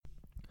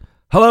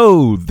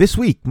Hello, this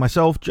week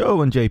myself,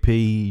 Joe and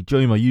JP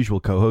join my usual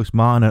co-host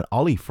Martin and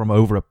Ollie from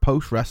over at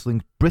Post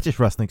Wrestling British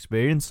Wrestling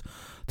Experience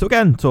to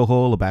again talk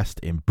all the best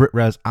in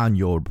BritRes and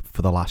Europe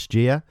for the last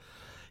year.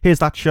 Here's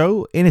that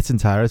show in its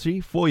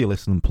entirety for your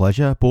listening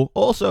pleasure, but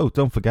also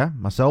don't forget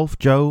myself,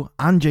 Joe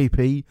and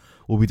JP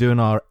will be doing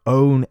our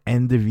own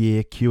end of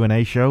year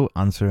Q&A show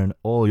answering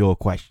all your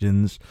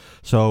questions.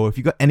 So if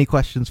you've got any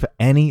questions for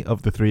any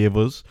of the three of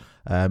us,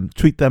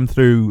 tweet them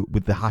through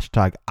with the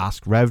hashtag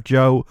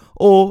AskRevJoe,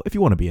 or if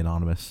you want to be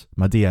anonymous,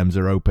 my DMs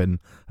are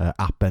open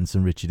at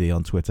BensonRichardE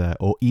on Twitter,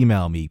 or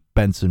email me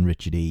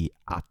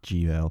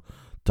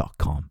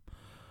bensonrichardE@gmail.com.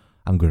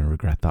 I'm going to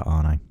regret that,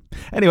 aren't I?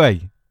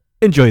 Anyway,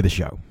 enjoy the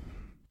show.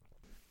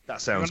 That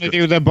sounds good.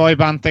 Do the boy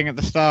band thing at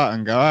the start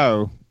and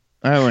go,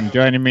 oh, and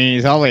joining me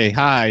is Ollie,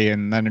 hi,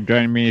 and then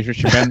joining me is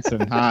Richard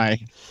Benson, hi.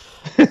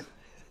 It's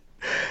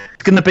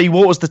going to be,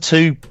 what was the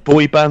two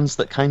boy bands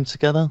that came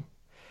together?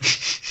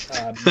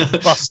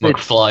 Busted.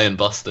 McFly and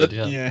Busted,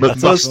 yeah.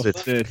 That's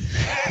Busted.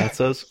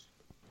 That's us.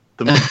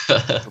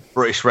 The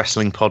British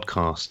Wrestling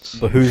Podcasts.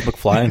 But who's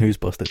McFly and who's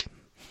Busted?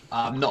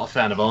 I'm not a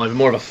fan of either.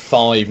 More of a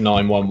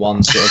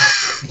 5911 sort of.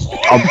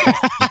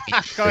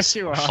 Of course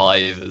you are.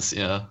 Fivers,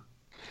 yeah.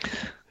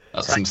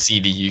 That's some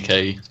CD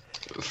UK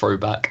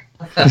throwback.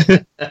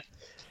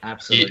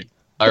 Absolutely.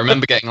 I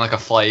remember getting like a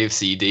 5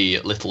 CD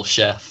at Little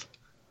Chef.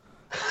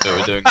 So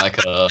we're doing like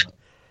a...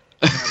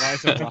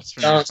 Dance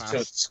to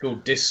a school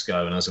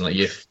disco and I was in like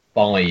year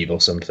 5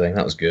 or something.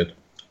 That was good.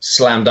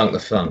 Slam Dunk the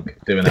Funk,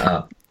 doing it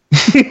up.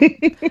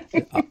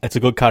 It's a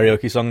good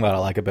karaoke song that I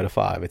like a bit of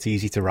five. It's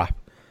easy to rap.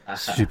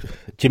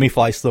 Jimmy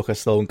Fly stuck a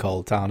Stone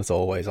Cold Town. It's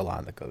always a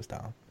line that goes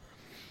down.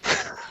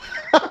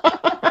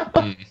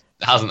 It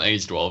hasn't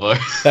aged well though.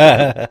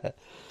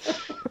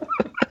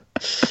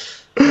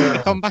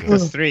 Come back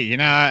as three, you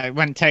know,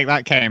 when Take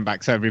That came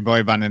back, so every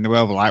boy band in the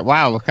world were like,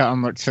 wow, look at how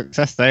much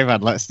success they've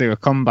had, let's do a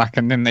comeback,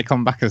 and then they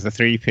come back as a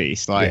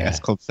three-piece, like S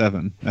Club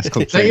 7, S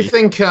Club 3. Don't you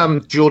think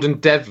Jordan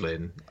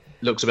Devlin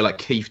looks a bit like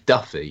Keith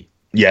Duffy?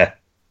 Yeah.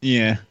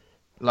 Yeah.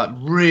 Like,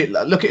 really,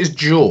 look at his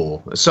jaw.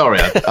 Sorry,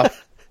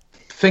 I've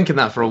thinking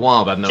that for a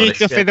while, but no. Keith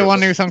Duffy, the one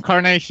who's on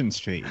Coronation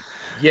Street?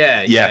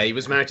 Yeah. He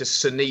was married to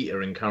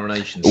Sunita in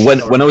Coronation Street.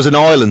 When I was in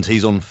Ireland,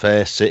 he's on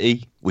Fair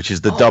City, which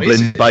is the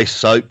Dublin-based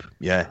soap.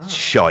 Yeah,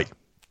 shite.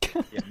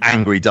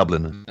 Angry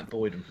Dublin. That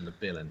Boyden from the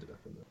Bill ended up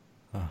in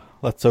there.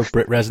 Let's hope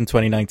BritRes in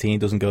 2019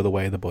 doesn't go the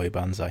way of the boy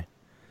bands, Let's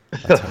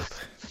hope.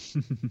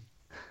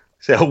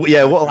 So,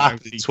 yeah, what'll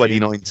happen in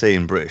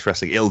 2019 British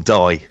wrestling? It'll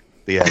die.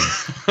 The end.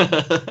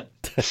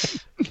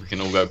 We can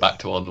all go back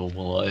to our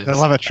normal lives.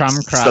 They'll have a tram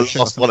crash. It's the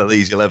last one of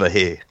these you'll ever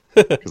hear.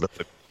 Because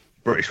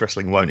British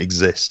wrestling won't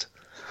exist.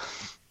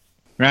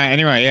 Right,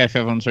 anyway, yeah, if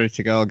everyone's ready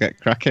to go, I'll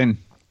get cracking.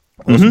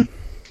 Mm-hmm.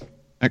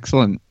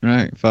 Excellent.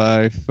 Right,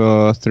 5,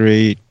 4,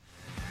 3...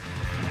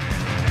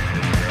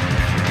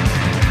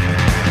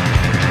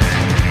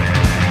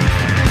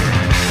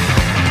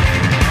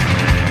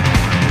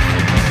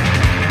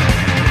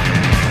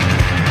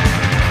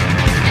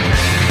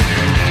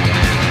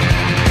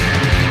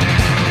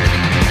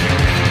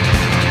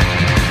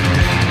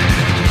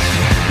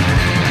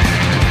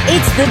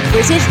 It's the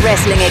British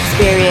Wrestling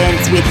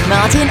Experience with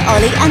Martin,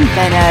 Ollie and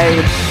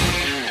Benno.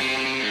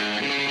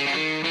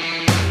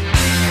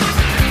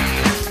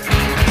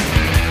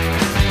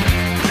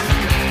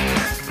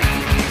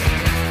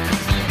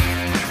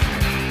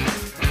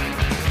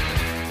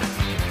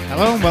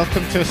 Hello and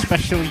welcome to a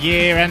special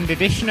year-end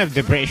edition of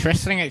the British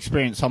Wrestling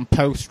Experience on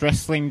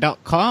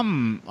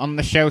postwrestling.com. On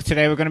the show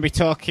today we're going to be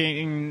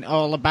talking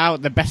all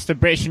about the best of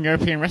British and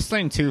European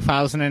wrestling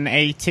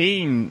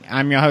 2018.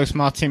 I'm your host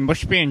Martin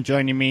Bushby, and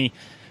joining me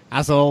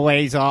as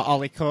always are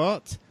Ollie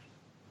Court.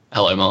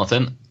 Hello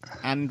Martin.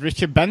 And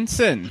Richard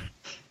Benson.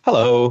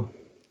 Hello.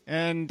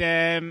 And,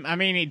 I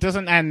mean, it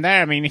doesn't end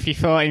there. I mean, if you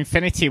thought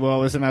Infinity War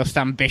was the most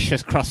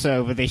ambitious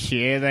crossover this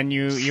year, then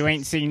you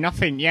ain't seen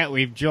nothing yet.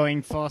 We've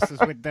joined forces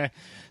with the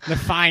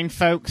fine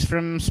folks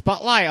from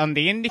Spotlight on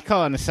the Indie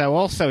Corner. So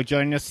also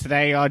joining us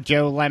today are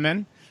Joe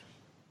Lemon.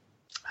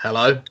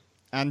 Hello.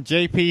 And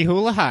JP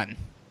Houlihan.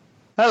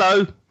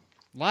 Hello.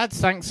 Lads,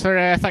 thanks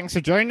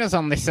for joining us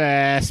on this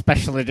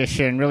special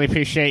edition. Really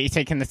appreciate you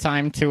taking the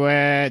time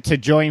to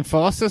join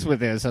forces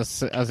with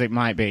us, as it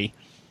might be.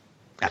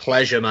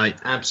 Pleasure, mate.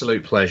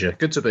 Absolute pleasure.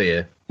 Good to be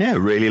here. Yeah,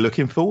 really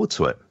looking forward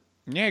to it.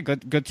 Yeah,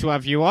 good to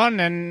have you on.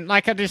 And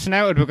like I just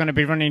noted, we're going to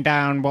be running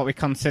down what we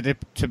consider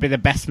to be the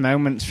best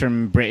moments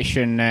from British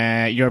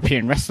and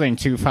European wrestling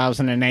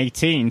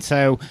 2018.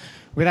 So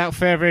without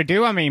further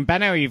ado, I mean,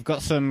 Benno, you've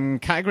got some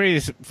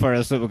categories for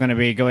us that we're going to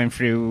be going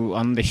through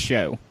on this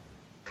show.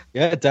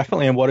 Yeah,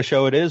 definitely. And what a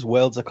show it is.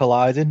 Worlds are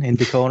colliding,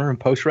 Indie Corner and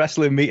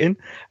post-wrestling meeting.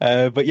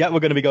 But yeah,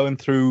 we're going to be going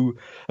through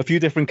a few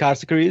different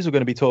categories. We're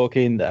going to be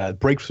talking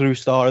Breakthrough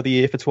Star of the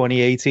Year for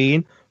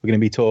 2018. We're going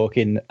to be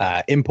talking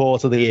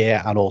Import of the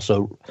Year and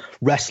also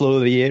Wrestler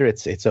of the Year,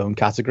 its own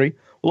category.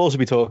 We'll also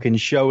be talking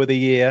show of the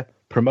year,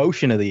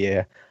 promotion of the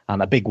year,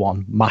 and a big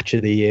one, match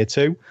of the year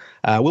too.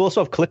 We'll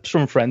also have clips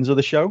from friends of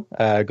the show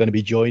going to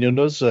be joining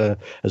us,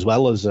 as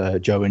well as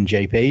Joe and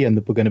JP, and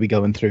we're going to be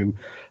going through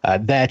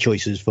their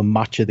choices for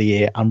match of the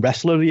year and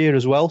wrestler of the year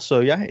as well. So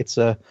yeah, it's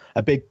a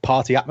big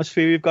party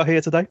atmosphere we've got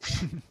here today.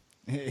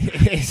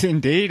 It's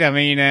indeed. I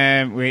mean,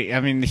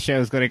 the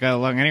show's got to go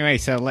along anyway,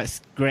 so let's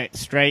get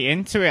straight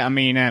into it. I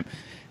mean,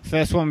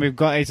 first one we've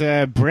got is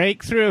a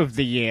breakthrough of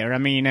the year. I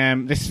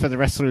mean, this is for the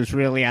wrestler who's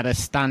really had a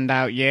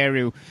standout year,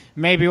 who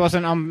maybe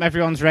wasn't on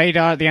everyone's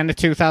radar at the end of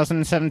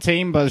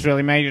 2017, but has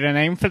really made it a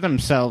name for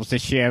themselves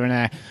this year.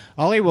 And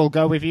Ollie, we'll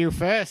go with you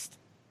first.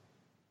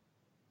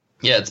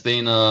 Yeah, it's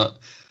been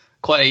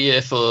quite a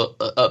year for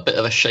a bit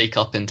of a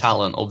shake-up in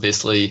talent,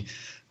 obviously,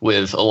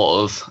 with a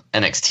lot of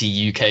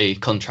NXT UK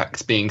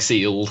contracts being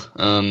sealed.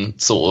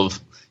 Sort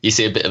of, you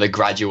see a bit of a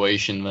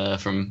graduation there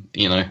from,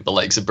 the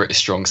likes of British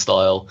Strong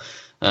Style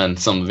and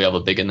some of the other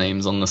bigger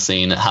names on the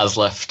scene. It has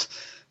left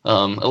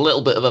a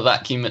little bit of a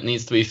vacuum that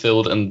needs to be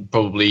filled, and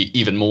probably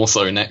even more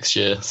so next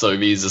year. So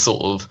these are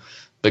sort of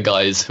the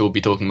guys who we'll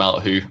be talking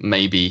about who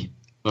may be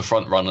the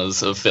front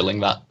runners of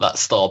filling that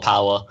star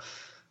power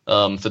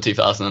for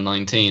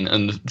 2019.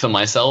 And for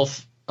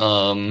myself,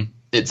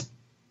 it's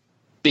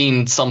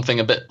been something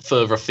a bit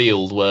further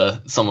afield, where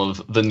some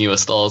of the newer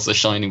stars are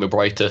shining the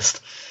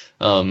brightest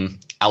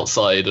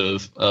outside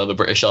of the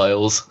British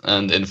Isles.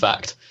 And in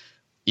fact,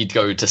 you'd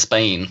go to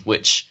Spain,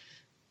 which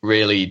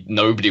really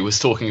nobody was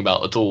talking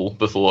about at all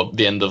before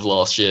the end of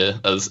last year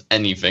as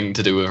anything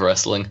to do with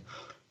wrestling.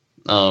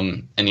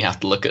 And you have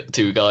to look at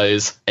two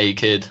guys,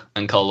 A-Kid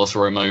and Carlos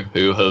Romo,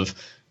 who have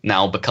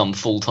now become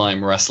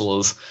full-time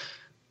wrestlers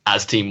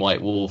as Team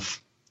White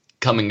Wolf,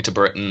 coming to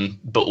Britain,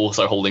 but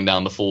also holding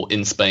down the fort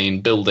in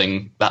Spain,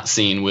 building that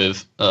scene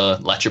with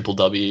La Triple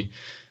W,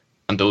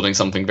 and building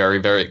something very,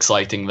 very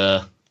exciting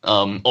there.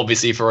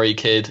 Obviously, for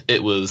A-Kid,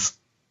 it was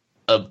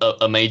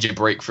a major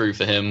breakthrough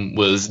for him,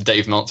 was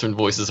Dave Meltzer in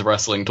Voices of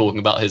Wrestling talking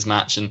about his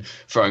match and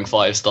throwing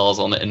 5 stars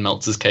on it. In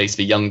Meltzer's case,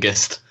 the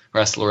youngest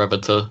wrestler ever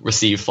to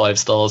receive 5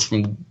 stars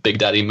from Big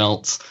Daddy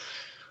Meltz.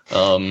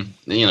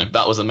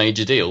 That was a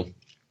major deal.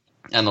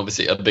 And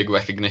obviously a big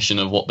recognition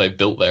of what they've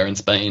built there in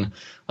Spain.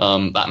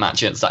 That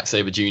match against Zack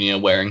Sabre Jr.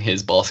 wearing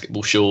his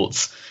basketball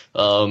shorts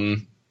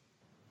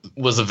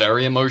was a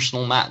very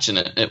emotional match, and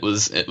it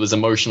was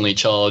emotionally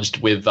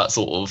charged with that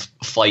sort of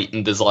fight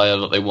and desire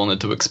that they wanted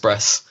to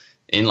express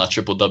in La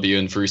Triple W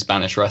and through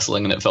Spanish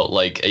wrestling. And it felt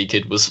like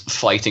A-Kid was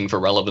fighting for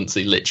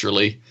relevancy,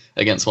 literally,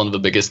 against one of the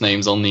biggest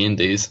names on the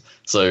indies.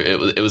 So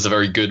it was a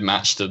very good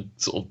match to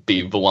sort of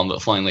be the one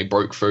that finally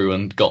broke through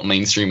and got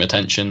mainstream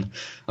attention.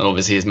 And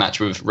obviously his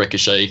match with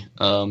Ricochet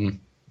from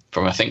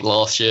I think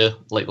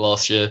late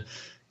last year,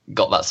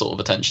 got that sort of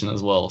attention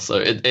as well. So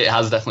it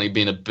has definitely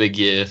been a big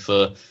year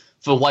for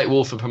White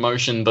Wolf for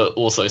promotion, but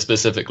also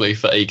specifically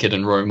for A-Kid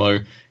and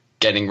Romo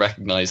getting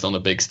recognized on a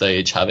big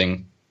stage,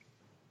 having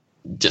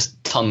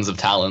just tons of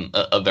talent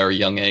at a very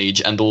young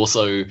age, and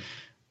also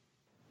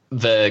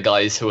they're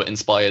guys who are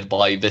inspired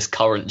by this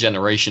current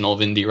generation of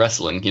indie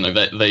wrestling.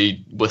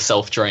 They were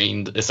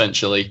self-trained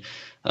essentially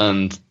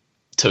and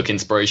took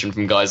inspiration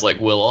from guys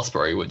like Will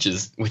Ospreay, which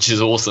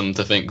is awesome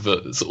to think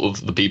that sort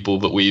of the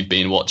people that we've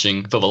been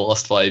watching for the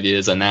last 5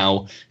 years are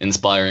now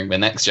inspiring the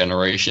next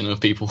generation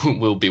of people who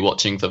will be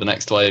watching for the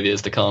next 5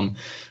 years to come.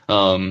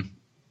 And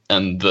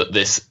that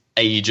this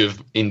age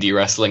of indie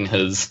wrestling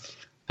has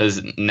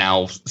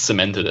now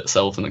cemented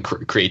itself and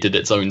created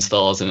its own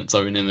stars and its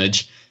own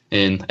image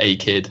in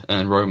A-Kid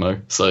and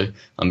Romo. So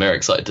I'm very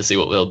excited to see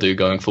what they'll do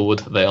going forward.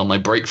 They are my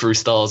breakthrough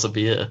stars of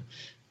the year.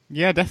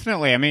 Yeah,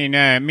 definitely. I mean,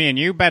 me and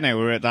you, Benno,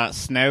 were at that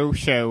snow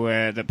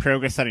show that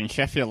Progress had in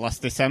Sheffield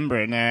last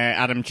December, and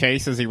Adam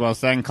Chase, as he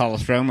was then,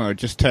 Carlos Romo, had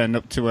just turned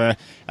up to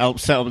help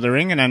set up the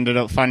ring and ended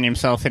up finding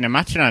himself in a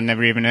match, and I'd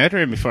never even heard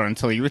of him before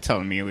until you were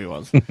telling me who he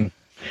was.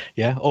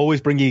 Yeah,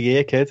 always bring your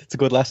gear, kid. It's a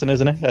good lesson,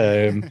 isn't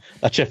it?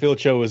 That Sheffield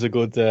show was a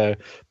good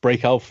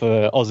breakout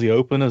for Aussie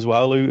Open as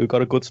well, who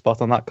got a good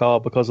spot on that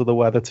card because of the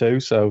weather too.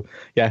 So,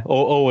 yeah,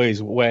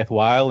 always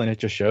worthwhile, and it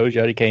just shows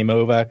you. He came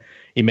over,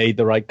 he made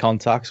the right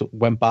contacts,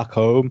 went back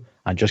home,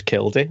 and just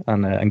killed it,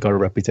 and got a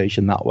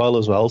reputation that well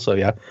as well. So,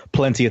 yeah,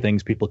 plenty of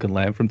things people can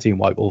learn from Team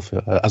White Wolf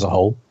as a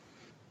whole.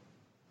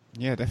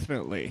 Yeah,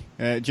 definitely.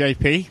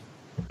 JP?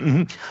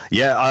 Mm-hmm.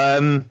 Yeah,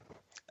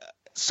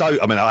 so,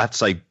 I mean, I have to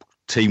say,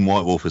 Team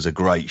White Wolf is a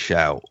great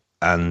shout,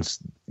 and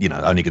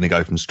only going to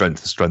go from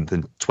strength to strength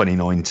in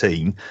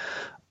 2019.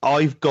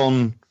 I've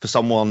gone for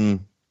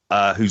someone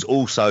who's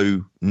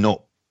also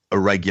not a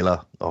regular,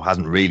 or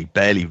hasn't really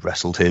barely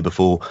wrestled here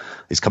before.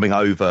 Is coming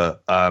over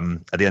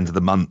at the end of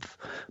the month,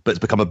 but it's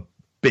become a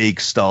big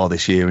star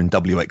this year in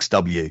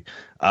WXW,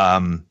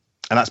 and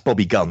that's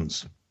Bobby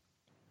Guns.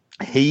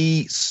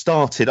 He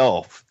started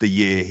off the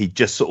year, he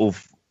just sort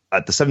of,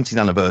 at the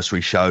 17th anniversary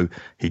show,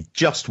 he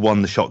just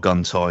won the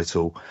Shotgun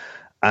title.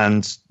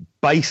 And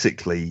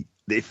basically,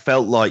 it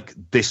felt like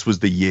this was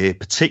the year,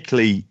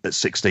 particularly at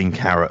 16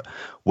 Carat,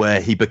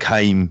 where he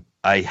became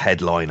a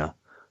headliner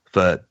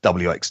for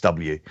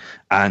WXW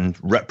and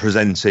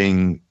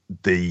representing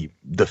the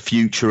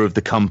future of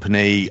the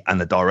company and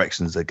the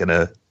directions they're going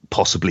to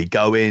possibly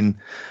go in.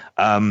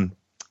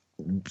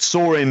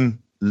 Saw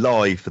him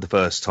live for the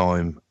first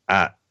time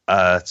at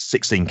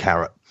 16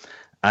 Carat,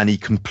 and he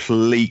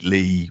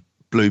completely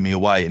blew me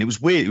away. And it was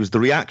weird. It was the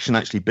reaction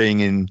actually being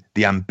in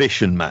the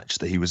Ambition match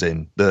that he was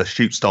in, the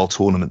shoot style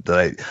tournament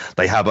that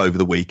they have over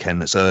the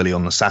weekend that's early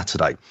on the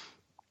Saturday.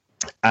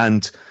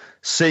 And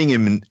seeing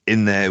him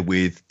in there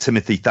with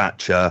Timothy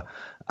Thatcher,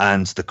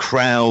 and the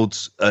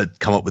crowds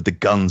come up with the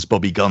Guns,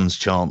 Bobby Guns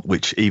chant,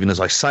 which even as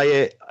I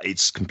say it,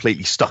 it's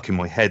completely stuck in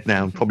my head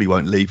now and probably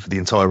won't leave for the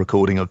entire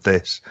recording of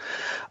this.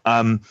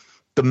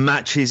 The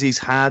matches he's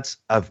had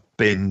have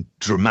been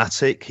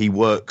dramatic. He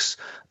works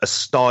a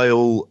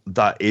style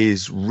that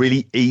is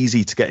really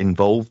easy to get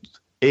involved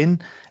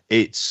in.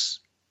 It's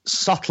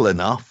subtle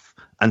enough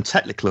and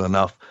technical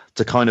enough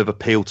to kind of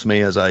appeal to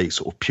me as a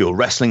sort of pure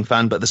wrestling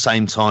fan, but at the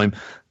same time,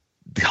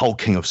 the whole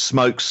King of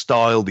Smoke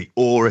style, the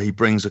aura he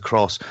brings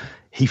across,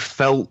 he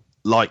felt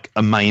like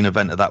a main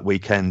event of that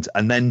weekend.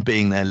 And then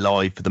being there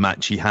live for the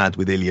match he had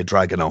with Ilya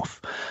Dragunov,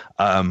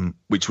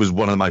 which was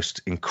one of the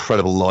most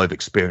incredible live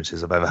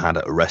experiences I've ever had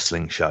at a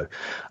wrestling show.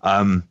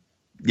 Going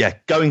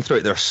through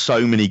it, there are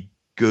so many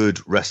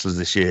good wrestlers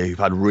this year who've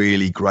had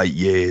really great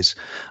years.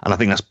 And I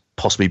think that's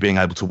possibly being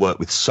able to work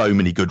with so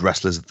many good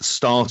wrestlers at the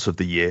start of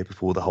the year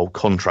before the whole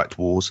contract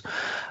wars.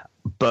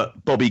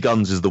 But Bobby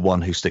Guns is the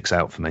one who sticks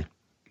out for me.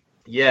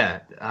 Yeah,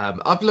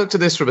 I've looked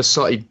at this from a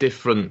slightly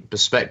different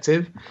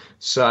perspective.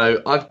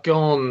 So I've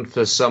gone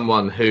for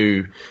someone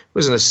who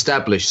was an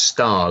established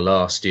star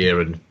last year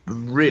and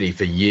really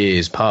for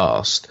years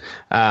past,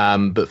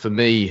 but for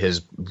me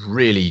has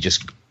really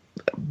just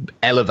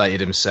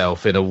elevated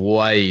himself in a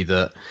way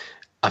that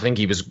I think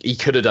he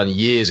could have done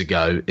years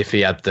ago if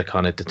he had the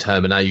kind of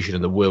determination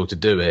and the will to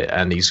do it,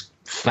 and he's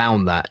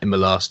found that in the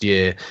last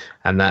year,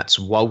 and that's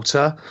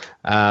Walter.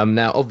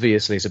 Now,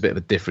 obviously, it's a bit of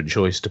a different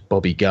choice to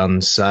Bobby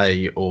Guns,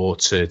 say, or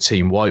to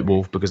Team White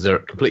Wolf, because they're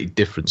at completely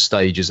different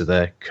stages of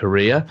their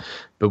career.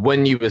 But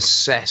when you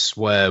assess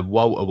where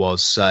Walter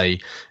was, say,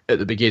 at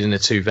the beginning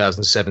of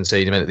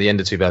 2017, and then at the end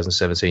of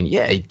 2017,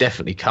 yeah, he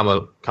definitely come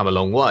a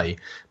long way.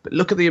 But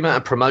look at the amount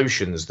of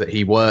promotions that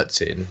he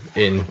worked in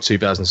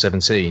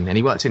 2017, and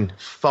he worked in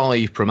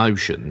 5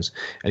 promotions,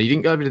 and he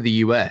didn't go over to the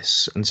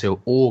US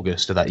until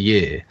August of that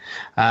year.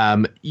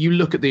 You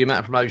look at the amount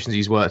of promotions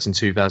he's worked in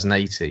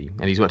 2018,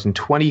 and he's worked in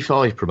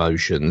 25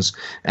 promotions,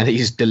 and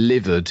he's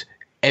delivered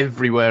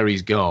everywhere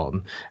he's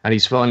gone, and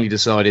he's finally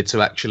decided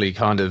to actually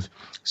kind of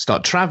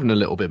start traveling a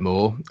little bit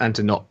more and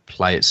to not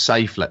play it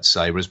safe, let's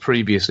say, whereas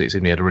previously it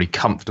seemed he had a really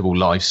comfortable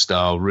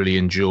lifestyle, really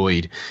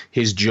enjoyed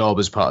his job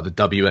as part of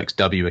the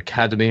WXW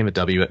Academy and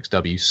the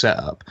WXW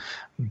setup.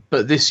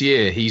 But this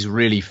year he's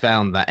really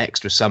found that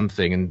extra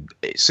something, and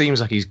it seems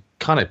like he's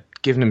kind of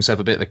given himself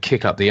a bit of a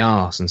kick up the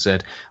arse and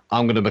said,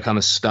 I'm going to become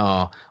a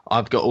star.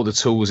 I've got all the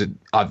tools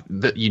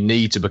that you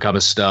need to become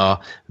a star.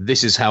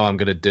 This is how I'm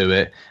going to do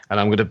it. And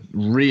I'm going to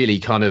really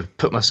kind of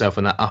put myself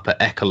in that upper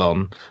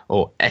echelon,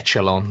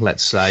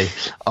 let's say,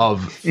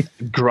 of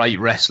great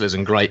wrestlers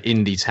and great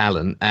indie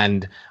talent.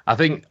 And I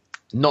think,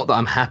 not that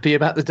I'm happy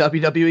about the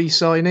WWE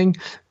signing,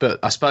 but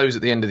I suppose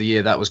at the end of the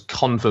year, that was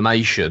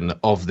confirmation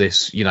of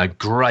this,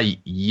 great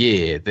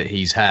year that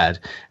he's had.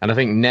 And I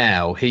think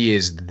now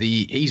he's been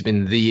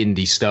the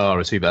indie star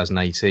of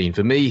 2018.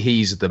 For me,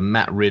 he's the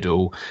Matt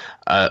Riddle,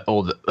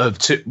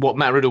 what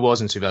Matt Riddle was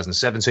in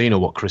 2017 or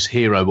what Chris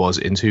Hero was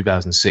in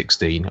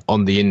 2016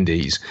 on the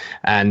indies.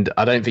 And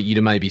I don't think you'd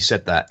have maybe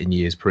said that in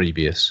years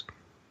previous.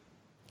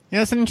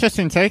 Yeah, it's an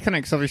interesting take on it,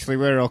 because obviously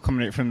we're all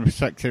coming at it from the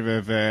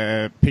perspective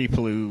of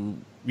people who,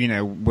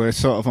 were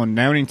sort of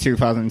unknown in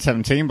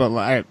 2017, but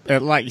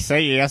like you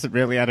say, he hasn't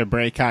really had a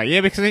breakout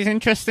year, because it's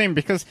interesting,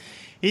 because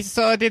he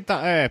sort of did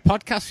that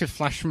podcast with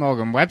Flash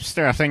Morgan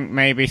Webster, I think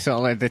maybe sort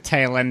of like the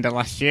tail end of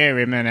last year,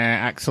 him and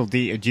Axel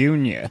Dieter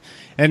Jr.,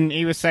 and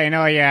he was saying,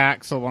 oh yeah,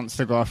 Axel wants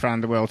to go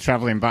around the world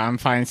travelling, but I'm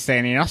fine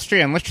staying in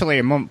Austria, and literally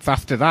a month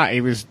after that,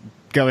 he was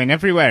going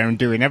everywhere and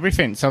doing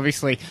everything. So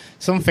obviously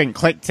something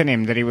clicked in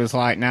him that he was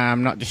like, nah,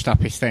 I'm not just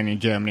happy staying in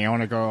Germany. I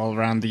want to go all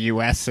around the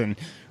US and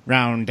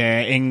round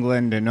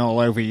England and all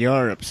over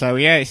Europe. So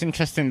yeah, it's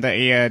interesting that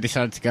he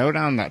decided to go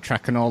down that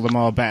track, and all the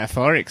more better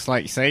for it, 'cause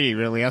like you say, he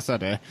really has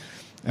had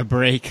a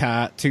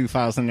breakout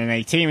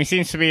 2018. He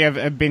seems to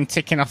have been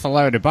ticking off a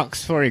load of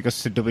boxes before he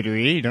goes to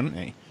WWE, doesn't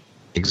he?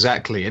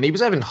 Exactly, and he was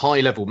having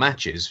high-level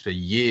matches for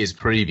years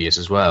previous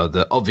as well.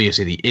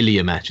 Obviously, the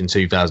Ilya match in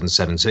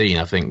 2017,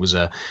 I think, was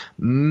a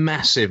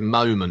massive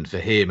moment for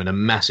him and a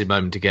massive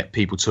moment to get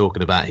people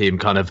talking about him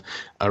kind of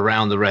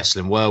around the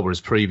wrestling world,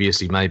 whereas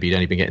previously maybe he'd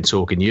only been getting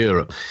talk in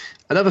Europe.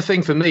 Another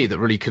thing for me that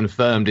really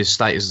confirmed his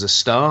status as a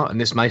star, and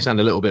this may sound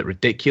a little bit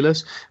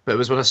ridiculous, but it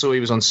was when I saw he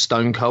was on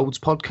Stone Cold's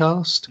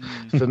podcast.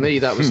 For me,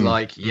 that was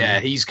like, yeah,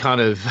 he's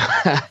kind of...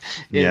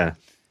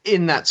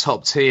 in that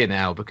top tier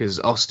now, because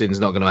Austin's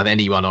not going to have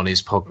anyone on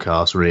his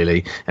podcast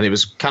really, and it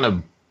was kind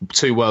of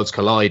two worlds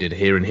collided,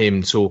 hearing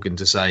him talking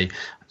to, say,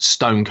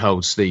 Stone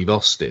Cold Steve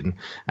Austin.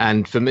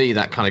 And for me,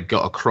 that kind of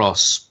got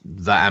across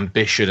that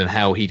ambition and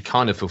how he'd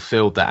kind of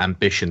fulfilled that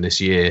ambition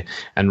this year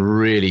and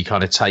really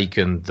kind of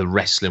taken the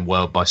wrestling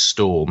world by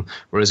storm.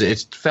 Whereas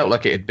it felt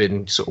like it had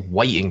been sort of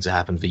waiting to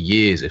happen for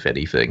years, if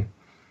anything.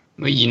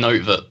 You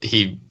note that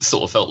he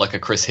sort of felt like a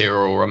Chris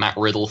Hero or a Matt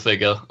Riddle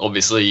figure.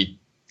 Obviously,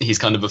 he's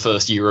kind of the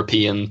first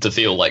European to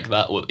feel like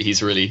that.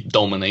 He's really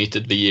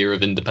dominated the year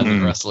of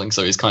independent wrestling,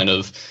 so he's kind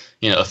of,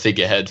 a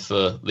figurehead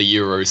for the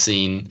Euro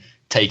scene,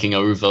 taking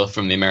over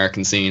from the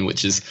American scene,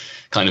 which has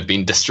kind of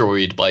been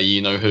destroyed by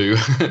you-know-who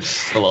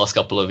the last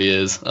couple of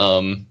years.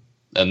 And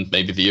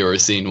maybe the Euro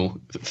scene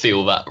will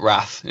feel that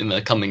wrath in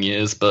the coming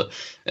years, but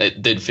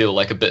it did feel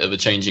like a bit of a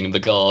changing of the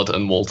guard,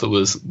 and Walter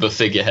was the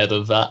figurehead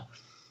of that.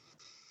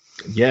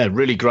 Yeah,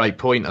 really great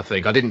point, I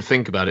think. I didn't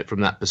think about it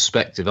from that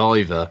perspective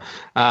either.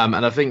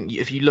 And I think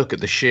if you look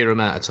at the sheer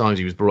amount of times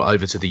he was brought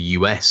over to the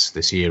US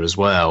this year as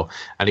well,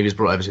 and he was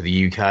brought over to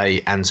the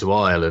UK and to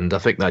Ireland, I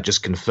think that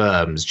just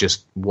confirms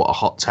just what a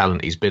hot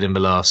talent he's been in the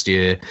last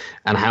year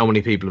and how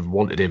many people have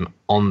wanted him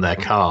on their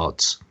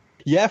cards.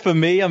 Yeah, for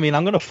me, I mean,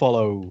 I'm going to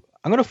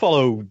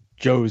follow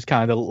Joe's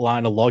kind of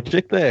line of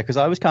logic there, because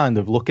I was kind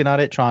of looking at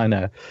it, trying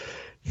to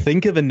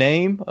think of a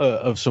name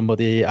of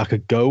somebody I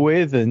could go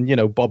with,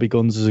 and Bobby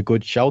Guns is a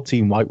good shout,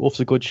 Team White Wolf's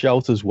a good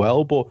shout as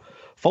well. But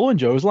following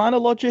Joe's line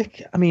of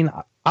logic, I mean,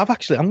 I'm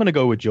going to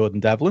go with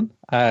Jordan Devlin.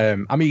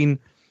 I mean,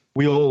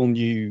 we all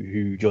knew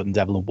who Jordan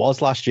Devlin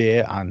was last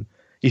year, and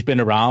he's been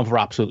around for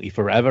absolutely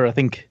forever. I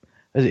think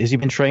has he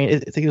been training? I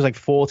think it was like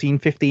 14,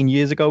 15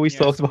 years ago. He's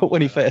talked about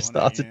when he first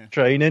started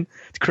training.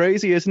 It's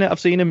crazy, isn't it? I've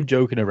seen him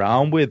joking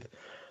around with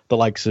the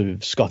likes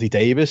of Scotty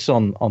Davis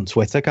on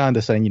Twitter, kind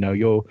of saying,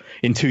 you're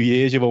in 2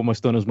 years, you've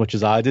almost done as much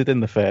as I did in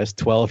the first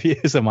 12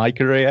 years of my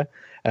career.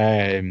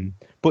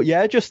 But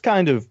yeah, just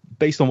kind of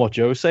based on what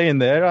Joe's saying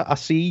there, I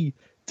see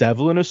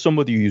Devlin as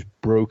somebody who's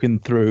broken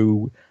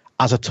through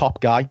as a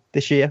top guy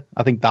this year.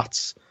 I think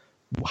that's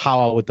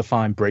how I would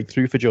define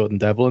breakthrough for Jordan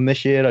Devlin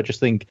this year. I just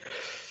think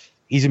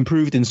he's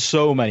improved in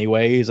so many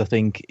ways. I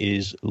think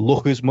his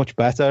look is much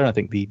better. I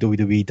think the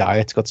WWE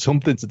diet's got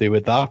something to do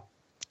with that.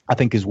 I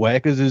think his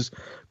work is as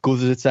good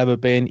as it's ever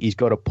been. He's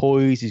got a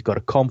poise. He's got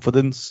a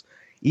confidence.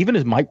 Even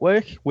his mic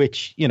work,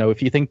 which,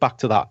 if you think back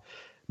to that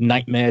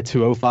Nightmare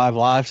 205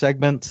 Live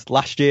segment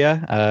last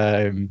year,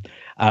 and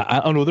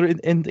other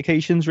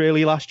indications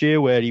really last year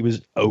where he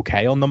was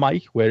okay on the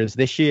mic, whereas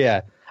this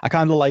year I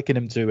kind of liken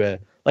him to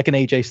like an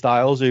AJ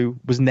Styles, who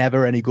was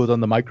never any good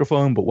on the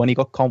microphone, but when he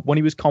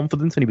was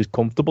confident and he was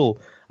comfortable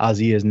as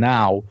he is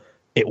now,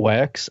 it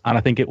works. And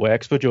I think it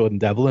works for Jordan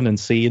Devlin, and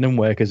seeing him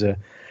work as a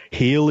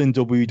heel in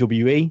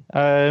WWE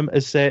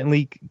has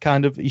certainly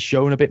he's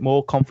shown a bit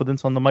more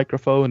confidence on the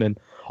microphone, and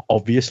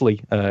obviously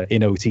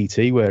in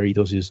OTT where he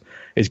does his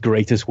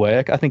greatest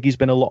work, I think he's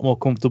been a lot more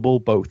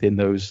comfortable both in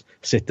those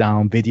sit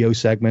down video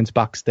segments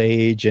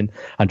backstage and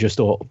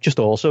just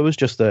also as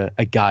just a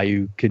guy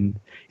who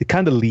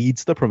kind of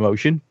leads the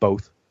promotion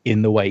both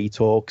in the way he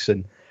talks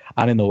and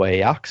in the way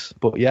he acts.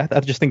 But yeah,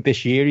 I just think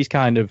this year he's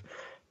kind of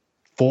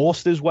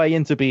forced his way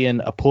into being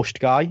a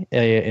pushed guy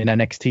in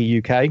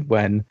NXT UK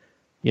when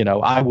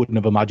I wouldn't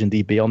have imagined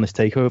he'd be on this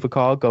takeover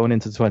card going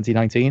into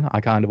 2019.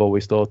 I kind of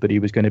always thought that he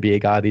was going to be a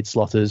guy they'd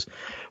slot as,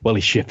 well,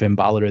 he's shit Finn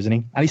Balor, isn't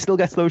he? And he still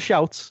gets those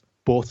shouts,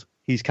 but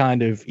he's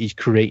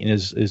creating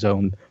his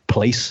own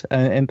place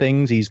and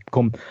things. He's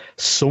become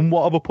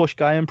somewhat of a push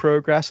guy in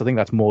Progress. I think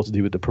that's more to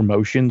do with the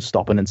promotion,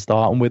 stopping and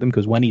starting with him,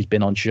 because when he's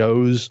been on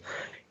shows,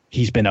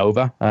 he's been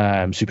over.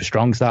 Super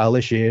Strong Style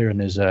this year, and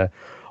there's a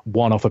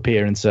one-off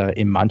appearance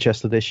in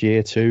Manchester this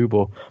year too,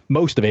 but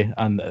most of it,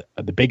 and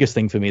the biggest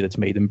thing for me that's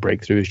made him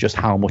breakthrough, is just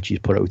how much he's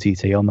put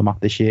OTT on the map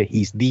this year.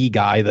 He's the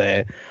guy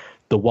there.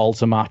 The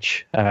Walter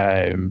match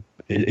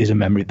is a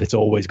memory that's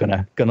always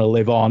gonna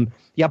live on.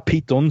 He had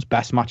Pete Dunne's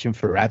best match in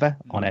forever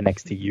on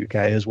NXT UK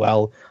as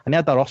well, and he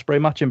had that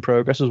Ospreay match in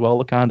Progress as well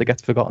that kind of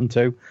gets forgotten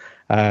too.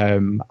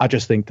 I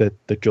just think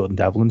that Jordan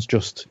Devlin's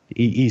just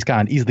he's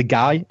the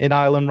guy in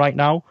Ireland right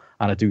now.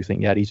 And I do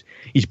think,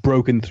 he's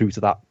broken through to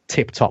that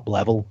tip-top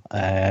level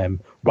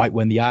right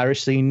when the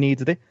Irish scene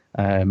needed it,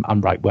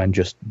 and right when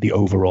just the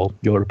overall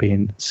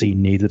European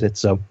scene needed it.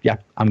 So, yeah,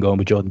 I'm going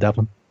with Jordan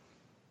Devlin.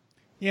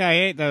 Yeah, I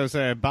hate those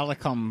Balor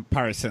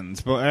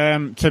comparisons,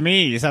 but to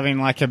me, he's having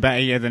like a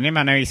better year than him.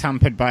 I know he's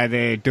hampered by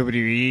the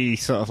WWE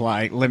sort of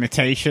like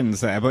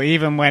limitations there, but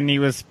even when he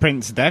was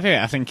Prince Devitt,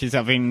 I think he's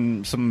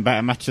having some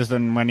better matches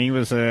than when he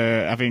was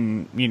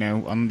having,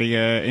 on the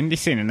indie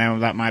scene. And now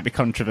that might be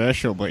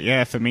controversial, but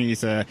yeah, for me,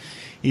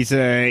 he's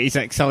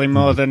excelling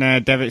more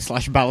than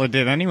Devitt/Balor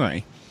did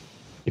anyway.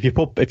 If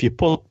you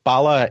put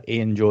Balor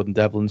in Jordan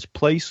Devlin's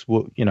place,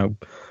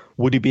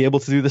 would he be able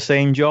to do the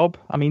same job?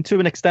 I mean, to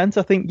an extent,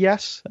 I think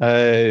yes.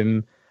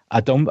 I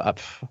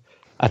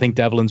think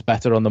Devlin's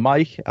better on the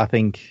mic. I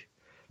think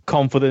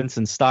confidence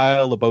and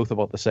style are both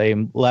about the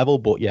same level.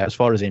 But yeah, as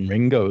far as in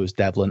ring goes,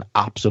 Devlin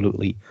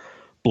absolutely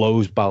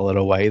blows Balor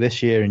away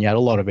this year. And yeah, a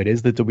lot of it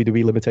is the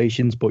WWE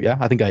limitations. But yeah,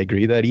 I think I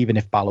agree that even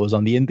if Balor was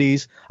on the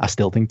indies, I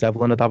still think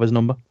Devlin would have his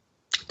number.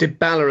 Did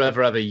Balor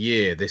ever have a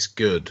year this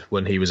good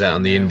when he was out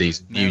on the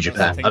Indies in New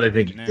Japan? I don't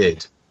think he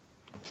did.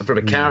 And from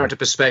a character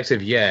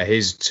perspective, yeah,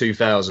 his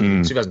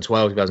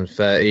 2012,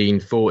 2013,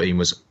 14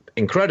 was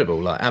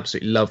incredible. Like,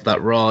 absolutely loved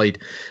that ride.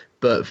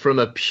 But from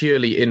a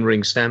purely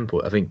in-ring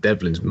standpoint, I think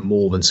Devlin's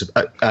more than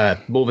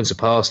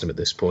surpassed him at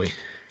this point.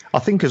 I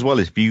think as well,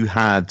 if you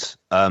had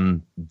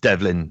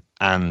Devlin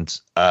and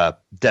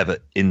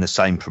Devitt in the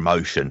same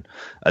promotion,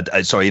 in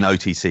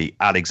OTC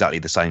at exactly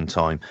the same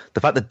time,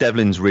 the fact that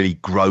Devlin's really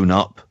grown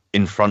up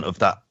in front of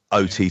that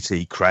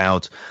OTT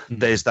crowd,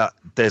 there's that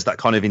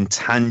kind of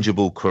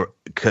intangible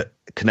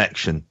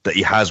connection that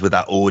he has with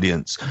that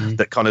audience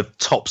that kind of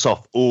tops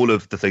off all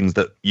of the things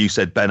that you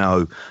said,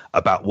 Benno,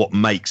 about what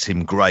makes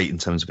him great in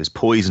terms of his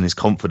poise and his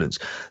confidence.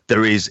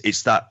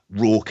 It's that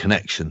raw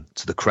connection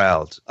to the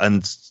crowd.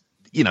 And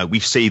you know, we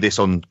see this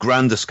on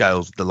grander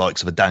scales, the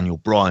likes of a Daniel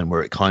Bryan,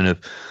 where it kind of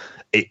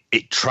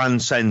it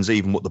transcends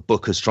even what the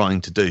booker's trying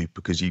to do,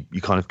 because you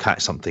kind of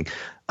catch something.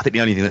 I think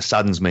the only thing that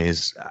saddens me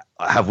is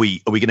are we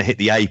going to hit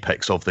the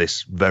apex of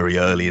this very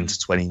early into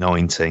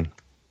 2019?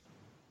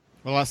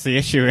 Well, that's the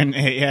issue, isn't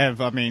it? Yeah,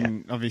 I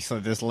mean, obviously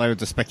there's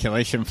loads of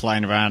speculation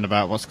flying around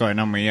about what's going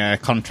on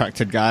with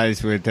contracted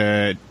guys with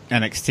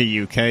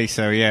NXT UK.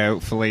 So yeah,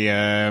 hopefully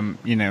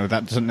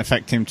that doesn't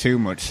affect him too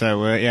much.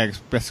 So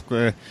best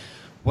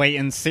wait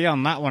and see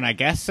on that one, I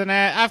guess. And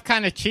I've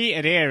kind of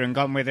cheated here and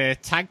gone with a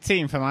tag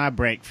team for my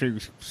breakthrough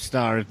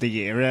star of the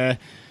year.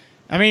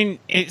 I mean,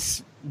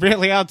 it's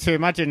really hard to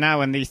imagine now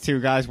when these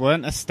two guys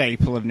weren't a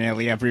staple of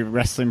nearly every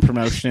wrestling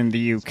promotion in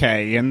the UK,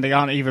 and they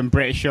aren't even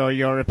British or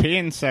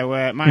European.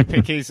 So my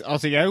pick is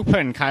Aussie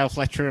Open, Kyle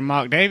Fletcher and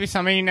Mark Davis.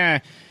 I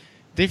mean,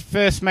 they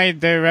first made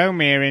their home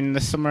here in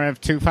the summer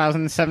of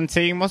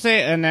 2017, was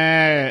it? And,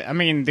 I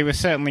mean, they were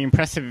certainly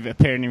impressive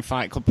appearing in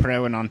Fight Club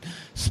Pro and on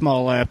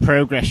smaller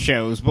Progress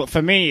shows. But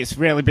for me, it's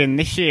really been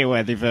this year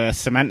where they've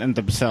cemented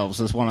themselves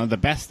as one of the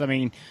best. I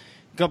mean,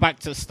 go back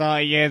to the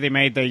start of the year, they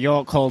made their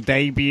York Hall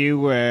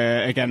debut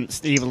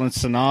against Evil and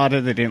Sonata.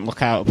 They didn't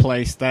look out of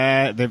place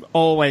there. They've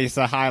always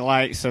the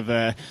highlights of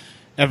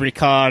every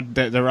card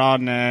that they're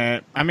on.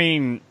 I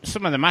mean,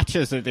 some of the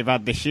matches that they've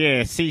had this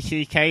year,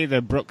 CCK,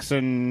 the Brooks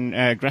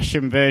and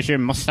Gresham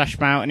version, Mustache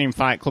Mountain in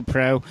Fight Club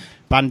Pro,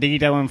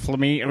 Bandido and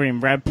Flamita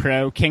in Red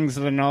Pro, Kings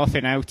of the North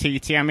in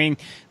OTT. I mean,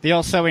 they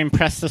also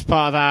impressed as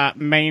part of that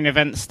main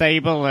event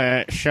stable,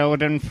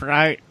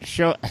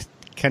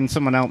 can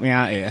someone help me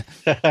out here?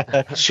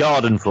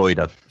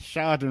 Schadenfreude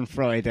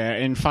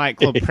in Fight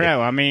Club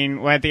Pro. I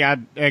mean, where they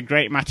had a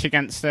great match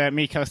against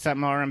Miko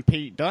Setmore and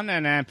Pete Dunne,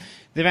 and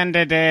they've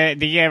ended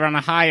the year on a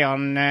high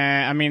on,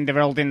 I mean,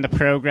 they're holding the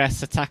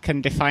Progress, Attack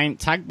and Defiant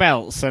tag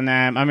belts, and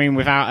I mean,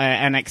 without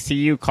an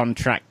NXT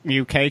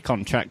UK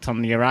contract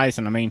on the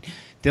horizon, I mean,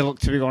 they look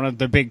to be one of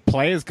the big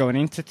players going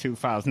into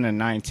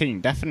 2019,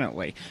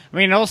 definitely. I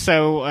mean,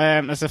 also,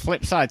 as a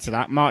flip side to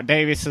that, Mark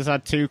Davis has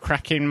had 2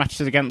 cracking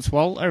matches against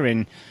Walter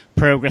in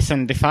Progress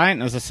and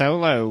Defiant as a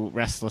solo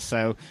wrestler.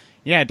 So,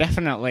 yeah,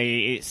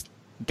 definitely,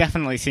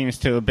 definitely seems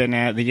to have been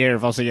the year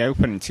of Aussie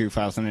Open in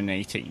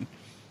 2018.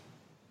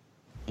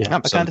 Yeah, I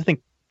kind of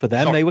think for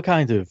them, they were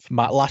kind of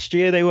last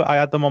year. I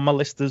had them on my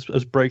list as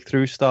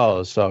breakthrough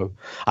stars. So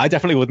I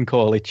definitely wouldn't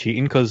call it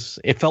cheating, because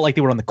it felt like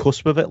they were on the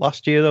cusp of it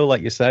last year, though.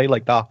 Like you say,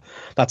 like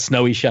that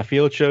snowy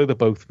Sheffield show that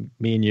both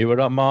me and you were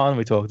on, Martin,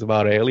 we talked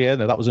about earlier.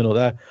 That was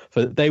another.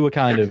 They were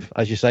kind of,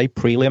 as you say,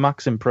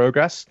 prelimax in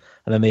Progress,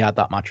 and then they had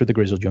that match with the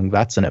Grizzled Young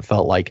Vets, and it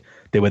felt like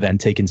they were then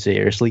taken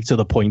seriously to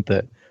the point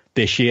that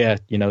this year,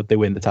 they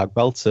win the tag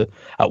belts at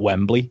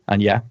Wembley,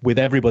 and yeah, with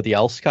everybody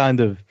else kind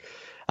of.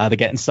 They're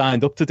getting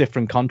signed up to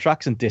different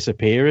contracts and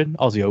disappearing.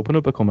 Aussie Open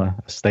have become a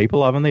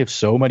staple, haven't they? Have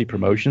so many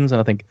promotions, and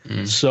I think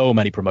so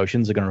many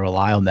promotions are going to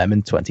rely on them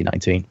in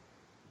 2019.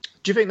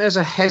 Do you think there's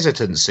a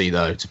hesitancy,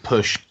 though, to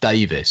push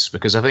Davis?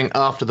 Because I think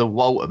after the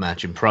Walter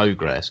match in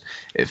Progress,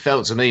 it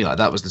felt to me like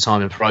that was the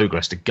time in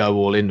Progress to go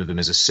all in with him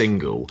as a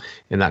single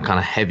in that kind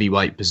of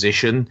heavyweight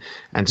position,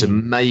 and to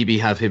maybe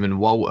have him and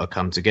Walter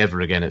come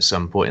together again at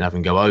some point and have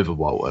him go over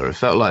Walter. It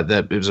felt like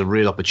it was a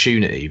real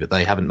opportunity that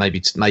they haven't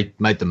maybe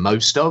made the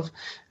most of.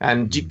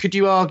 And could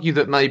you argue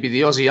that maybe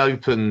the Aussie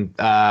Open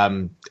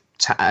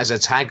as a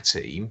tag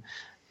team,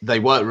 they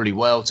work really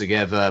well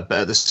together, but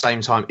at the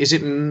same time, is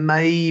it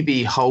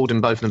maybe holding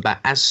both of them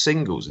back as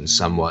singles in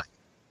some way?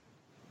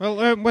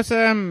 Well, was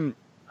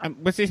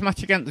his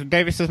match against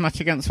Davis's match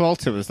against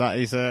Walter? Was that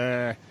his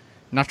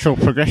Natural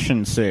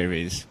Progression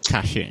Series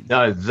cash in?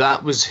 No,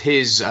 that was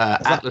his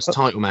Atlas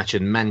title match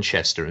in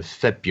Manchester in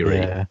February.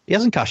 Yeah. He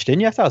hasn't cashed in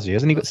yet, has he?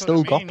 Hasn't he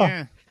still got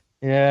that?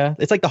 Yeah,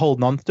 it's like they're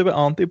holding on to it,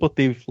 aren't they? But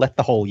they've let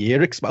the whole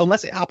year expire,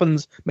 unless it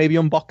happens maybe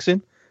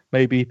unboxing.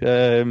 Maybe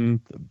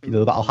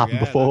that'll happen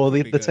before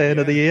the turn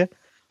of the year.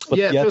 But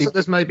it feels like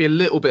there's maybe a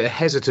little bit of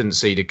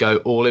hesitancy to go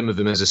all in with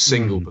him as a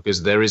single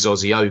because there is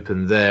Aussie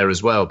Open there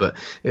as well. But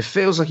it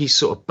feels like he's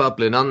sort of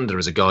bubbling under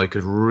as a guy who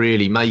could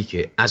really make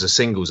it as a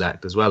singles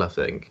act as well, I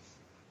think.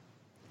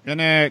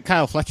 And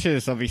Kyle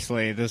Fletcher's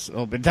obviously, there's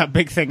been that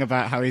big thing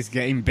about how he's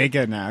getting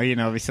bigger now.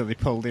 Obviously they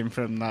pulled him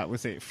from that,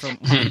 was it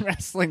Frontline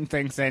Wrestling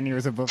thing, saying he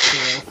was above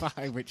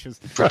 205, which was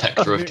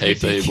protector of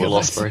kayfabe, Will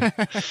Ospreay.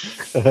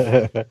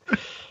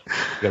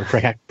 You got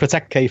to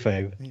protect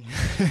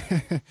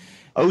kayfabe.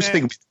 I was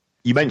thinking,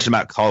 you mentioned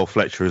about Kyle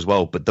Fletcher as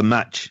well, but the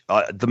match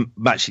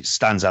that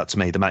stands out to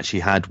me, the match he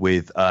had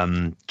with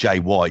Jay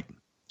White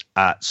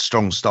at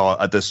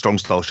the Strong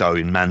Style show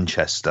in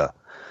Manchester.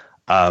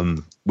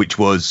 Which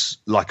was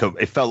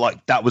it felt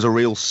like that was a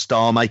real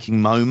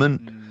star-making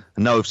moment.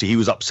 And obviously he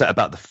was upset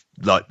about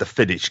the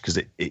finish because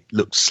it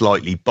looked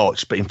slightly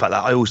botched. But in fact,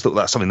 I always thought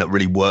that's something that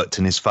really worked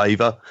in his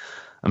favour.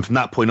 And from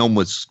that point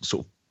onwards,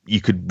 sort of, you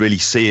could really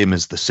see him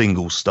as the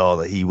single star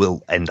that he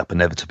will end up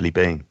inevitably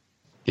being.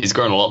 He's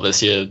grown a lot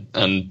this year,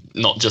 and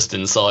not just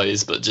in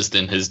size, but just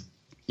in his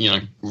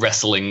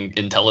wrestling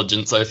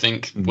intelligence. I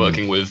think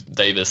working with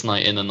Davis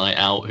night in and night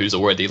out, who's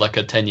already like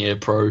a 10-year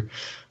pro,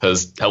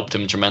 has helped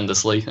him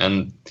tremendously.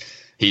 And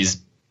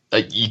he's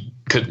you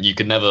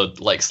could never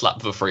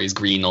slap the phrase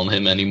green on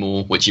him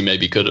anymore, which you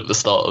maybe could at the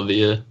start of the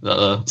year.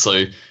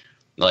 So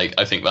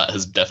I think that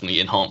has definitely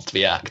enhanced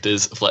the act,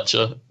 is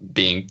Fletcher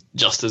being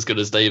just as good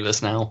as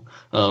Davis now.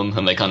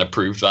 And they kind of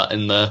proved that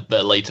in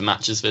their later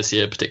matches this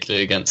year,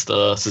 particularly against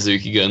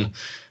Suzuki Gun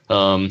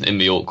in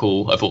the York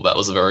Hall. I thought that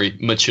was a very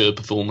mature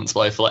performance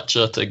by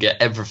Fletcher to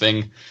get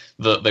everything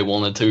that they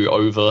wanted to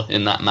over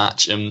in that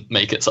match and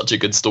make it such a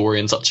good story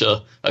and such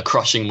a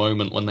crushing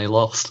moment when they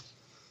lost.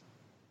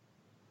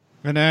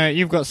 And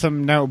you've got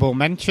some notable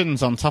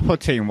mentions on top of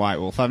Team White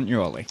Wolf, haven't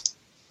you, Ollie?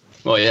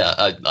 Well,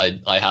 yeah,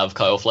 I have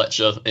Kyle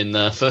Fletcher in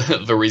there for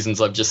the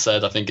reasons I've just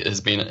said. I think it has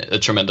been a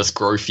tremendous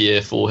growth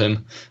year for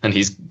him, and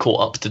he's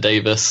caught up to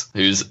Davis,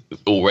 who's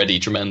already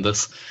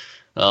tremendous.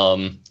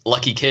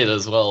 Lucky Kid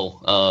as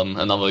well,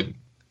 another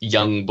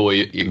young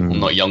guy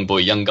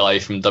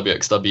from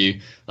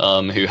WXW,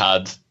 who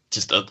had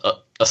just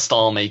a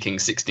star-making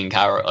 16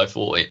 carat. I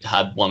thought it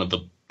had one of the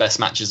best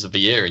matches of the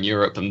year in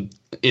Europe and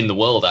in the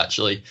world,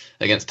 actually,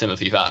 against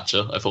Timothy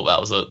Thatcher. I thought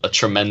that was a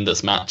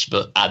tremendous match,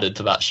 but added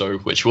to that show,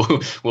 which we'll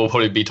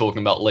probably be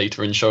talking about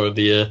later in Show of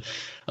the Year.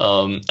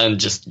 And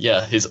just,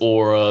 his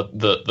aura,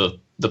 the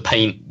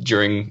paint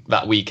during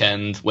that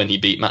weekend when he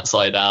beat Matt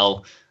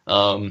Sydal,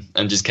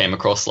 and just came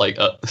across like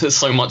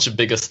so much a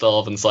bigger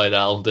star than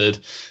Sydal did.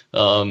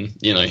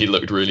 He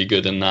looked really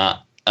good in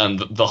that. And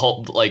the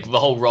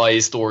whole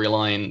Rise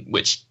storyline,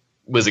 which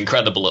was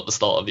incredible at the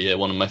start of the year,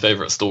 one of my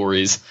favorite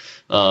stories.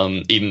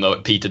 Even though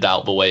it petered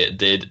out the way it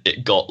did,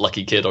 it got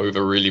Lucky Kid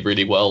over really,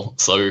 really well.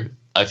 So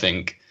I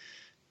think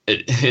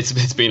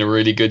it's been a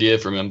really good year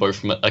for him, both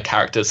from a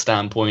character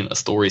standpoint, a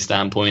story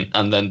standpoint,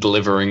 and then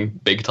delivering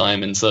big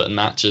time in certain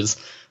matches,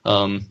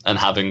 and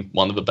having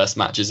one of the best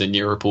matches in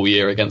Europe all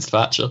year against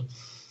Thatcher.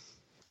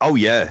 Oh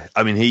yeah,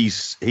 I mean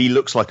he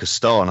looks like a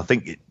star, and I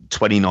think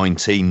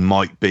 2019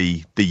 might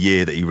be the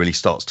year that he really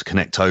starts to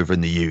connect over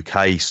in the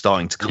UK,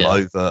 starting to come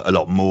over a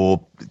lot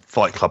more.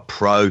 Fight Club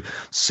Pro,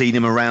 seen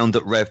him around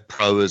at Rev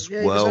Pro as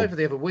well. He was over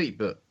the other week,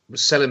 but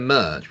was selling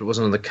merch, but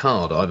wasn't on the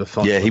card either.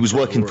 He was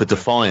working for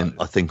Defiant,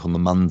 I think, on the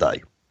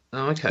Monday.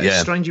 Oh, okay.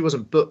 Yeah. Strange he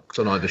wasn't booked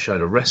on either show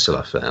to wrestle,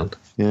 I found.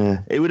 Yeah,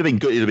 it would have been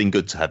good. It would have been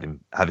good to have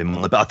him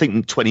on. But I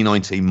think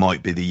 2019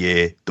 might be the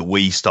year that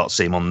we start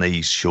seeing him on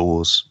these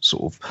shores,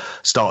 sort of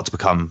start to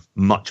become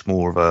much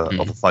more of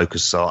a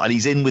focus star. And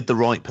he's in with the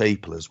right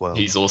people as well.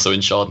 He's also in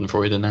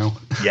Schadenfreude now.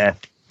 Yeah,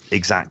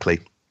 exactly.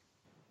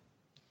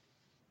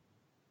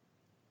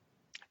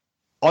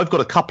 I've got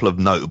a couple of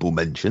notable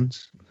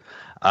mentions.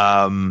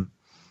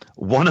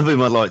 One of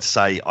them I'd like to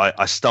say,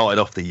 I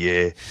started off the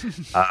year,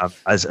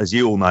 as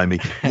you all know me,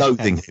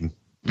 loathing him.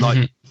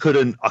 I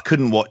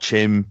couldn't watch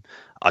him.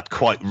 I'd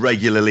quite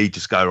regularly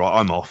just go, right,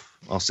 I'm off.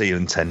 I'll see you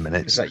in 10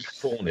 minutes. Is that your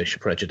Cornish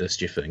prejudice,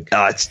 do you think?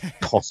 It's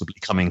possibly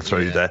coming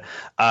through there.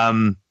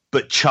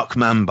 But Chuck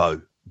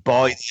Mambo,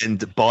 by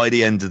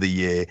the end of the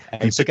year.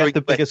 And forget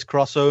the biggest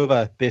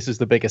crossover. This is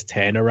the biggest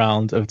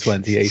turnaround of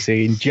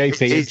 2018.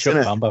 JP and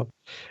Chuck Mambo.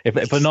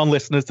 If for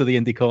non-listeners to the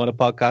Indie Corner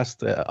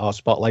podcast, our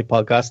Spotlight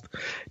podcast,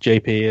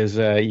 JP is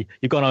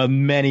you've gone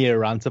on many a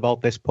rant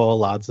about this poor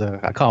lad.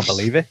 I can't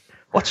believe it.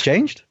 What's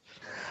changed?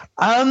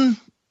 The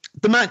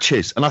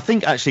matches, and I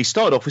think actually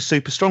started off with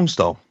Super Strong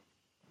Style,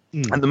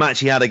 and the match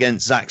he had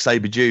against Zack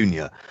Sabre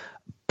Jr.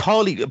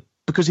 Partly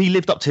because he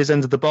lived up to his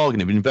end of the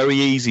bargain. It had been very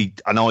easy,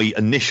 and I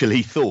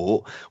initially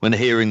thought when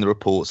hearing the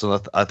reports,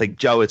 and I think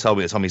Joe had told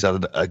me he's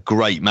had a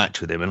great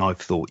match with him, and I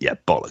thought, yeah,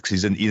 bollocks,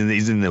 he's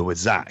in there with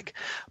Zack.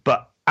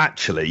 But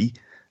actually,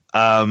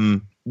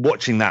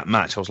 watching that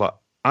match, I was like,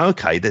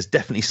 okay, there's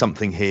definitely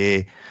something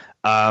here.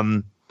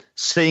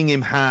 Seeing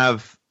him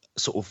have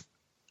sort of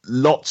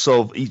lots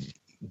of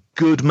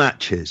good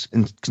matches,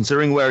 and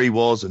considering where he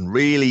was, and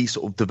really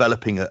sort of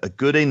developing a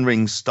good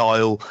in-ring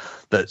style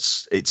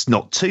it's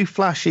not too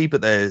flashy,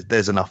 but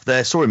there's enough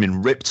there. Saw him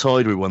in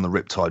Riptide, we won the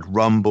Riptide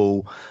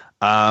Rumble,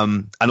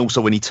 and also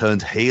when he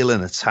turned heel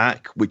in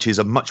Attack, which is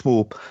a much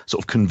more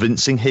sort of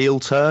convincing heel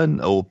turn,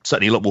 or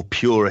certainly a lot more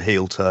pure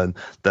heel turn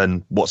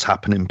than what's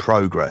happened in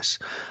Progress.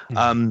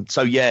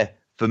 So yeah,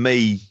 for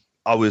me,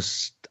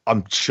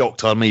 I'm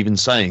shocked I'm even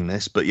saying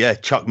this, but yeah,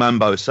 Chuck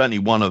Mambo is certainly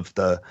one of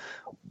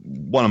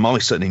my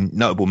certainly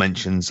notable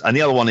mentions. And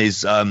the other one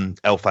is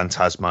El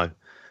Phantasmo,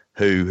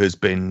 who has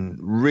been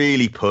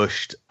really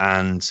pushed,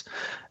 and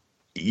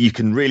you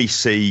can really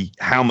see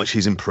how much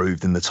he's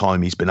improved in the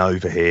time he's been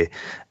over here.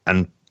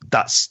 And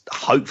that's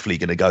hopefully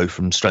going to go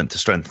from strength to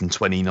strength in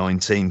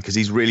 2019, because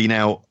he's really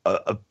now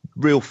a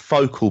real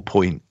focal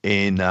point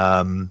in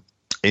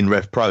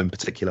Rev Pro in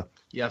particular.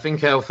 Yeah, I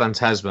think El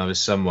Phantasmo is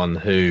someone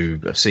who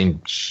I've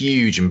seen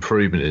huge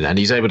improvement in, and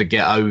he's able to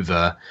get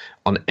over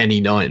on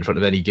any night in front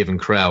of any given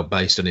crowd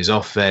based on his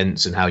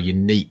offense and how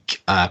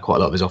unique quite a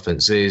lot of his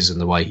offense is and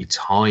the way he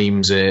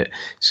times it.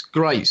 It's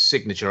great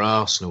signature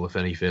Arsenal, if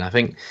anything. I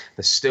think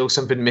there's still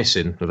something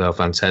missing with El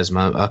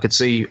Phantasmo. I could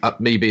see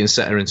me being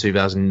sat here in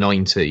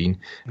 2019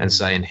 and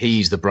saying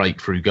he's the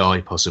breakthrough guy,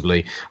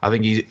 possibly. I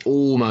think he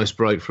almost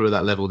broke through at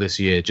that level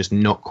this year, just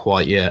not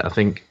quite yet. I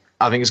think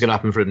it's going to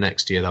happen for him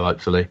next year, though,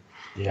 hopefully.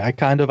 Yeah, I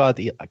kind of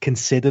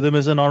considered him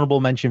as an honourable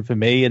mention for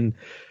me. And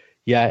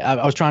yeah,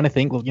 I was trying to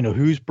think, well,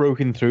 who's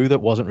broken through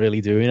that wasn't really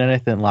doing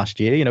anything last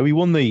year? He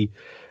won the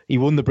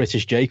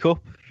British J Cup.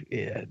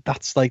 Yeah,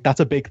 that's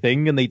a big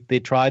thing. And they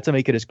tried to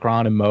make it his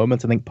crowning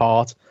moment. I think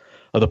part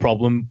of the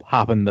problem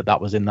happened that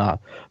was in that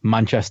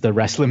Manchester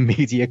Wrestling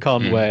Media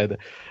Con where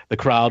the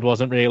crowd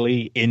wasn't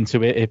really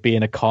into it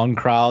being a con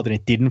crowd, and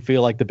it didn't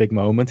feel like the big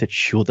moment it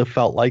should have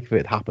felt like if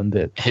it happened.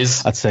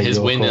 His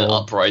win at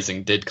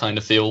Uprising did kind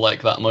of feel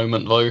like that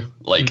moment, though.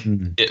 Like,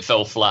 it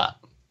fell flat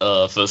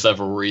for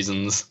several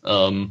reasons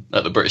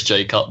at the British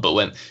J Cup, but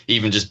when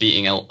even just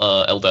beating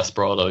El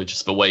Desperado,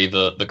 just the way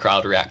the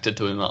crowd reacted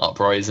to him at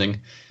Uprising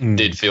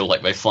did feel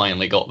like they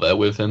finally got there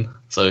with him.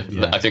 So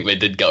yeah. I think they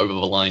did get over the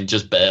line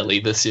just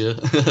barely this year.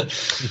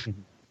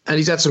 And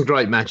he's had some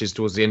great matches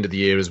towards the end of the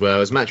year as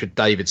well. His match with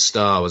David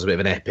Starr was a bit of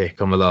an epic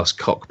on the last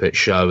Cockpit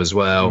show as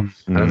well.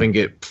 And I think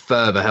it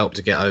further helped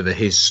to get over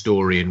his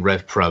story in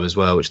Rev Pro as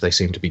well, which they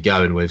seem to be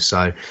going with.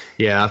 So,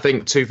 yeah, I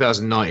think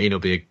 2019 will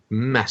be a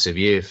massive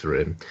year for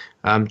him.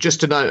 Just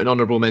to note an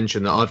honourable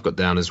mention that I've got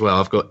down as well.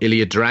 I've got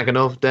Ilya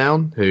Dragunov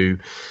down, who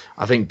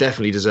I think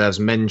definitely deserves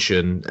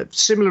mention.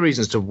 Similar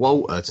reasons to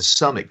Walter to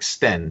some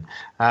extent.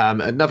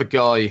 Another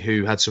guy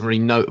who had some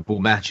really notable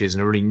matches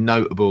and a really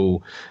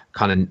notable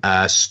kind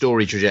of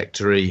story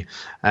trajectory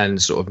and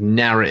sort of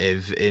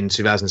narrative in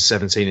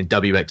 2017 in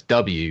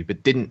WXW,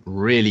 but didn't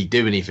really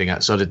do anything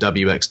outside of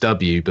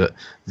WXW. But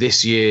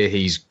this year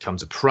he's come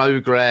to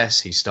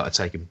progress. He's started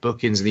taking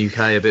bookings in the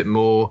UK a bit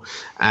more,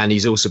 and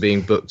he's also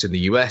being booked in the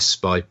US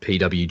by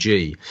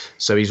PWG.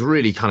 So he's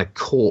really kind of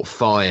caught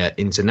fire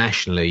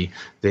internationally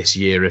this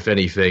year, if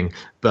anything.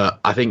 But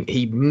I think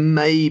he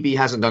maybe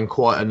hasn't done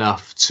quite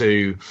enough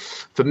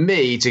for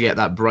me to get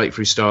that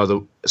breakthrough Star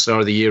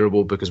of the Year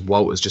award, because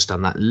Walter's just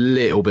done that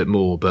little bit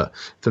more. But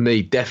for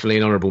me, definitely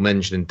an honourable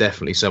mention, and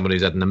definitely someone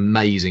who's had an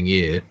amazing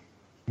year.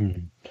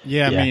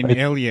 Yeah, I mean,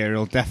 Ilya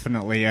will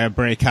definitely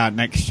break out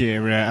next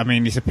year.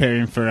 He's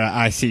appearing for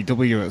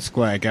ICW at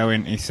Square Go,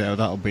 isn't he? So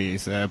that'll be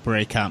his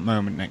breakout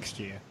moment next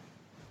year.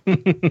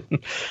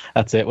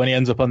 That's it. When he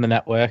ends up on the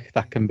network,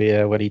 that can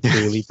be when he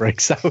truly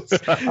breaks out.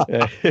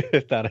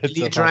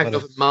 You drag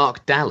up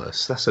Mark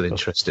Dallas. That's an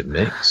interesting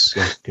mix.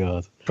 Oh,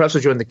 God. Perhaps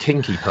we'll join the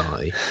kinky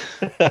party.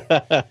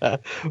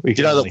 That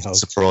would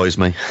surprise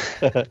me.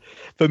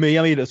 For me,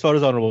 I mean, as far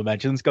as honourable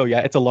mentions go, yeah,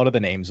 it's a lot of the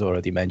names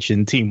already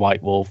mentioned. Team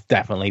White Wolf,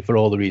 definitely, for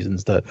all the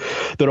reasons that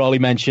Ollie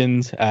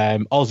mentioned.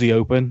 Aussie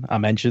Open, I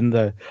mentioned.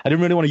 I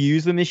didn't really want to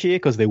use them this year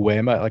because they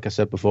were, like I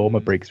said before, my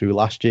breakthrough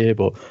last year.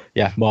 But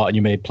yeah, Martin,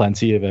 you made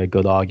plenty of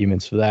good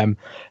arguments for them.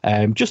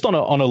 Just on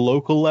a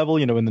local level,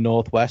 in the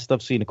Northwest,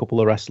 I've seen a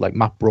couple of wrestlers like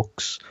Matt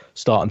Brooks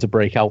starting to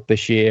break out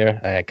this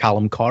year.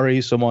 Callum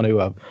Corrie, someone who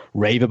I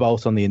rave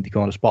about on the Indie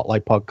Corner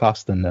Spotlight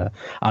podcast, and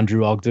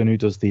Andrew Ogden, who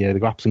does the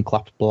Graps and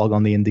Claps blog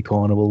on the Indie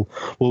Corner,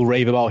 will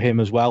rave about him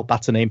as well.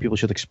 That's a name people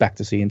should expect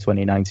to see in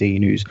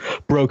 2019, who's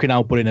broken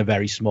out, but in a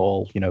very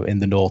small, in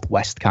the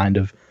Northwest kind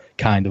of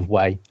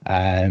way.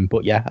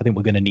 But yeah, I think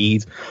we're going to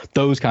need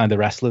those kind of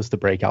wrestlers to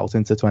break out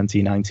into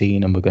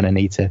 2019, and we're going to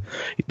need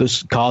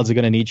those cards are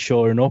going to need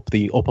shoring up.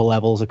 The upper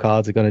levels of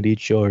cards are going to need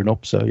shoring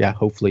up. So yeah,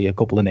 hopefully a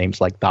couple of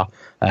names like that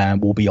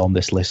will be on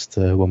this list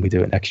when we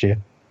do it next year.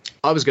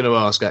 I was going to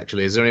ask,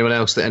 actually, is there anyone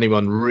else that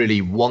anyone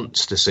really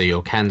wants to see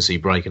or can see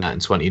breaking out in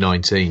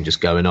 2019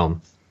 just going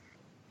on?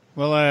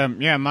 Well,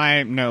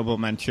 my notable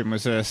mention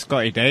was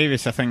Scotty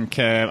Davis. I think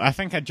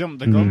I jumped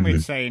the gun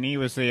with saying he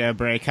was the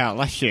breakout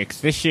last year,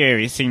 because this year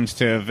he seems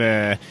to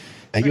have...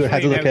 Are you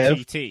ahead of the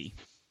curve?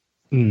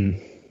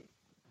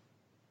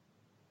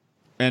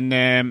 And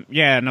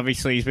and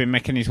obviously he's been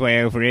making his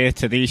way over here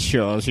to these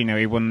shows.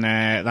 He won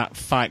that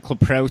Fight Club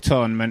Pro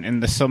tournament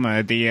in the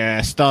summer,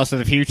 the Stars of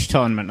the Future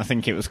tournament, I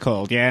think it was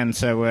called. Yeah, and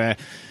so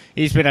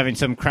he's been having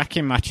some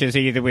cracking matches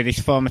either with his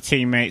former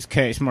teammates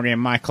Curtis Murray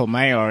and Michael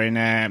May, or in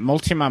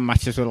multi-man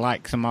matches with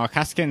like Mark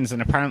Haskins. And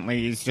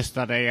apparently he's just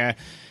had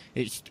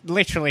it's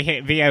literally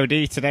hit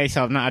VOD today,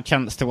 so I've not had a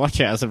chance to watch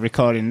it as of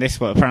recording this,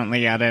 but apparently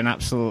he had an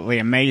absolutely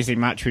amazing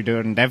match with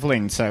Durden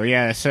Devlin. So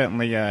yeah,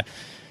 certainly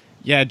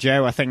Yeah,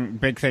 Joe, I think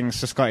big things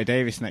for Scotty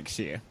Davis next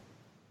year.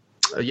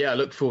 Yeah, I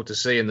look forward to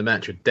seeing the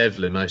match with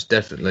Devlin, most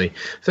definitely.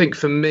 I think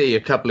for me,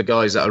 a couple of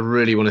guys that I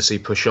really want to see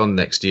push on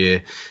next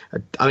year.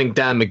 I think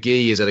Dan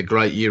McGee has had a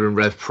great year in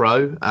Rev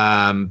Pro,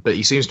 but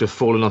he seems to have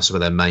fallen off some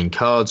of their main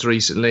cards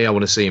recently. I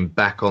want to see him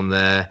back on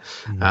there.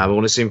 I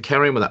want to see him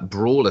carrying with that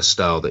brawler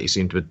style that he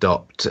seemed to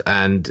adopt.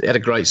 And he had a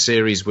great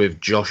series with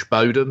Josh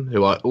Bodum,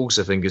 who I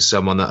also think is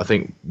someone that I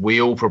think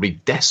we all probably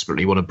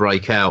desperately want to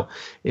break out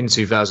in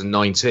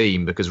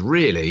 2019, because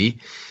really,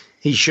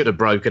 he should have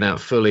broken out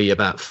fully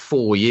about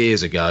 4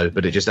 years ago,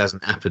 but it just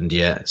hasn't happened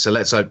yet. So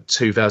let's hope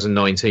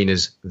 2019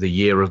 is the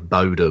year of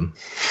Bodum.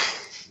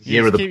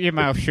 Keep your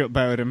mouth shut,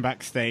 Bowden,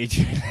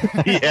 backstage.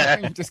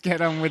 Yeah. Just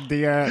get on with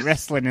the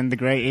wrestling and the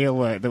great heel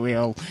work that we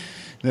all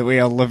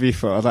love you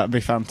for. That'd be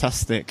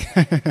fantastic.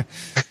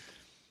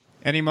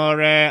 Any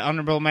more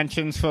honourable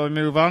mentions before we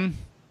move on?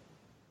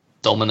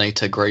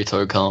 Dominator Great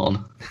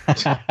O'Khan.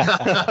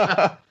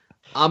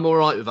 I'm all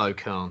right with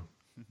O'Khan.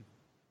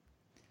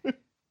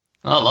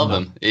 I love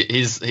him.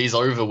 He's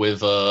over with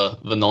the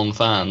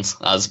non-fans,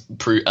 as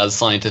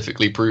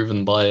scientifically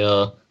proven by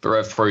the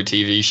Rev Pro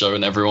TV show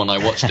and everyone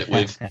I watched it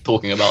with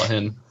talking about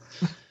him.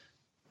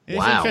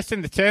 It's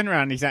interesting the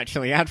turnaround he's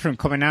actually had from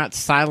coming out to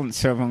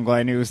silence everyone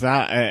going, who's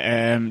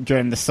that,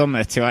 during the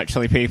summer, to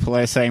actually people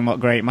are saying what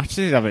great matches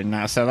he's having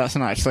now. So that's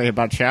not actually a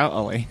bad shout,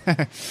 Ollie.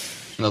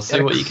 Let's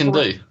see what you can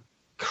do.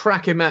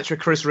 Cracking match with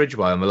Chris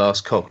Ridgway on the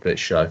last Cockpit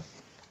show.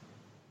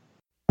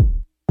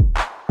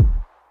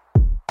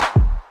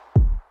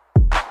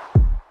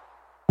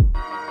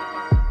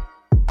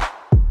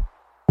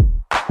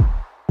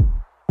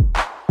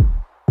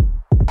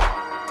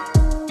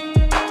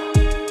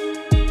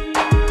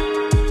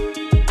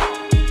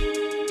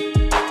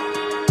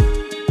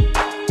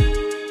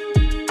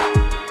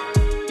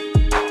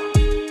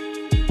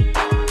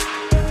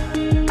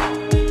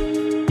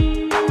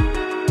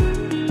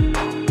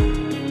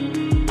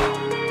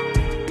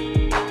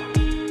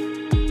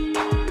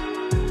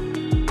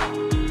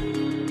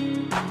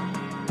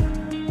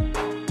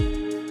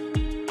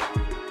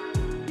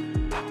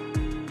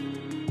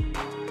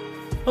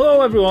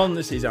 Hello everyone,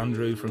 this is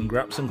Andrew from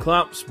Graps and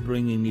Claps,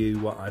 bringing you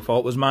what I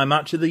thought was my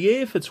match of the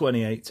year for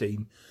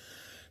 2018.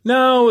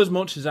 Now, as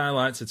much as I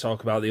like to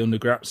talk about the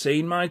undergrap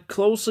scene, my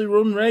closely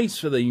run race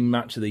for the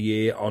match of the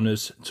year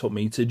honours took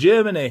me to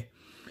Germany,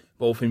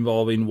 both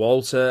involving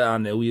Walter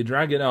and Ilya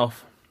Dragunov.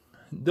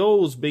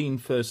 Those being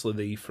firstly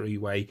the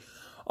freeway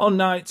on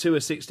night 2, a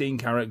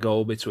 16-carat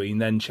goal between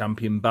then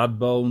champion Bad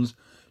Bones,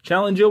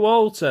 challenger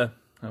Walter,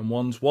 and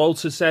once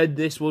Walter said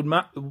this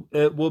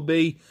would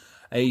be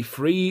a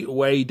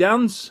three-way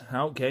dance,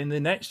 out came the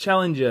next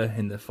challenger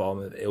in the form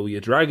of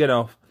Ilya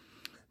Dragunov.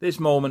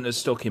 This moment has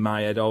stuck in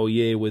my head all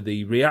year with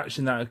the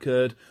reaction that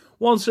occurred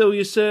once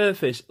Ilya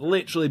surfaced.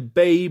 Literally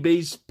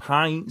babies,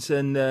 pints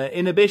and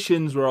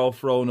inhibitions were all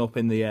thrown up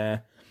in the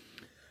air.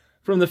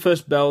 From the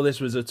first bell, this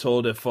was a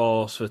tour de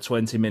force for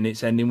 20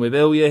 minutes, ending with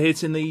Ilya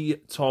hitting the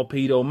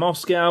Torpedo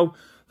Moscow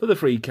for the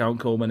 3 count,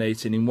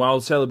 culminating in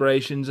wild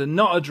celebrations and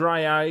not a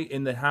dry eye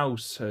in the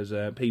house as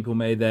people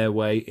made their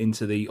way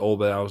into the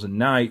Oberhausen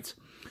night.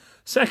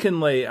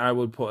 Secondly, I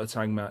would put a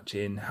tag match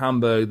in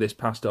Hamburg this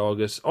past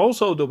August,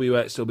 also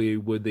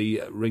WXW, with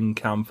the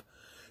Ringkampf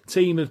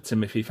team of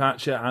Timothy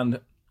Thatcher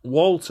and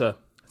Walter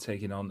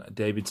taking on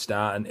David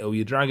Starr and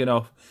Ilya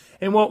Dragunov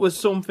in what was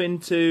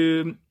something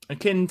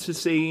akin to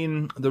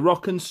seeing The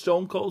Rock and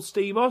Stone Cold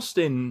Steve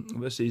Austin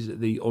versus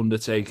The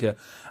Undertaker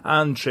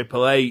and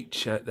Triple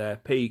H at their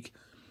peak.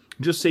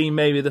 Just seeing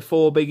maybe the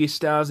 4 biggest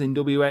stars in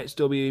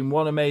WXW in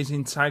one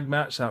amazing tag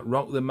match that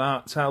rocked the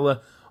Mark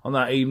Teller on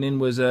that evening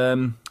was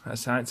a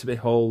sight to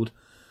behold.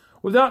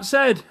 With that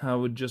said, I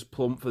would just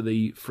plump for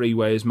the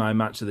Freeway as my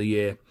match of the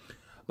year.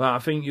 But I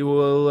think you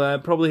will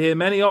probably hear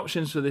many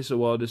options for this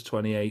award, as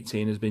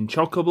 2018 has been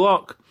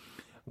chock-a-block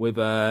with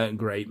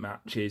great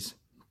matches.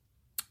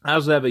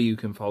 As ever, you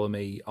can follow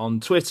me on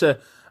Twitter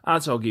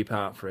at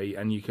OggyPart3,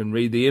 and you can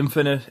read the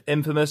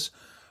infamous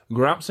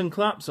Graps and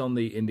Claps on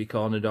the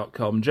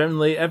IndieCorner.com.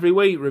 Generally, every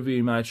week,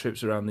 reviewing my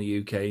trips around the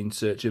UK in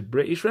search of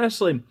British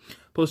wrestling.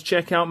 Plus,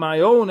 check out my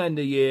own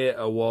end-of-year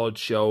award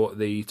show,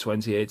 the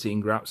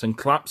 2018 Graps and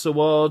Claps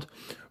Award,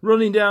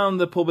 running down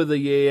the Pub of the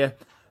Year,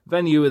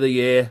 Venue of the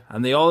Year,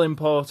 and the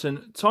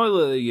all-important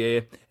Toilet of the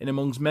Year, in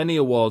amongst many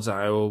awards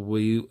I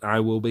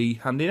will be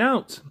handing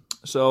out.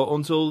 So,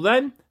 until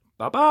then,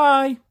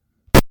 bye-bye.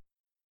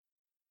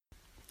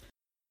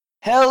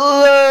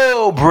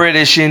 Hello,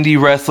 British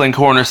Indie Wrestling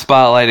Corner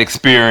Spotlight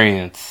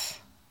Experience.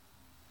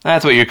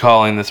 That's what you're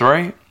calling this,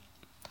 right?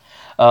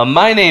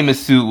 My name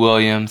is Suit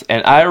Williams,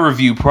 and I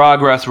review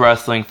Progress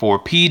Wrestling for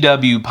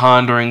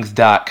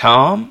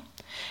PWPonderings.com,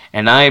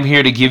 and I am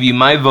here to give you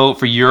my vote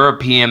for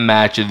European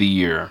Match of the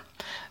Year.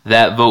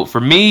 That vote for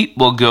me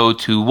will go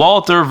to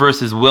Walter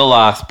versus Will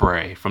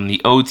Ospreay from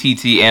the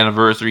OTT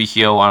Anniversary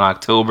Show on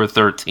October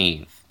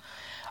 13th.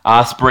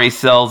 Ospreay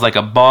sells like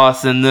a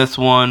boss in this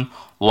one.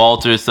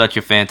 Walter is such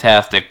a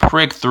fantastic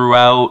prick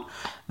throughout.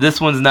 this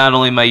one's not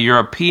only my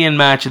European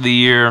match of the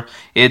year,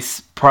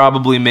 it's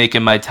probably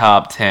making my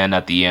top 10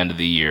 at the end of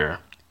the year,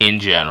 in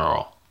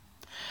general.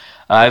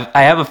 I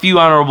have a few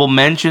honorable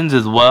mentions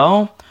as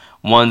well.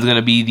 One's going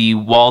to be the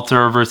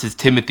Walter versus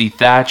Timothy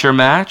Thatcher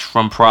match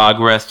from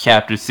Progress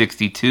Chapter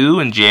 62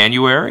 in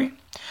January.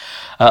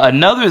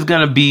 Another is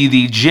going to be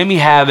the Jimmy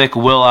Havoc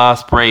Will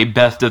Ospreay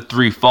Best of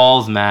 3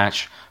 Falls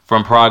match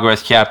from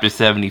Progress Chapter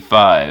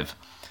 75.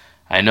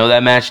 I know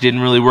that match didn't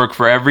really work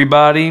for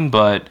everybody,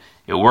 but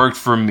it worked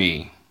for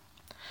me.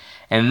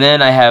 And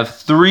then I have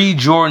 3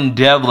 Jordan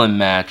Devlin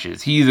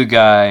matches. He's a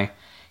guy,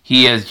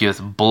 he has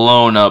just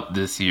blown up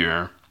this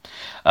year.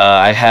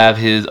 I have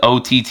his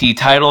OTT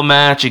title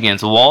match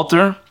against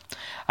Walter.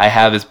 I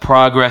have his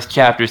Progress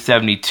Chapter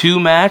 72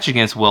 match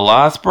against Will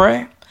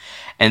Ospreay.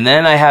 And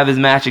then I have his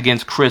match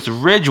against Chris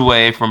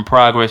Ridgway from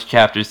Progress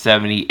Chapter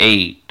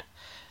 78.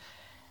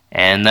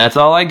 And that's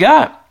all I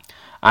got.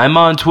 I'm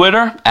on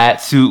Twitter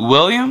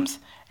 @SuitWilliams.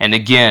 And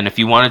again, if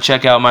you want to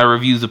check out my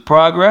reviews of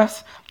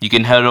Progress, you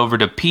can head over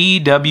to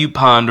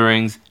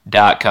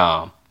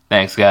pwponderings.com.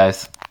 Thanks,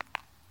 guys.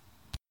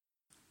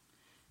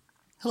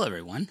 Hello,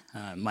 everyone.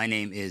 My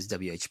name is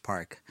W.H.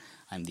 Park.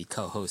 I'm the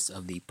co-host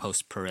of the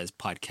Post Perez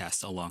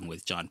podcast along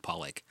with John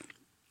Pollock.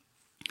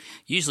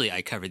 Usually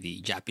I cover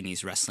the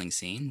Japanese wrestling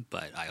scene,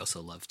 but I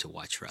also love to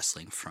watch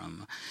wrestling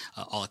from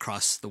all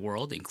across the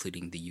world,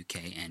 including the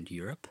UK and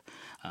Europe.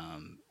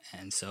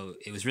 And so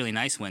it was really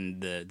nice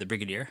when the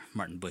Brigadier,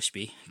 Martin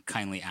Bushby,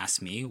 kindly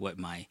asked me what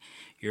my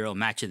Euro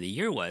match of the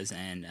year was,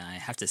 and I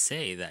have to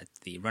say that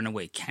the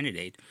runaway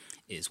candidate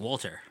is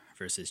Walter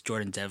versus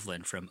Jordan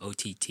Devlin from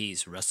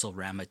OTT's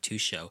WrestleRama 2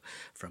 show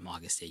from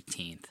August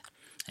 18th.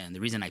 And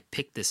the reason I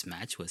picked this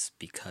match was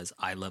because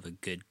I love a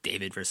good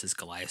David versus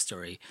Goliath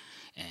story,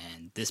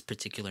 and this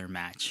particular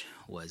match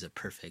was a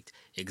perfect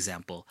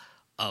example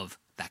of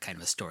that kind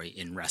of a story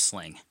in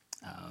wrestling.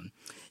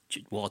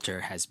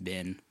 Walter has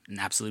been an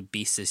absolute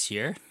beast this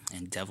year,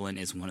 and Devlin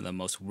is one of the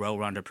most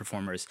well-rounded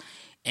performers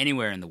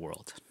anywhere in the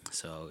world.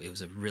 So it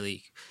was a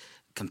really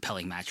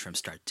compelling match from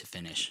start to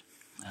finish.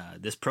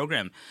 This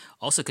program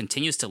also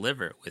continues to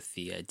deliver with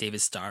the David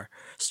Starr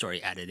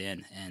story added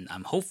in, and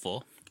I'm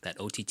hopeful that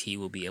OTT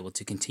will be able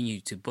to continue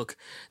to book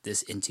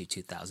this into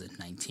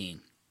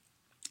 2019.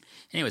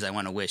 Anyways, I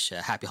want to wish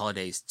happy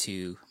holidays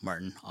to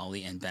Martin,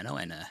 Ollie, and Benno,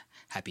 and a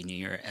happy new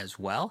year as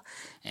well,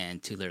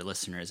 and to their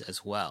listeners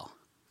as well.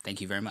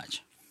 Thank you very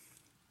much.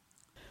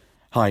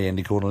 Hi,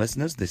 Indie Corner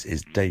listeners. This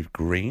is Dave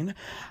Green,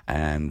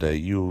 and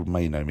you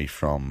may know me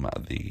from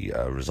the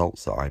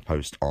results that I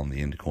post on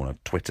the Indie Corner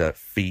Twitter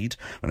feed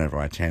whenever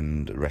I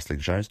attend wrestling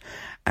shows.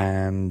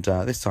 And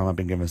this time I've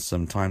been given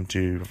some time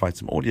to provide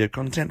some audio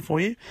content for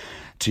you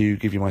to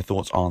give you my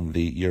thoughts on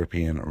the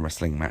European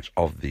Wrestling Match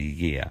of the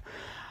Year.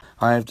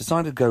 I've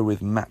decided to go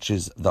with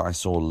matches that I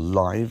saw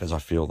live, as I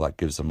feel that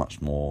gives a much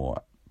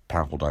more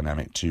powerful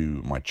dynamic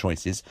to my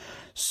choices.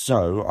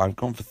 So I've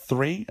gone for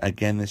 3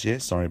 again this year.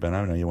 Sorry,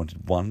 Benno, I know you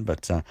wanted 1,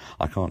 but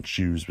I can't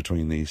choose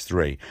between these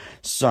 3.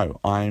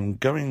 So I'm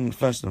going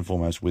first and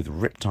foremost with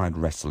Riptide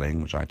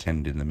Wrestling, which I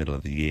attended in the middle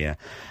of the year.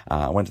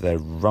 I went to their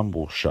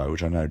Rumble show,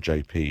 which I know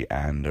JP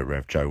and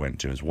Rev Joe went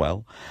to as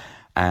well.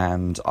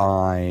 And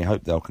I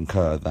hope they'll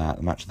concur that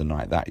the match of the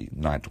night that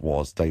night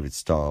was David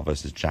Starr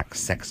versus Jack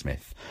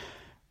Sexsmith.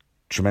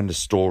 Tremendous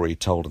story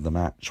told in the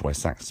match where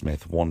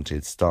Sexsmith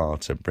wanted Starr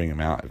to bring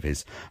him out of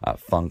his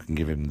funk and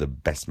give him the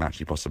best match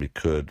he possibly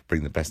could,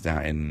 bring the best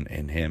out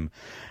in him,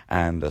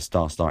 and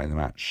Starr starting the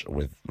match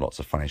with lots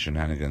of funny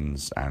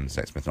shenanigans and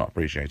Sexsmith not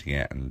appreciating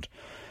it, and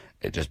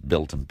it just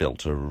built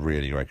to a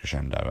really great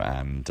crescendo.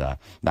 And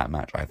that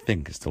match, I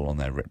think, is still on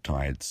their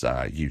Riptide's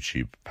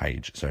YouTube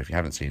page, so if you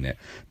haven't seen it,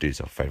 do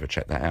yourself a favour,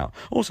 check that out.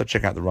 Also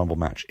check out the Rumble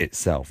match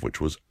itself,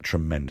 which was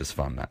tremendous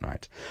fun that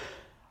night.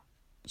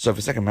 So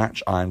for second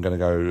match, I'm going to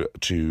go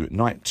to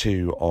night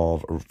 2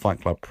 of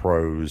Fight Club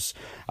Pro's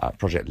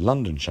Project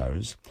London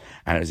shows,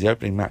 and it was the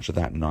opening match of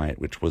that night,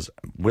 which was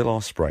Will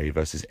Ospreay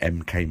versus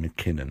MK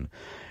McKinnon.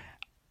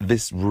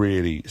 This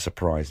really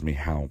surprised me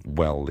how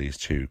well these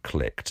two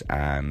clicked,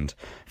 and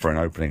for an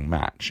opening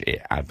match,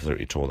 it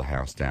absolutely tore the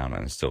house down,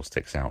 and it still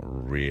sticks out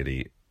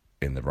really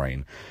in the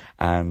brain,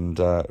 and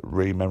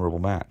really memorable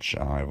match.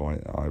 I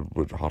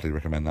would heartily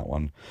recommend that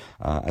one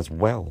as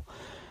well.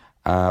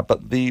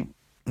 But the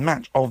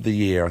match of the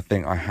year, I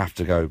think I have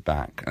to go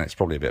back, and it's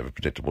probably a bit of a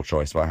predictable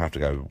choice, but I have to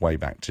go way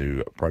back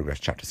to Progress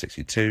Chapter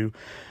 62,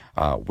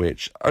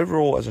 which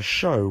overall as a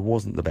show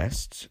wasn't the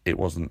best. It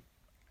wasn't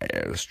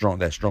their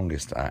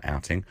strongest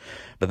outing,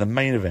 but the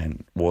main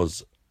event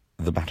was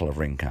the Battle of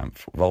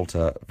Ringkampf,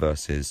 Walter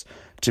versus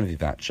Timothy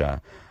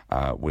Thatcher,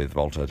 with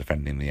Walter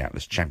defending the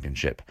Atlas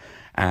Championship.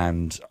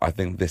 And I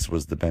think this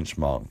was the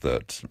benchmark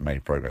that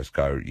made Progress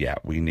go, yeah,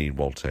 we need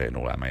Walter in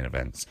all our main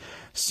events.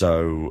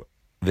 So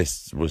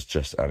this was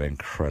just an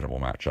incredible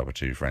matchup of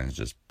two friends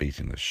just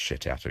beating the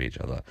shit out of each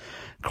other.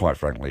 Quite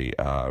frankly,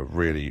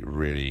 really,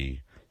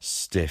 really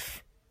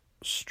stiff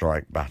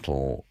strike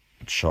battle,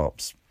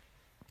 chops,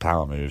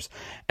 power moves,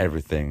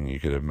 everything you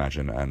could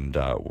imagine. And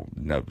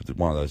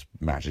one of those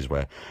matches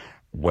where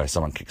where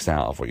someone kicks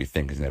out of what you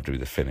think is going to be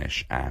the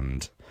finish,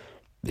 and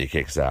he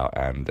kicks out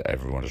and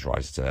everyone just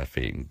rises to their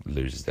feet and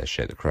loses their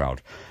shit. The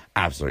crowd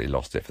absolutely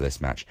lost it for this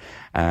match,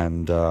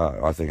 and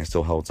I think it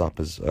still holds up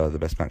as the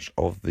best match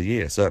of the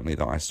year, certainly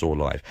that I saw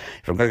live.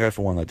 If I'm going to go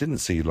for one I didn't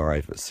see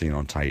live but seen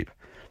on tape,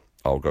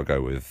 I'll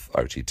go with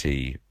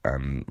OTT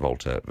and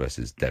Walter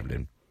versus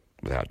Devlin,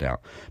 without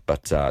doubt.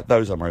 But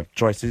those are my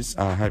choices.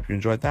 I hope you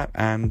enjoyed that,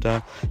 and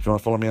if you want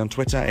to follow me on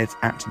Twitter, it's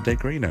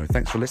 @DeGrino.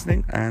 Thanks for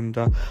listening, and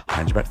I'll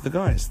hand you back to the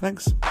guys.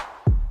 Thanks.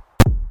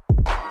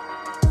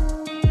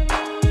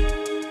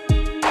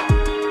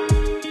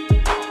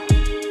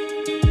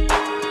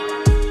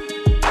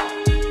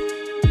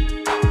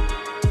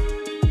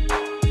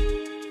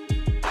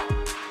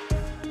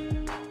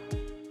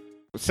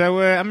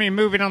 So,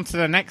 moving on to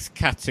the next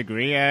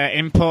category,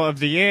 import of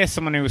the year,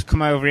 someone who's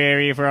come over here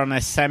either on a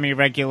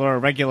semi-regular or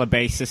regular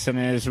basis and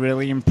has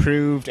really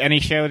improved any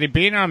show they've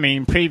been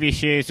on.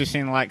 Previous years we've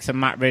seen the likes of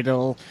Matt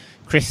Riddle,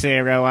 Chris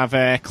Hero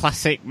have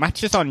classic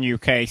matches on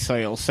UK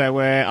soil. So,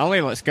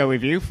 Ollie, let's go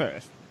with you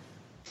first.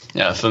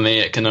 Yeah, for me,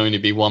 it can only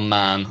be one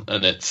man,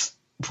 and it's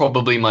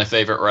probably my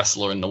favourite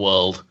wrestler in the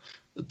world,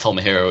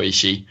 Tomohiro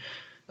Ishii,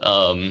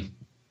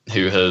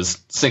 who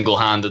has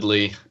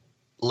single-handedly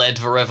led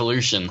the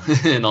revolution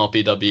in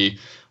RPW,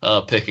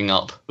 picking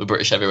up the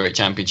British Heavyweight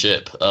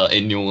Championship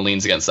in New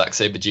Orleans against Zack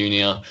Sabre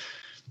Jr.,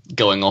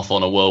 going off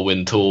on a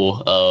whirlwind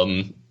tour,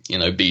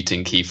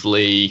 beating Keith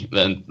Lee,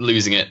 then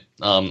losing it,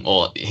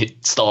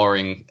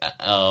 starring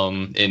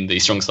in the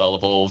Strong Style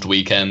Evolved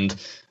weekend,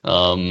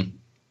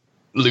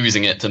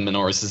 losing it to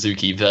Minoru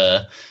Suzuki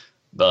there,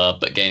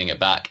 but gaining it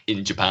back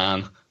in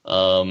Japan,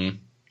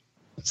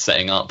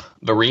 setting up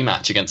the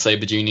rematch against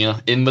Sabre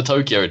Jr. in the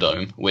Tokyo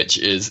Dome, which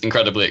is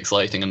incredibly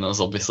exciting, and that's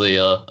obviously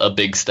a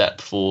big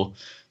step for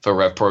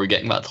Rev Pro,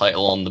 getting that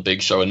title on the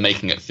big show and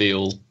making it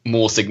feel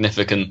more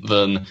significant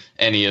than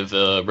any of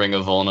the Ring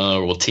of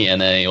Honor or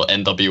TNA or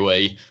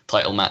NWA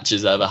title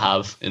matches ever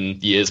have in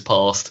years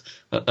past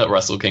at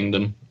Wrestle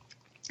Kingdom.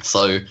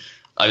 So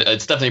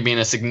it's definitely been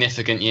a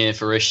significant year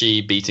for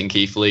Ishii, beating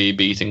Keith Lee,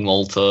 beating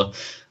Walter,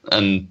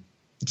 and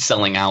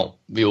selling out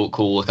the Alt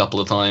Call a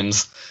couple of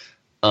times.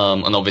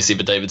 And obviously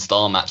the David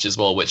Starr match as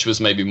well, which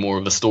was maybe more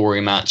of a story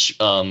match,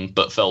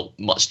 but felt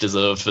much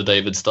deserved for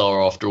David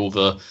Starr after all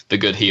the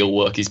good heel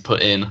work he's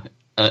put in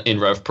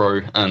Rev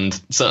Pro,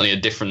 and certainly a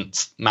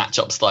different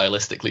matchup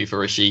stylistically for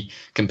Ishii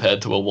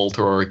compared to a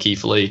Walter or a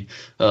Keith Lee,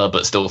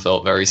 but still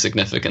felt very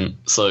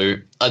significant. So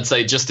I'd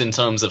say just in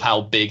terms of how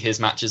big his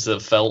matches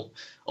have felt,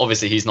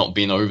 obviously he's not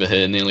been over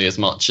here nearly as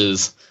much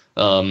as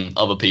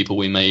other people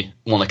we may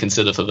want to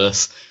consider for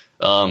this,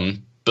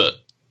 but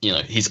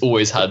he's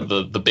always had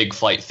the big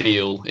fight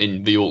feel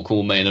in the Alt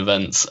Call main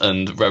events,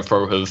 and Rev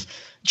Pro have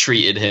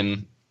treated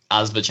him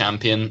as the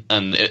champion,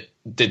 and it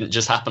didn't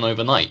just happen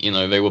overnight.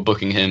 They were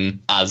booking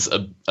him as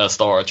a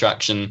star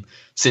attraction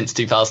since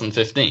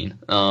 2015.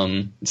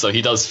 So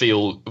he does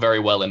feel very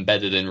well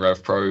embedded in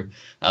Rev Pro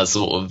as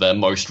sort of their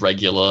most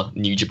regular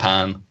New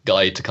Japan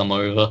guy to come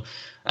over.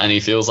 And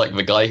he feels like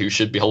the guy who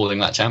should be holding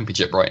that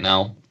championship right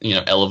now,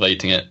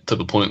 elevating it to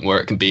the point where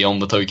it can be on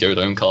the Tokyo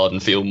Dome card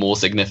and feel more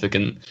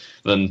significant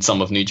than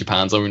some of New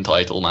Japan's own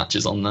title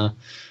matches on there.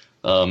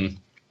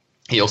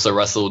 He also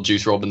wrestled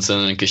Juice Robinson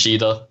and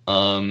Kushida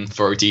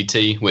for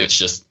OTT, which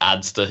just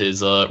adds to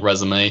his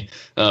resume.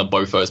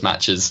 Both those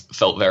matches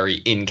felt very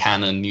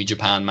in-canon New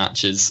Japan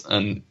matches.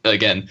 And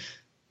again,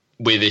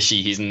 with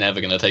Ishii, he's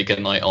never going to take a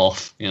night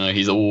off.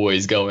 He's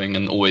always going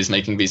and always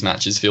making these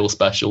matches feel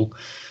special.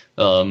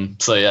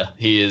 So yeah,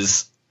 he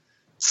is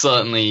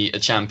certainly a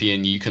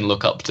champion you can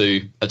look up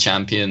to, a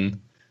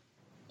champion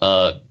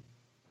that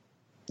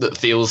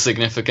feels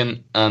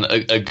significant, and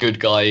a good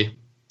guy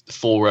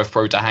for Rev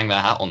Pro to hang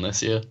their hat on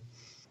this year.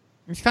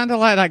 It's kind of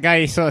like that guy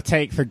you sort of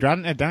take for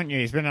granted, don't you?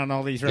 He's been on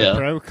all these Rev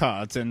Pro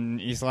cards, and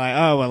he's like,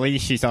 oh, well,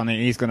 Ishii's on it,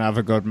 he's going to have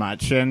a good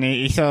match. And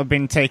he's sort of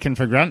been taken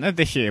for granted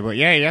this year. But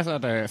yeah, he has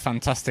had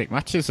fantastic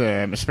matches,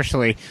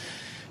 especially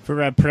for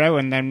Rev Pro,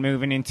 and then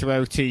moving into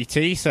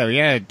OTT. So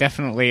yeah,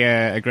 definitely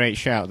a great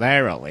shout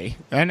there, Ollie.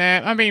 And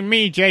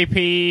me,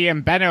 JP,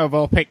 and Benno have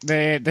all picked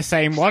the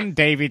same one,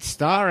 David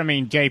Starr.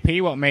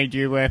 JP, what made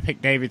you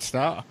pick David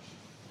Starr?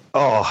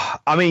 Oh,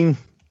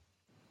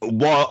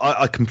 while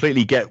I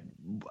completely get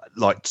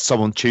like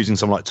choosing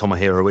someone like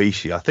Tomohiro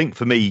Ishii, I think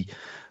for me,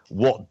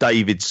 what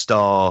David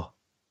Starr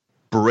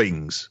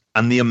brings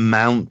and the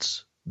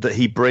amount that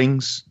he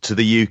brings to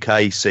the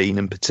UK scene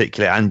in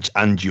particular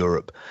and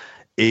Europe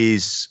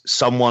is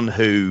someone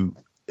who,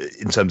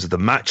 in terms of the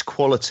match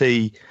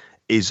quality,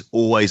 is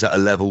always at a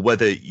level,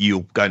 whether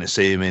you're going to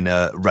see him in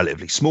a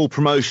relatively small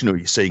promotion or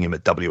you're seeing him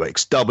at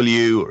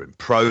WXW or in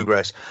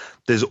Progress,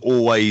 there's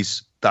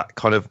always that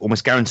kind of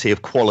almost guarantee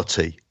of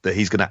quality that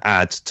he's going to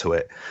add to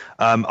it.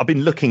 I've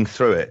been looking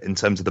through it in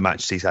terms of the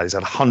matches he's had. He's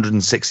had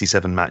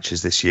 167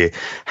 matches this year.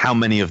 How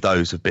many of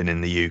those have been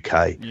in the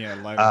UK? Yeah,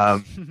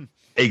 loads.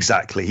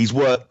 Exactly. He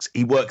works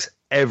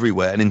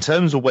everywhere. And in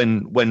terms of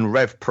when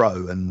Rev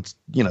Pro, and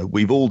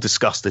we've all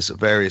discussed this at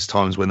various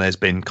times when there's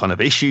been kind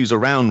of issues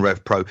around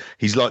Rev Pro,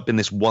 he's like been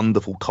this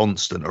wonderful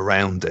constant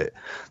around it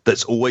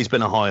that's always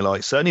been a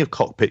highlight, certainly of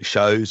cockpit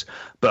shows,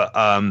 but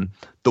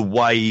the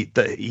way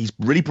that he's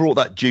really brought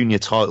that junior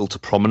title to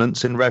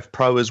prominence in Rev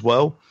Pro as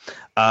well.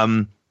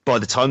 By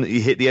the time that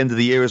you hit the end of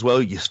the year as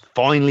well, you're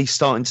finally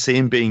starting to see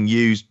him being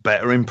used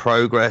better in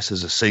Progress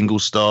as a single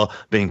star,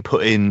 being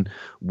put in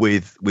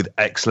with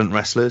excellent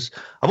wrestlers.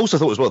 I've also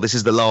thought as well, this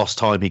is the last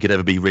time he could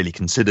ever be really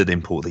considered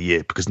Import of the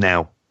Year, because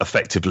now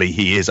effectively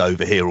he is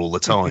over here all the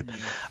time.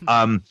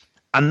 And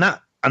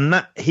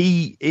that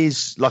he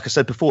is, like I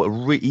said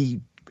before, he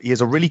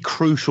has a really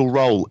crucial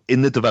role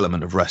in the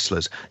development of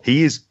wrestlers.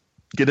 He is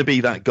going to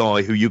be that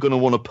guy who you're going to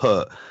want to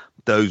put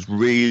those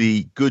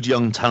really good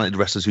young talented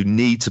wrestlers who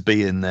need to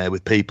be in there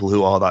with people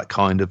who are that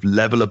kind of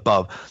level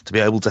above to be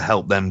able to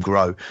help them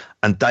grow.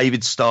 And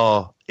David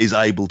Starr is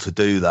able to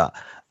do that.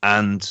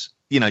 And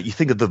you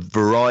think of the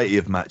variety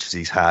of matches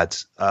he's had.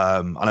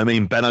 And I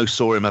mean, Benno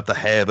saw him have the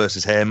hair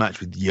versus hair match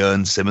with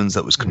Jørn Simmons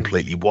that was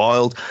completely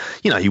wild.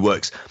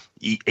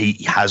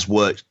 He has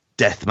worked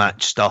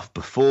deathmatch stuff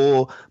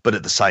before, but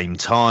at the same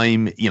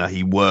time,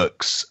 he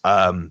works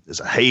as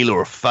a heel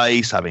or a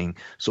face, having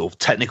sort of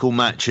technical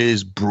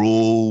matches,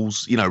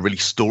 brawls, really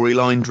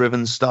storyline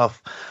driven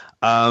stuff.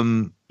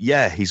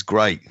 He's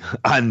great,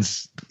 and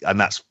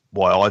that's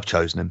why I've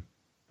chosen him.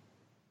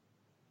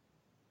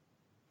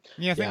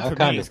 Yeah, I think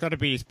for me, it's got to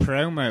be his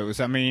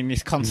promos. I mean,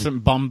 his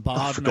constant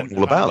bombardment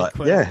all about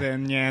that.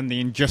 And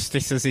the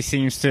injustices he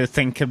seems to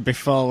think have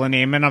befallen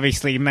him. And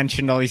obviously, you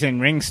mentioned all his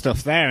in-ring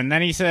stuff there. And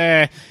then he's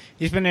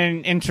been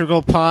an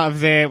integral part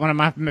of one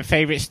of my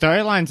favourite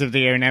storylines of the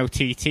year in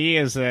OTT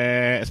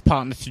as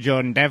partner to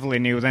Jordan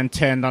Devlin, who then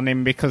turned on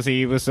him because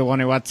he was the one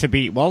who had to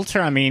beat Walter.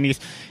 I mean,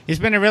 he's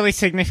been a really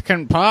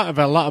significant part of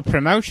a lot of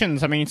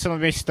promotions. I mean, some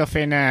of his stuff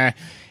in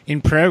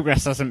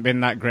Progress hasn't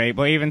been that great,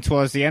 but even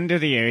towards the end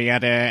of the year, he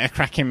had a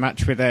cracking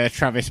match with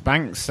Travis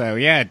Banks. So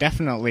yeah,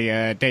 definitely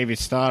David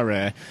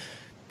Starr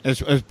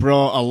has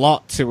brought a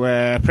lot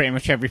to pretty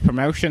much every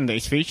promotion that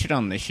he's featured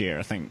on this year,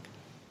 I think.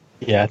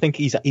 Yeah, I think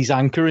he's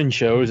anchoring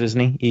shows, isn't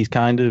he? He's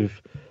kind of,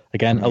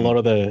 again, a lot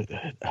of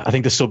I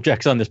think the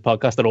subjects on this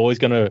podcast are always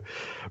going to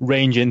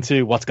range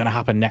into what's going to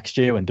happen next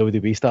year when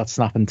WWE starts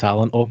snapping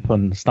talent up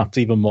and snaps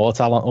even more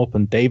talent up.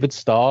 And David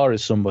Starr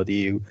is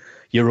somebody who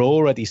you're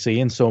already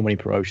seeing so many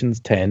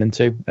promotions turn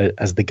into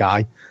as the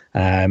guy.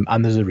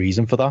 And there's a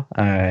reason for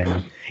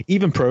that.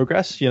 Even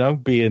Progress,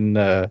 being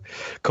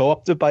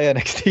co-opted by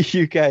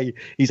NXT UK,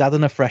 he's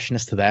adding a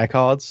freshness to their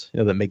cards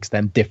that makes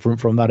them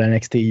different from that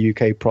NXT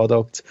UK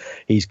product.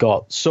 He's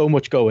got so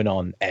much going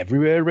on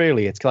everywhere,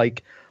 really. It's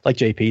like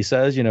JP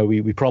says,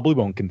 we probably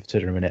won't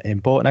consider him an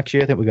import next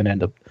year. I think we're going to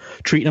end up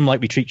treating him like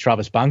we treat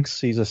Travis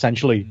Banks. He's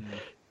essentially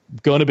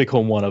going to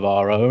become one of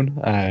our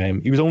own.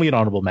 He was only an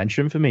honourable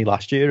mention for me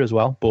last year as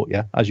well. But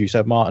yeah, as you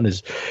said, Martin,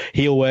 his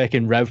heel work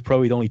in Rev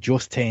Pro, he'd only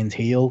just turned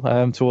heel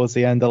towards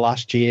the end of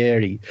last year.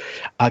 He,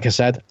 like I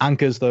said,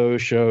 anchors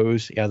those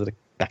shows. He has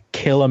that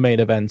killer main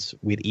event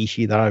with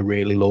Ishii that I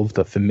really loved,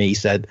 that for me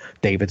said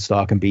David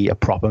Starr can be a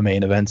proper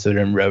main eventer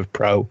in Rev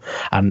Pro.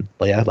 And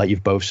yeah, like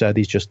you've both said,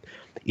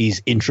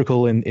 he's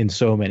integral in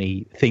so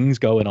many things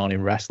going on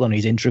in wrestling.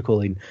 He's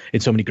integral in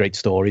so many great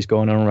stories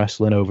going on in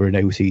wrestling over in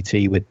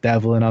OTT with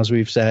Devlin, as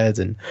we've said,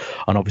 and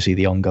obviously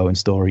the ongoing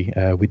story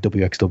with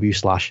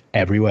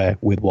WXW/Everywhere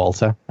with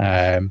Walter.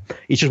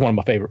 He's just one of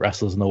my favourite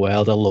wrestlers in the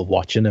world. I love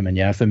watching him, and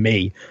yeah, for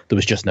me, there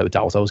was just no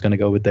doubt I was going to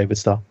go with David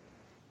Starr.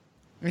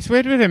 It's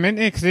weird with him, isn't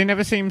it? Because he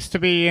never seems to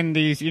be in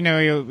these,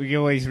 you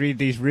always read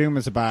these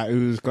rumours about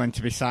who's going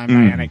to be signed by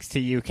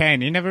NXT UK,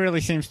 and he never really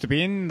seems to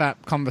be in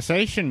that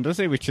conversation, does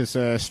he? Which is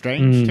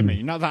strange to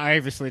me. Not that I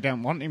obviously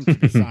don't want him to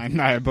be signed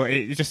now, but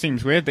it just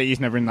seems weird that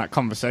he's never in that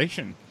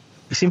conversation.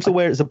 He seems to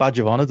wear it as a badge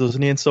of honour,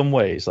 doesn't he, in some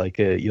ways? Like,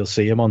 you'll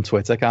see him on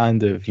Twitter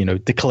kind of,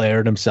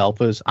 declaring himself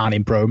as, and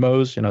in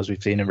promos, as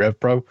we've seen in Rev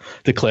Pro,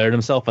 declaring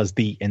himself as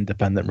the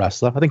independent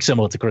wrestler. I think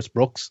similar to Chris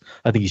Brooks.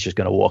 I think he's just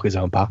going to walk his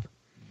own path.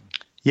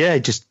 Yeah, I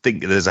just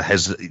think there's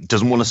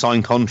doesn't want to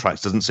sign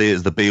contracts, doesn't see it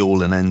as the be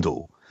all and end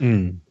all.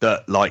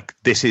 That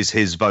this is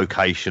his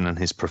vocation and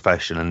his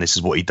profession, and this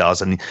is what he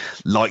does, and he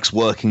likes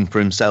working for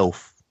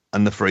himself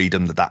and the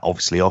freedom that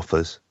obviously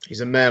offers. He's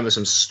a man with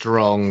some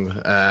strong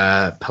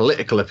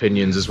political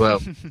opinions as well,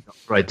 not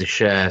afraid to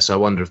share. So I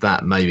wonder if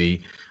that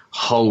maybe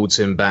holds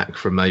him back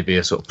from maybe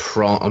a sort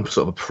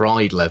of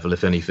pride level,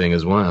 if anything,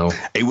 as well.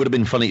 It would have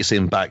been funny to see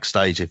him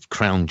backstage if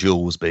Crown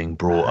Jewel was being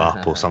brought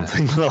up or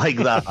something like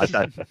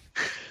that.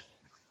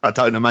 I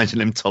don't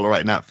imagine him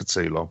tolerating that for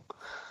too long.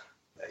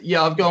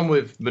 Yeah, I've gone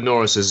with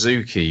Minoru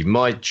Suzuki.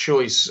 My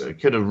choice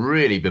could have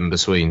really been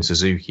between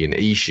Suzuki and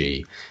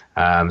Ishii.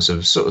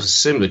 So sort of a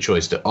similar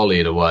choice to Ollie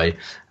in a way.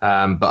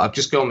 But I've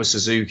just gone with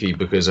Suzuki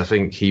because I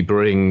think he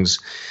brings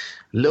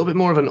little bit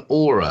more of an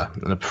aura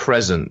and a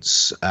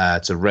presence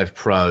to Rev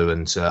Pro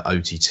and to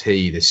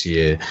OTT this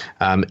year.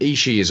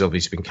 Ishii has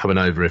obviously been coming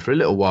over here for a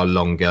little while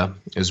longer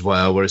as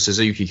well, whereas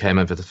Suzuki came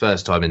over for the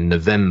first time in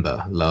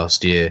November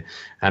last year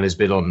and has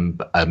been on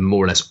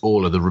more or less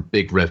all of the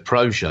big Rev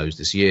Pro shows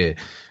this year.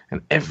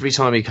 And every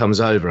time he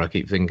comes over, I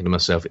keep thinking to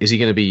myself, is he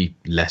going to be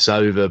less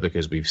over?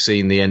 Because we've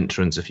seen the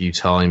entrance a few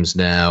times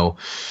now.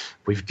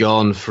 We've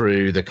gone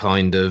through the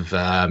kind of,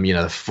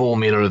 the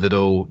formula of it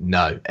all.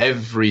 No,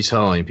 every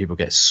time people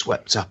get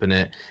swept up in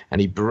it and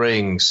he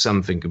brings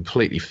something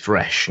completely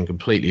fresh and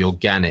completely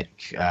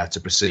organic to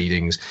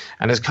proceedings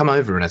and has come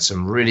over and had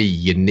some really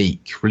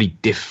unique, really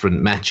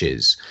different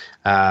matches.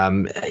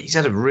 He's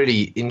had a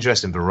really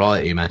interesting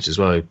variety of matches as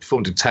well. He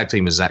formed a tag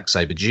team with Zack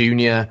Sabre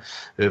Jr.,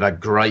 who have had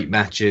great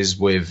matches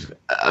with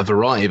a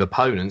variety of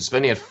opponents. They've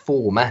only had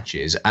 4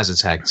 matches as a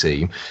tag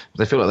team, but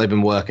they feel like they've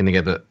been working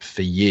together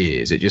for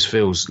years. It just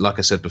feels, like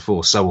I said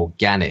before, so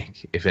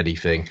organic, if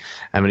anything.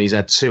 I mean, he's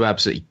had 2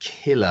 absolutely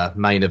killer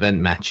main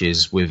event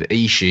matches with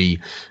Ishii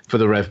for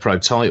the Rev Pro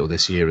title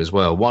this year as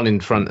well. One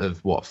in front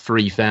of,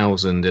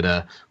 3,000 in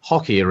a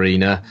hockey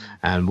arena,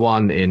 and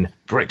one in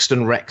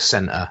Brixton Rec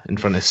Centre in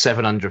front of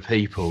 700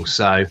 people.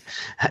 So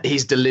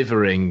he's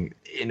delivering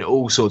in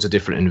all sorts of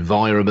different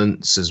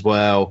environments as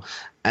well.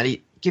 And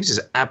he gives his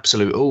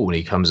absolute all when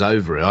he comes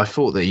over. I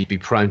thought that he'd be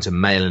prone to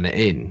mailing it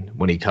in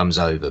when he comes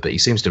over, but he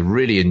seems to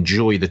really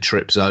enjoy the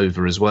trips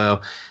over as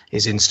well.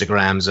 His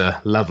Instagram's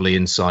a lovely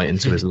insight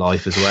into his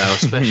life as well,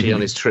 especially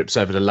on his trips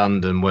over to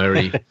London, where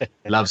he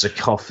loves a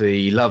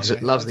coffee, loves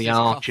the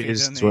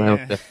arches as well.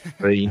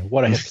 Yeah.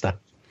 What a hipster.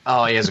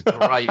 Oh, he has a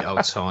great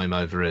old time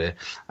over here.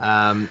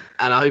 And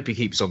I hope he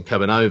keeps on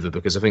coming over,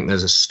 because I think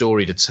there's a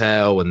story to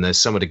tell and there's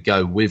someone to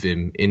go with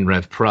him in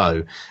Rev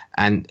Pro.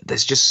 And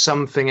there's just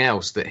something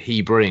else that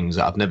he brings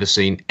that I've never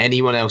seen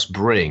anyone else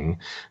bring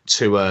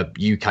to a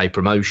UK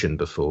promotion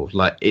before.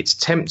 Like, it's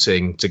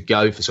tempting to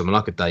go for someone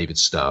like a David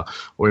Starr,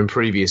 or in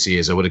previous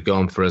years I would have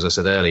gone for, as I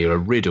said earlier, a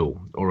Riddle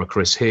or a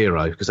Chris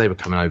Hero, because they were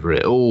coming over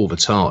it all the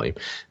time.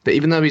 But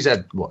even though he's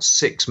had,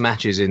 6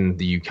 matches in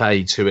the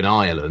UK, 2 in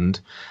Ireland,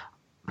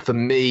 for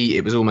me,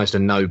 it was almost a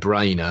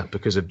no-brainer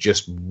because of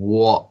just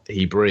what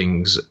he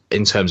brings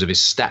in terms of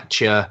his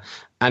stature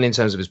and in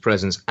terms of his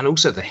presence, and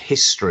also the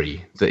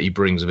history that he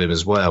brings with him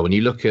as well. When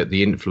you look at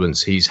the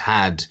influence he's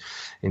had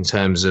in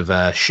terms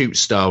of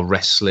shoot-style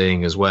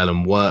wrestling as well,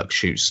 and work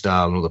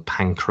shoot-style and all the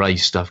Pancrase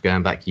stuff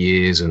going back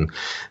years, and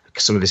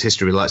some of his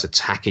history with likes of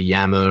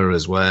Takayama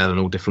as well, and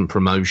all different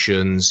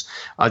promotions.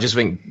 I just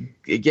think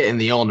getting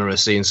the honour of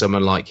seeing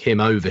someone like him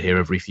over here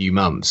every few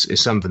months is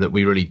something that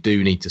we really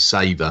do need to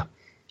savour.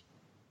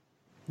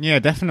 Yeah,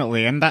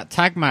 definitely. And that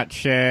tag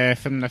match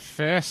from the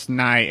first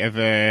night of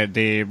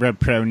the Rev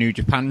Pro New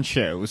Japan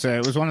shows,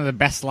 it was one of the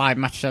best live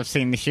matches I've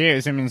seen this year. It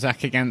was him and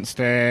Zack against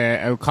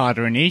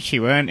Okada and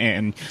Ishii, weren't it?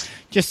 And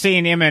just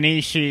seeing him and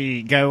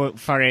Ishii go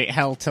for it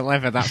hell to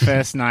leather that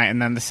first night,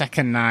 and then the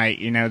second night,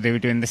 they were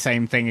doing the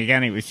same thing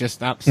again. It was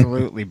just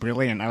absolutely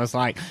brilliant. I was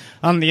like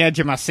on the edge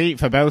of my seat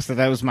for both of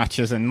those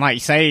matches. And like you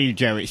say,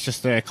 Joe, it's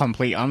just a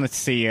complete honour to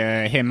see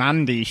him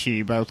and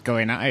Ishii both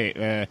going at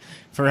it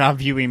for our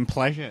viewing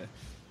pleasure.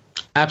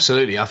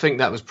 Absolutely. I think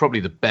that was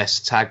probably the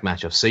best tag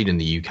match I've seen in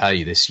the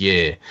UK this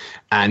year.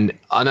 And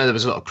I know there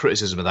was a lot of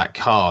criticism of that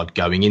card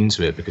going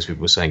into it, because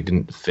people were saying it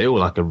didn't feel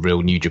like a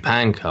real New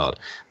Japan card.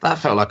 That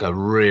felt like a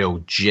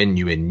real,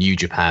 genuine New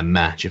Japan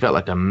match. It felt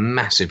like a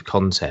massive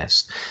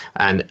contest.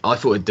 And I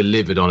thought it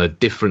delivered on a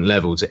different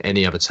level to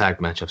any other tag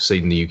match I've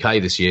seen in the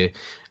UK this year.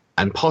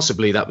 And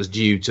possibly that was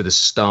due to the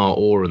star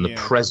aura and the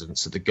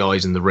presence that the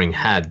guys in the ring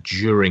had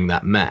during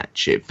that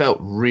match. It felt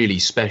really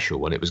special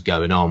when it was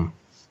going on.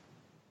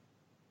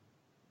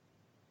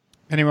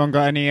 Anyone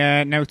got any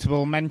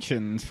notable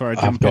mentions before I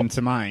jump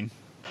into mine?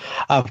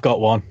 I've got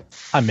one.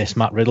 I miss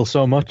Matt Riddle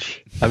so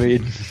much. I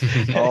mean,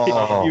 he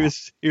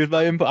was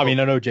my input. I mean,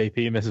 I know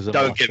JP misses him.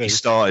 Don't get me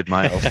started,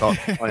 mate. I'll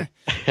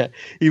start.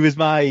 He was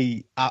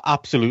my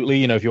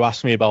absolutely. If you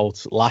asked me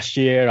about last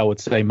year, I would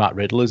say Matt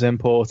Riddle is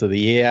import of the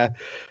year.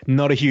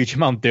 Not a huge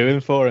amount doing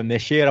for him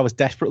this year. I was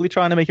desperately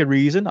trying to make a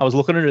reason. I was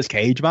looking at his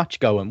cage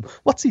match, going,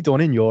 "What's he done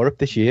in Europe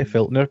this year?"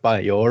 Filtner by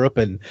Europe,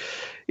 and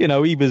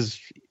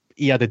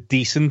he had a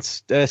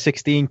decent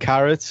 16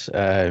 carat.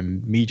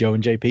 Me, Joe,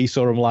 and JP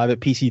saw him live at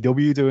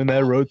PCW doing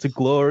their Road to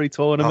Glory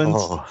tournament.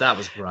 Oh, that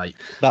was great.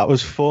 That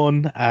was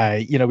fun.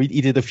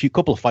 He did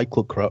couple of Fight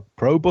Club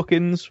Pro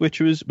bookings, which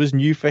was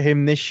new for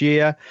him this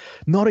year.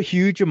 Not a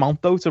huge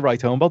amount, though, to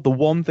write home about. The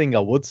one thing I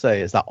would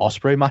say is that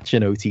Ospreay match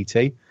in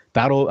OTT.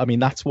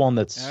 That's one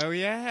that's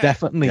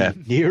definitely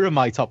near in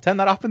my top 10.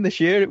 That happened this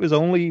year. Was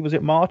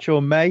it March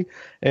or May?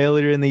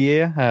 earlier in the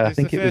year. I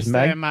think it was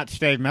May. First match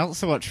Dave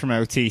Meltzer watched from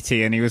OTT,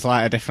 and he was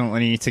like, I definitely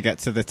need to get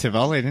to the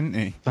Tivoli, didn't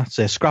he? That's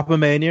it.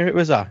 Scrapomania it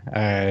was at.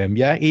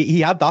 Yeah, he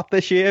had that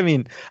this year. I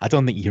mean, I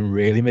don't think you can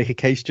really make a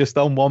case just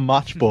on one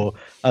match, but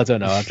I don't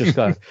know. I've just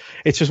got,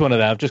 it's just one of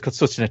them. I've just got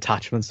such an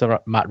attachment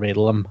to Matt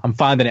Riddle. I'm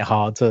finding it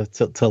hard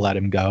to let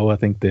him go. I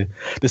think the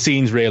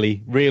scene's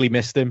really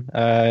missed him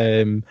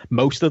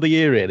most of the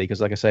year, really,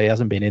 because like I say, he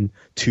hasn't been in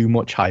too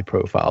much high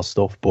profile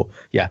stuff. But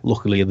yeah,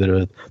 luckily there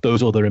are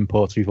those other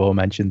imports we've all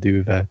mentioned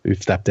who've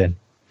stepped in.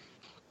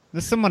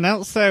 There's someone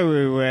else, though,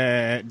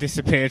 who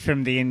disappeared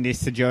from the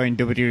Indies to join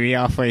WWE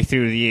halfway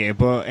through the year,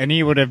 and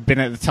he would have been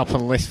at the top of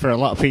the list for a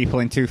lot of people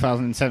in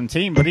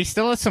 2017, but he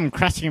still had some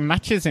cracking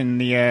matches in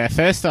the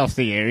first half of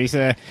the year. He's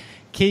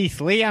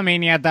Keith Lee. I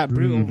mean, he had that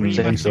brutal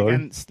rematch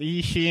against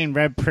Ishii in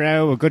Red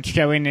Pro, a good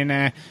showing in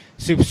a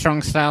Super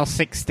Strong Style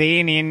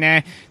 16.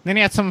 Then he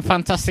had some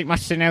fantastic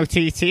matches in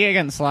OTT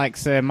against like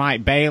Sir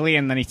Mike Bailey,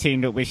 and then he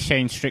teamed up with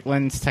Shane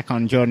Strickland to take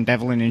on Jordan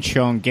Devlin and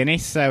Sean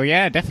Guinness. So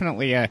yeah,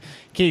 definitely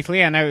Keith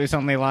Lee. I know it was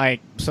only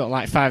like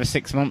 5 or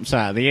 6 months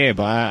out of the year,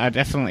 but I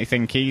definitely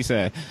think he's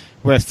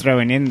worth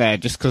throwing in there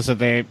just because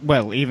of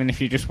even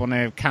if you just want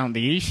to count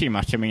the Ishii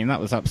match, I mean, that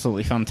was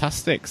absolutely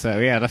fantastic. So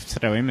yeah, I'd have to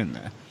throw him in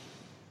there.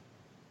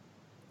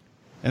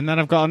 And then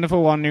I've got another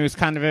one who's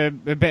kind of a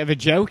bit of a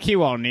jokey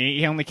one.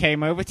 He only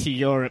came over to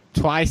Europe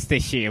twice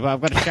this year, but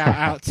I've got to shout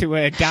out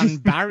to Dan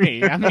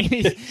Barry. I mean,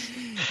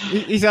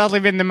 he's hardly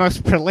been the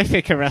most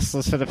prolific of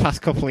wrestlers for the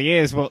past couple of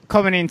years, but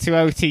coming into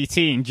OTT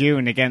in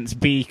June against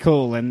Be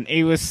Cool, and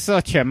he was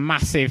such a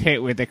massive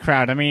hit with the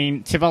crowd. I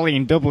mean, Tivoli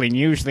in Dublin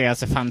usually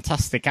has a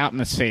fantastic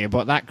atmosphere,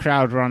 but that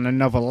crowd were on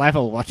another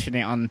level watching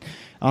it on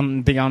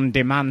the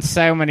on-demand.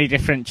 So many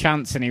different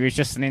chants, and he was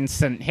just an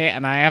instant hit,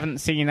 and I haven't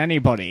seen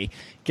anybody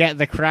get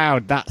the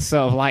crowd that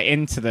sort of like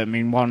into them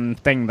in one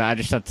thing that I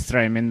just had to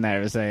throw him in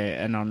there as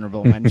an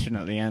honourable mention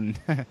at the end.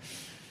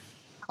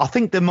 I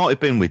think there might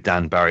have been with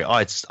Dan Barry.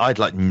 I'd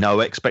like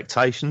no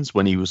expectations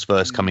when he was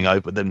first coming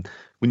over. But then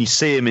when you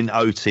see him in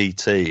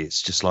OTT,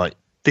 it's just like,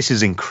 this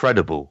is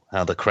incredible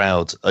how the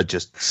crowds are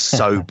just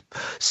so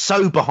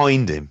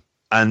behind him.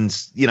 And,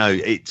 you know,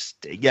 it's,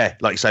 yeah,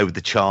 like you say, with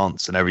the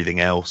chants and everything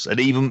else.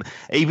 And even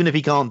if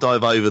he can't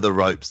dive over the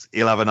ropes,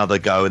 he'll have another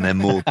go and they're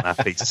more than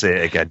happy to see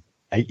it again.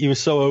 He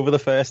was so over the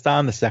first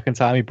time. The second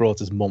time he brought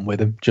his mum with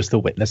him just to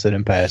witness it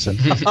in person.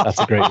 That's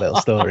a great little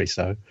story.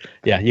 So,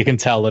 yeah, you can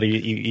tell that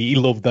he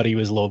loved that he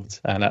was loved.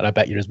 And I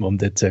bet you his mum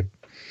did too.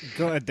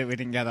 Good that we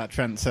didn't get that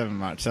Trent Seven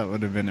match. That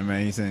would have been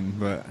amazing.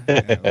 But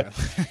yeah,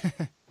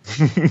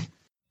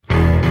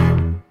 well.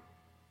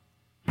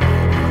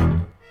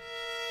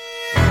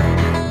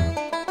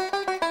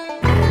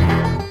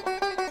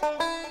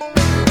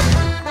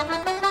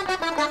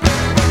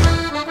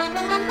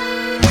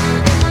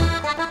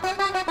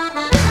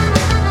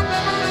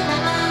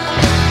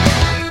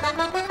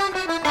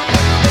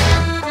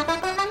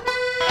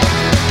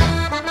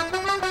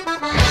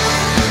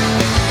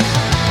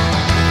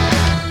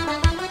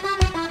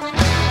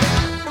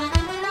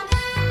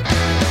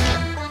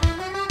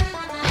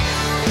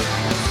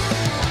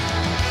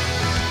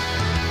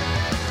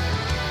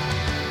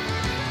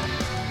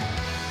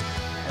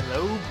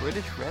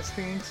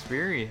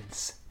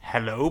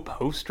 Hello,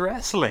 Post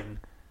Wrestling.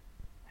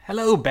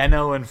 Hello,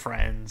 Benno and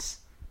friends.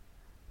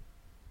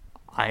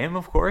 I am,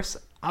 of course,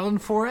 Alan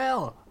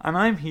Forel, and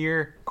I'm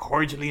here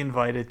cordially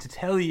invited to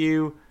tell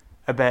you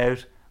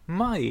about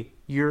my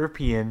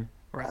European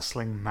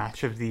Wrestling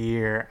Match of the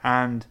Year.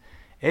 And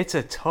it's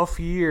a tough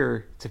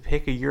year to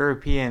pick a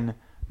European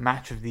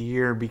Match of the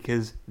Year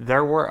because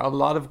there were a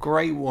lot of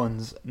great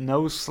ones.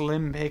 No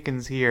slim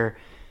pickings here.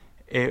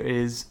 It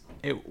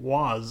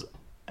was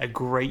a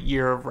great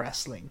year of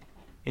wrestling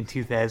in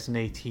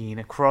 2018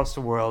 across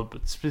the world,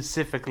 but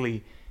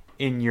specifically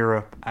in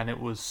Europe, and it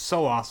was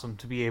so awesome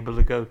to be able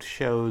to go to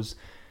shows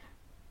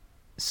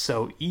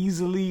so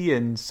easily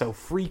and so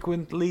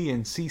frequently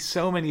and see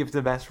so many of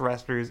the best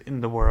wrestlers in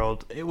the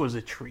world. It was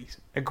a treat,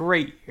 a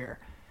great year.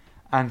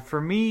 And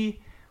for me,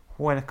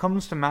 when it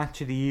comes to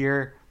Match of the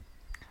Year,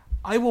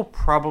 I will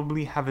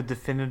probably have a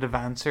definitive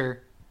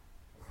answer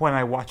when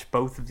I watch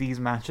both of these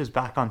matches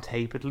back on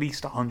tape at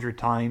least 100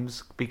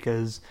 times,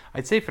 because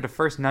I'd say for the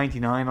first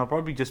 99 I'll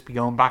probably just be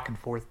going back and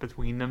forth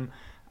between them.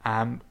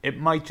 It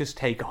might just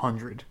take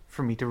 100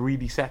 for me to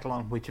really settle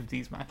on which of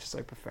these matches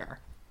I prefer.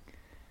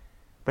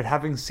 But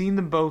having seen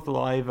them both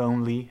live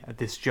only at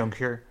this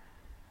juncture,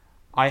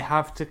 I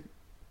have to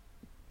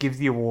give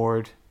the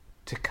award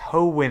to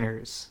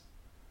co-winners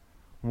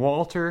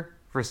Walter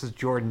versus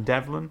Jordan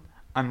Devlin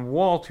and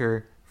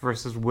Walter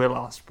versus Will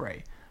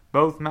Ospreay.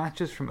 Both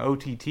matches from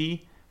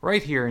OTT,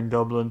 right here in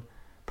Dublin.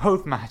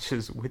 Both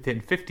matches within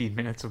 15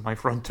 minutes of my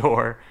front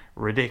door.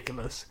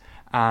 Ridiculous.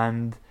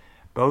 And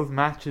both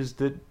matches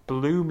that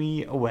blew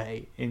me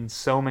away in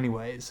so many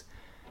ways.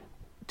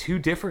 Two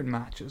different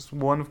matches.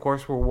 One, of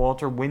course, where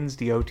Walter wins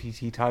the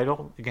OTT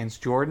title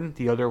against Jordan.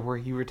 The other where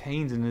he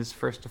retains in his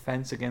first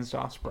defense against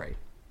Ospreay.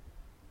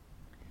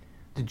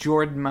 The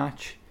Jordan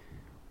match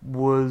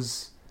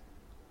was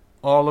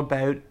all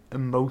about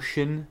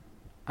emotion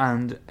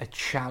and a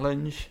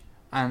challenge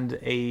and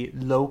a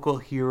local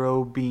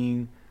hero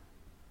being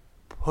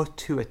put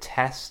to a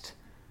test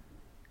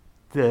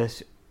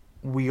that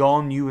we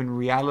all knew in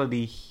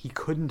reality he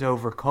couldn't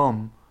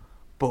overcome,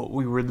 but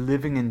we were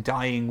living and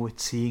dying with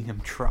seeing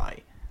him try.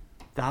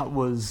 That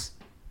was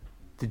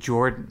the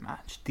Jordan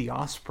match. The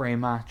Ospreay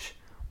match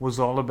was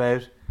all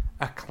about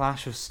a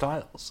clash of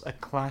styles, a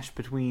clash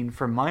between,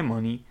 for my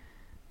money,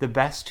 the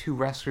best two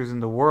wrestlers in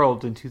the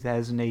world in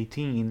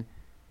 2018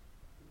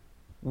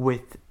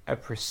 with a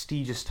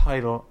prestigious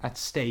title at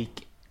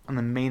stake on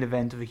the main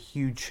event of a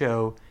huge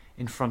show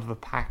in front of a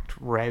packed,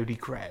 rowdy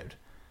crowd.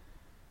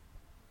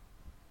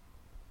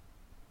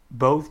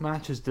 Both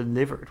matches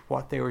delivered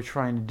what they were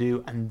trying to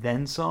do and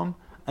then some,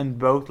 and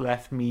both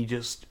left me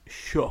just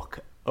shook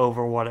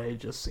over what I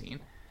had just seen.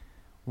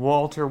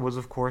 Walter was,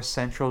 of course,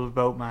 central to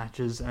both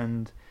matches,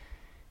 and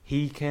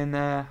he can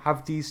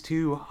have these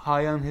two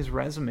high on his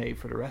resume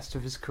for the rest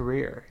of his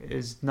career.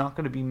 There's not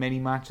going to be many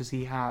matches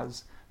he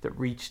has that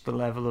reach the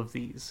level of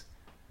these.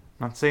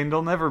 I'm not saying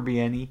there'll never be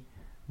any,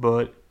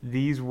 but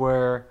these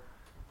were,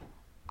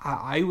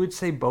 I would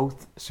say,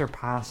 both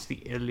surpassed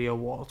the Ilya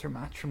Walter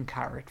match from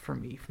Carrot for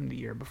me from the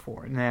year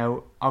before.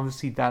 Now,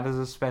 obviously, that is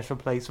a special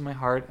place in my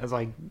heart as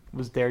I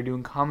was there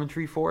doing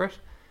commentary for it.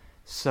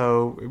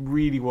 So it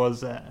really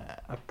was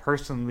a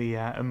personally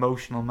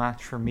emotional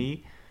match for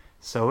me.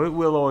 So it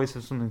will always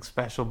have something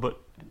special. But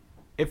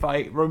if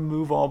I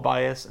remove all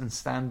bias and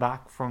stand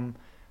back from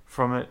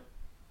it,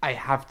 I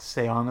have to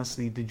say,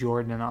 honestly, the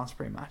Jordan and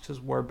Ospreay matches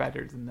were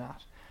better than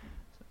that.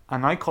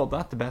 And I called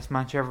that the best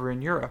match ever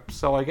in Europe.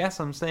 So I guess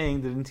I'm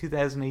saying that in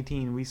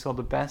 2018 we saw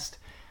the best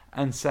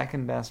and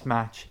second best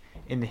match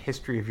in the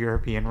history of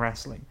European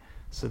wrestling.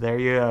 So there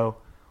you go.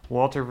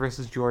 Walter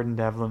versus Jordan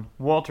Devlin.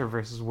 Walter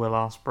versus Will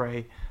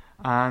Ospreay.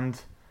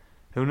 And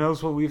who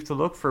knows what we have to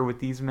look for with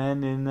these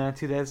men in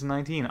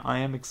 2019. I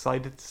am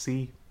excited to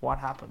see what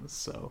happens.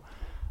 So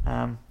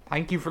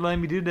thank you for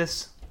letting me do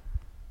this,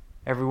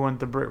 everyone at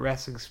the Brit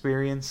Wrestling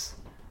Experience.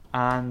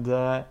 And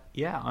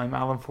I'm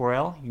Alan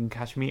 4L. You can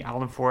catch me,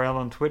 Alan 4L,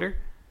 on Twitter.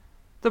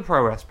 The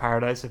Pro Wrest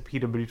Paradise at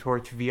PW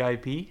Torch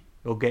VIP.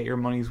 You'll get your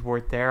money's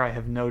worth there, I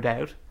have no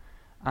doubt.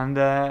 And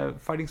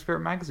Fighting Spirit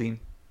Magazine.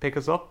 Pick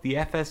us up. The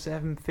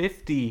FSM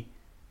 50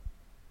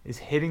 is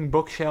hitting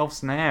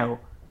bookshelves now.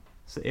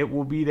 So it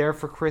will be there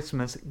for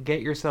Christmas.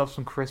 Get yourself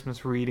some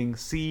Christmas reading.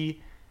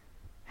 See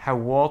how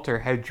Walter,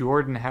 how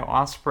Jordan, how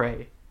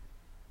Ospreay,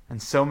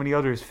 and so many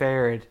others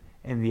fared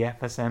in the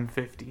FSM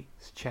 50.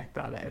 So check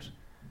that out.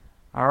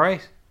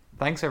 Alright,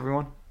 thanks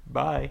everyone.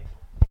 Bye.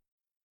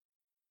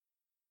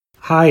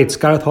 Hi, it's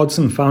Gareth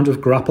Hodson, founder of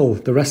Grapple,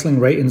 the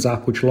wrestling ratings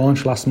app which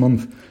launched last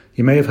month.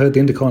 You may have heard the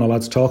Indie Corner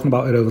lads talking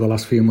about it over the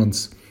last few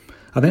months.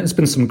 I think there's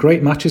been some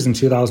great matches in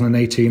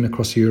 2018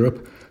 across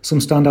Europe. Some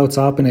standouts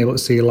I've been able to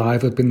see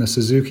live have been the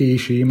Suzuki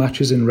Ishii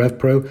matches in Rev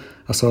Pro.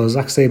 I saw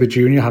Zack Sabre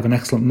Jr. have an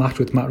excellent match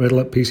with Matt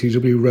Riddle at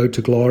PCW Road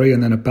to Glory,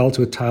 and then a belt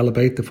with Tyler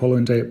Bate the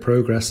following day at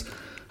Progress.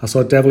 I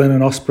saw Devlin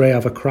and Ospreay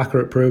have a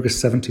cracker at Progress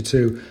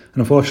 72,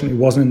 and unfortunately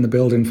wasn't in the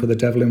building for the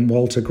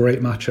Devlin-Walter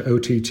great match at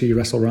OTT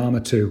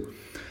WrestleRama 2.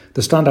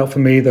 The standout for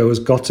me, though, has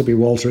got to be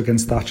Walter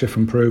against Thatcher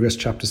from Progress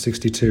Chapter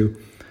 62.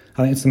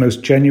 I think it's the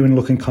most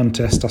genuine-looking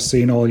contest I've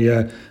seen all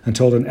year and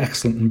told an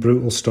excellent and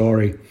brutal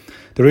story.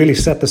 They really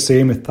set the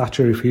scene with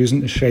Thatcher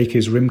refusing to shake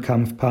his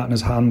Rimkamp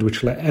partner's hand,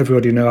 which let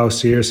everybody know how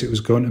serious it was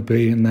going to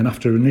be, and then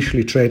after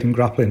initially trading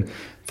grappling,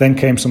 then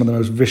came some of the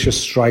most vicious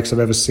strikes I've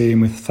ever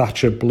seen, with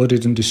Thatcher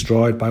bloodied and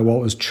destroyed by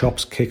Walter's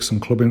chops, kicks and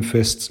clubbing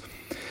fists.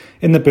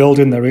 In the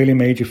building, they really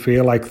made you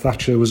feel like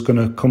Thatcher was going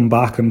to come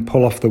back and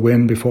pull off the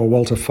win before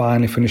Walter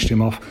finally finished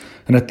him off,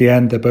 and at the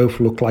end they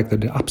both looked like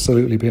they'd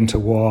absolutely been to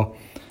war.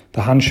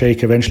 The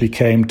handshake eventually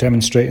came,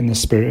 demonstrating the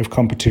spirit of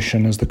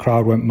competition as the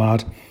crowd went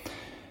mad.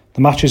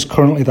 The match is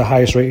currently the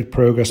highest rated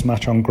Progress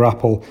match on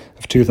Grapple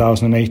of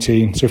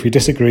 2018, so if you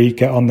disagree,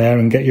 get on there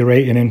and get your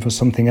rating in for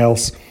something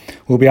else.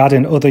 We'll be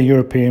adding other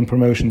European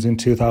promotions in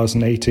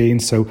 2018,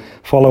 so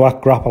follow our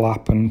Grapple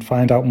app and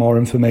find out more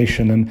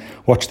information, and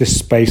watch this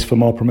space for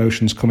more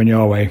promotions coming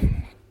your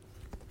way.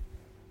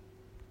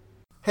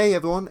 Hey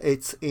everyone,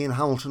 it's Ian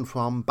Hamilton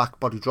from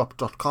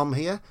BackBodyDrop.com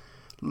here,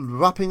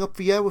 wrapping up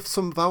the year with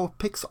some of our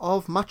picks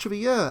of Match of the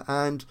Year,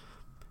 and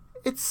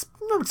it's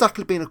not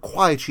exactly been a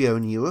quiet year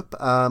in Europe, but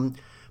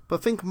I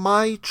think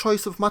my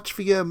choice of Match of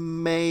the Year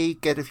may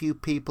get a few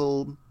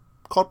people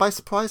caught by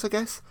surprise, I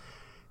guess.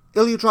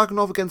 Ilya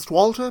Dragunov against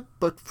Walter,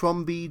 but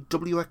from the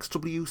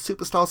WXW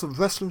Superstars of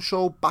Wrestling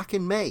show back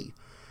in May.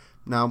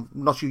 Now,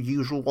 not your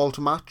usual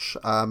Walter match.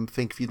 I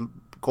think if you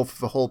go for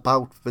the whole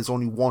bout, there's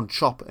only one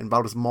chop, and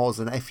about as more as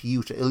an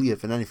FU to Ilya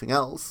than anything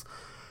else.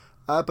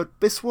 But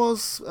this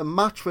was a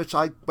match which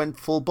I went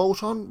full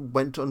boat on,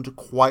 went under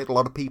quite a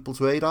lot of people's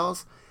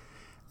radars.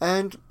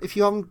 And if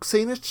you haven't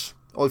seen it,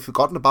 or you've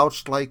forgotten about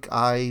it like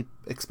I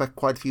expect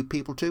quite a few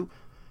people to,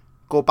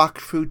 go back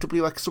through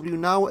WXW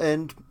now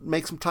and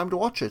make some time to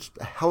watch it.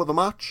 A hell of a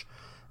match,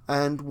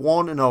 and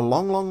one in a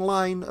long, long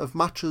line of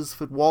matches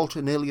that Walter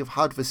and Ilya have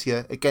had this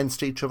year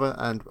against each other,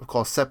 and of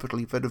course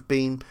separately, that have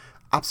been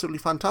absolutely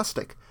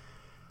fantastic.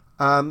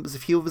 There's a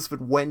few of us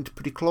that went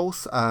pretty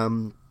close.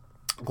 Going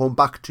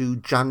back to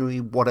January,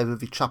 whatever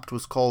the chapter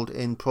was called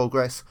in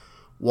progress,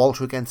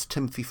 Walter against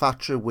Timothy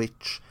Thatcher,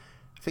 which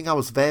I think I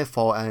was there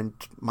for, and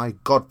my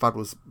God, that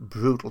was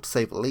brutal to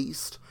say the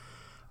least.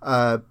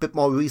 A bit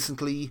more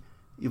recently,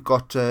 you've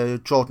got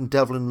Jordan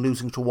Devlin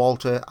losing to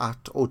Walter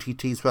at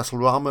OTT's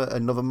WrestleRama,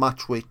 another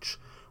match which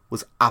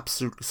was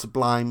absolutely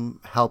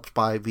sublime, helped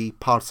by the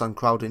partisan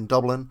crowd in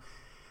Dublin.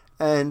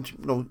 And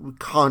we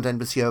can't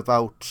end this year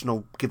without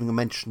giving a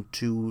mention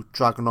to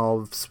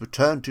Dragunov's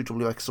return to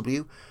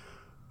WXW.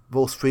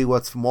 Those 3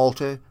 words from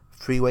Walter: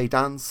 three-way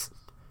dance.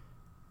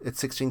 It's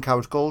 16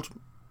 karat gold.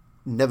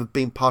 Never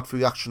been part of the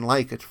reaction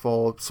like it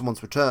for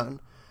someone's return.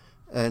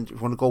 And if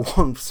you want to go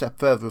one step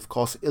further, of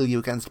course, Ilya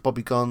against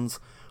Bobby Guns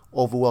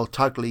over World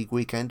Tag League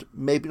weekend.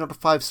 Maybe not a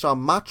 5-star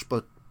match,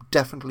 but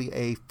definitely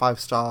a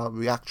 5-star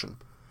reaction.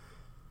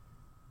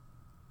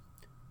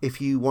 If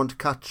you want to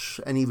catch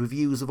any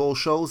reviews of all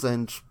shows,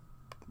 and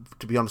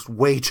to be honest,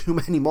 way too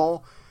many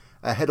more,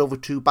 head over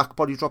to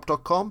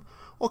backbodydrop.com,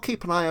 or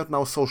keep an eye out on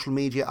our social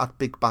media at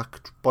Big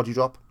Back Body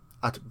Drop,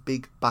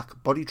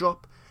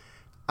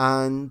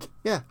 And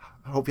yeah,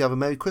 I hope you have a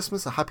Merry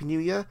Christmas, a Happy New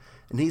Year,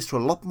 and here's to a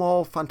lot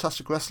more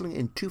fantastic wrestling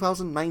in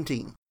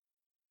 2019.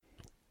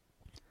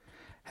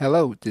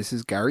 Hello, this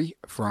is Gary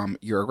from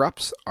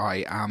Eurograps.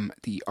 I am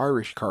the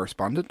Irish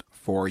correspondent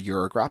for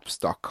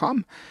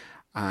Eurograps.com,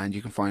 and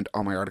you can find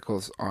all my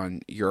articles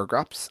on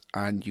Eurograps,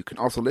 and you can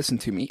also listen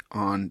to me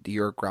on the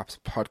Eurograps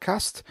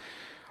podcast,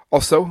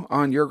 also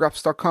on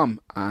Eurograps.com,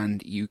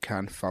 and you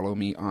can follow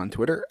me on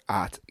Twitter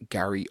at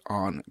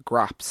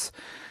GaryOnGraps.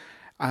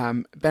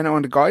 Benno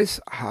and the guys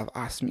have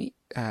asked me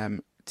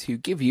to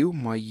give you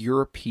my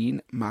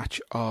European match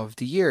of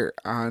the year,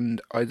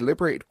 and I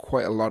deliberated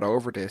quite a lot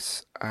over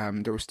this.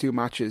 There was 2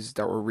 matches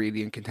that were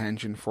really in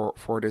contention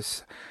for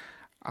this,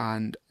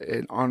 and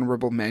an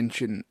honourable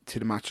mention to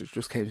the match that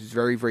just came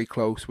very, very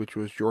close, which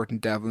was Jordan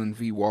Devlin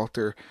v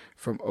Walter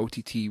from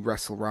OTT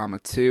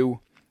WrestleRama 2.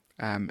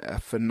 A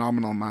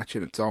phenomenal match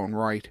in its own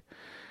right,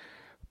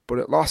 but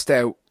it lost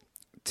out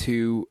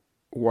to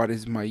what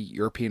is my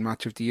European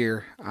match of the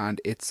year,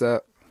 and it's a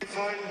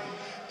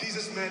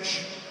Dieses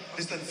Match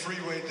ist ein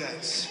Freeway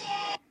Dance.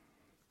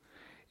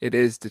 It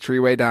is the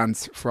 3-way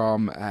dance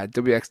from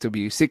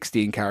WXW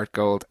 16 Karat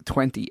Gold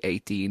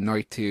 2018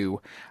 Night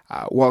 2.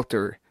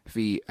 Walter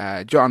v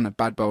John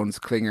Bad Bones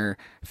Klinger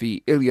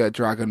v Ilya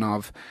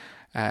Dragunov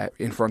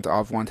in front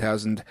of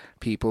 1,000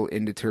 people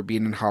in the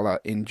Turbinenhalle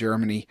in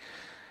Germany.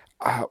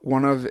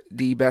 One of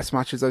the best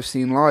matches I've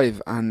seen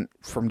live, and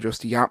from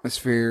just the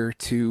atmosphere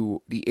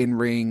to the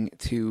in-ring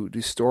to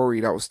the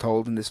story that was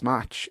told in this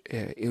match.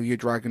 Ilya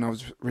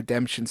Dragunov's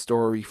redemption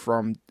story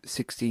from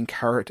 16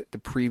 Karat the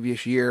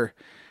previous year,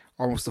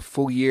 almost a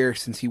full year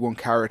since he won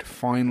Karat,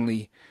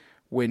 finally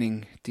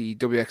winning the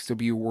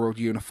WXW World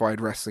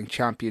Unified Wrestling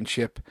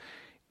Championship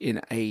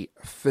in a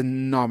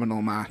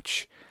phenomenal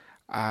match.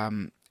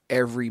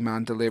 Every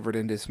man delivered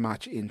in this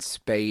match in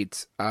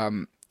spades.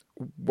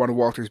 One of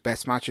Walter's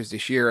best matches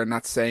this year, and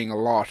that's saying a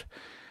lot.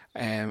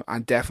 And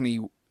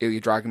definitely Ilya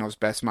Dragunov's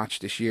best match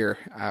this year.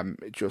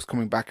 Just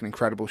coming back in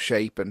incredible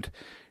shape, and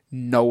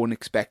no one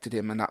expected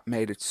him, and that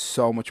made it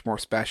so much more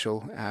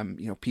special.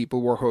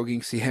 People were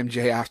hugging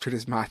CMJ after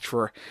this match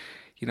for,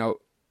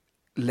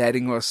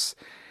 letting us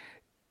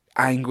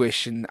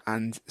anguish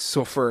and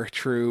suffer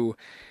through,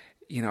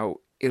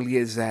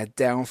 Ilya's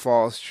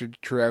downfalls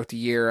throughout the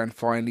year, and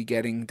finally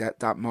getting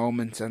that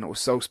moment, and it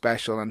was so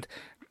special, and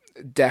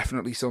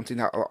definitely something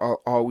that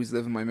I'll always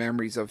live in my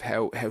memories of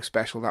how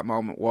special that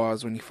moment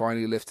was when he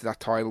finally lifted that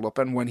title up,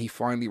 and when he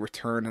finally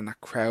returned, and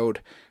that crowd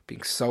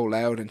being so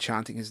loud and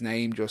chanting his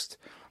name, just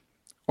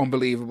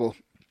unbelievable.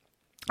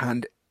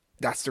 And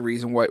that's the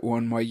reason why it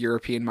won my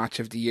European match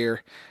of the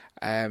year.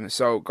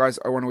 So guys,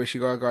 I want to wish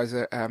you guys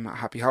a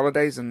happy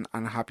holidays and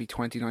a happy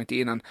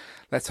 2019, and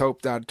let's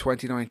hope that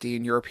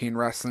 2019 European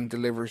wrestling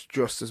delivers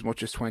just as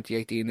much as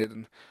 2018 did,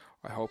 and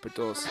I hope it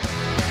does.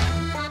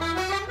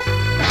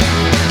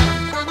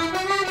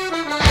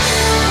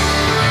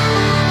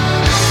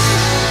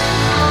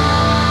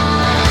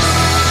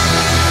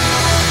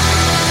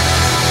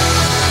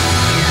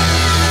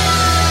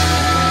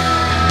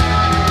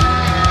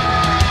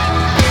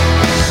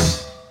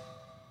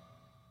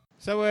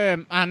 So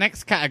our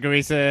next category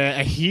is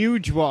a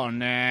huge one,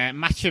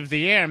 match of the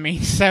year. I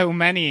mean, so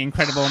many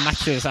incredible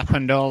matches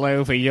happened all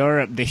over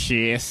Europe this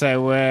year.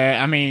 So,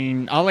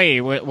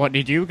 Ollie, what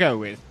did you go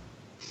with?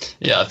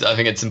 Yeah, I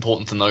think it's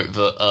important to note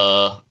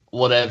that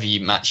whatever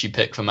match you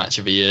pick for match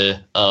of the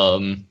year,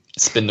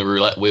 spin the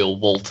roulette wheel,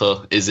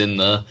 Walter is in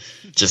there.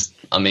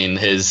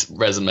 His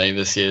resume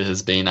this year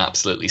has been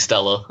absolutely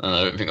stellar, and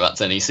I don't think that's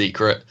any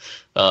secret.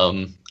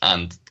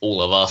 And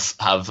all of us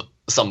have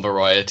some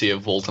variety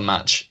of Walter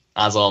match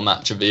as our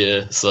match of the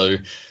year. So,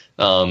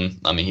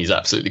 he's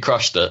absolutely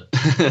crushed it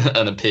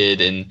and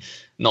appeared in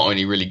not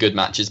only really good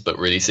matches, but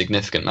really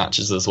significant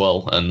matches as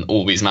well. And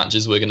all these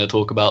matches we're going to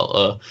talk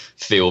about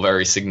feel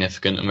very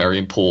significant and very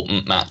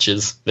important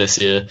matches this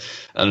year.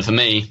 And for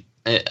me,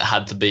 it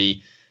had to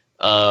be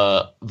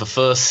the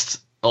first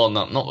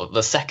not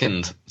the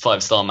second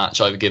 5-star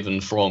match I've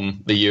given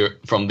from the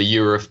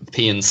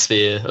European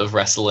sphere of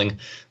wrestling.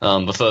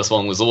 The first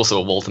one was also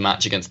a Walter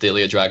match against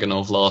Ilya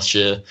Dragunov last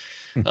year,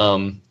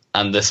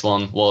 and this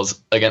one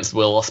was against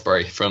Will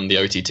Ospreay from the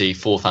OTT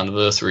 4th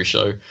anniversary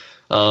show.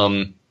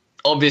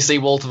 Obviously,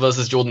 Walter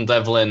versus Jordan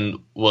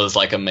Devlin was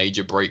like a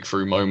major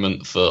breakthrough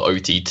moment for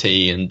OTT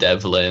and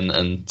Devlin,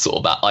 and sort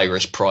of that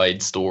Irish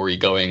pride story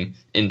going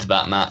into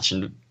that match,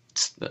 and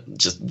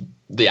just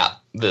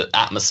the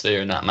atmosphere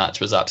in that match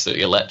was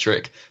absolutely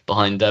electric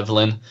behind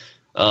Devlin.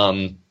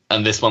 And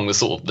this one was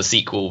sort of the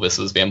sequel. This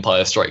was the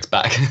Empire Strikes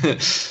Back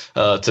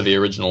to the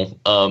original,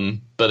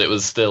 but it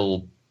was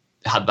still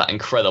had that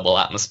incredible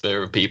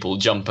atmosphere of people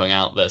jumping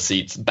out their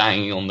seats,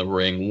 banging on the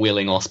ring,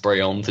 willing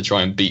Ospreay on to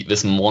try and beat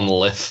this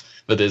monolith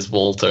that is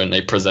Walter, and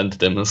they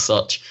presented him as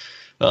such.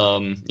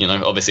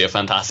 Obviously a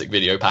fantastic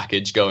video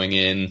package going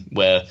in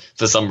where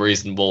for some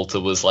reason Walter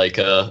was like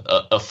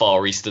a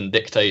Far Eastern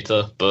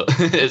dictator, but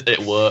it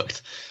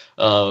worked.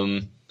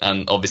 And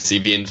obviously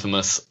the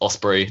infamous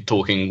Ospreay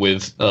talking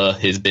with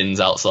his bins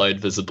outside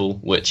visible,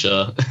 which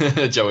Joe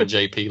and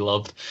JP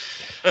loved.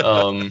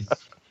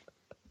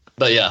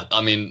 But yeah,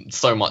 I mean,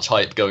 so much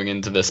hype going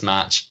into this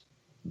match.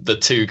 The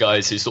two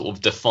guys who sort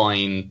of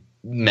define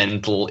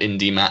mental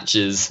indie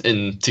matches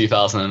in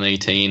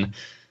 2018.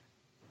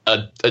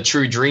 A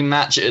true dream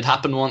match. It had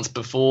happened once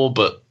before,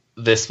 but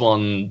this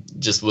one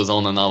just was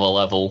on another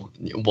level.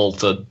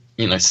 Walter,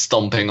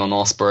 stomping on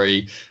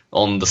Ospreay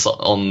on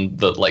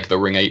the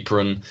ring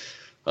apron.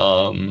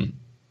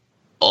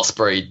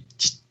 Ospreay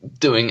just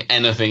doing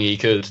anything he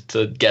could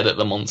to get at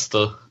the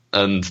monster.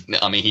 And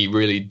I mean, he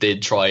really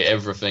did try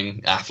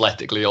everything.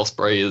 Athletically,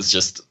 Ospreay is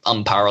just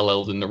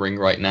unparalleled in the ring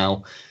right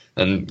now,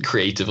 and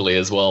creatively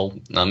as well.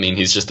 I mean,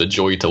 he's just a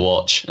joy to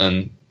watch.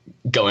 And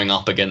going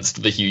up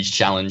against the huge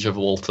challenge of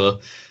Walter,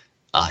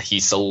 he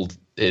sold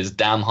his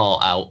damn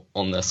heart out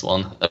on this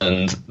one,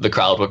 and the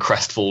crowd were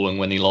crestfallen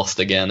when he lost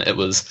again. It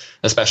was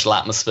a special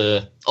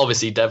atmosphere.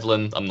 Obviously,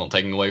 Devlin, I'm not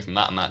taking away from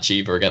that match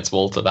either against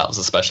Walter. That was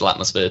a special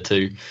atmosphere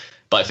too.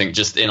 But I think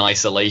just in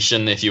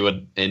isolation, if you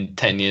were in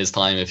 10 years'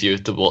 time, if you were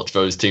to watch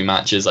those two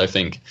matches, I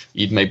think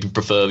you'd maybe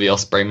prefer the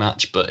Ospreay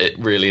match. But it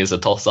really is a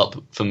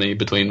toss-up for me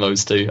between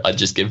those two. I'd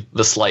just give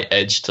the slight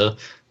edge to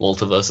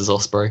Walter versus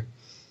Ospreay.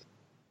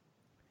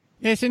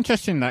 Yeah, it's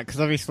interesting that, because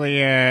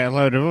obviously a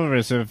load of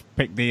others have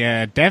picked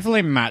the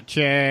Devlin match.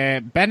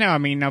 Benno, I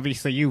mean,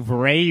 obviously you've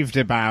raved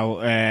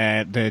about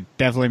the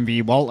Devlin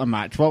v Walter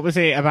match. What was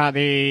it about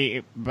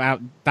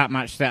that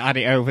match that had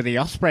it over the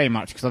Ospreay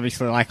match? Because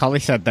obviously, like Ollie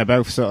said, they're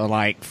both sort of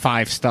like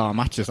 5-star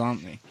matches,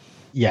 aren't they?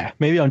 Yeah,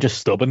 maybe I'm just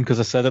stubborn because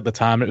I said at the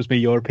time it was my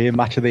European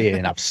match of the year,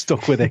 and I've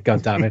stuck with it.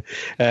 God damn it!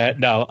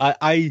 No,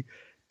 I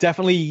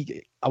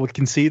definitely. I would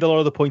concede a lot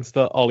of the points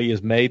that Ollie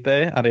has made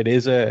there, and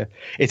it's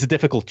a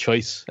difficult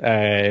choice.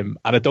 And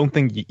I don't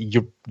think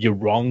you're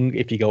wrong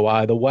if you go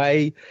either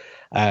way.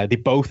 They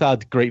both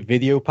had great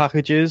video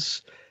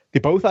packages. They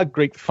both had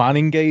great fan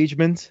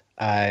engagement.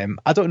 I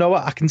don't know.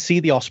 I can see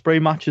the Ospreay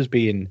match as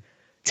being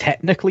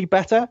technically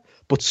better,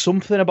 but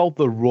something about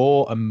the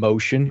raw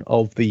emotion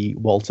of the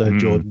Walter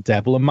Jordan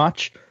Devlin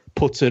match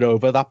puts it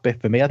over that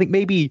bit for me. I think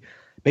maybe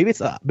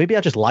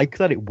I just like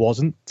that it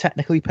wasn't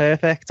technically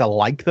perfect. I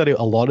like that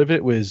a lot of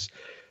it was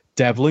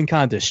Devlin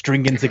kind of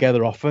stringing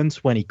together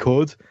offense when he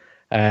could.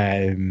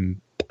 And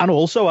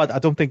also, I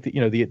don't think that,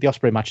 the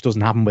Ospreay match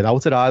doesn't happen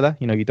without it either.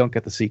 You don't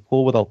get the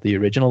sequel without the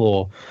original,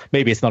 or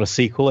maybe it's not a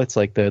sequel. It's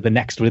like the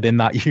next within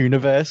that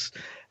universe.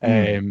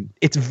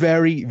 It's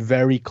very,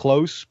 very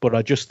close, but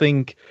I just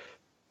think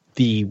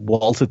the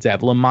Walter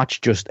Devlin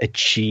match just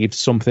achieved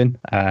something.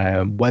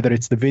 Whether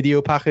it's the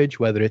video package,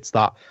 whether it's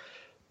that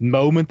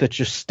moment that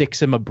just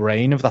sticks in my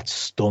brain of that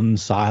stunned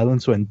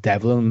silence when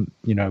Devlin,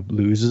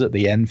 loses at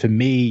the end. For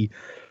me,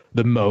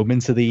 the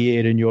moments of the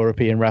year in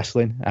European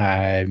wrestling,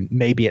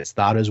 maybe it's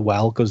that as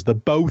well, because they're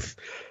both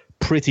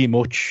pretty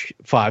much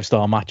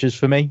 5-star matches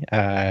for me.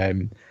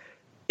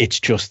 It's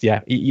just,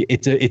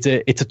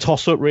 it's a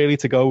toss-up really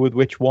to go with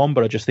which one,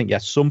 but I just think,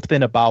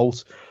 something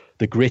about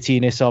the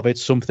grittiness of it,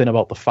 something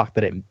about the fact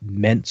that it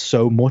meant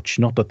so much,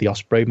 not that the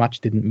Ospreay match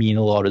didn't mean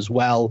a lot as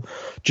well,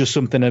 just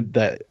something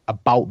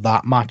about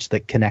that match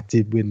that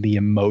connected with me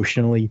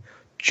emotionally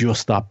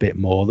just that bit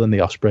more than the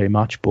Ospreay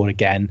match. But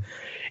again,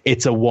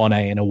 it's a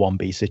 1A and a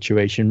 1B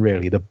situation,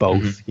 really. They're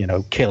both,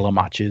 killer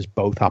matches,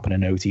 both happen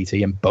in OTT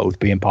and both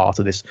being part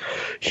of this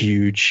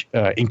huge,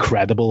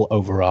 incredible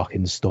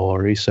overarching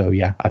story. So,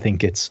 yeah, I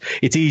think it's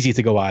easy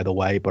to go either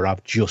way, but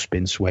I've just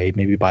been swayed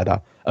maybe by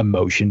that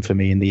emotion for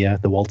me in the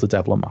Walter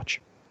Devlin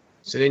match.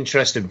 It's an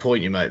interesting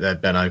point you make there,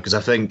 Benno, because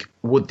I think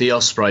would the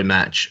Ospreay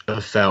match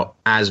have felt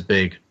as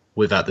big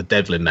without the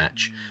Devlin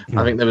match?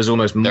 I think there was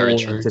almost more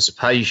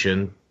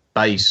anticipation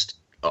based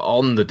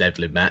on the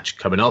Devlin match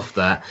coming off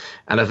that,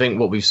 and I think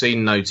what we've seen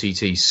in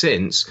OTT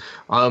since,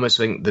 I almost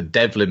think the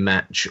Devlin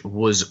match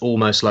was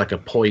almost like a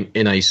point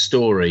in a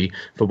story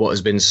for what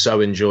has been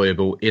so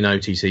enjoyable in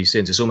OTT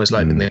since. It's almost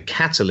like been the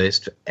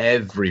catalyst for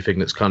everything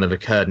that's kind of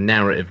occurred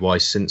narrative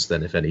wise since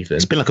then, if anything.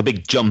 It's been like a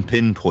big jump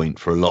in point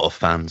for a lot of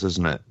fans,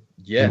 hasn't it?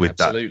 Yeah,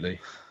 with absolutely.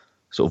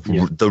 That sort of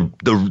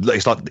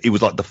it's like it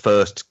was like the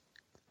first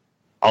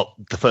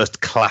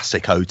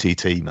classic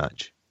OTT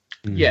match.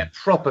 Yeah,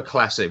 proper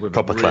classic with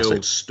a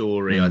real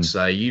story, I'd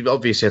say. You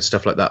obviously had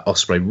stuff like that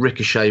Osprey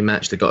Ricochet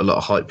match that got a lot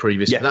of hype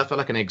previously. But that felt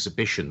like an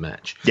exhibition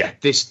match. Yeah.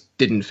 This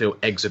didn't feel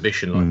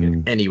exhibition-like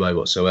in any way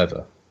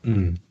whatsoever.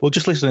 Well,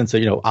 just listening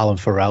to, Alan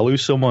Farrell,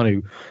 who's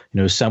someone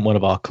who, sent one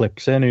of our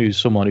clips in, who's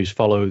someone who's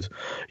followed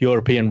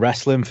European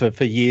wrestling for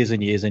years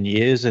and years and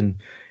years, and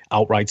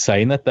outright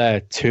saying that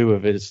they're two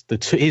of his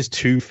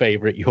two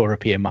favorite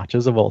European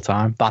matches of all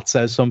time. That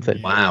says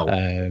something. Wow.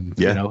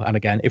 And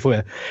again, if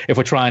we're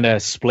trying to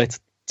split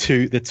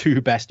the two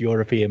best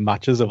European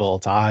matches of all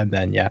time,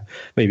 then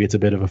maybe it's a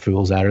bit of a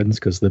fool's errand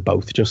because they're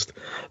both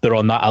they're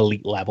on that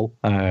elite level.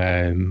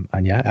 I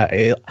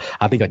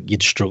think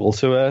you'd struggle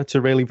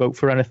to really vote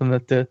for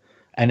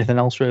anything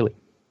else really.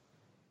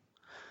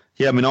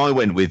 Yeah, I mean, I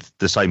went with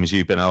the same as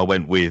you, Ben. I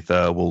went with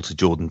Walter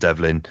Jordan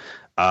Devlin.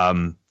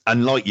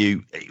 And like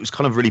you, it was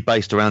kind of really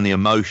based around the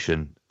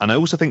emotion. And I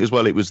also think as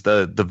well, it was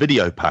the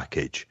video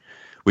package,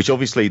 which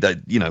obviously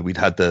we'd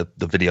had the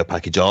video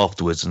package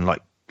afterwards. And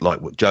like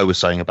what Joe was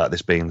saying about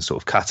this being the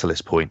sort of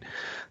catalyst point,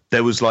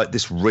 there was like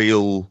this a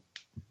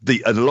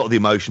lot of the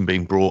emotion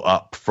being brought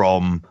up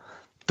from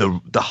the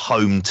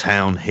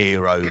hometown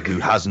hero who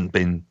hadn't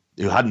been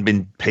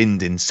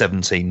pinned in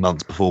 17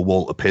 months before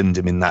Walter pinned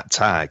him in that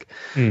tag.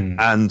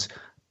 And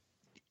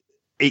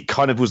it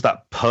kind of was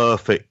that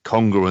perfect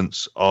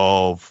congruence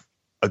of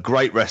a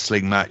great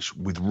wrestling match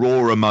with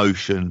raw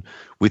emotion,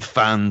 with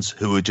fans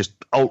who were just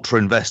ultra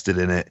invested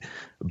in it,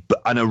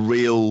 and a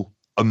real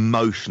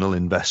emotional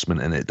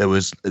investment in it.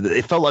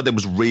 It felt like there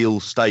was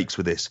real stakes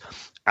with this.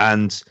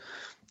 And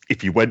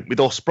if you went with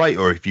Ospreay,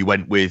 or if you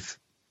went with,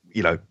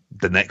 the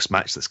next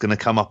match that's going to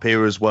come up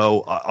here as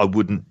well, I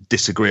wouldn't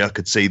disagree. I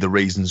could see the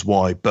reasons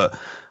why, but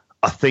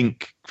I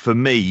think for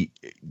me,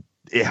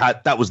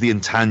 that was the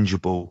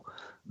intangible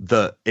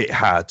that it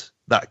had,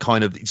 that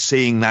kind of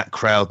seeing that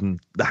crowd and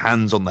the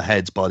hands on the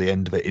heads by the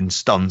end of it in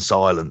stunned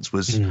silence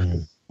was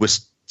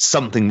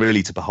something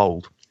really to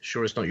behold.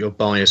 Sure, it's not your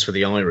bias for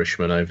the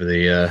Irishman over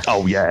the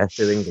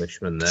the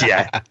Englishman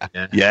there.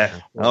 Yeah.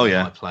 Oh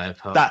yeah. Play a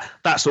part.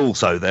 That's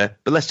also there,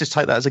 but let's just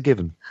take that as a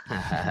given.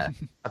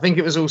 I think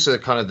it was also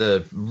kind of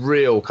the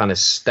real kind of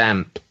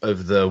stamp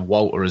of the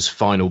Walter as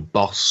final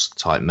boss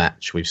type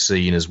match we've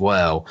seen as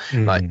well.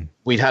 Like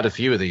we'd had a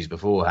few of these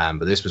beforehand,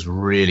 but this was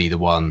really the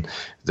one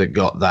that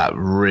got that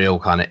real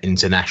kind of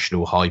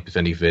international hype, if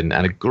anything,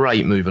 and a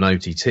great move on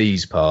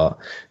OTT's part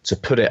to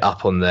put it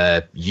up on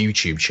their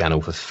YouTube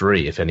channel for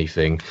free, if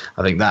anything.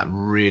 I think that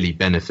really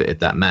benefited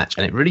that match,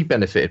 and it really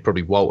benefited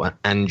probably Walter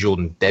and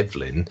Jordan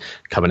Devlin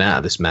coming out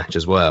of this match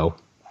as well.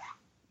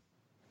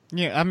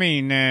 Yeah, I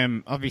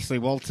mean, obviously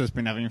Walter's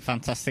been having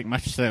fantastic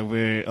matches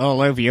all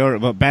over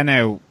Europe, but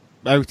Benno,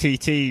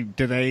 OTT,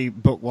 do they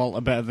book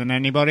Walter better than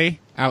anybody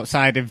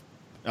outside of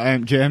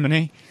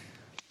Germany?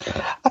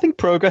 I think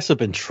Progress have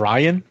been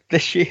trying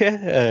this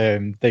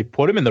year. They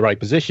put him in the right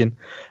position.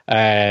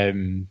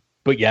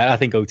 But yeah, I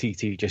think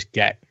OTT just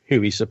get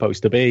who he's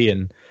supposed to be,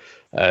 and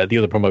the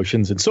other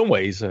promotions in some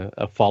ways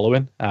are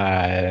following.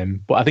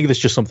 But I think there's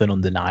just something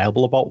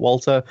undeniable about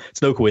Walter.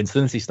 It's no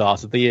coincidence he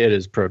started the year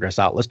as Progress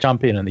Atlas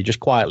champion, and they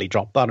just quietly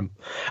dropped that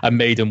and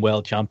made him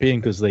world champion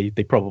because they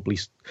probably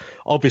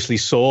obviously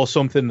saw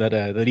something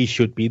that he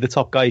should be the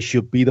top guy, he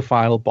should be the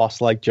final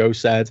boss, like Joe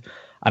said.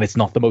 And it's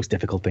not the most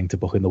difficult thing to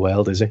book in the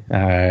world, is it?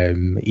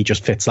 He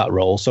just fits that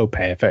role so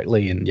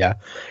perfectly. And yeah,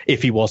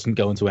 if he wasn't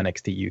going to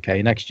NXT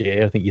UK next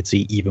year, I think you'd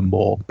see even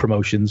more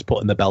promotions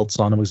putting the belts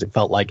on him, because it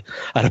felt like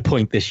at a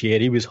point this year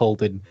he was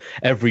holding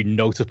every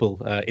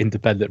notable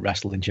independent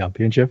wrestling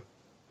championship.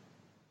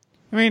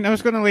 I mean, I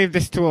was going to leave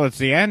this towards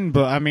the end,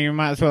 but I mean, we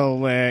might as well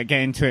get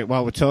into it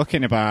while we're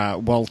talking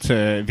about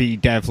Walter v.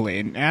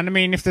 Devlin. And I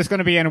mean, if there's going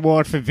to be an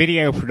award for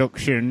video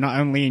production, not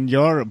only in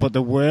Europe, but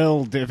the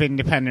world of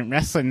independent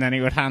wrestling, then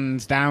it would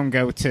hands down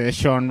go to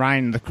Sean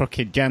Ryan and the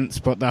Crooked Gents,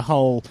 but the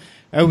whole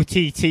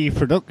OTT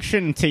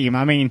production team.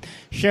 I mean,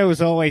 shows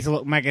always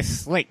look mega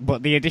slick,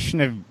 but the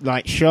addition of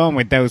like Sean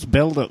with those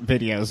build-up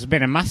videos has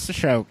been a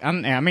masterstroke,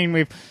 hasn't it? I mean,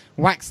 we've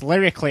waxed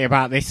lyrically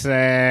about this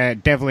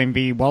Devlin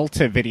v.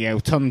 Walter video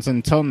tons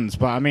and tons,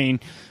 but I mean,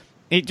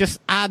 it just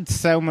adds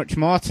so much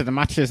more to the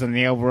matches and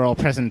the overall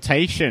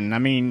presentation. I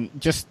mean,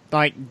 just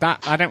like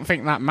that, I don't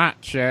think that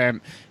match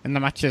and the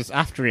matches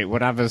after it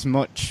would have as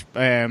much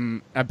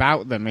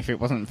about them if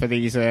it wasn't for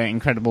these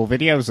incredible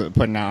videos that they're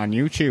putting out on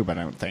YouTube, I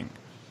don't think.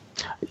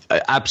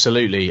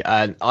 Absolutely,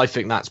 and I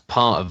think that's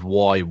part of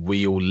why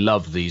we all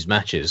love these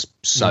matches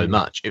so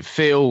much. It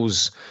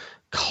feels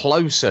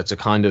closer to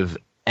kind of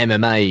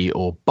MMA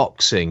or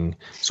boxing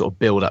sort of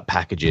build-up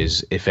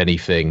packages, if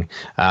anything.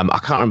 I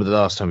can't remember the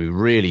last time we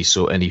really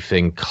saw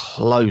anything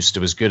close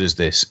to as good as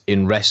this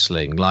in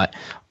wrestling. Like,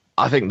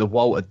 I think the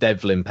Walter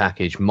Devlin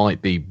package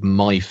might be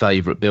my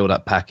favourite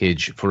build-up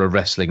package for a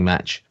wrestling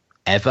match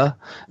ever.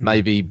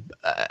 Maybe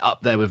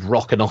up there with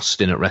Rock and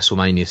Austin at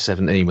WrestleMania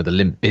 17 with a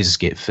Limp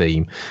Bizkit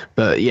theme.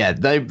 But yeah,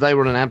 they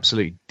were on an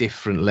absolutely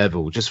different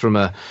level, just from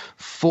a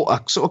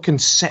sort of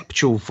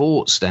conceptual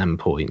thought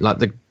standpoint. Like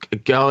the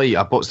guy,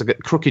 the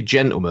Crooked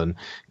Gentleman,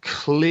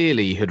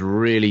 clearly had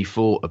really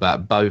thought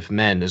about both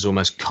men as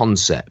almost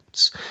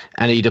concepts,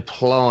 and he'd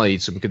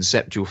applied some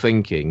conceptual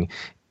thinking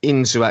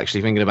into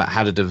actually thinking about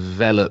how to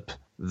develop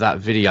that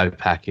video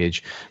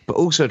package, but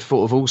also had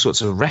thought of all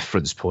sorts of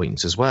reference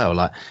points as well.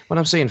 Like when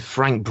I'm seeing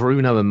Frank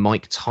Bruno and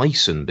Mike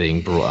Tyson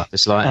being brought up,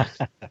 it's like,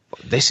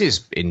 this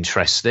is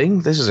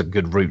interesting. This is a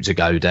good route to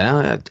go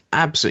down.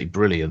 Absolutely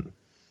brilliant.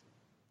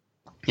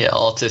 Yeah,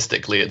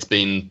 artistically, it's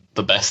been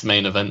the best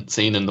main event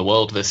scene in the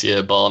world this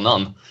year, bar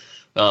none.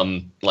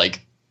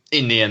 Like,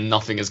 in the end,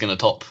 nothing is going to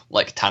top,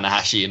 like,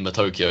 Tanahashi in the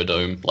Tokyo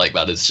Dome. Like,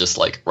 that is just,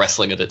 like,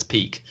 wrestling at its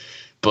peak.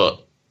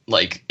 But,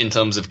 like, in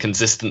terms of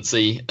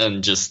consistency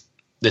and just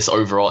this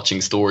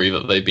overarching story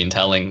that they've been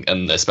telling,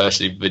 and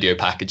especially video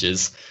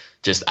packages,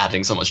 just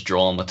adding so much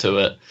drama to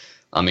it.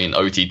 I mean,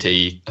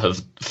 OTT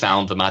have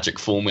found the magic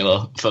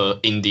formula for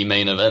indie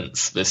main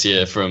events this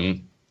year,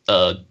 from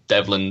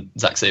Devlin,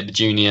 Zack Sabre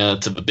Jr.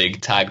 to the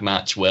big tag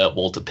match where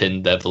Walter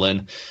pinned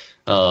Devlin,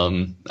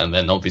 and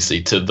then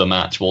obviously to the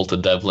match Walter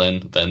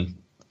Devlin, then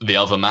the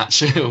other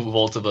match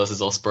Walter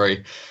versus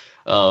Ospreay.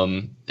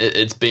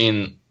 It's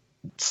been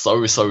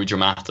so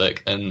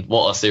dramatic, and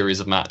what a series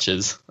of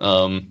matches.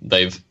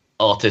 They've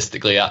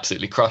artistically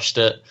absolutely crushed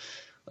it,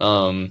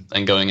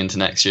 and going into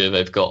next year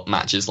they've got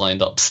matches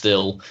lined up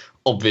still.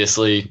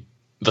 Obviously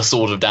the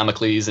sword of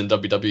Damocles in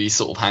WWE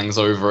sort of hangs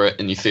over it,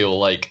 and you feel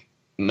like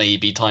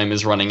maybe time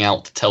is running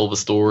out to tell the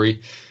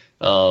story.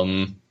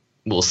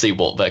 We'll see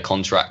what their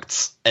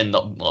contracts end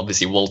up.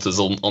 Obviously Walter's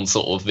on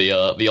sort of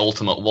the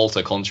ultimate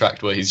Walter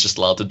contract, where he's just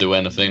allowed to do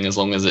anything as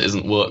long as it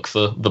isn't work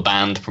for the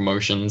band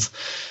promotions.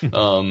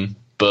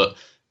 But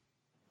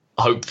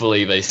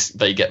hopefully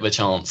they get the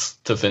chance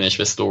to finish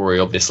this story.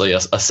 Obviously a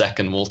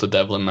second Walter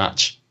Devlin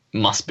match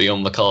must be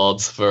on the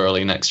cards for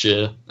early next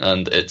year,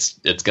 and it's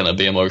going to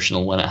be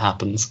emotional when it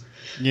happens.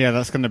 Yeah,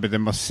 that's going to be the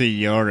must-see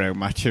Euro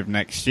match of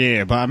next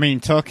year. But I mean,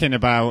 talking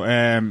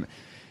about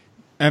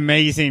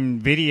amazing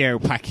video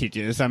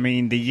packages, I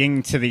mean, the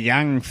yin to the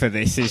yang for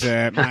this is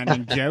mine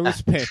and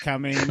Joe's pick. I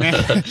mean,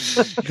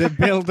 the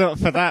build-up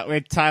for that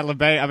with Tyler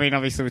Bate. I mean,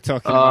 obviously we're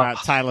talking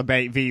about Tyler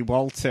Bate v.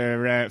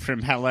 Walter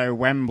from Hello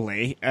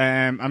Wembley.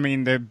 I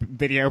mean, the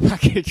video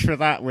package for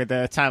that with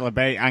Tyler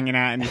Bate hanging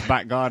out in his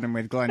back garden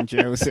with Glenn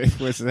Joseph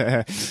was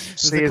the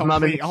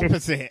complete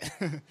opposite.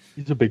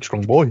 He's a big,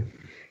 strong boy.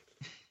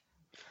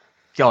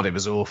 God, it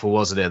was awful,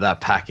 wasn't it,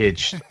 that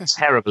package?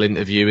 Terrible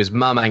interview. His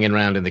mum hanging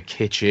around in the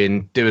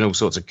kitchen, doing all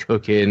sorts of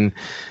cooking.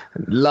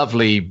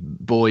 Lovely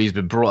boy. He's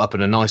been brought up in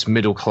a nice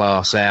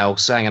middle-class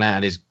house, hanging out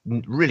in his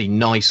really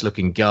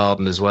nice-looking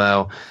garden as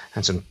well.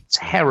 And some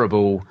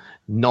terrible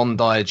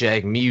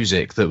non-diegetic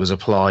music that was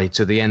applied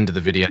to the end of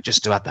the video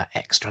just to add that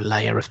extra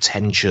layer of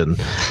tension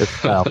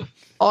as well.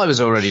 I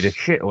was already to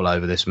shit all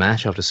over this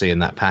match after seeing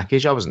that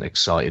package. I wasn't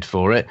excited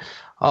for it.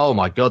 Oh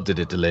my God, did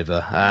it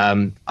deliver?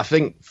 I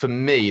think for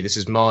me, this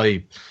is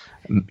my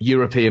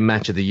European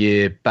match of the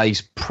year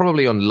based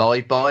probably on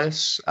live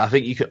bias. I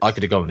think I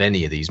could have gone with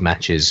any of these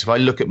matches. If I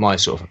look at my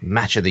sort of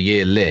match of the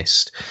year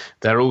list,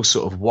 they're all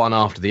sort of one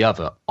after the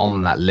other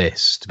on that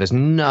list. There's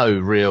no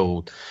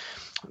real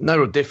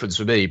difference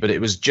for me, but it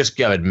was just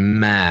going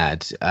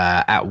mad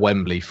at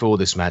Wembley for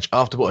this match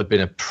after what had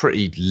been a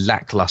pretty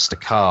lackluster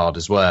card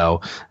as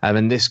well.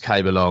 And this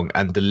came along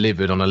and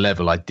delivered on a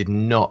level I did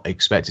not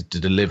expect it to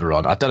deliver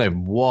on. I don't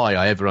know why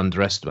I ever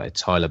underestimated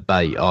Tyler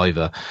Bate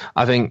either.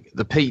 I think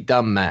the Pete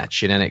Dunne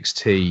match in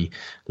NXT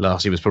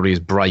last year was probably his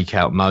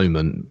breakout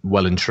moment,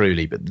 well and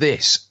truly. But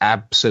this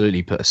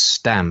absolutely put a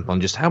stamp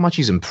on just how much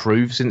he's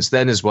improved since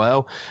then as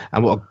well,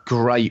 and what a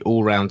great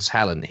all-round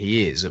talent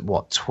he is at,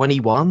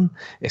 21?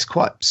 It's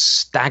quite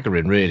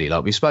staggering, really.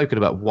 Like, we've spoken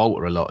about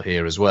Walter a lot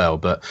here as well,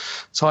 but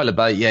Tyler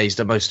Bate, yeah, he's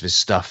done most of his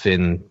stuff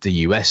in the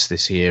US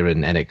this year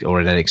in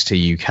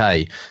NXT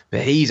UK,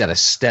 but he's had a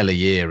stellar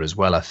year as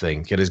well, I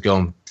think. It has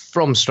gone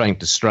from strength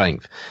to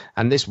strength,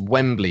 and this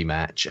Wembley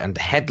match and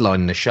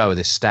headlining the show of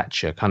this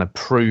stature kind of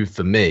proved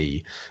for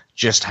me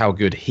just how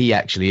good he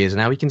actually is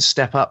and how he can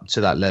step up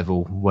to that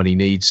level when he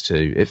needs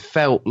to. It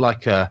felt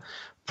like a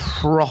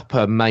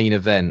proper main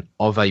event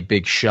of a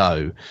big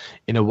show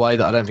in a way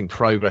that I don't think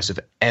Progress have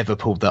ever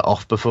pulled that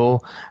off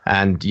before.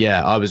 And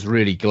yeah, I was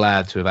really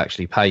glad to have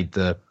actually paid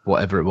the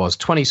whatever it was,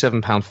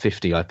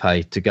 £27.50 I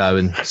paid to go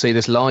and see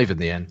this live in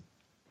the end.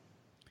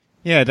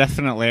 Yeah,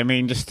 definitely. I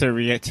mean, just to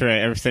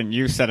reiterate everything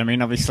you said, I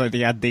mean, obviously they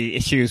had the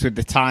issues with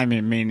the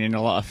timing, meaning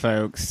a lot of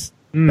folks,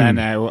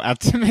 Benno,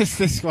 had to miss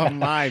this one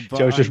live. But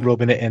Joe's just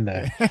rubbing it in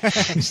there.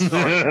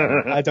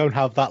 I don't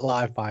have that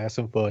live bias,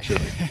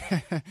 unfortunately.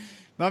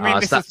 I mean,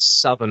 it's that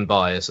southern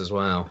bias as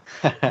well.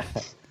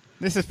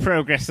 This is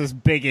Progress's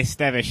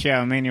biggest ever show.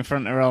 I mean, in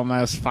front of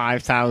almost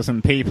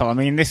 5,000 people. I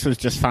mean, this was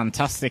just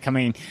fantastic. I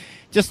mean,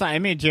 just that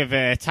image of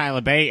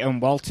Tyler Bate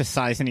and Walter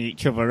sizing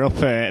each other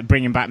up,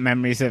 bringing back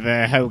memories of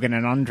Hogan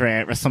and Andre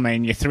at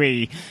WrestleMania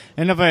 3.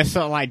 Another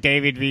sort of like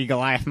David v.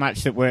 Goliath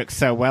match that works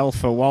so well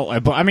for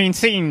Walter. But I mean,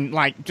 seeing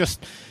like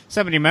just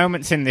so many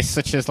moments in this,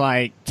 such as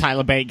like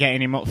Tyler Bate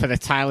getting him up for the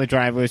Tyler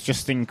Drive, was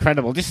just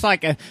incredible. Just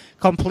like a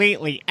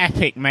completely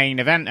epic main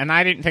event. And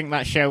I didn't think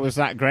that show was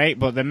that great,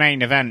 but the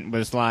main event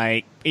was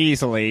like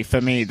easily,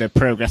 for me, the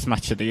Progress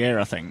match of the year,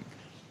 I think.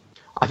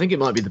 I think it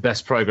might be the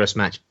best Progress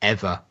match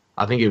ever.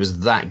 I think it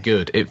was that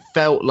good. It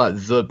felt like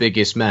the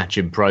biggest match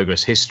in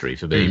Progress history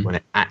for me when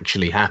it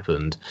actually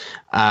happened.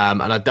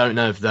 And I don't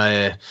know if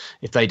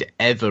they'd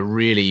ever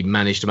really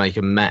managed to make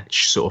a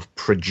match sort of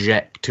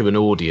project to an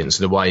audience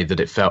in a way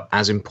that it felt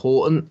as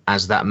important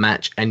as that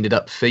match ended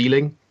up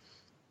feeling.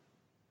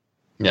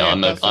 Yeah,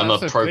 I'm a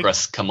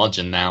Progress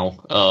curmudgeon now.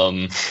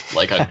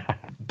 Like I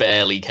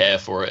barely care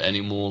for it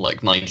anymore.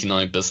 Like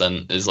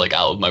 99% is like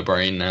out of my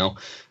brain now.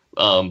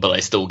 But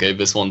I still gave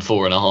this one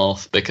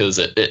 4.5 because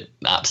it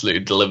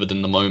absolutely delivered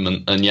in the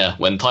moment. And yeah,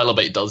 when Tyler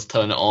Bate does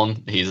turn it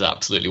on, he's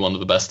absolutely one of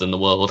the best in the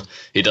world.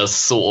 He does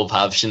sort of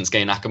have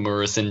Shinsuke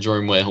Nakamura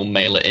syndrome where he'll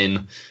mail it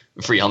in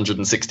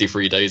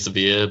 363 days of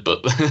the year.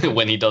 But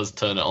when he does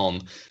turn it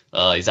on,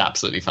 he's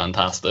absolutely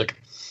fantastic.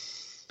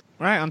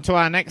 Right, on to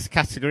our next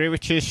category,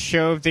 which is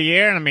Show of the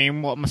Year. And I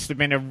mean, what must have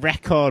been a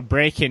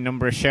record-breaking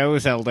number of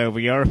shows held over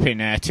Europe in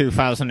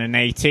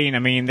 2018. I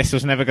mean, this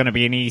was never going to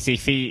be an easy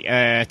feat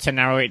to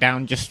narrow it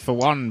down just for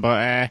one.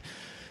 But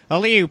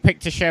Ollie, you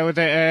picked a show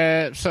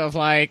that sort of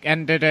like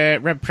ended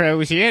Rev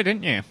Pro's year,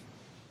 didn't you?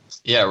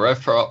 Yeah, Rev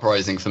Pro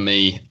Uprising for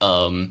me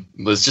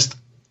was just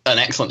an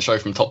excellent show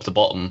from top to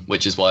bottom,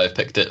 which is why I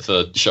picked it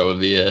for Show of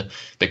the Year.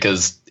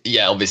 Because,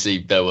 yeah, obviously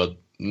there were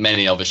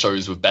many other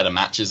shows with better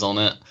matches on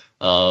it.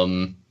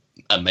 And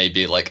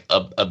maybe like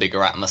a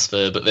bigger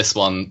atmosphere, but this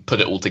one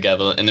put it all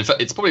together. And in fact,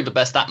 it's probably the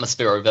best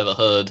atmosphere I've ever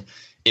heard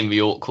in the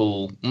York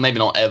Hall. Maybe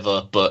not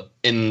ever, but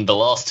in the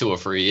last 2 or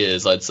 3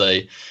 years, I'd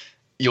say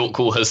York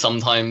Hall has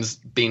sometimes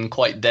been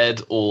quite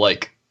dead, or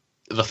like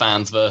the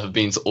fans there have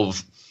been sort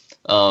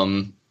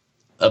of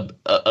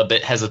a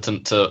bit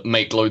hesitant to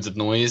make loads of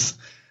noise.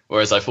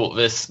 Whereas I thought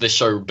this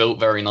show built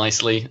very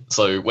nicely.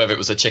 So whether it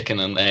was a chicken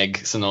and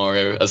egg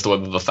scenario as to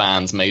whether the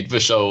fans made the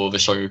show or the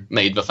show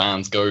made the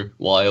fans go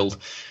wild,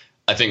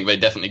 I think they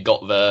definitely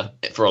got there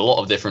for a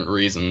lot of different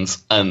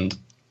reasons. And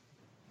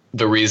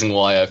the reason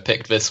why I've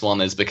picked this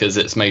one is because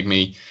it's made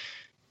me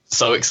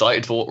so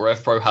excited for what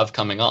Rev Pro have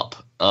coming up.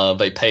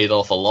 They paid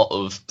off a lot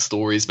of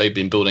stories they've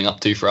been building up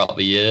to throughout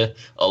the year.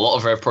 A lot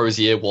of Rev Pro's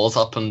year was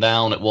up and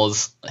down. It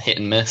was hit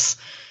and miss.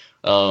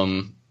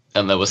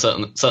 And there was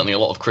certainly a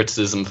lot of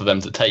criticism for them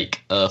to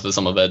take for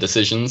some of their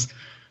decisions.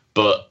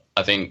 But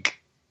I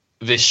think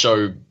this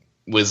show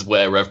was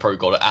where Rev Pro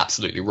got it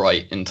absolutely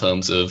right in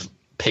terms of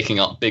picking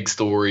up big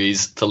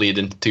stories to lead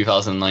into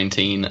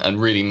 2019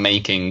 and really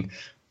making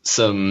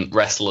some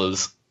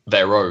wrestlers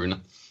their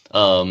own.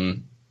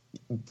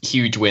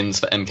 Huge wins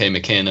for MK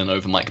McKinnon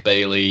over Mike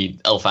Bailey.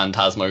 El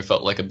Phantasmo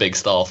felt like a big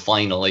star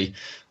finally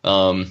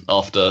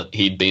after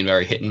he'd been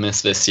very hit and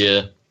miss this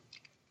year.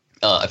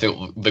 I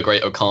think the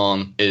Great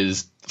O'Khan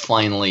is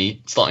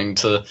finally starting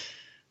to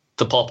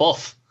pop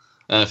off.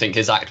 And I think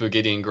his act with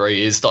Gideon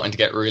Gray is starting to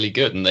get really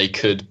good, and they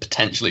could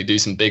potentially do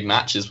some big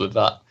matches with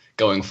that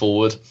going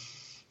forward.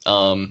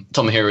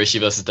 Tomohiro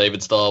Ishii versus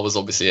David Starr was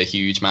obviously a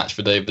huge match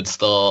for David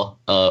Starr.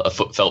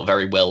 Felt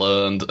very well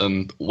earned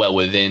and well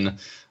within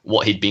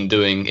what he'd been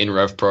doing in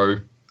Rev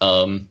Pro.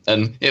 And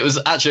it was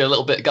actually a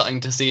little bit gutting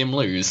to see him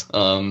lose,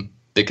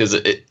 because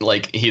it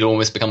like he'd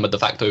almost become a de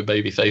facto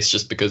babyface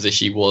just because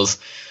Ishii was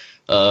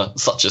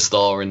such a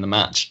star in the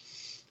match.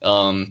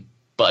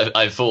 But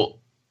I thought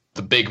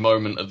the big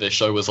moment of this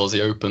show was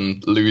Aussie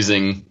Open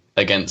losing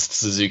against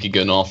Suzuki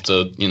Gun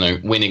after,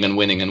 winning and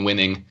winning and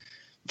winning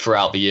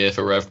throughout the year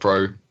for Rev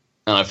Pro. And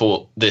I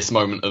thought this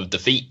moment of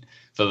defeat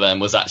for them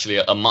was actually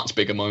a much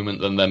bigger moment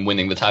than them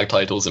winning the tag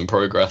titles in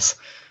Progress,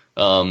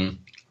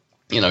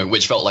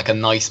 which felt like a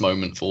nice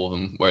moment for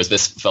them, whereas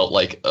this felt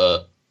like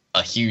a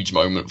huge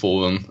moment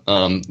for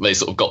them. They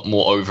sort of got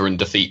more over in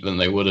defeat than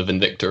they would have in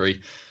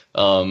victory,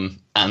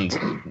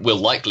 and will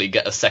likely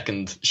get a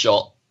second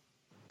shot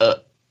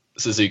at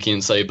Suzuki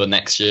and Sabre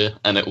next year,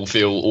 and it will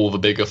feel all the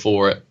bigger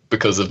for it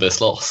because of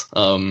this loss.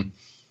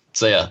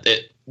 So yeah,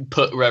 it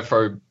put Rev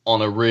Pro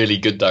on a really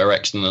good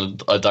direction,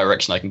 and a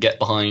direction I can get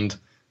behind.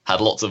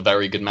 Had lots of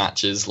very good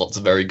matches, lots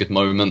of very good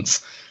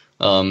moments.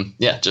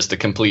 Just a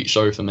complete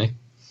show for me.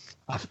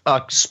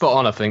 Spot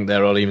on, I think,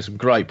 there, Ollie. Some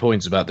great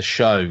points about the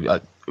show.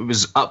 It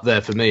was up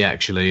there for me,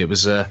 actually. It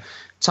was a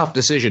tough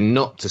decision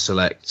not to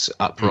select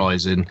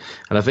Uprising.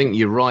 And I think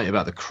you're right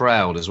about the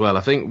crowd as well.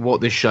 I think what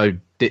this show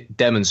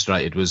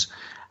demonstrated was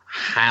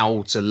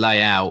how to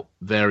lay out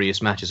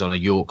various matches on a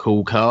York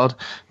Hall card,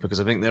 because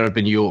I think there have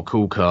been York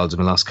Hall cards in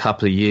the last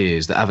couple of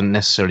years that haven't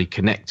necessarily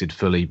connected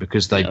fully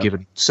because they've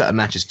given certain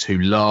matches too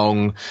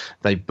long,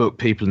 they book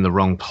people in the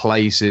wrong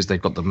places,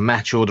 they've got the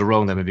match order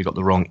wrong, they maybe got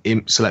the wrong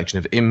selection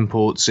of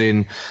imports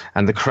in,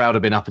 and the crowd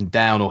have been up and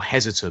down or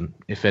hesitant,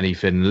 if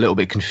anything, a little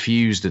bit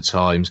confused at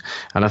times.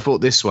 And I thought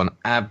this one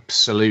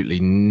absolutely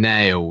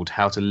nailed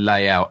how to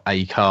lay out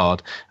a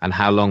card and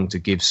how long to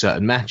give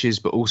certain matches,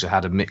 but also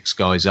how to mix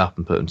guys up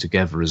and put them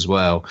together as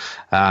well.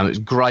 It's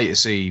great to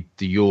see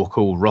the York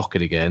Hall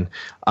rocket again.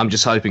 I'm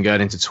just hoping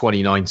going into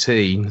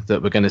 2019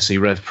 that we're going to see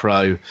Rev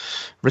Pro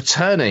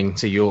returning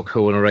to York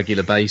Hall on a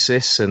regular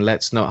basis, and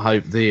let's not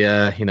hope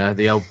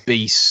the old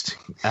beast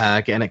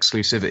get an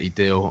exclusivity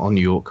deal on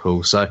York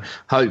Hall. So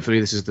hopefully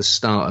this is the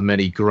start of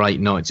many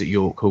great nights at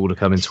York Hall to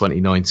come in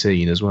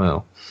 2019 as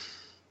well.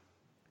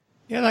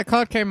 Yeah, that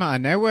card came out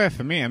of nowhere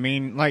for me. I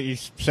mean, like you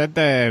said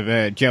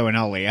there, Joe and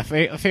Ollie, I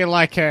feel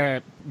like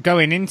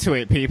going into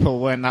it, people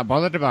weren't that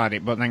bothered about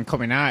it, but then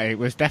coming out, it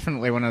was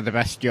definitely one of the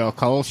best York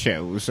Hall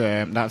shows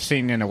that I've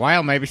seen in a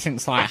while, maybe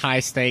since like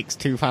High Stakes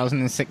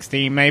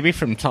 2016, maybe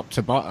from top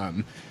to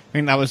bottom. I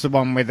think that was the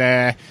one with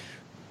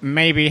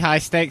maybe High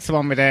Stakes, the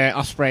one with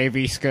Ospreay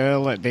v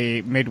Skrull at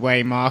the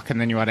midway mark, and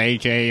then you had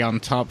AJ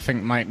on top. I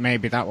think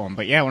maybe that one.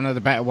 But yeah, one of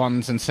the better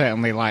ones, and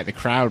certainly like the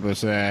crowd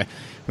was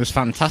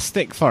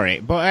fantastic for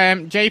it. But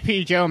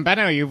JP, Joe and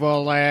Benno, you've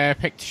all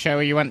picked a show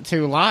you went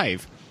to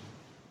live.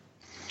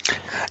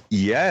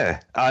 Yeah,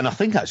 and I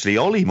think actually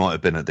Ollie might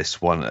have been at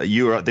this one.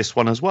 You were at this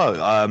one as well.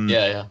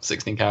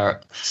 16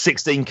 Carat.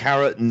 16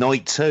 Carat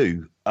Night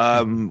 2,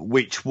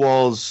 which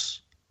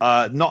was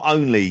not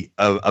only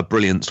a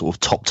brilliant sort of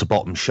top to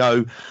bottom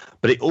show,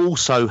 but it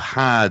also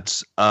had,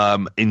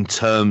 in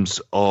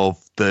terms of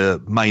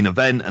the main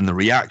event and the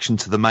reaction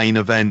to the main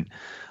event,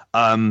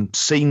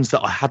 scenes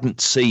that I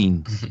hadn't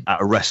seen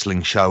at a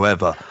wrestling show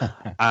ever.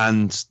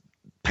 And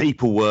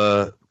people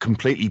were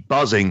completely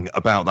buzzing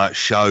about that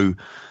show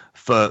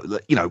for,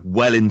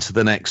 well into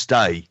the next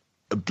day,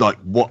 like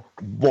what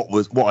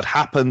had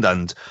happened.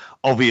 And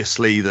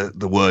obviously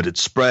the word had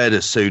spread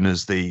as soon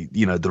as the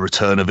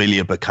return of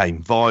Ilya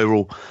became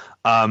viral.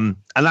 And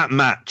that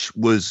match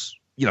was,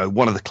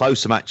 one of the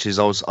closer matches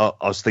I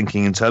was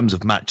thinking in terms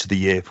of match of the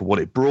year for what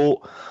it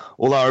brought.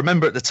 Although I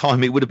remember at the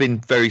time it would have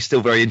been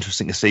still very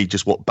interesting to see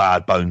just what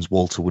Bad Bones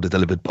Walter would have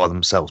delivered by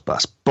themselves. But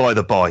that's by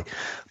the by.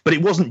 But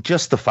it wasn't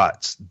just the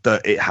fact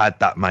that it had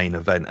that main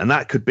event, and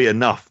that could be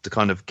enough to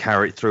kind of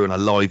carry it through in a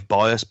live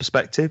bias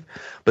perspective.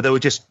 But there were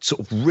just sort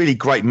of really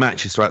great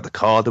matches throughout the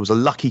card. There was a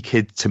Lucky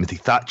Kid Timothy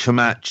Thatcher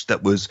match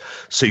that was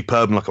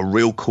superb and like a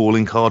real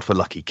calling card for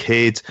Lucky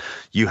Kid.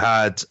 You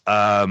had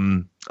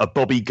a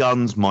Bobby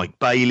Guns Mike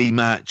Bailey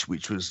match,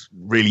 which was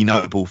really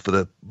notable for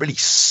the really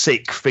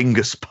sick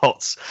finger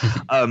spots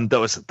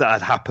that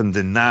had happened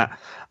in that.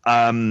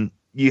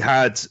 You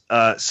had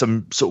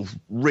some sort of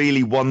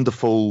really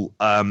wonderful,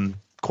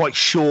 quite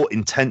short,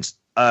 intense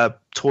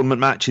tournament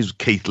matches with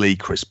Keith Lee,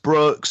 Chris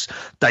Brooks,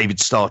 David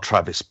Starr,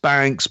 Travis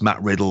Banks,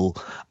 Matt Riddle,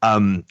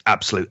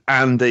 Absolute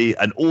Andy,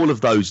 and all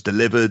of those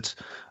delivered.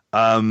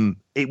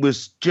 It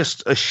was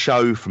just a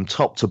show from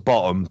top to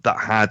bottom that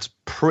had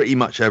pretty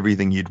much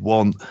everything you'd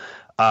want.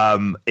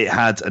 It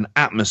had an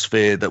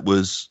atmosphere that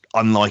was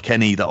unlike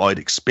any that I'd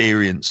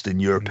experienced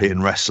in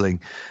European wrestling.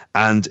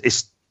 And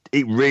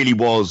it really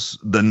was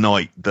the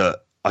night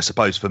that, I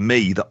suppose for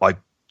me, that I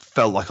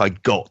felt like I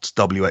got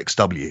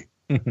WXW.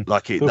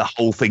 The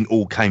whole thing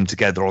all came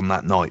together on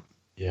that night.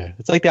 Yeah,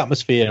 it's like the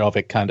atmosphere of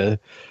it kind of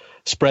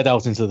spread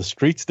out into the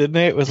streets, didn't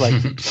it? It was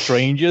like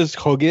strangers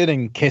hugging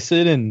and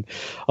kissing and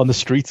on the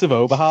streets of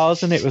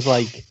Oberhausen. It was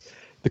like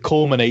the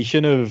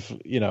culmination of,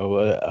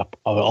 a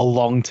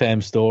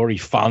long-term story,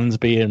 fans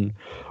being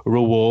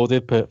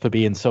rewarded for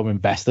being so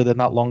invested in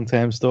that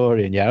long-term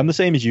story. And yeah, I'm the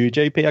same as you,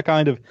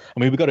 JP.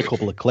 We got a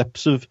couple of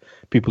clips of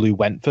people who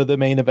went for the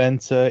main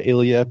event,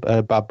 Ilya,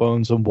 Bad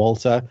Bones and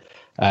Walter,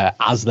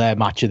 as their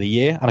match of the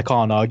year. And I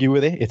can't argue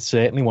with it. It's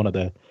certainly one of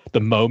the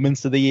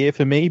moments of the year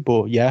for me.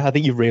 But yeah, I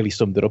think you've really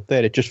summed it up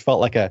there. It just felt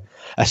like a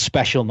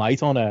special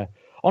night on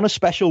a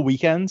special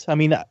weekend. I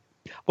mean,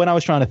 when I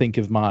was trying to think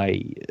of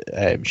my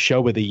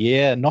show of the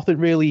year, nothing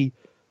really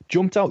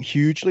jumped out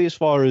hugely as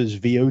far as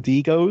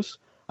VOD goes.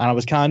 And I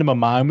was my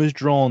mind was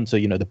drawn to,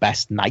 the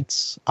best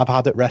nights I've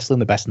had at wrestling,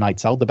 the best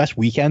nights out, the best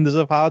weekenders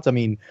I've had. I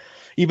mean,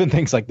 even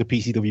things like the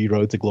PCW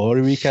Road to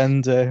Glory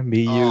weekend,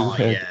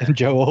 and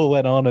Joe all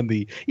went on, and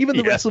the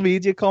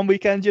WrestleMedia Con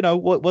weekend,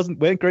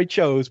 weren't great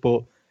shows,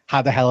 but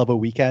had a hell of a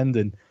weekend.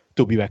 And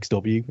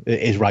WXW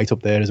is right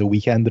up there as a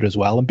weekender as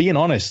well. And being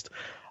honest,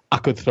 I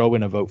could throw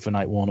in a vote for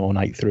night 1 or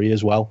night 3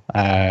 as well.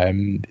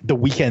 The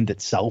weekend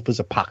itself as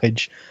a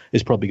package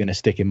is probably going to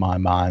stick in my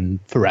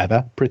mind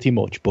forever, pretty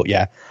much. But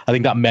yeah, I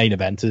think that main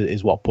event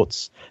is what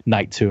puts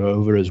night 2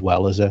 over, as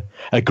well as a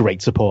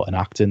great supporting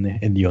act in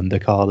the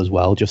undercard as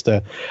well. Just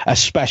a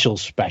special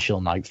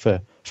night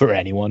for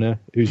anyone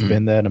who's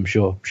been there, and I'm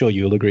sure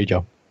you'll agree,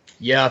 Joe.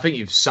 Yeah, I think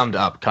you've summed it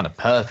up kind of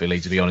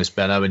perfectly, to be honest,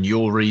 Benno, and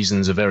your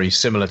reasons are very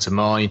similar to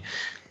mine.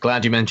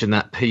 Glad you mentioned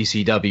that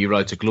PCW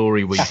Road to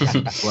Glory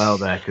weekend as well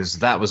there, because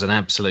that was an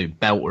absolute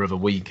belter of a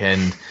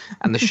weekend.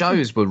 And the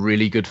shows were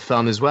really good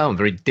fun as well, and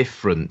very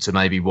different to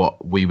maybe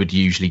what we would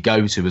usually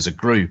go to as a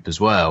group as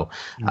well.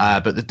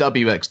 But the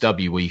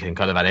WXW weekend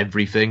kind of had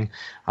everything.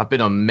 I've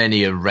been on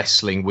many a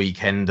wrestling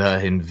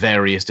weekender in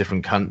various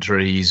different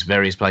countries,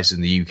 various places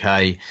in the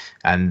UK,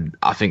 and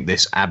I think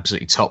this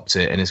absolutely topped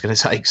it. And it's going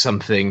to take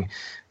something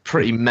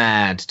pretty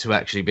mad to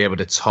actually be able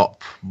to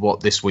top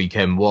what this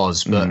weekend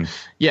was. But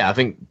yeah, I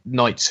think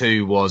night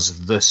 2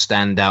 was the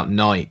standout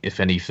night, if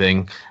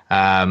anything.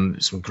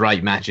 Some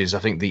great matches. I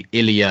think the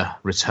Ilya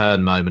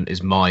return moment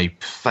is my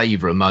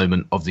favourite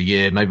moment of the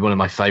year, maybe one of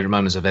my favourite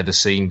moments I've ever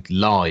seen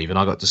live. And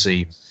I got to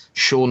see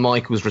Shawn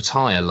Michaels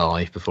retire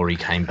live before he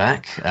came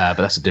back, but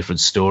that's a different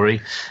story.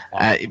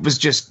 It was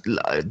just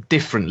a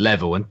different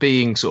level, and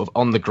being sort of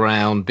on the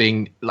ground,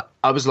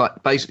 I was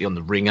like basically on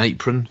the ring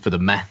apron for the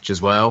match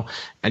as well,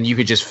 and you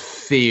could just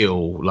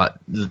feel like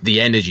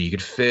the energy. You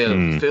could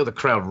feel the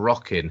crowd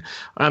rocking.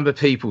 I remember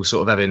people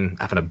sort of having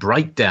a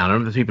breakdown. I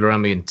remember people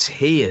around me in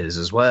tears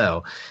as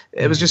well.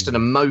 It was just an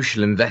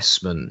emotional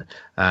investment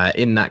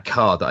in that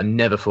card that I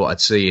never thought I'd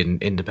see in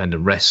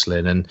independent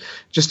wrestling. And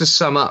just to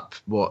sum up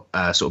what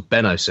sort of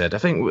Benno said, I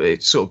think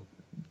it's sort of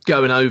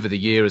going over the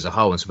year as a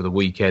whole and some of the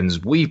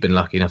weekends we've been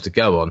lucky enough to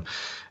go on.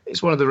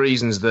 It's one of the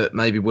reasons that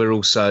maybe we're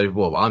also,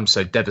 I'm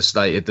so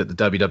devastated that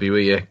the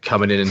WWE are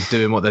coming in and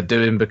doing what they're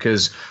doing,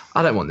 because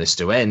I don't want this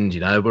to end.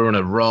 We're on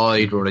a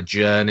ride, we're on a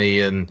journey,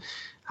 and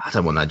I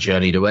don't want that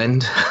journey to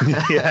end.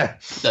 Yeah.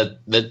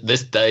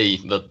 This day,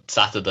 the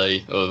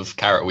Saturday of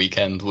Carrot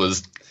Weekend,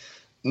 was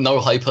no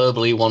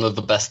hyperbole one of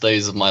the best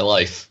days of my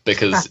life,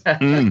 because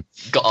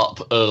got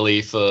up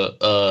early for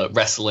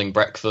wrestling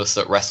breakfast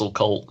at Wrestle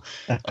Cult,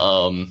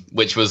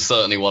 which was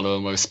certainly one of the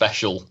most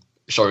special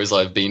shows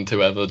I've been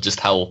to ever. Just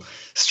how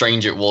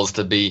strange it was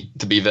to be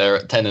there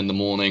at 10 in the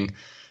morning,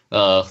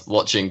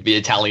 watching the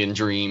Italian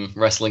Dream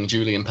wrestling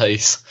Julian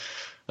Pace.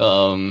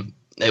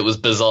 It was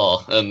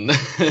bizarre, and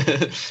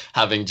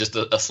having just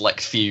a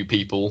select few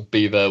people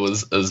be there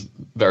was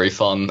very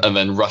fun. And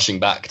then rushing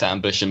back to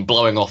Ambition,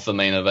 blowing off the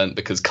main event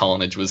because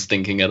Carnage was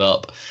stinking it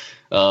up,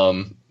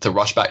 to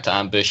rush back to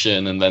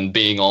Ambition, and then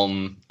being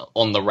on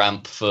the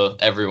ramp for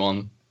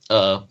everyone,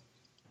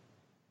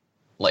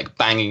 like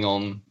banging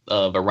on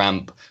the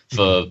ramp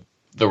for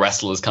the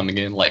wrestlers coming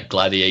in, like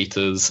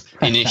Gladiators,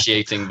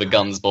 initiating the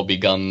Guns Bobby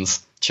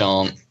Guns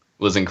chant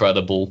was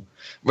incredible.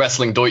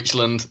 Wrestling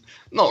Deutschland,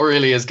 not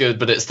really as good,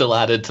 but it still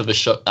added to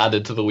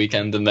the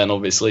weekend. And then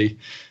obviously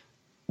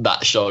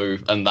that show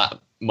and that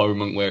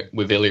moment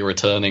with Ilya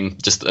returning,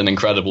 just an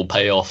incredible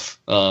payoff,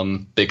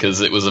 because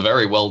it was a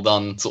very well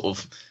done sort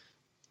of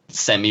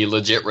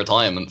semi-legit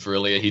retirement for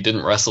Ilya. He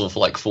didn't wrestle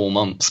for like 4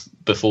 months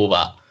before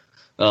that,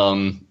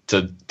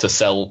 to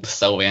sell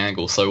the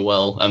angle so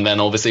well. And then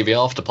obviously the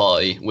after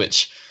party,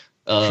 which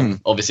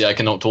obviously I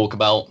cannot talk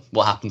about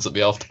what happens at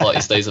the after party,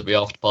 stays at the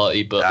after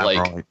party, but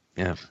right.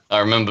 Yeah.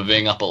 I remember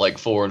being up at like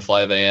 4 and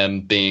 5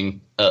 a.m.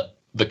 being at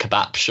the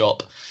kebab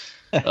shop,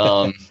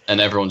 and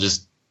everyone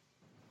just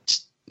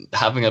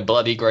having a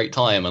bloody great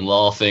time and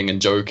laughing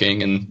and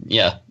joking, and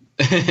yeah,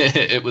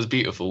 it was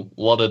beautiful.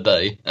 What a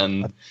day.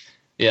 And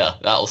yeah,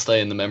 that'll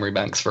stay in the memory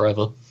banks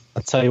forever.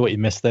 I'll tell you what you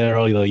missed there,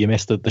 Ollie, though. You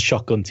missed the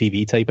Shotgun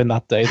TV taping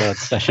that day, that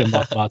session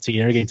with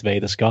Martina against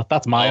Vader Scott.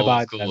 That's my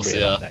abide. Of course,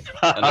 yeah.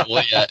 And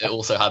it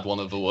also had one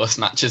of the worst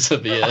matches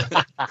of the year.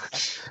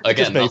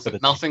 Again,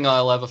 nothing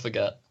I'll ever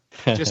forget.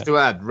 Just to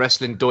add,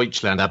 Wrestling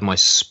Deutschland had my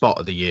spot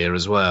of the year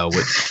as well,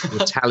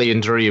 with Italian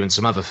Dream and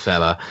some other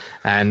fella,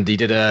 and he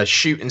did a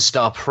shooting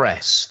star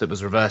press that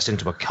was reversed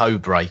into a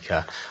code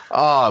breaker.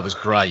 Oh, it was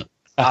great.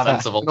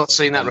 I've not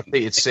seen that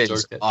repeated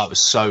since. Oh, it was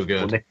so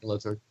good.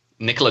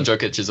 Nikola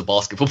Jokic is a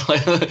basketball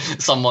player.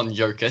 Someone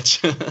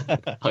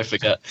Jokic. I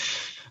forget.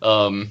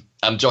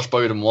 And Josh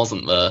Bowden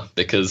wasn't there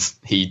because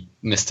he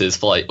missed his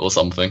flight or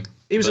something.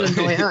 He was on a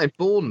night out in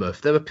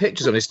Bournemouth. There were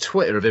pictures on his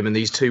Twitter of him and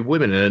these two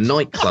women in a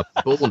nightclub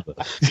in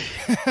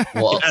Bournemouth.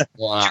 What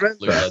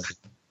absolute legend.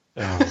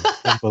 Oh,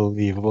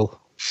 unbelievable.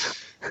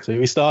 So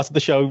we started the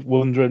show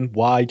wondering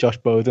why Josh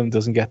Bowden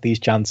doesn't get these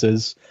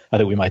chances. I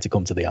think we might have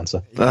come to the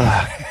answer.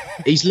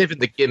 He's living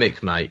the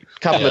gimmick, mate.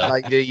 Couple of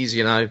ladies,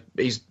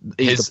 he's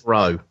the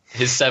bro.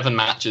 His 7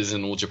 matches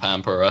in All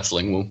Japan Pro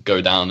Wrestling will go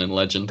down in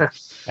legend.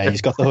 Hey,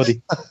 he's got the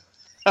hoodie.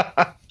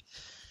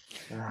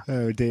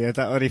 Oh dear,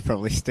 that hoodie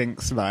probably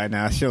stinks by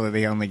now. Surely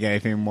they only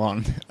gave him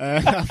one.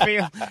 I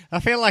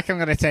feel like I'm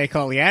going to take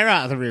all the air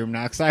out of the room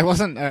now, because I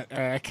wasn't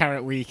at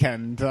Carrot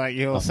Weekend. Like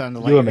you all sounded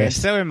like you were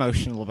so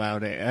emotional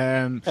about it.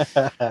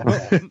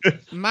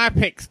 My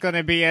pick's going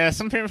to be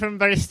something from the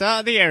very start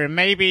of the year, and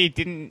maybe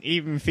didn't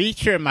even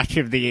feature a match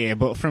of the year,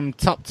 but from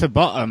top to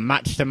bottom,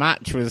 match to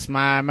match, was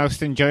my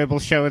most enjoyable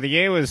show of the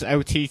year. Was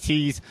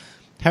OTT's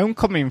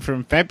Homecoming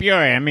from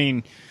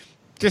February.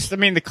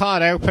 The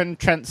card opened,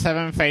 Trent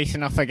Seven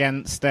facing off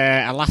against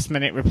a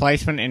last-minute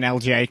replacement in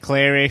LJ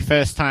Cleary.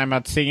 First time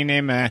I'd seen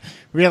him.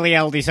 Really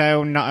held his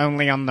own, not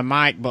only on the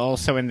mic, but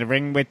also in the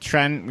ring with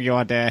Trent. You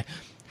had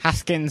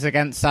Haskins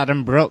against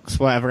Adam Brooks,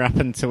 whatever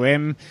happened to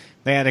him.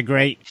 They had a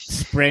great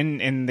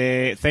sprint in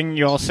the thing.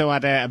 You also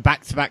had a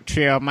back-to-back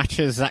trio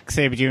matches, Zack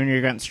Sabre Jr.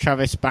 against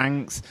Travis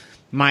Banks,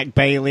 Mike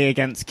Bailey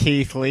against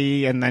Keith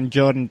Lee, and then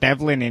Jordan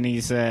Devlin in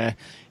his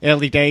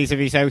early days of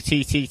his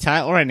OTT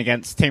title reign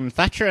against Tim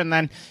Thatcher. And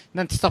then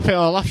to top it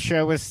all off,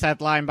 show was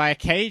headlined by a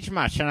cage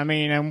match. And I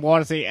mean, and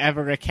was it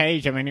ever a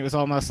cage? I mean, it was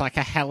almost like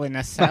a Hell in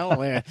a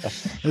Cell. It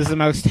was the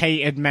most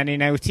hated men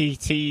in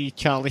OTT,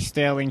 Charlie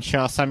Sterling,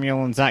 Shaw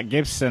Samuel, and Zach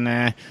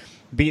Gibson,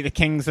 beat the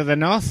Kings of the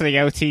North for the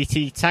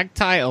OTT tag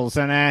titles.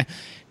 And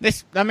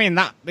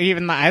that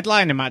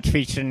headliner match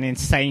featured an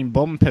insane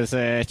bump as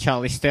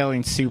Charlie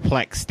Sterling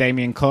suplexed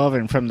Damian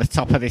Corvin from the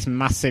top of this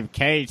massive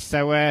cage.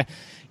 So, I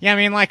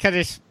mean, like I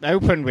just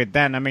opened with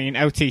then, I mean,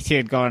 OTT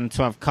had gone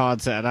to have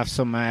cards that would have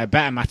some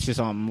better matches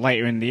on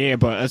later in the year,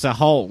 but as a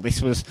whole,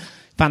 this was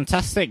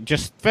fantastic.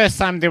 Just first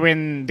time they were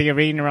in the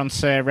arena on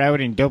Sir Road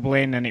in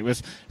Dublin, and it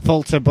was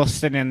full to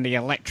busting, and the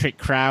electric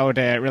crowd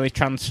really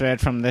transferred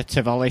from the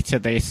Tivoli to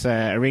this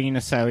arena.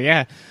 So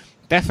yeah,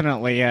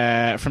 definitely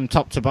from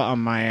top to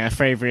bottom my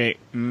favourite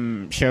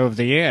show of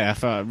the year. I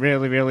thought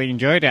really, really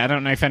enjoyed it. I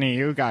don't know if any of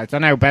you guys, I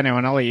know Benno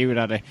and Ollie, you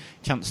had a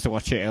chance to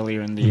watch it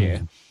earlier in the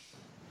year.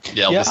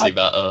 Yeah, obviously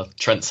that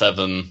Trent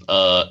Seven,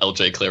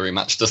 LJ Cleary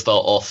match to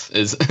start off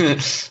is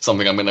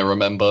something I'm going to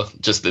remember,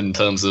 just in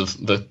terms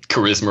of the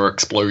charisma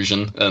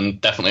explosion,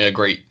 and definitely a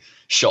great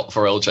shot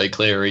for LJ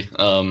Cleary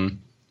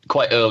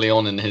quite early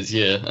on in his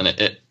year, and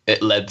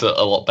it led to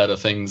a lot better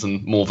things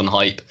and more than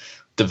hype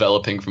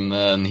developing from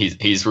there, and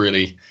he's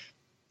really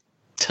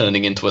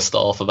turning into a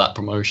star for that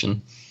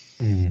promotion.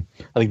 I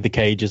think the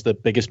cage is the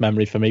biggest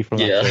memory for me from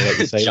that show, like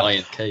you say.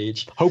 Giant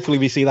cage. Hopefully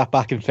we see that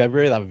back in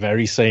February, that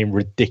very same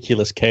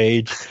ridiculous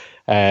cage.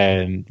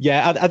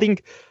 I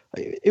think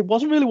it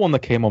wasn't really one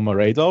that came on my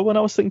radar when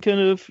I was thinking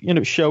of,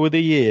 show of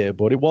the year,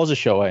 but it was a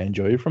show I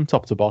enjoyed from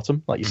top to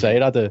bottom. Like you say,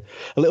 it had a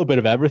little bit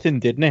of everything,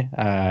 didn't it?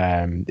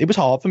 It was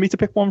hard for me to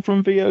pick one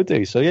from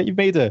VOD. So yeah, you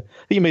made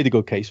a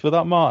good case for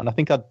that, Martin. I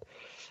think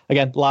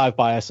again, live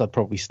bias, I'd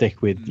probably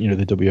stick with,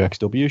 the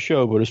WXW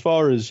show, but as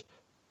far as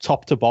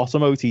top to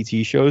bottom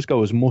OTT shows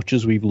go, as much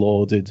as we've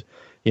lauded,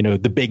 the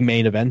big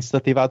main events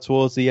that they've had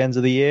towards the end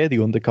of the year, the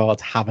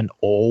undercards haven't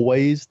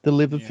always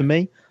delivered for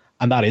me.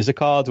 And that is a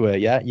card where,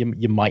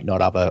 you might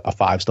not have a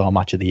 5-star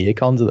match of the year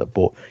candidate,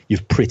 but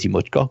you've pretty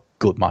much got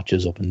good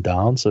matches up and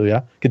down. So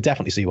yeah, could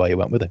definitely see why you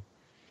went with it.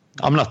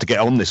 I'm going to have to get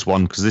on this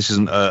one because this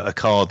isn't a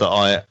card that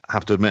I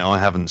have to admit I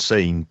haven't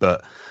seen,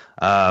 but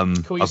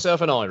call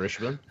yourself an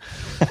Irishman.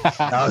 You've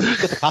got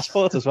the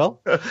passport as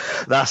well.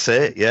 That's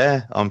it.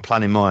 Yeah, I'm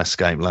planning my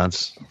escape,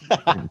 lads.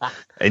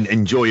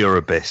 Enjoy your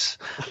abyss.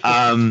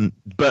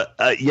 But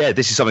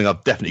this is something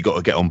I've definitely got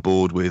to get on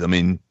board with. I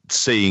mean,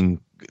 seeing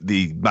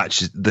the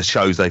matches, the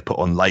shows they put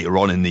on later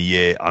on in the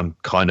year, I'm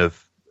kind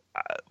of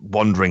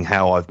wondering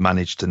how I've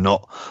managed to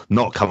not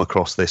come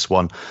across this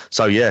one.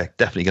 So yeah,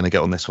 definitely going to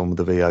get on this one with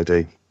the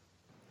VOD.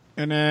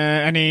 And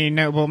any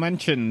notable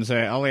mentions,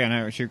 Ollie? I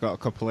know you've got a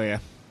couple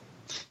here.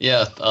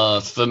 Yeah,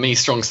 for me,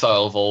 Strong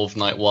Style Evolved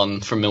Night 1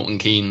 from Milton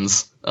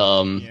Keynes.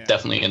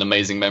 Definitely an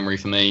amazing memory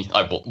for me.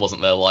 I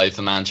wasn't there live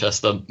for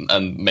Manchester,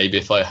 and maybe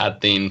if I had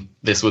been,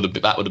 that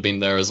would have been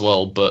there as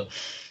well. But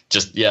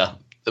just,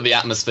 the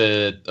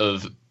atmosphere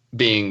of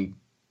being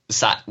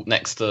sat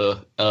next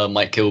to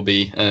Mike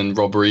Kilby and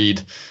Rob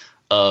Reed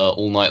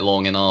all night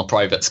long in our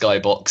private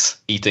skybox,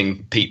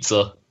 eating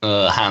pizza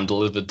hand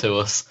delivered to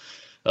us,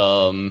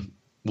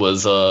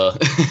 was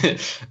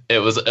it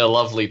was a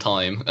lovely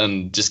time,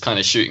 and just kind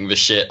of shooting the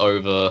shit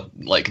over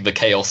like the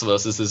Chaos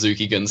versus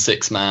Suzuki Gun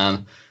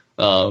 6-man.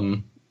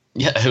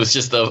 It was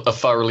just a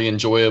thoroughly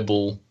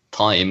enjoyable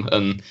time,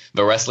 and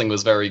the wrestling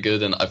was very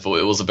good, and I thought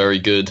it was a very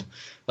good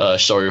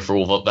show for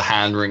all the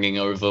hand wringing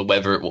over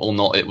whether or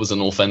not it was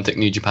an authentic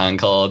New Japan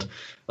card.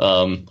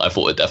 I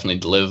thought it definitely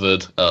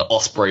delivered.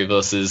 Ospreay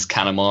versus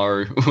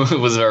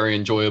Kanemaru was very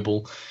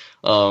enjoyable.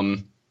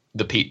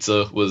 The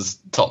pizza was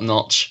top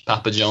notch.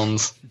 Papa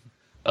John's.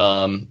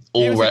 All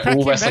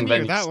wrestling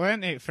venue, venues. that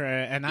weren't it for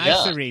an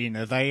ice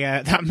arena? They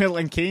that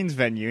Milton Keynes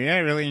venue, I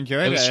really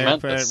enjoyed it. It was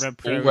tremendous.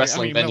 All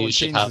wrestling venues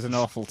should Milton Keynes have. is an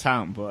awful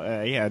town,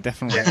 but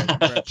definitely.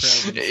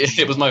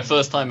 It was my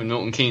first time in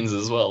Milton Keynes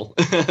as well.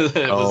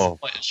 It was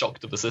quite a shock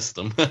to the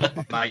system.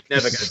 Mate,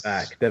 never go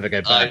back. Never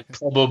go back. I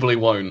probably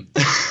won't.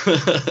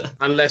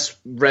 Unless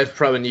Rev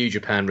Pro and New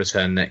Japan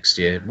return next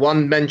year.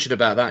 One mention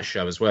about that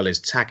show as well is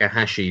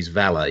Takahashi's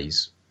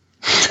Valets.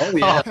 Oh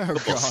yeah,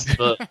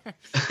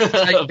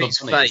 His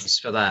face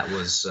for that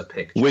was a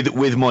picture.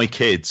 With my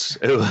kids,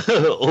 who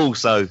were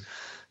also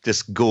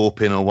just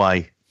gawping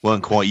away,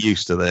 weren't quite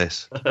used to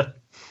this.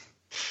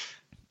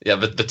 Yeah,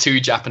 the two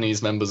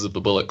Japanese members of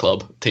the Bullet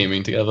Club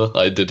teaming together,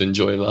 I did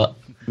enjoy that.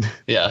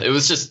 Yeah, it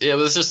was just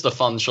a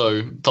fun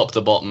show, top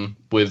to bottom,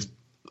 with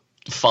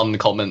fun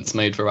comments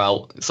made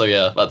throughout. So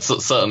yeah, that's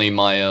certainly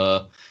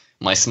my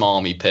my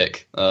smarmy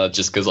pick,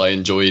 just because I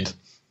enjoyed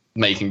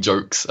making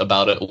jokes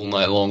about it all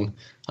night long.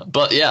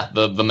 But yeah,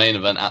 the main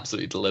event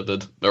absolutely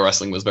delivered. The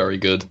wrestling was very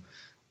good.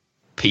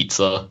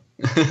 Pizza.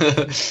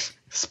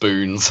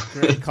 Spoons.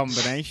 Great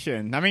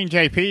combination. I mean,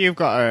 JP, you've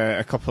got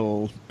a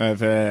couple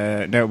of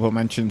notable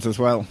mentions as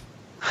well.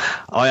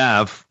 I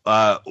have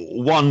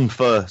one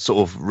for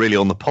sort of really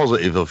on the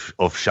positive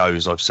of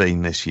shows I've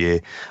seen this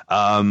year.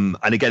 And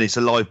again, it's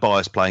a live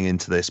bias playing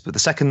into this, but the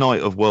second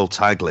night of World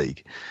Tag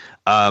League,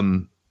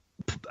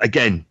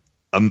 again,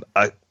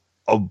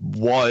 a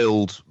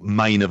wild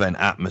main event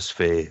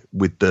atmosphere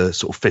with the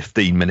sort of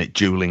 15-minute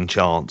dueling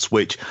chants,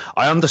 which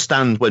I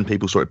understand when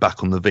people saw it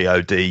back on the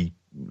VOD,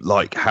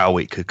 like how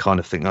it could kind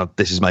of think, oh,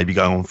 this is maybe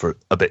going on for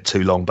a bit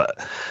too long.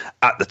 But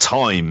at the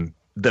time,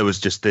 there was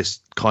just this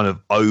kind of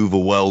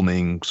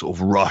overwhelming sort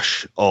of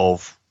rush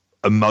of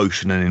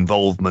emotion and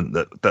involvement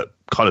that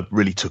kind of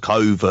really took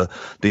over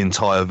the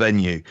entire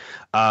venue.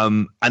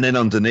 And then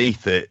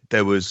underneath it,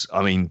 there was,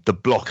 I mean, the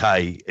Block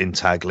A in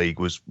Tag League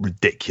was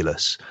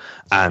ridiculous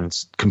and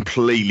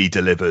completely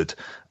delivered.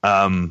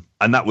 And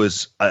that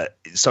was,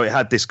 so it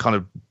had this kind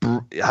of,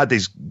 it had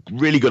this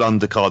really good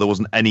undercard. There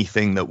wasn't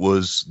anything that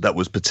was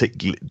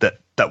particularly,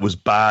 that was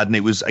bad. And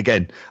it was,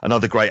 again,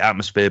 another great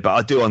atmosphere, but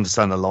I do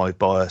understand the live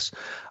bias.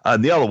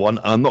 And the other one,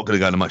 and I'm not going to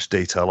go into much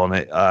detail on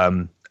it,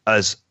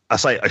 as I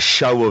say, a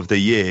show of the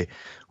year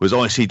was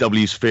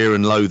ICW's Fear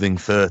and Loathing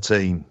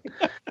 13.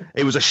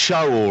 It was a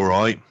show, all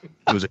right.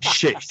 It was a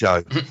shit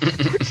show.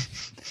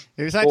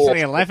 It was actually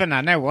 11.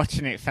 I know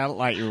watching it felt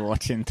like you were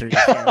watching 3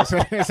 shows.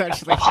 It was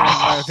actually Fear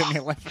and Loathing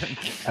 11.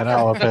 An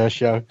hour per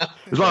show.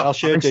 I'll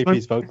share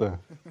JP's vote there.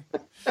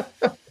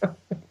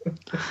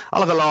 I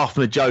like a laugh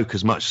and a joke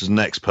as much as the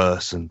next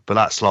person, but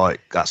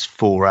that's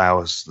 4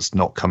 hours that's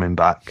not coming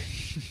back.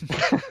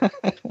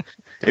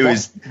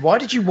 Why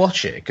did you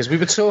watch it? Because we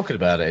were talking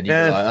about it, and you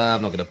were like,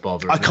 I'm not going to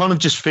bother. I kind of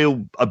just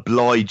feel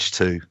obliged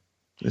to.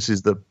 This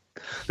is the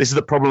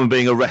problem of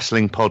being a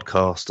wrestling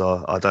podcast.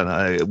 I don't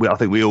know. I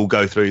think we all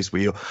go through this.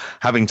 We're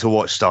having to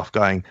watch stuff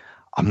going,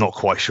 I'm not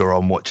quite sure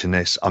I'm watching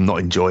this. I'm not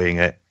enjoying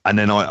it. And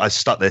then I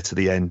stuck there to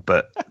the end,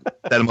 but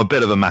then I'm a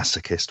bit of a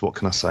masochist. What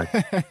can I say?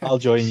 I'll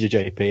join you,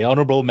 JP.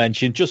 Honourable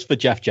mention just for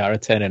Jeff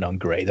Jarrett turning on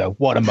Grado.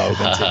 What a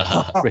moment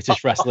in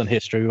British wrestling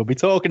history. We'll be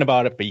talking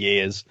about it for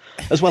years,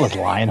 as well as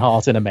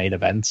Lionheart in a main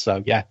event.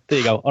 So, yeah, there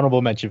you go.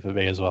 Honourable mention for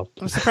me as well.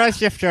 I'm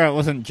surprised Jeff Jarrett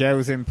wasn't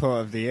Joe's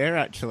import of the year,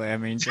 actually. I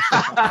mean, just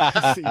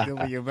a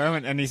CW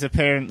moment and his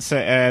appearance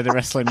at the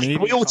Wrestling Media.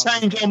 We all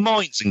change our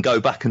minds and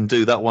go back and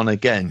do that one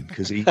again,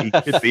 because he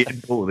could be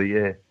import of the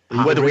year.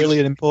 Whether really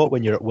an import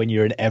when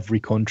you're in every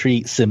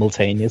country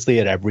simultaneously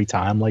at every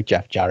time, like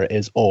Jeff Jarrett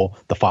is, or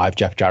the 5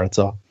 Jeff Jarretts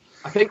are.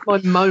 I think my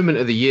moment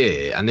of the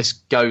year, and this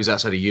goes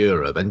outside of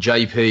Europe, and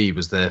JP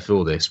was there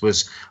for this,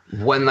 was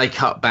when they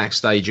cut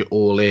backstage at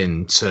All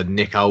In to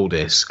Nick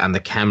Aldis and the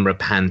camera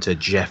panned to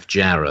Jeff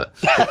Jarrett.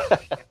 At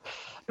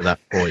that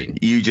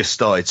point, you just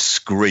started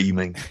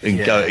screaming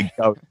and going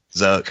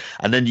berserk,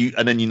 and then you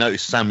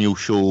noticed Samuel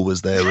Shaw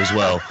was there as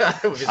well,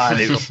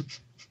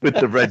 with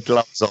the red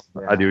gloves on,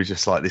 and he was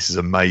just like, this is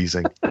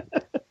amazing.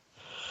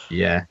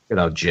 Yeah, good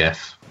old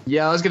Jeff.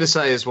 Yeah, I was going to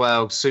say as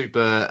well,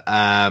 super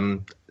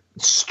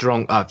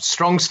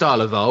strong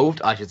style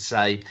evolved, I should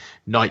say,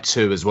 night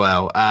 2 as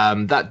well.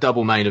 That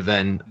double main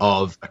event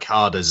of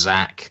Okada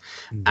Zack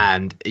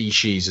and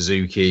Ishii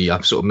Suzuki.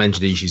 I've sort of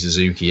mentioned Ishii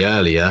Suzuki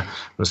earlier.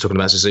 I was talking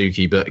about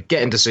Suzuki, but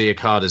getting to see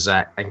Okada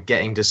Zack and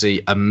getting to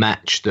see a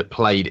match that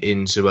played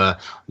into a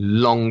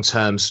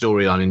long-term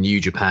storyline in New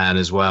Japan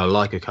as well,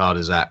 like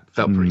Okada Zack,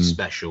 felt pretty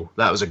special.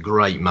 That was a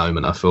great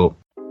moment, I thought.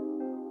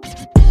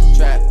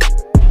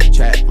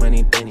 Trap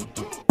money, penny.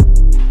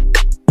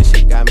 This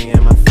shit got me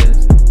in my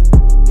feelings.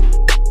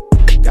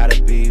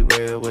 Gotta be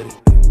real with it.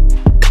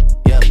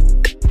 Yeah.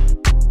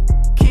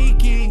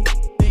 Kiki,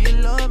 do you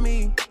love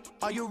me?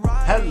 Are you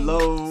right?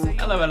 Hello.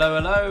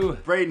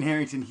 Braden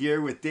Harrington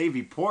here with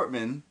Davey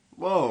Portman.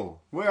 Whoa,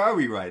 where are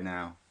we right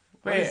now?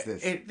 What is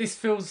this? This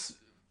feels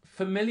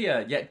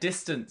familiar yet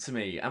distant to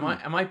me. Am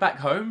I back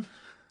home?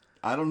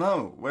 I don't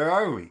know. Where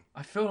are we?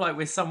 I feel like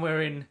we're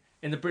somewhere in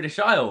the British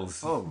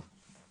Isles. Oh.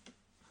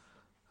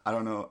 I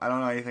don't know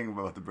anything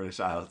about the British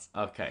Isles.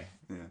 Okay.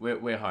 Yeah.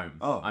 We're home.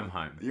 Oh. I'm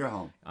home. You're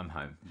home. I'm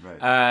home.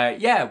 Right.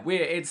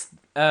 It's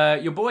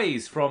your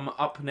boys from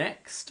Up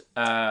Next.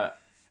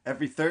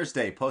 Every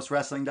Thursday,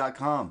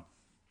 postwrestling.com.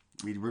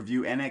 We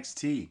review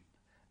NXT.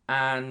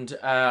 And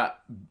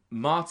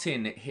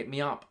Martin hit me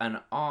up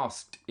and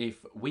asked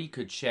if we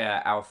could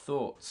share our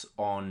thoughts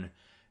on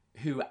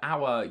who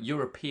our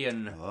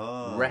European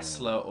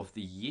Wrestler of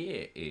the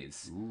Year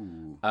is.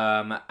 Ooh.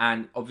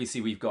 And obviously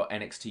we've got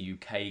NXT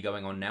UK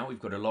going on now. We've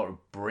got a lot of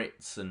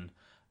Brits and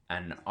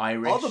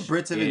Irish. All the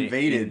Brits have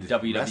invaded in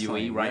WWE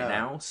wrestling, right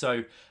now.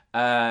 So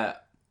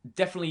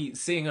definitely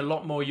seeing a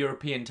lot more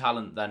European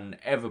talent than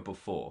ever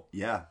before.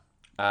 Yeah.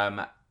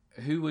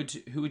 Who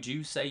would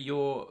you say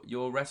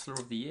your Wrestler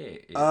of the Year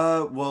is?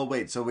 Well,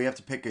 wait. So we have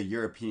to pick a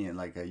European,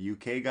 like a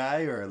UK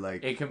guy, or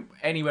like it can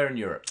anywhere in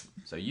Europe.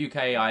 So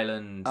UK,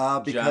 Ireland,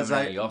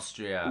 Germany,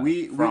 Austria,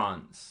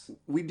 France.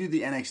 We do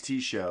the NXT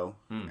show,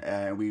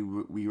 and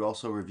we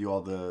also review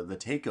all the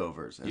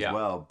takeovers as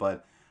well.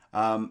 But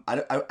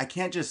I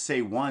can't just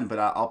say one, but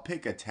I'll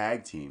pick a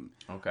tag team.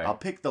 Okay. I'll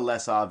pick the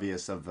less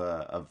obvious of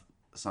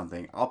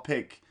something, I'll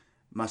pick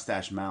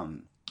Mustache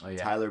Mountain. Oh, yeah.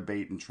 Tyler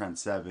Bate and Trent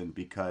Seven,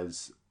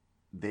 because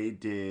they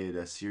did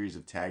a series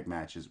of tag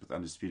matches with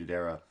Undisputed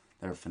Era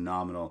that are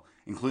phenomenal,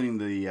 including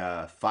the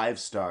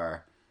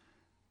 5-star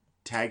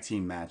tag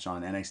team match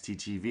on NXT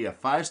TV. A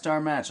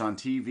 5-star match on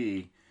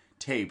TV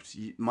taped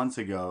months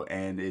ago,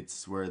 and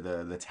it's where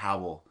the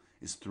towel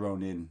is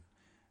thrown in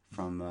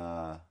from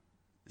Tyler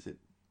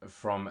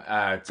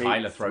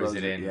throws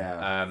it in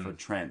for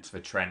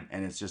Trent,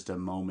 and it's just a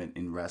moment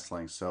in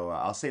wrestling. So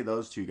I'll say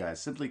those two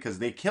guys simply because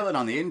they kill it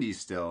on the indies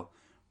still,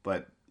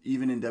 but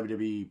even in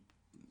WWE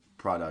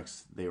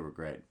products they were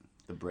great.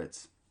 The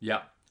Brits,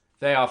 yeah,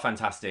 they are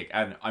fantastic,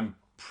 and I'm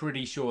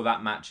pretty sure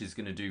that match is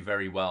going to do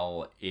very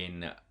well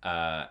in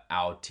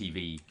our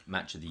TV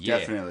match of the year.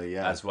 Definitely,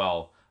 yeah, as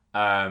well.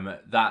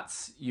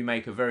 You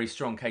make a very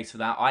strong case for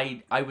that.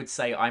 I would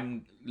say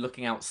I'm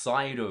looking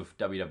outside of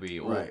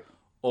WWE,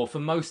 or for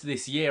most of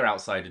this year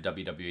outside of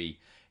WWE,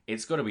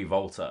 it's got to be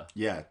Volta.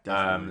 Yeah,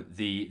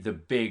 definitely. The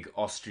big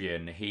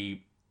Austrian,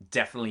 he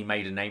definitely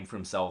made a name for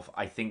himself.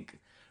 I think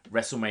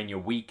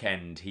WrestleMania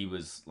weekend, he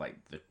was like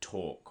the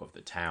talk of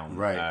the town.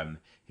 Right.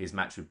 His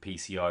match with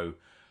PCO.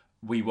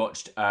 We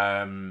watched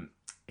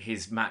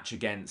his match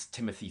against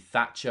Timothy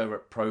Thatcher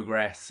at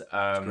Progress.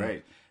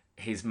 Great.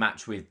 His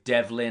match with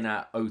Devlin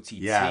at OTT.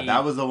 Yeah,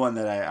 that was the one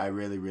that I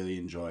really, really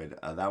enjoyed.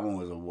 That one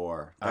was a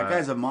war. That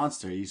guy's a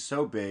monster. He's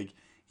so big.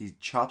 He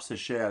chops the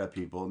shit out of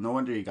people. No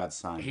wonder he got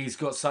signed. He's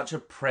got such a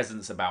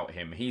presence about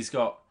him. He's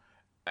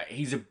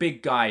a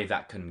big guy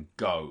that can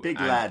go. Big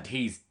lad.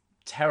 He's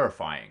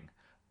terrifying.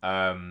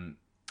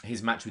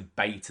 His match with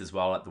Bate as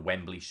well at the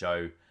Wembley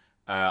show.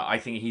 I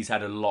think he's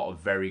had a lot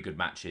of very good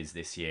matches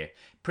this year.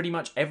 Pretty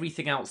much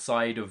everything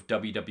outside of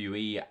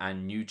WWE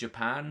and New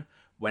Japan,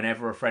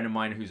 whenever a friend of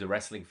mine who's a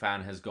wrestling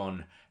fan has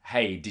gone,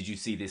 hey, did you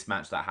see this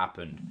match that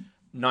happened?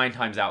 9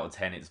 times out of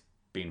 10, it's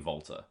been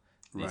Volta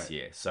this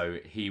year. So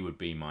he would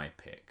be my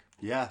pick.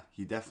 Yeah,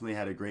 he definitely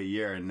had a great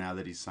year. And now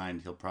that he's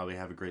signed, he'll probably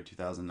have a great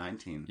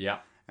 2019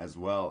 as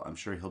well. I'm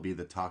sure he'll be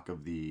the talk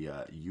of the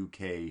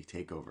UK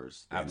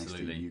takeovers. The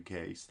Absolutely.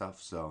 NXT UK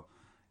stuff. So,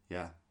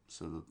 yeah.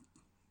 So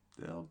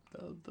they'll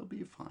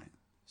be fine.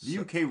 The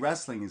UK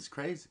wrestling is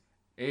crazy.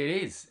 It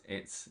is.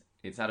 It's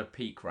at a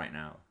peak right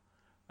now.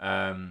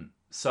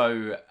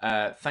 So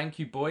thank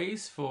you,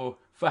 boys, for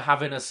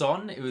having us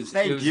on. It was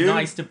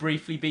nice to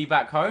briefly be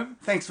back home.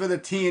 Thanks for the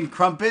tea and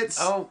crumpets.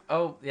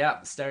 Oh,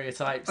 yeah,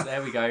 stereotypes.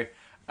 There we go.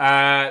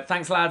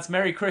 Thanks, lads.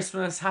 Merry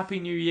Christmas. Happy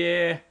New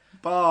Year.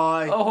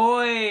 Bye.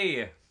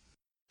 Ahoy.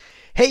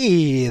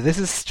 Hey, this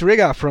is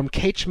Strigger from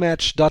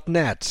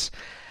CageMatch.net.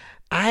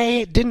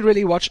 I didn't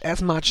really watch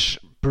as much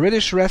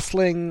British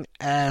wrestling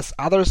as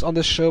others on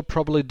this show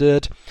probably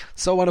did,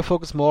 so I want to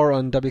focus more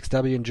on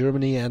WXW in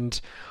Germany. And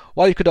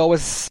while you could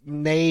always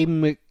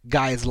name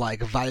guys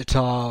like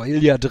Walter,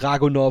 Ilya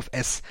Dragunov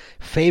as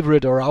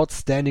favorite or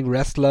outstanding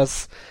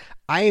wrestlers,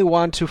 I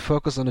want to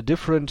focus on a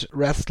different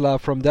wrestler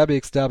from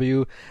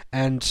WXW,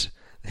 and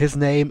his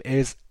name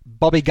is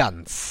Bobby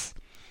Guns.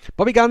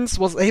 Bobby Guns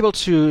was able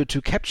to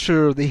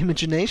capture the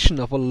imagination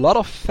of a lot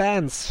of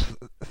fans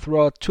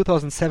throughout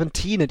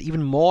 2017 and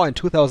even more in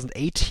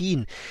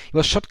 2018. He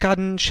was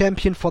Shotgun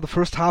champion for the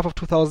first half of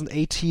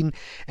 2018,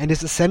 and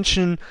his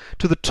ascension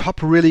to the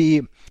top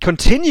really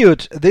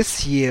continued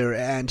this year,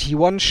 and he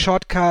won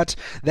Shortcut,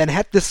 then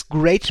had this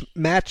great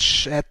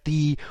match at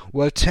the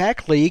World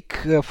Tag League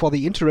for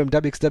the interim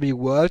WXW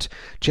World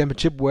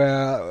Championship,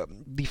 where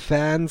the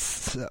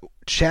fans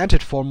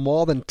chanted for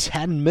more than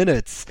 10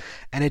 minutes,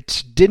 and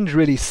it didn't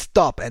really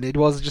stop, and it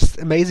was just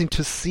amazing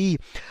to see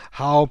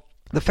how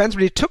the fans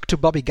really took to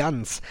Bobby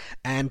Guns.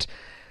 And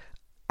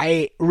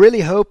I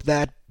really hope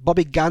that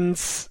Bobby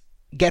Guns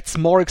gets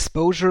more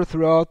exposure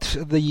throughout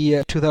the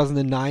year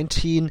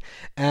 2019,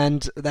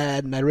 and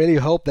then I really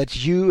hope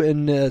that you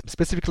and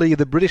specifically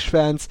the British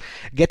fans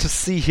get to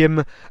see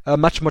him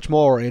much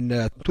more in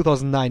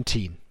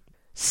 2019.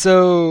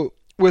 So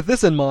with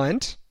this in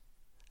mind,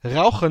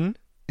 Rauchen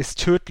ist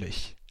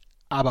tödlich,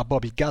 aber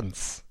Bobby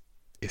Guns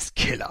ist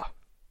Killer.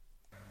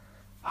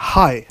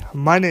 Hi,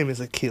 my name is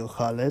Akil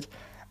Khalid,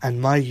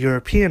 and my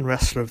European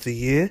Wrestler of the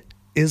Year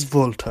is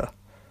Volta.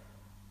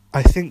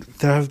 I think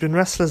there have been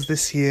wrestlers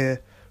this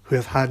year who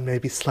have had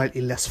maybe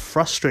slightly less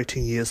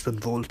frustrating years than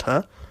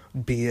Volta,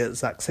 be it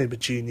Zack Sabre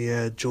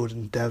Jr.,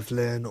 Jordan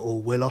Devlin,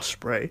 or Will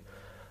Ospreay.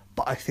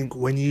 But I think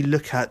when you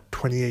look at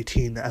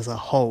 2018 as a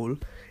whole,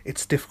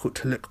 it's difficult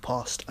to look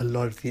past a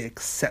lot of the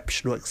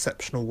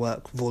exceptional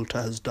work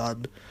Volta has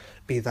done,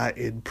 be that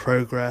in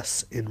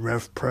Progress, in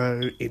Rev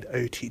Pro, in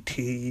OTT,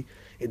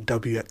 in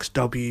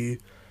WXW.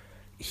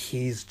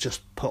 He's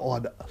just put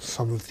on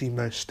some of the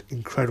most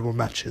incredible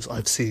matches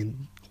I've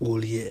seen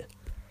all year.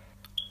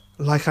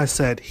 Like I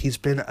said, he's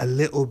been a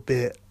little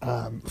bit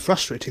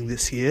frustrating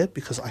this year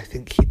because I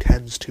think he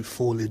tends to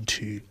fall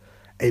into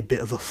a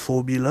bit of a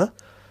formula,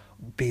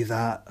 be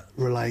that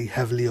relying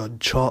heavily on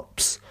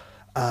chops,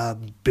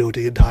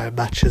 building entire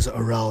matches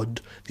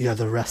around the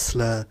other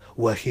wrestler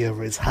working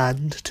over his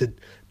hand to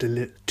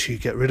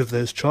get rid of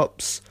those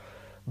chops.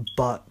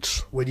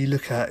 But when you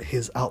look at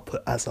his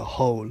output as a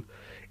whole,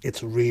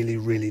 it's really,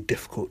 really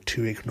difficult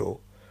to ignore.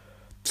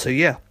 So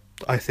yeah,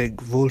 I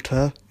think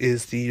Volta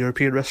is the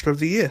European Wrestler of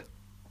the Year.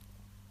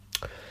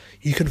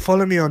 You can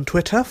follow me on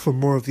Twitter for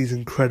more of these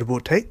incredible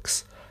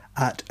takes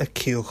at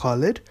Akil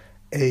Khalid,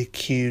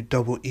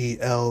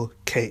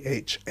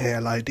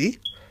 AQEELKHALID.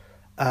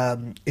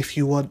 If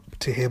you want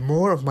to hear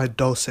more of my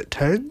dulcet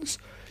tones,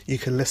 you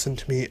can listen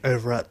to me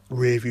over at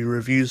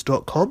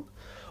reviewreviews.com,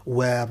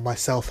 where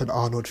myself and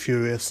Arnold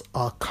Furious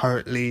are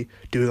currently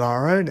doing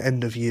our own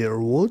end-of-year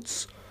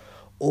awards.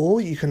 Or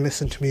you can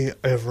listen to me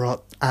over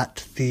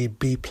at the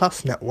B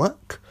Plus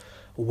Network,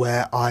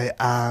 where I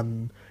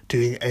am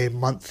doing a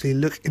monthly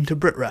look into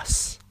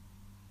BritRes.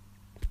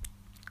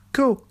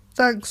 Cool,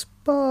 thanks,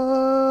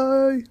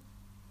 bye!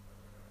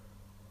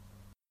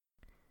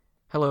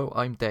 Hello,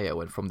 I'm Deo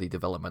and from the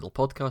Developmental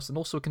Podcast and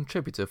also a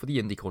contributor for the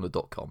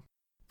IndieCorner.com.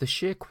 The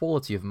sheer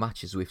quality of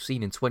matches we've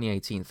seen in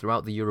 2018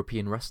 throughout the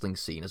European wrestling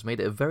scene has made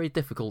it a very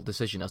difficult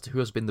decision as to who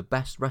has been the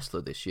best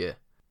wrestler this year.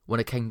 When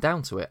it came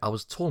down to it, I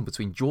was torn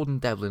between Jordan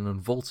Devlin and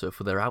Volta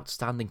for their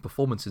outstanding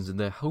performances in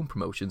their home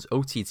promotions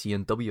OTT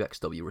and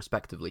WXW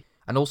respectively,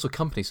 and also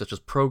companies such as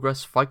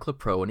Progress, Fight Club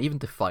Pro and even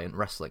Defiant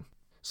Wrestling.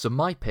 So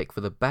my pick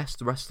for the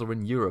best wrestler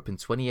in Europe in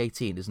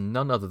 2018 is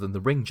none other than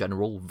the ring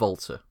general,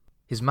 Volta.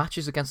 His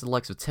matches against the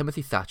likes of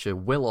Timothy Thatcher,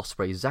 Will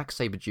Ospreay, Zack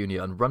Sabre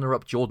Jr. and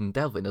runner-up Jordan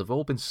Devlin have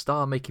all been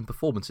star-making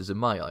performances in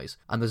my eyes,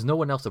 and there's no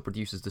one else that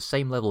produces the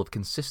same level of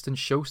consistent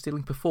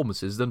show-stealing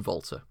performances than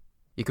Volta.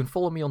 You can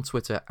follow me on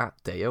Twitter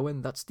at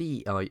Deowen, that's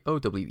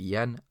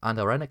DEIOWEN, and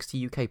our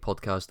NXT UK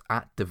podcast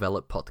at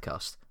Develop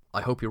Podcast.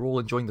 I hope you're all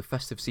enjoying the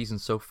festive season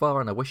so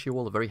far, and I wish you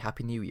all a very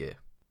happy new year.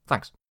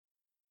 Thanks.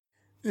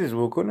 This is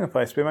Will Gordon of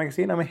Spirit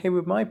Magazine. I'm here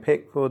with my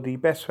pick for the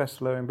best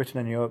wrestler in Britain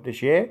and Europe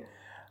this year.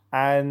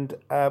 And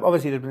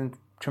obviously there's been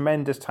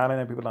tremendous talent,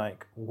 and people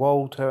like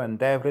Walter and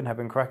Devlin have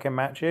been cracking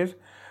matches.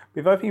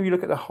 But I think if you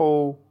look at the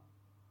whole,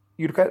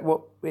 you look at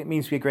what it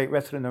means to be a great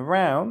wrestler in the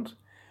round,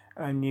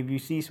 and if you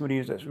see somebody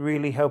that's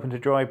really helping to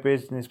drive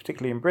business,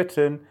 particularly in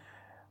Britain,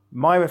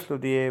 my wrestler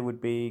of the year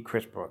would be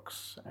Chris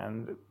Brooks.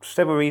 And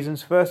several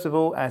reasons. First of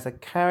all, as a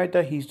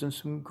character, he's done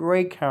some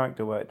great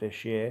character work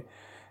this year.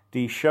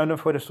 The Shona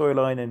for the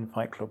storyline in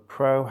Fight Club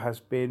Pro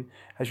has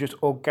just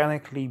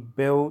organically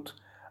built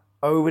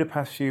over the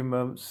past few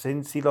months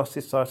since he lost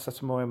his title to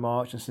Samoa in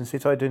March, and since they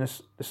started doing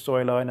the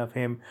storyline of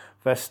him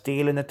first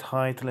stealing the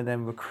title and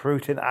then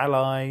recruiting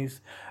allies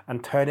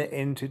and turning it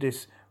into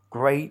this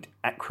great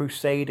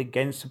crusade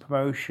against the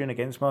promotion,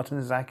 against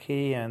Martin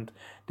Zaki and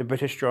the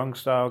British Strong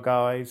Style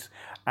guys.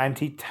 And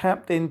he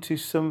tapped into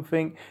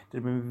something that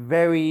had been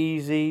very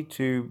easy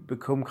to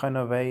become kind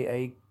of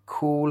a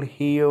cool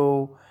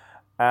heel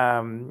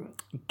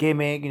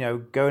gimmick,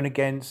 going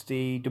against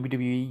the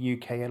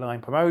WWE UK Align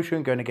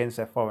promotion, going against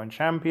their foreign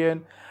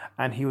champion.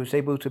 And he was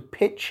able to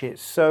pitch it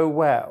so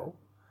well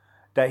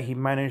that he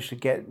managed to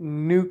get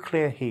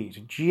nuclear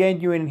heat,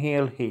 genuine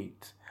heel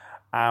heat,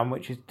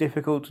 which is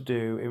difficult to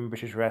do in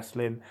British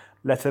wrestling,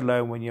 let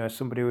alone when you're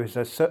somebody who is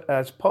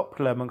as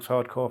popular amongst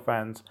hardcore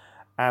fans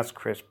as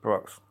Chris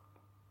Brooks.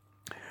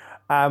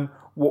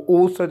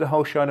 Also, the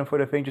whole Shining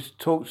Footer thing just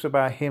talks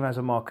about him as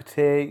a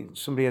marketeer,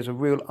 somebody has a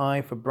real eye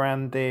for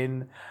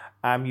branding.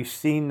 You've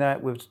seen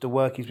that with the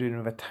work he's doing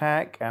with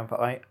Attack and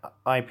for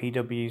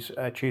IPW's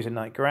Tuesday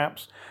Night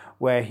Graps,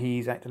 where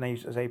he's acting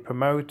as a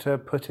promoter,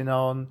 putting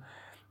on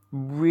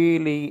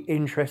really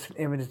interesting,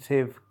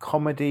 innovative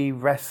comedy,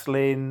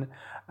 wrestling.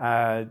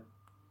 The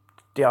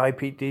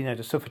IPD,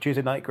 the stuff for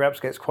Tuesday Night Graps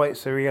gets quite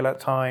surreal at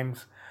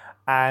times,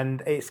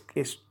 and it's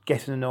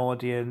getting an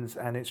audience,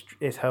 and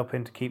it's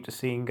helping to keep the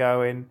scene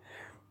going.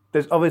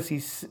 There's obviously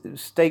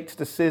stakes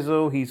to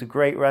Sizzle. He's a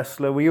great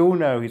wrestler. We all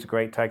know he's a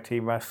great tag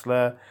team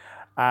wrestler.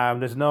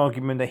 There's an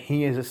argument that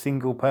he as a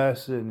single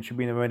person should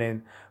be in the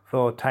running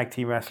for Tag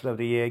Team Wrestler of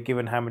the Year,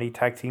 given how many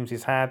tag teams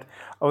he's had.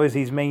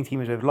 Obviously, his main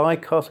team is with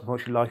Lycos.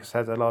 Unfortunately, Lycos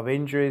has a lot of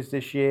injuries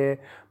this year.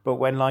 But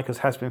when Lycos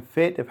has been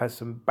fit, they've had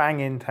some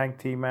banging tag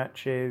team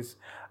matches.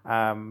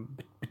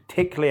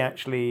 Particularly,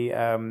 actually,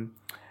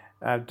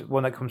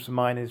 one that comes to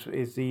mind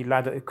is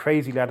the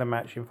crazy ladder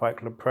match in Fight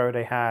Club Pro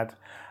they had.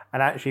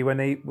 And actually,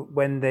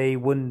 when they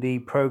won the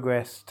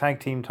Progress tag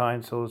team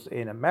titles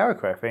in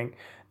America, I think,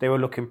 they were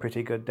looking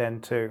pretty good then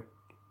too.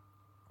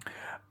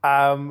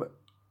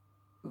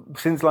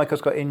 Since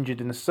Lycos got injured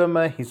in the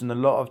summer, he's done a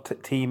lot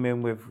of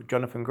teaming with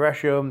Jonathan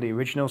Gresham, the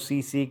original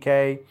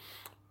CCK.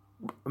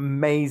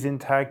 Amazing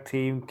tag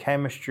team,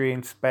 chemistry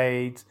in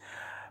spades.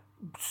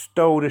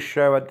 Stole the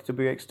show at the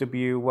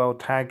WXW World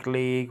Tag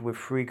League with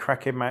 3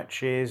 cracking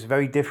matches,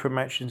 very different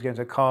matches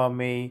against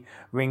Akami,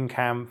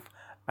 Ringkampf,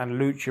 and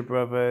Lucha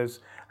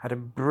Brothers. Had a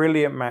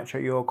brilliant match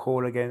at York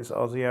Hall against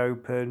Aussie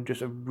Open.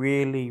 Just a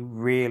really,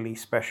 really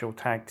special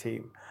tag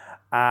team.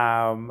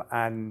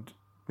 And,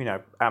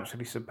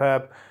 absolutely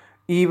superb.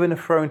 Even a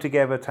thrown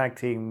together tag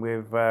team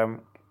with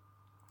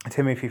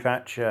Timothy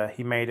Thatcher,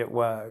 he made it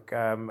work.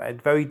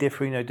 Very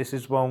different. This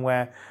is one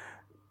where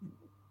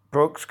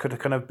Brooks could have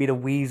kind of been a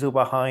weasel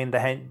behind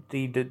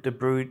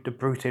the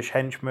brutish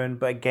henchman,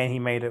 but again, he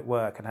made it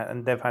work.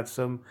 And they've had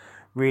some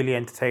really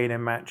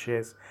entertaining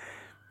matches.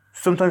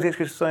 sometimes gets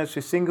criticised for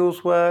his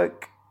singles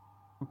work,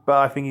 but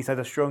I think he's had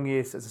a strong year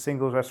as a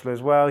singles wrestler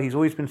as well. He's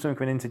always been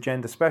something of an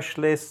intergender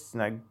specialist.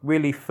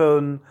 Really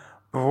fun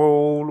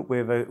brawl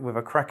with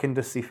a cracking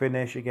dusty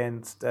finish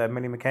against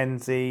Millie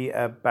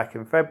McKenzie back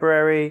in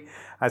February.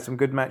 Had some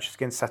good matches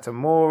against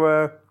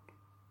Satomura.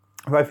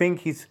 But I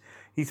think he's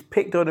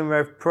picked on in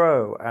Rev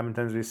Pro in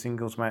terms of his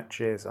singles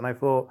matches, and I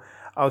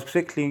was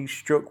particularly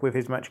struck with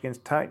his match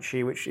against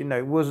Taichi, which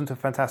it wasn't a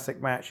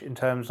fantastic match in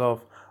terms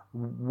of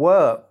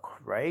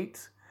work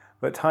rate,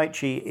 but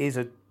Taichi is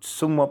a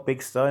somewhat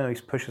big star.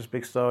 He's pushed as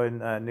big star in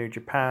New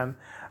Japan,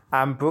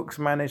 and Brooks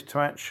managed to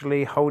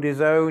actually hold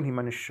his own. He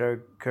managed to show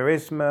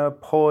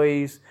charisma,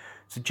 poise,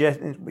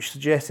 which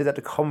suggested that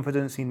the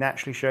confidence he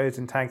naturally shows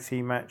in tag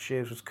team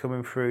matches was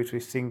coming through to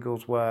his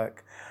singles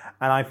work.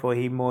 And I thought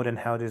he more than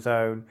held his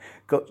own.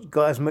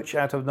 Got as much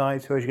out of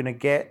Naito as you're going to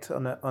get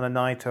on a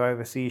Naito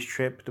overseas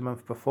trip the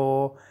month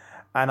before.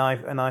 And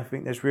I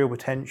think there's real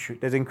potential.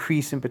 There's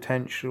increasing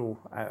potential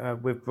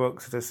with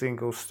Brooks as a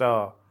single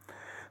star.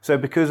 So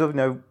because of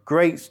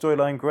great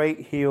storyline,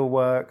 great heel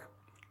work,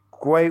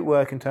 great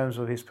work in terms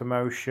of his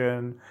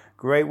promotion,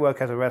 great work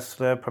as a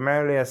wrestler,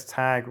 primarily as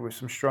tag with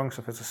some strong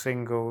stuff as a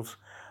singles,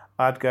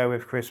 I'd go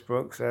with Chris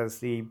Brooks as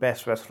the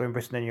best wrestler in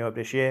Britain and Europe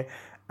this year.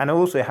 And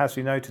also it has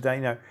to be noted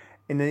that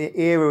in the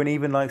era when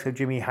even likes of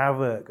Jimmy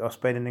Havoc are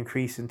spending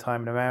increasing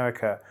time in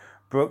America,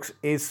 Brooks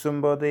is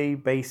somebody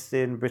based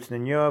in Britain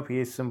and Europe. He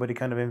is somebody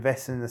kind of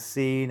investing in the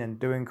scene and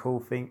doing cool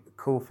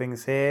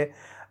things here,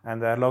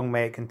 and long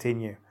may it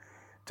continue.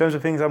 In terms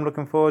of things I'm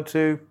looking forward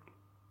to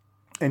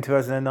in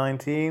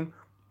 2019,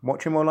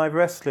 watching more live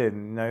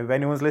wrestling. If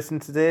anyone's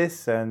listening to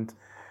this and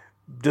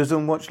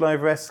doesn't watch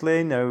live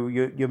wrestling,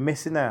 you're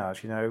missing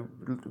out.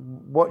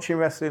 Watching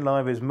wrestling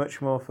live is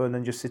much more fun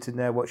than just sitting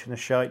there watching the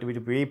shite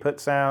WWE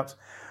puts out.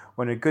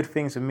 One of the good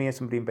things for me as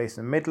somebody based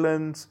in the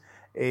Midlands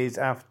is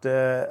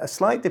after a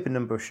slight dip in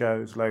number of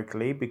shows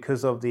locally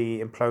because of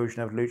the implosion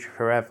of Lucha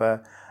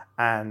Forever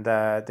and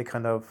the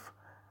kind of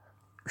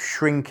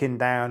shrinking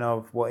down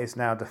of what is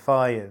now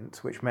Defiant,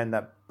 which meant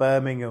that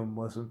Birmingham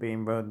wasn't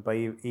being run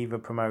by either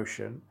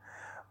promotion.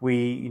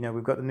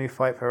 We've got the new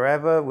Fight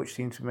Forever, which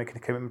seems to be making a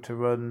commitment to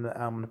run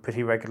on a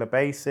pretty regular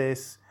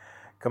basis.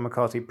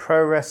 Kamikaze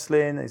Pro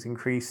Wrestling is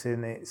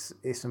increasing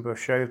its number of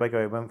shows by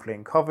going monthly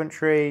in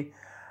Coventry.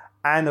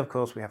 And of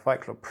course, we have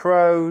Fight Club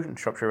Pro and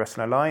Shropshire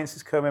Wrestling Alliance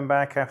is coming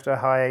back after a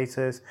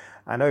hiatus.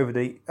 And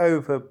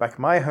over back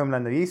in my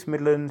homeland of the East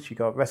Midlands, you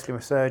got Wrestling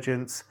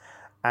Resurgence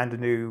and a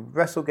new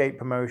WrestleGate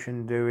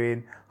promotion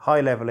doing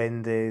high-level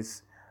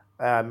indies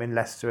in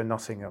Leicester and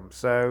Nottingham.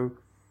 So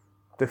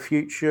the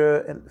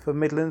future for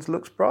Midlands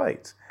looks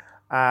bright.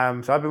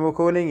 So I've been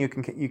recording. You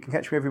can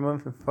catch me every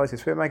month in Fighting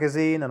Spirit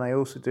magazine, and I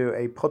also do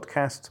a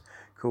podcast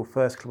called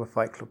First Club of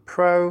Fight Club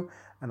Pro,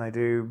 and I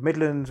do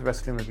Midlands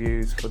wrestling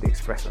reviews for the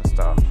Express and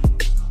Star.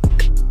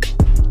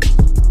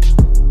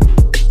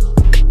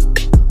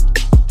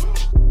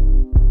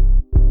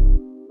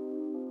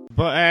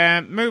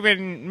 But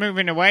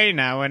moving away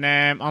now and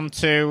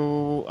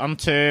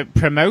onto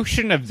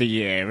promotion of the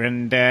year,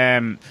 and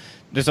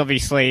there's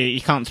obviously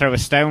you can't throw a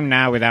stone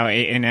now without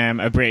it in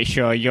a British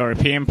or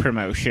European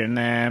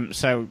promotion.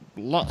 So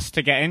lots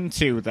to get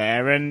into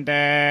there. And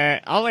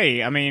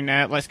Ollie,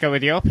 let's go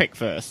with your pick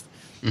first.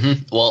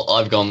 Mm-hmm. Well,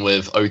 I've gone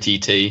with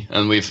OTT,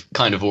 and we've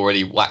kind of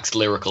already waxed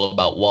lyrical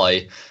about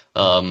why.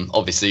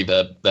 Obviously,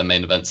 their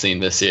main event scene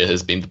this year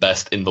has been the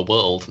best in the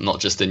world,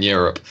 not just in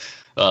Europe.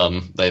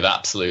 They've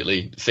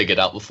absolutely figured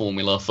out the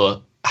formula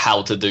for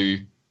how to do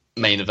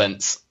main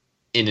events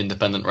in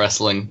independent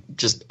wrestling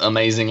just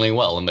amazingly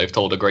well, and they've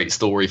told a great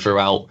story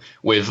throughout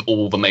with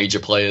all the major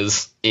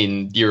players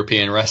in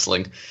European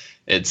wrestling.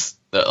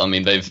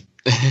 They've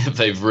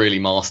really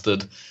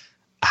mastered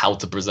how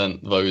to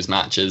present those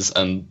matches,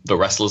 and the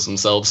wrestlers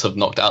themselves have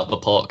knocked out the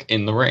park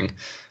in the ring.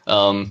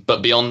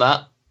 But beyond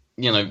that,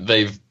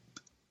 they've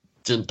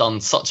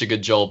done such a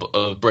good job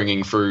of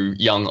bringing through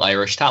young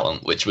Irish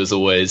talent, which was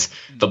always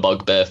the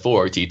bugbear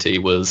for OTT,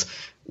 was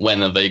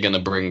when are they going to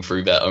bring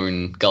through their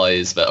own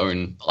guys, their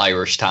own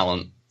Irish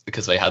talent,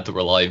 because they had to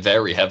rely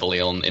very heavily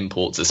on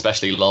imports,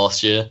 especially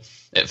last year.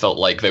 It felt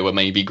like they were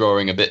maybe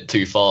growing a bit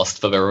too fast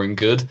for their own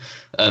good,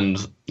 and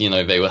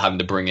they were having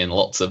to bring in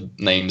lots of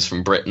names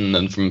from Britain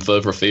and from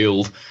further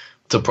afield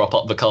to prop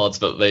up the cards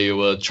that they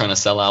were trying to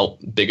sell out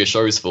bigger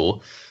shows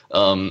for.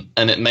 And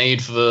it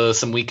made for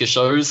some weaker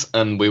shows,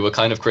 and we were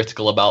kind of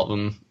critical about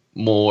them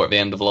more at the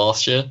end of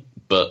last year.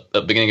 But at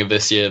the beginning of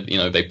this year,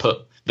 they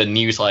put the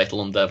new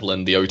title on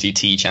Devlin, the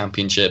OTT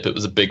Championship. It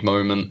was a big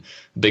moment,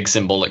 big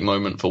symbolic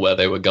moment for where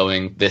they were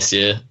going this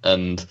year,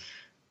 and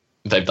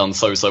they've done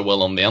so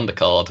well on the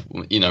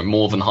undercard.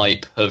 More Than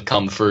Hype have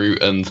come through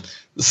and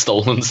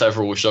stolen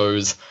several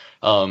shows.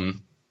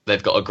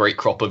 They've got a great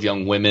crop of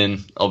young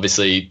women,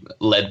 obviously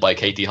led by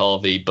Katie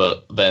Harvey,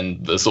 but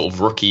then the sort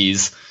of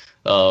rookies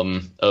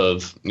of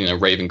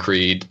Raven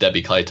Creed,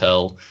 Debbie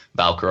Keitel,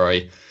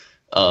 Valkyrie.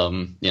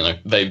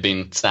 They've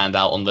been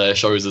standout on their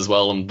shows as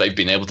well, and they've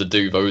been able to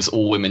do those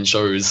all-women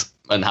shows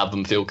and have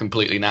them feel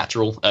completely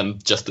natural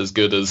and just as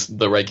good as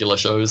the regular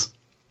shows.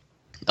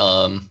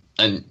 And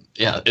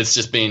yeah, it's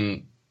just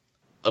been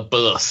a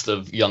burst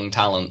of young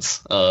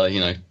talents.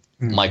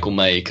 Michael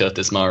May,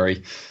 Curtis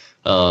Murray,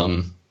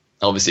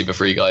 obviously the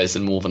three guys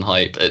in More Than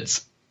Hype.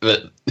 It's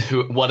that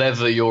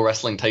whatever your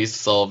wrestling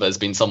tastes are, there's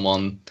been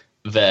someone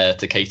there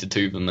to cater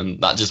to them,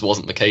 and that just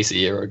wasn't the case a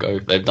year ago.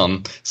 They've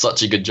done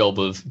such a good job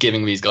of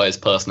giving these guys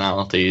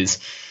personalities,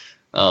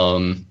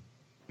 and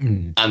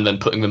then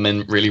putting them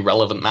in really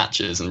relevant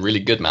matches and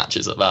really good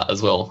matches at that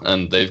as well.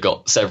 And they've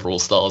got several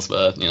stars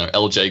there.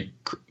 LJ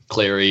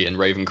Cleary and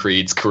Raven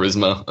Creed's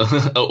charisma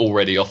are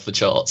already off the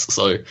charts.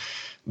 So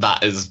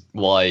that is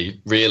why,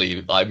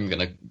 really, I'm going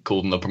to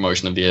call them the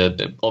promotion of the year.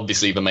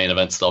 Obviously, the main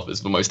event stuff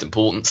is the most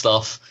important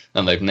stuff,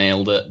 and they've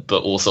nailed it.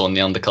 But also on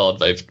the undercard,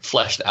 they've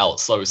fleshed out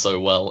so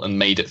well and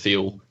made it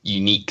feel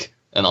unique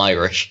and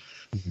Irish.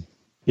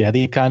 Yeah,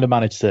 they've kind of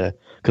managed to,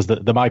 because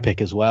they're my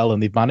pick as well,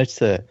 and they've managed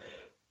to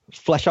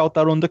flesh out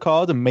their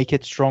undercard and make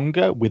it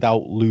stronger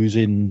without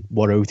losing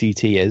what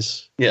OTT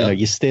is. Yeah.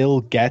 You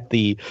still get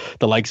the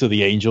likes of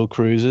the Angel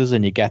Cruisers,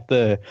 and you get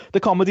the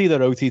comedy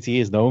that OTT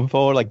is known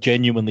for, like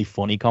genuinely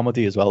funny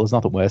comedy as well. There's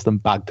nothing worse than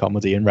bad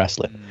comedy in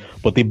wrestling.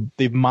 But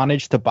they've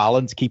managed to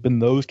balance keeping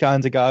those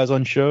kinds of guys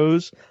on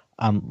shows.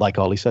 And like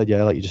Ollie said,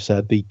 yeah, like you just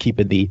said,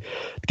 getting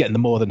the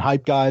More Than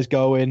Hype guys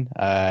going,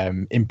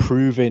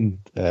 improving,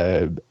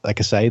 like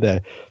I say,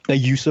 their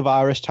use of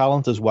Irish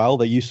talent as well.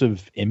 Their use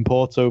of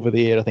imports over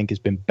the year, I think, has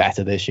been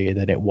better this year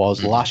than it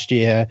was last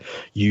year,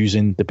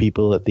 using the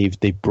people that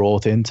they've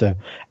brought in to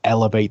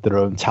elevate their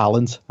own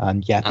talent.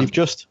 And yet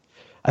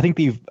I think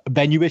the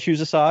venue issues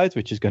aside,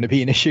 which is going to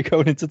be an issue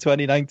going into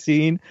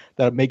 2019,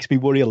 that makes me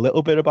worry a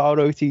little bit about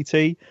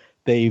OTT.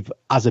 They've,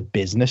 as a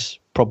business,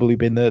 probably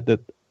been the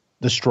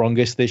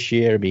strongest this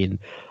year. I mean,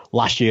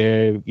 last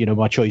year,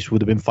 my choice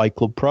would have been Fight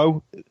Club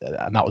Pro,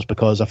 and that was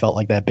because I felt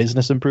like their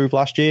business improved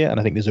last year.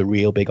 And I think there's a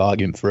real big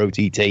argument for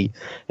OTT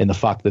in the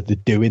fact that they're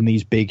doing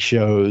these big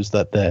shows,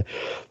 that that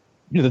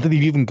they've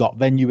even got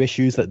venue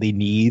issues that they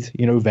need,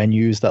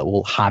 venues that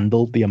will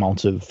handle the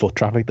amount of foot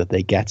traffic that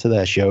they get to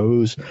their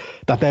shows,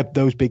 that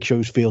those big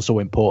shows feel so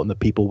important that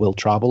people will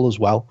travel as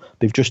well.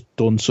 They've just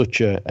done such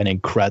an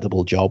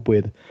incredible job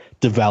with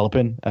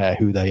developing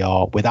who they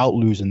are without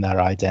losing their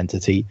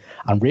identity.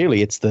 And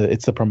really, it's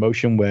the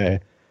promotion where,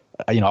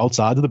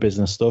 outside of the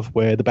business stuff,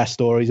 where the best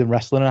stories in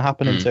wrestling are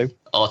happening too.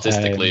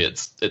 Artistically,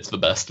 it's the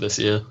best this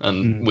year,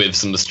 and with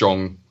some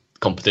strong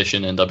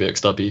competition in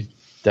WXW.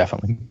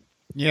 Definitely.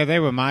 Yeah, they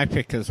were my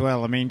pick as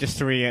well. I mean, just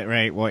to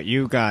reiterate what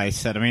you guys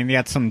said, I mean, they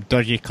had some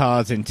dodgy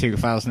cards in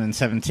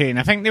 2017.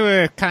 I think they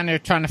were kind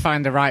of trying to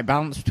find the right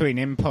balance between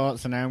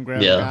imports and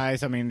homegrown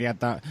guys. I mean, they had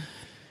that,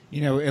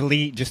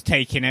 Elite just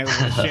taking over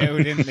the show,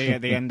 didn't they,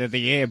 at the end of the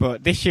year?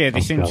 But this year,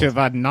 they seem to have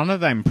had none of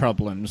them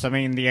problems. I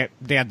mean,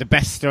 they had the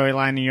best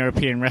storyline in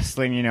European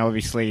wrestling,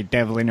 obviously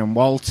Devlin and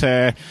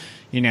Walter.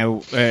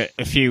 A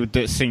feud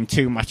that's seen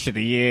too much of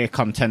the year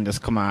contenders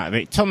come out of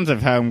it. Tons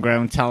of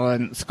homegrown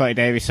talent, Scotty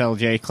Davis,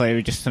 LJ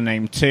Cleary, just to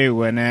name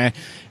two. And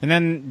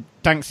then,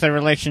 thanks to their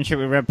relationship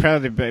with Red Pro,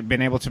 they've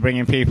been able to bring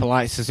in people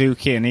like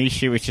Suzuki and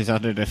Ishii, which has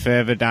added a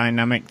further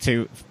dynamic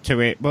to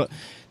it. But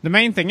the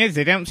main thing is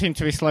they don't seem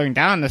to be slowing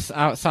down this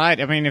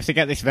outside. I mean, if they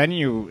get this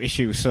venue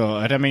issue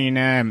sorted, I mean,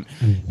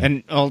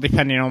 and all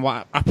depending on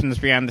what happens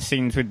behind the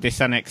scenes with this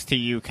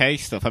NXT UK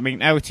stuff. I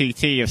mean,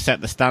 OTT have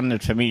set the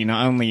standard for me,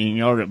 not only in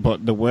Europe,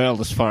 but the world,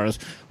 as far as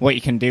what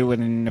you can do with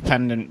an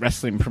independent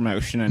wrestling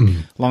promotion,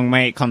 and long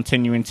may it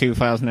continue in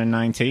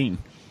 2019.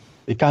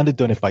 They've kind of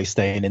done it by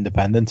staying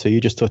independent, so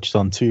you just touched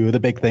on two of the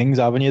big things,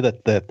 haven't you?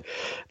 That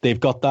they've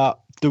got that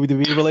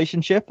WWE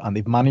relationship, and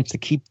they've managed to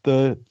keep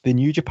the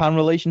New Japan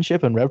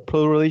relationship and Rev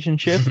Pro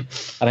relationship.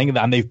 I think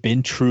that they've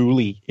been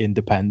truly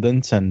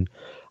independent, and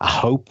I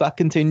hope that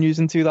continues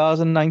in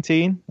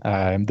 2019.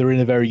 They're in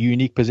a very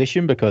unique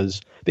position because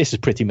this is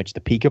pretty much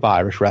the peak of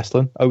Irish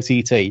wrestling,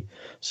 OTT.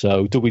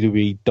 So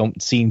WWE don't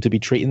seem to be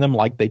treating them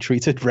like they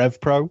treated Rev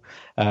Pro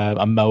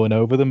and mowing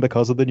over them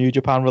because of the New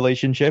Japan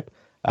relationship.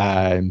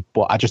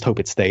 But I just hope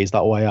it stays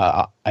that way.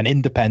 An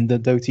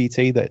independent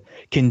OTT that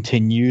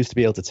continues to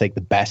be able to take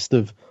the best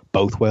of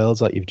both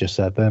worlds, like you've just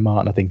said there,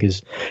 Martin, I think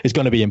is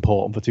going to be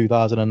important for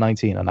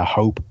 2019, and I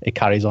hope it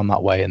carries on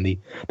that way and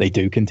they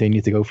do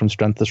continue to go from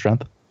strength to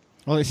strength.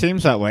 Well, it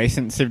seems that way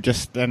since they've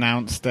just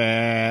announced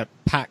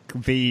Pac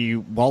v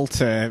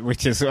Walter,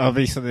 which is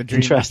obviously the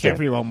dream that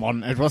everyone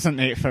wanted,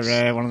 wasn't it, for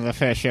one of the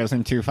first shows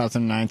in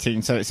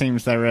 2019? So it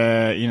seems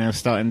they're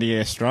starting the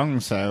year strong.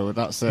 So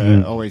that's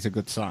always a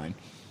good sign.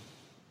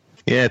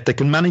 Yeah, they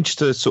can manage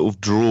to sort of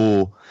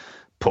draw,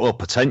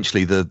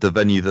 potentially the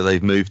venue that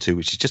they've moved to,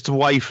 which is just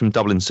away from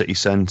Dublin City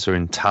Centre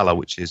in Talla,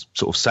 which is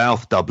sort of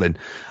South Dublin.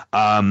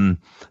 The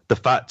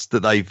fact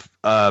that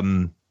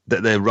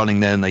that they're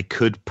running there, and they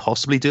could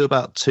possibly do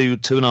about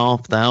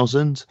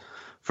 2,500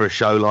 for a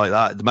show like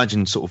that.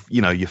 Imagine sort of,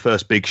 your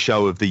first big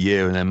show of the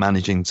year, and then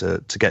managing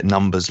to get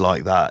numbers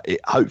like that. It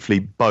hopefully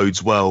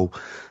bodes well.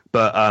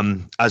 But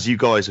as you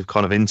guys have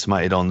kind of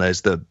intimated on,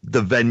 there's the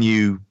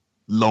venue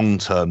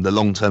the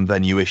long term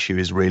venue issue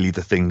is really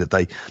the thing that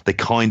they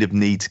kind of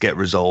need to get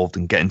resolved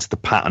and get into the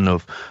pattern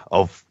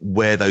of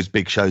where those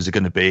big shows are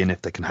going to be. And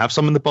if they can have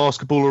some in the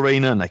basketball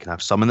arena and they can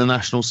have some in the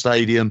National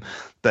Stadium,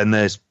 then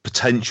there's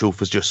potential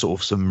for just sort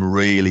of some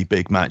really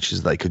big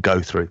matches they could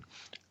go through.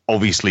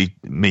 Obviously,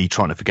 me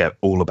trying to forget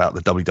all about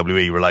the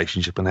WWE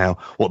relationship and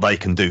what they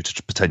can do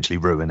to potentially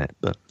ruin it.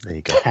 But there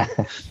you go.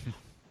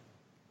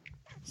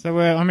 So,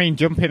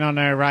 jumping on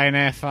a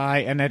Ryanair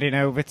flight and heading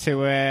over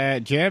to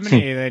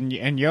Germany,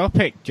 and your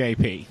pick,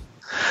 JP.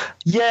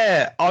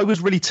 Yeah, I was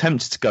really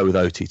tempted to go with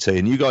OTT,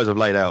 and you guys have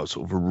laid out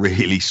sort of a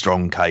really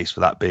strong case for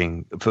that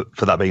being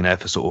there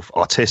for sort of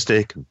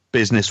artistic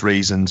business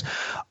reasons.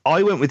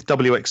 I went with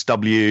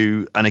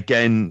WXW, and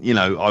again,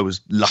 I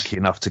was lucky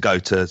enough to go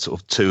to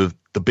sort of two of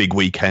the big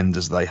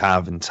weekenders they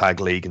have in Tag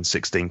League and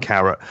 16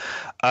 Carat.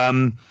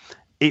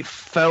 It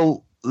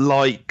felt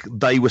like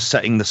they were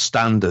setting the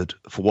standard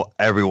for what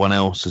everyone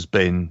else has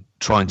been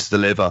trying to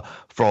deliver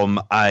from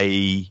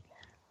a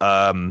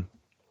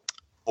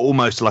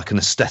almost like an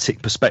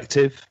aesthetic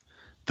perspective.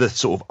 The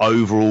sort of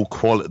overall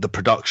quality, the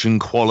production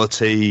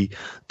quality,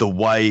 the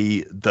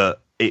way that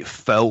it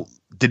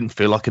didn't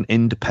feel like an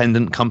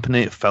independent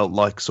company. It felt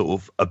like sort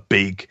of a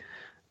big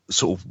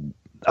sort of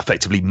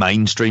effectively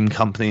mainstream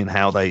company, and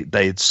how they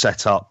had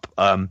set up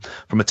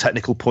from a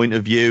technical point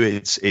of view.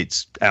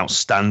 It's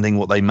outstanding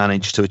what they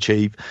managed to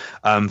achieve.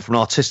 From an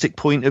artistic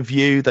point of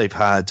view, they've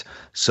had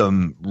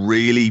some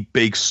really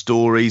big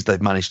stories.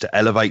 They've managed to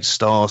elevate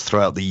stars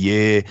throughout the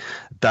year.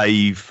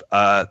 They've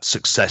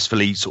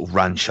successfully sort of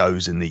ran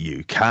shows in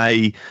the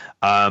UK.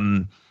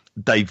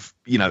 They've,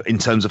 in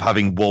terms of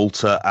having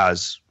Walter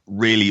as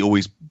really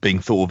always being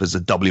thought of as a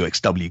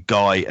WXW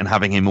guy, and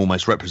having him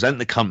almost represent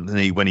the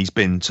company when he's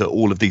been to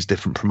all of these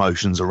different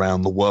promotions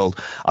around the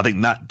world. I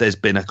think that there's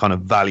been a kind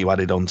of value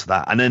added onto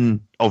that. And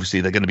then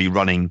obviously they're going to be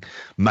running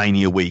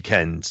Mania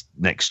weekend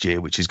next year,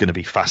 which is going to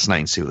be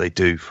fascinating to see what they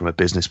do from a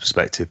business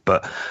perspective.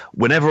 But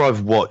whenever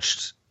I've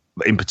watched,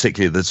 in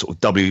particular, the sort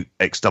of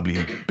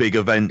WXW big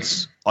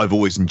events, I've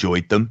always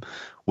enjoyed them.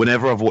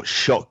 Whenever I've watched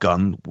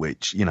Shotgun,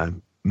 which,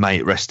 may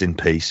it rest in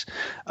peace.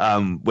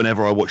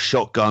 Whenever I watched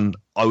Shotgun,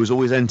 I was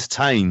always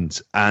entertained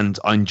and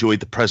I enjoyed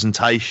the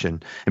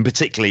presentation, and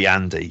particularly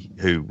Andy,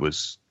 who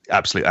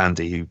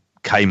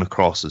came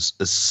across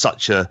as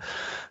such a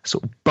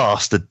sort of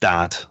bastard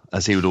dad,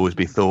 as he would always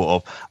be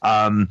thought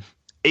of.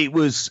 It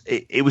was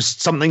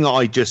something that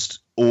I just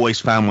always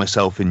found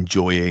myself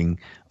enjoying.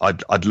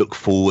 I'd look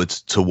forward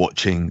to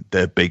watching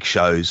their big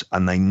shows,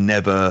 and it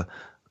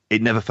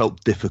never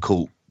felt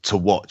difficult to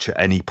watch at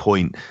any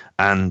point.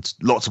 And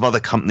lots of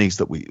other companies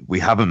that we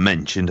haven't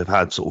mentioned have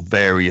had sort of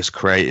various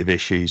creative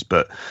issues,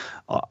 but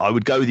I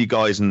would go with you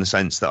guys in the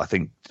sense that I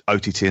think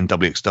OTT and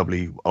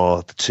WXW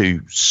are the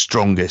two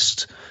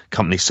strongest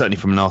companies, certainly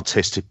from an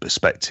artistic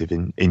perspective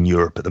in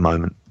Europe at the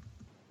moment.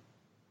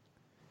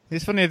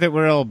 It's funny that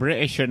we're all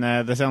British and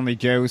there's only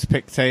Joe's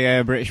picked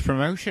a British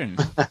promotion.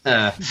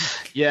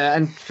 Yeah,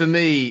 and for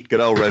me,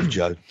 good old Rev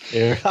Joe.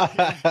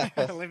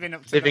 Living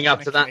up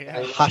to that.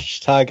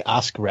 Hashtag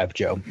Ask Rev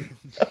Joe.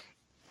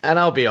 And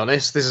I'll be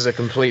honest, this is a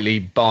completely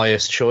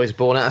biased choice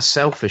born out of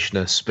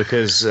selfishness,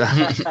 because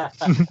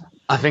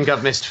I think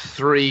I've missed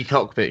 3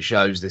 cockpit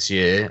shows this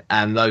year,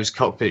 and those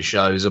cockpit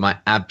shows are my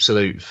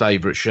absolute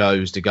favourite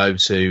shows to go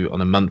to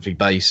on a monthly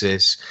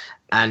basis.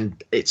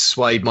 And it's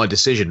swayed my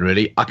decision,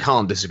 really. I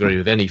can't disagree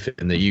with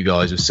anything that you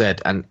guys have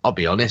said. And I'll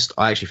be honest,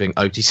 I actually think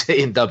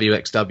OTC and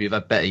WXW have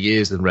had better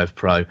years than Rev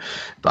Pro.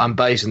 But I'm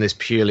basing this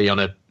purely on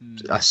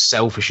a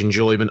selfish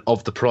enjoyment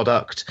of the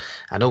product,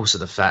 and also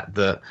the fact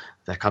that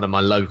they're kind of my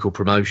local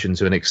promotion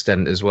to an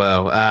extent as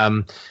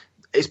well.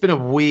 It's been a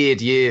weird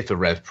year for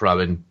Rev Pro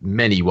in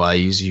many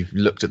ways. You've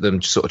looked at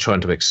them sort of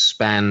trying to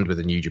expand with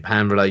the New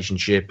Japan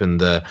relationship and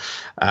the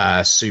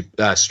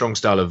Strong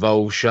Style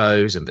Evolve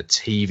shows and the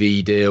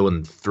TV deal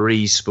and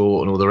 3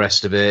 Sport and all the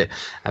rest of it.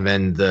 And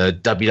then the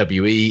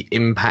WWE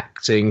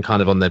impacting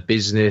kind of on their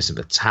business and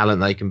the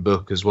talent they can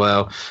book as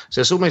well.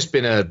 So it's almost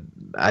been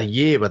a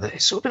year where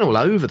it's sort of been all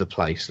over the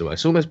place. The way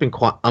it's almost been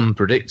quite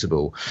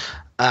unpredictable.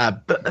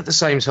 But at the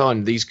same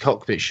time, these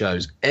cockpit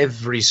shows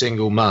every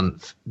single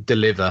month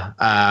deliver.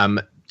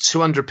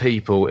 200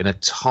 people in a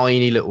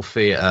tiny little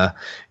theatre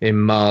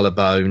in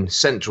Marylebone,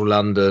 central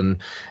London.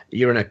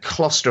 You're in a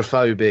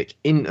claustrophobic,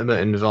 intimate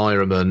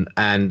environment,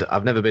 and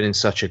I've never been in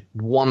such a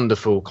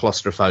wonderful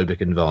claustrophobic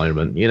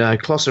environment.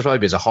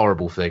 Claustrophobia is a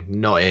horrible thing.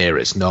 Not here,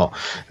 it's not.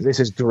 This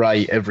is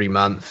great every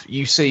month.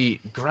 You see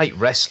great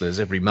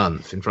wrestlers every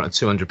month in front of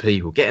 200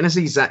 people. Getting to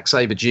see Zack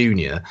Sabre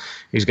Jr.,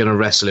 who's going to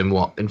wrestle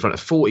in front of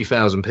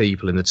 40,000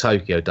 people in the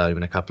Tokyo Dome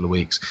in a couple of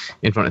weeks,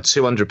 in front of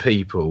 200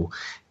 people,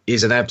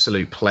 is an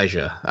absolute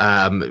pleasure.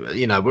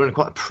 We're in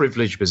quite a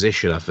privileged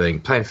position, I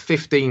think. Paying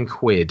 15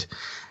 quid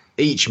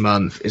each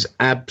month is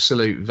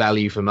absolute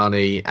value for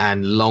money,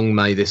 and long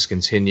may this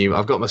continue.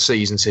 I've got my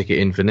season ticket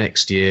in for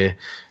next year,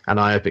 and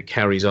I hope it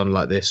carries on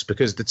like this,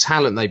 because the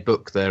talent they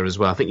book there as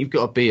well, I think you've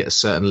got to be at a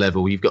certain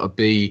level. You've got to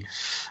be,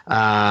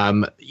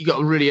 you've got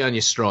to really earn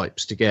your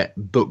stripes to get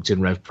booked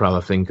in Rev Pro,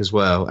 I think, as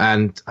well.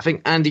 And I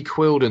think Andy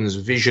Quilden's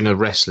vision of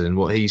wrestling,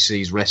 what he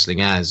sees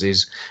wrestling as,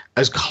 is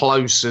as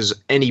close as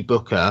any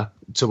booker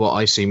to what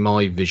I see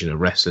my vision of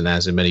wrestling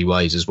as in many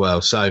ways as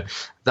well. So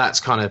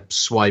that's kind of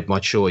swayed my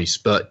choice.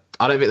 But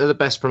I don't think they're the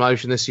best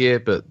promotion this year,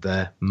 but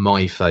they're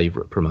my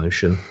favourite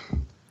promotion.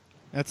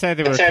 I'd say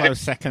they were a close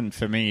second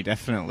for me,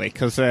 definitely,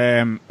 because,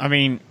 I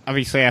mean,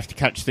 obviously I have to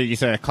catch these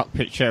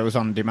cockpit shows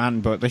on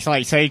demand, but just like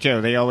you say, Joe,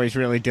 they always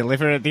really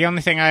deliver. The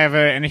only thing I have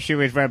an issue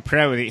with Rev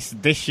Pro, it's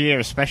this year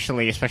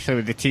especially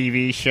with the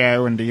TV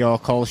show and the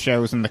York Hall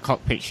shows and the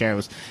cockpit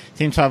shows,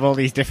 seem to have all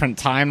these different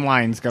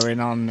timelines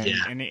going on,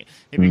 and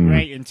it'd be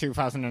great in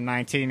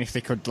 2019 if they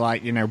could,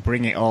 like, you know,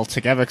 bring it all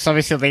together, because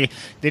obviously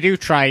they do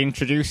try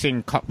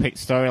introducing cockpit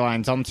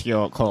storylines onto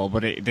York Hall,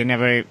 but they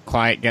never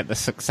quite get the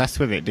success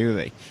with it, do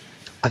they?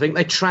 I think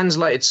they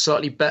translated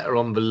slightly better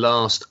on the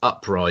last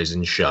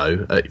Uprising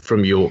show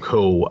from York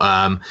Hall.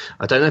 I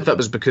don't know if that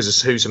was because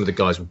of who some of the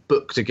guys were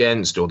booked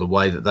against, or the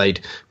way that they'd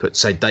put,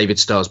 say, David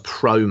Starr's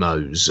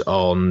promos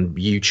on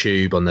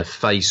YouTube, on their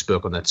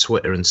Facebook, on their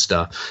Twitter and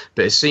stuff.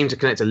 But it seemed to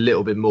connect a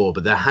little bit more.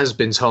 But there has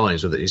been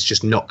times where it's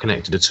just not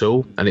connected at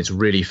all, and it's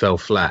really fell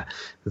flat.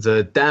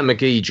 The Dan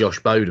McGee-Josh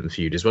Bowden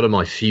feud is one of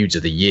my feuds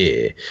of the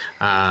year.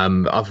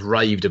 I've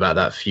raved about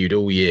that feud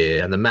all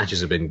year, and the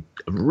matches have been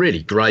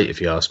really great, if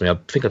you ask me. I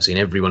think I've seen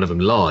every one of them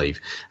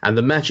live, and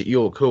the match at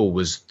York Hall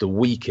was the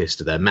weakest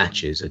of their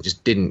matches and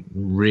just didn't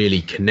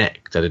really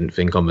connect, I didn't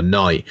think, on the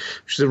night,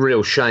 which is a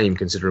real shame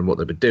considering what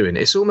they were doing.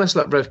 It's almost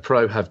like Rev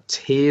Pro have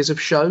tiers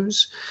of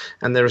shows,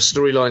 and there are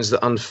storylines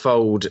that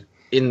unfold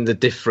in the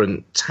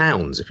different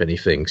towns, if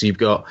anything. So you've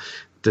got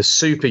the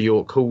Super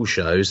York Hall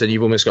shows, then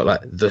you've almost got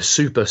like the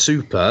Super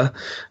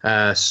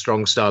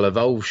Strong Style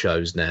Evolve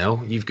shows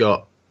now. You've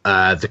got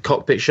the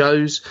cockpit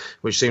shows,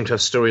 which seem to have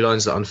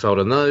storylines that unfold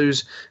on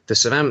those. The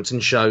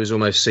Southampton shows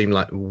almost seem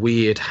like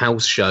weird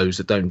house shows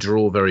that don't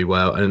draw very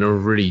well and in a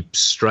really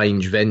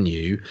strange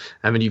venue.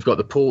 And then you've got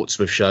the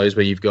Portsmouth shows,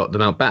 where you've got the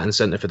Mountbatten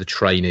Centre for the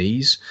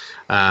trainees,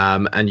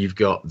 and you've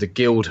got the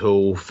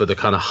Guildhall for the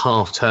kind of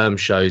half-term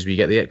shows where you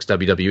get the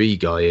ex-WWE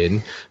guy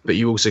in, but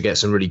you also get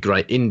some really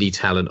great indie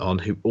talent on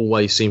who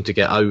always seem to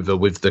get over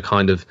with the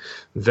kind of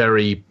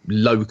very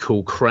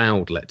local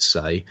crowd, let's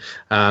say.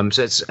 So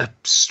it's a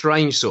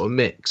strange sort of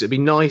mix. It'd be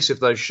nice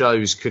if those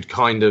shows could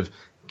kind of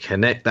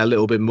connect that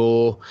little bit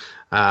more.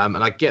 And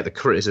I get the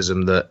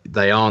criticism that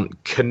they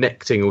aren't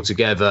connecting all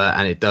together,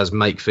 and it does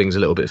make things a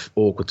little bit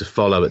awkward to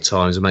follow at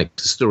times and make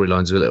the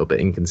storylines a little bit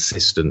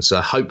inconsistent. So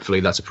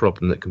hopefully that's a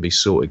problem that can be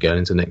sorted going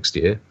into next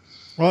year.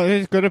 Well, it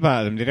is good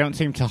about them. They don't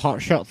seem to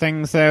hotshot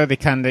things, though. They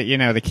kind of, you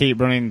know, they keep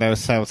running those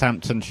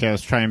Southampton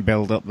shows, try and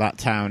build up that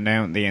town,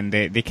 don't they? And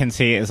they can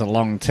see it as a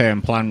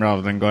long-term plan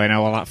rather than going,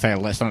 oh, well, that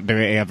failed, let's not do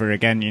it ever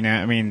again, you know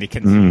what I mean? They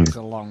can see it as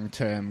a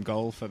long-term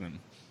goal for them.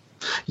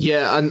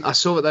 Yeah, and I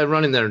saw that they're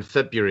running there in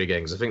February again,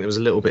 because I think there was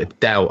a little bit of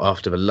doubt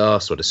after the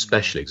last one,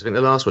 especially, because I think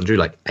the last one drew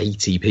like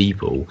 80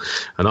 people.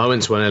 And I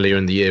went to one earlier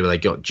in the year where they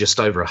got just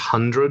over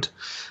 100,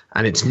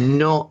 and it's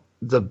not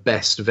the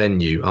best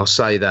venue, I'll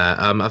say that.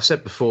 I've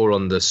said before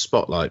on the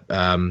Spotlight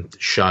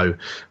show,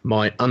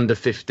 my under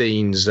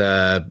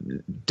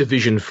 15s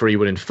Division 3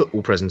 winning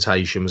football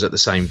presentation was at the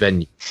same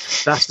venue.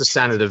 That's the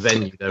standard of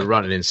venue they're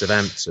running in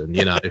Southampton,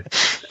 you know.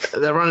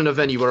 They're running a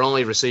venue where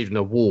I received an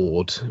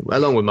award,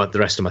 along with the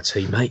rest of my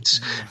teammates,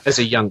 as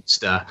a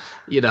youngster.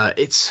 You know,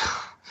 it's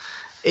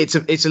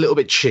a little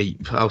bit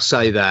cheap, I'll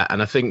say that,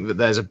 and I think that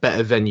there's a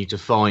better venue to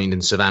find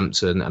in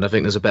Southampton, and I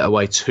think there's a better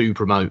way to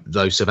promote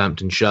those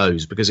Southampton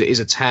shows, because it is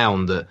a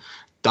town that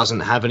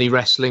doesn't have any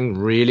wrestling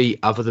really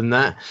other than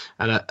that.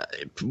 And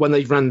when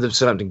they ran the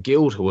Southampton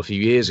Guildhall a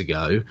few years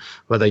ago,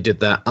 where they did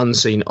that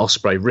Unseen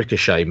Osprey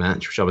Ricochet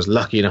match, which I was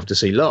lucky enough to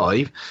see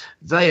live,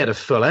 they had a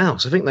full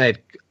house. I think they had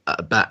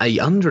about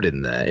 800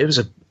 in there. It was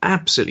a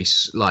absolutely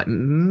like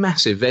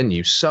massive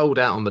venue, sold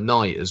out on the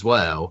night as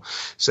well.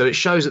 So it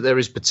shows that there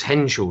is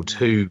potential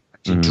to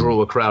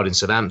draw a crowd in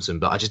Southampton,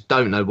 but I just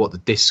don't know what the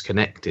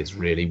disconnect is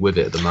really with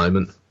it at the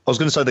moment. I was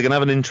going to say they're going to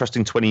have an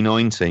interesting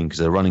 2019 because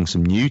they're running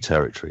some new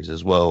territories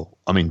as well.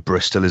 I mean,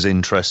 Bristol is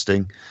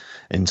interesting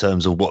in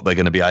terms of what they're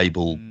going to be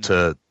able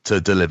to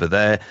deliver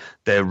there.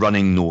 They're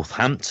running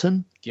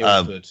Northampton.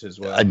 Guildford as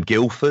well. And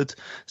Guildford.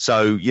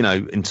 So, you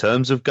know, in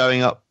terms of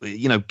going up,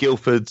 you know,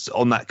 Guildford's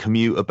on that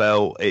commuter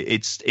belt.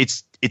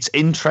 It's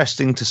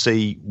interesting to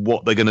see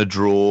what they're going to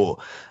draw.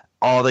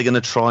 Are they going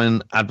to try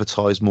and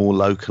advertise more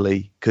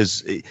locally?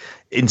 Because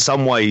in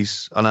some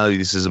ways, I know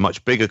this is a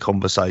much bigger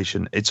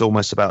conversation. It's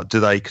almost about,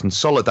 do they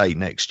consolidate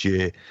next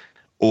year,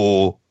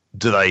 or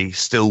do they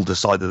still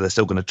decide that they're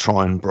still going to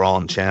try and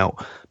branch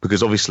out?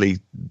 Because obviously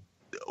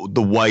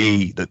the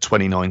way that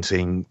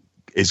 2019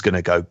 is going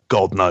to go,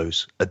 God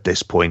knows at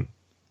this point.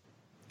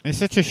 It's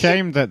such a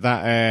shame that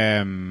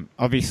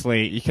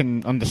obviously you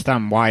can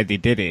understand why they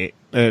did it,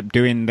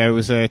 doing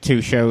those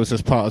 2 shows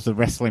as part of the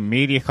Wrestling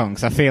MediaCon,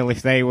 because I feel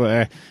if they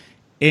were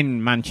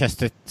in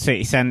Manchester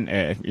City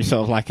Centre,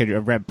 sort of like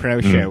a Rev Pro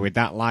show with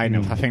that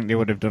lineup, I think they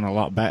would have done a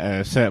lot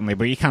better, certainly.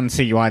 But you can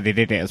see why they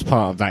did it as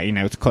part of that,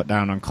 to cut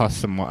down on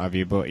costs and what have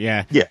you. But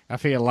yeah, I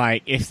feel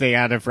like if they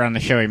had have ran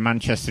the show in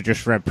Manchester,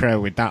 just Rev Pro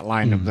with that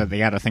lineup that they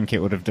had, I think it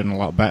would have done a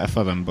lot better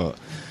for them. But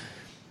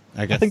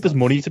I think there's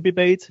money to be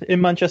made in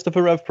Manchester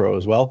for Rev Pro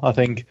as well. I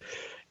think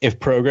if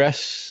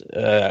Progress,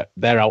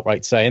 they're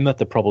outright saying that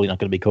they're probably not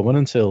going to be coming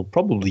until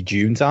probably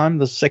June time.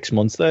 There's 6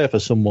 months there for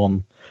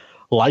someone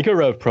like a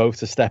Rev Pro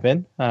to step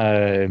in.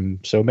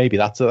 So maybe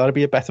that'd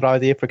be a better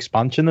idea for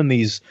expansion than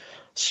these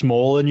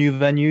smaller new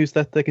venues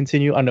that they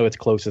continue. I know it's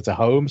closer to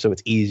home, so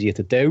it's easier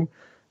to do.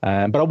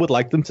 But I would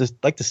like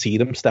to see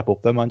them step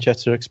up their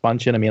Manchester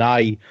expansion. I mean,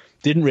 I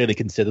didn't really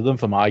consider them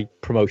for my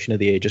promotion of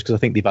the year just because I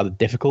think they've had a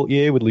difficult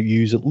year with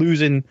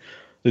losing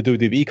the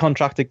WWE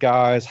contracted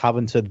guys,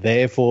 having to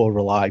therefore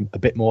rely a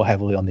bit more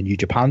heavily on the New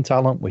Japan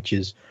talent, which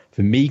is,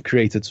 for me,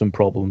 created some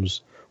problems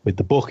with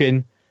the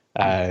booking.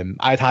 I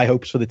had high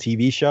hopes for the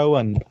TV show,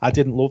 and I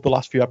didn't love the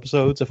last few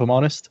episodes, if I'm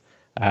honest.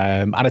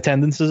 And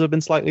attendances have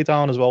been slightly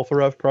down as well for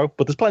Rev Pro,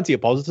 but there's plenty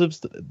of positives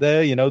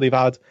there. They've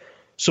had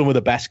some of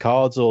the best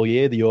cards all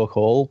year. The York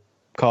Hall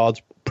cards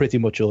pretty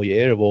much all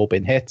year have all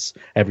been hits.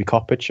 Every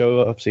cockpit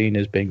show I've seen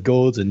has been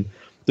good, and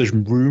there's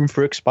room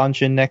for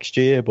expansion next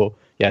year. But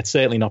yeah, it's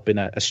certainly not been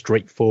a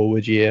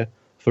straightforward year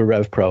for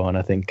Rev Pro, and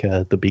I think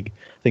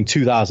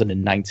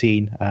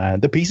 2019,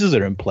 the pieces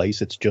are in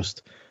place. It's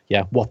just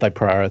what they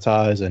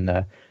prioritize,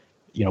 and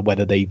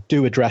whether they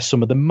do address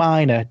some of the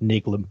minor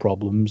niggling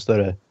problems that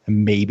are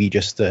maybe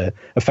just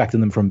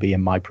affecting them from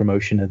being my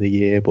promotion of the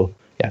year. But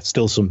they've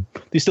still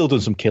done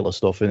some killer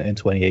stuff in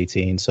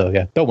 2018.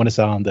 So don't want to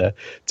sound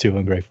too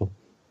ungrateful.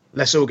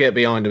 Let's all get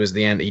behind him as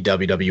the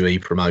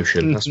anti-WWE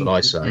promotion. That's what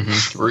I say.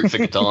 Root for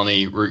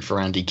Gadani, root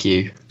for Andy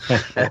Q.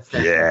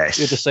 Yes.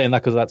 You're just saying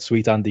that because of that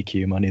sweet Andy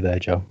Q money there,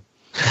 Joe.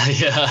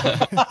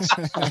 Yeah.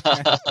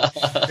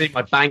 I need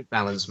my bank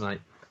balance, mate.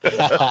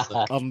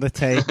 On the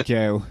take,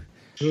 Joe.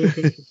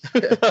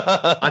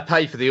 I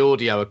pay for the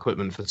audio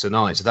equipment for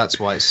tonight, so that's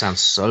why it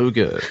sounds so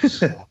good.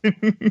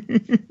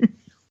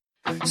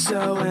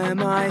 So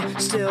am I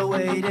still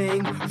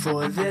waiting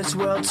for this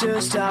world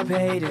to stop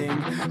hating?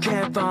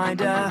 Can't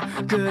find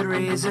a good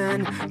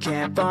reason,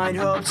 can't find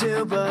hope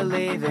to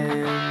believe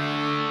in.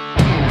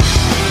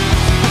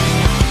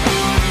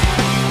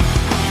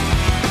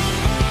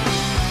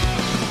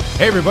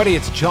 Hey everybody,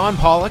 it's John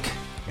Pollock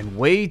and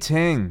Wei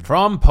Ting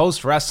from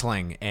Post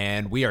Wrestling,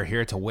 and we are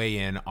here to weigh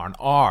in on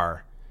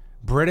our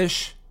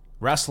British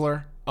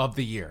Wrestler of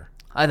the Year.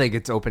 I think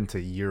it's open to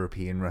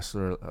European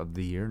Wrestler of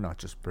the Year, not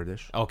just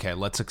British. Okay,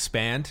 let's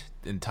expand.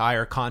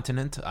 Entire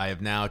continent. I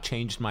have now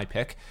changed my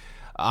pick.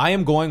 I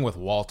am going with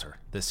Walter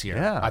this year.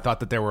 Yeah. I thought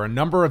that there were a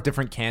number of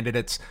different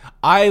candidates.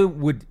 I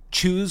would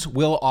choose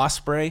Will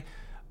Ospreay,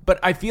 but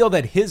I feel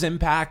that his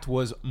impact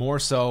was more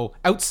so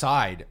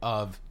outside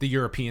of the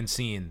European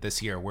scene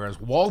this year, whereas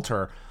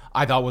Walter,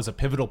 I thought, was a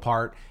pivotal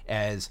part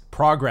as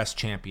Progress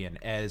champion,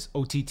 as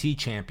OTT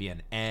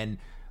champion, and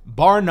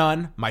bar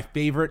none, my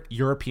favorite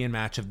European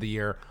match of the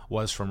year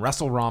was from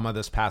WrestleRama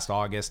this past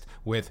August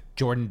with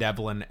Jordan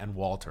Devlin and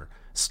Walter.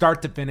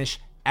 Start to finish,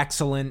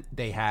 excellent.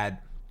 They had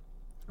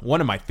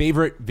one of my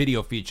favorite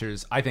video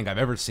features I think I've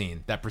ever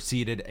seen that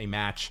preceded a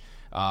match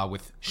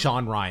with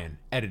Sean Ryan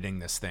editing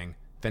this thing.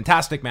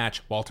 Fantastic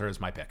match. Walter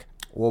is my pick.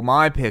 Well,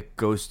 my pick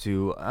goes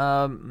to,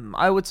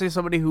 I would say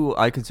somebody who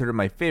I consider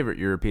my favorite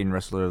European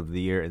Wrestler of the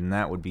Year, and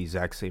that would be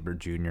Zack Sabre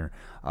Jr.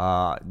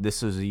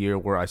 This is a year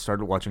where I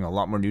started watching a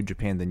lot more New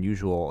Japan than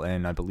usual,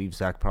 and I believe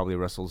Zack probably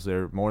wrestles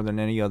there more than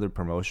any other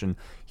promotion.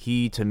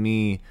 He, to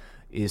me,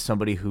 is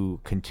somebody who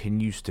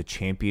continues to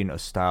champion a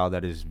style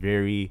that is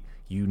very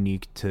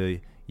unique to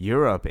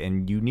Europe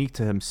and unique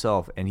to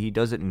himself, and he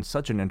does it in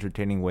such an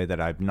entertaining way that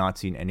I've not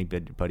seen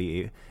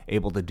anybody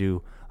able to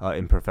do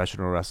in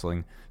professional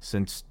wrestling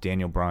since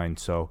Daniel Bryan.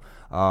 So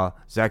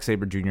Zack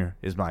Sabre Jr.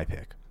 is my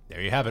pick. There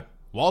you have it.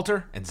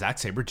 Walter and Zack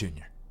Sabre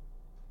Jr.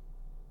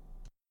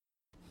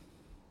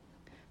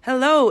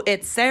 Hello,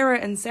 it's Sarah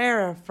and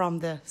Sarah from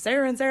the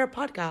Sarah and Sarah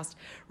podcast,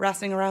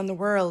 Wrestling Around the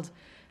World.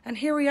 And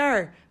here we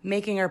are,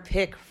 making our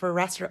pick for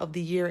Wrestler of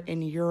the Year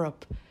in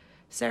Europe.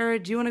 Sarah,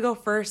 do you want to go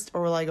first,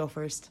 or will I go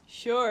first?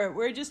 Sure.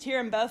 We're just here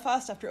in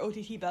Belfast after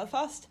OTT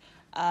Belfast.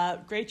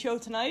 Great show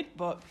tonight,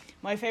 but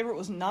my favourite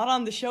was not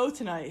on the show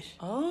tonight.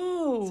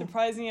 Oh.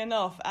 Surprisingly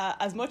enough.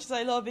 As much as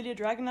I love Ilya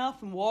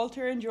Dragunov and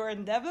Walter and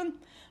Jordan Devlin,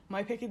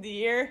 my pick of the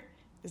year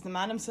is the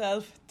man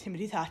himself,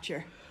 Timothy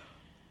Thatcher.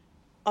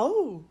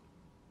 Oh.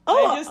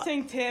 I just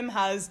think Tim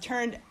has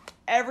turned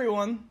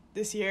everyone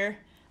this year,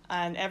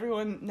 and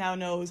everyone now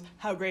knows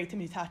how great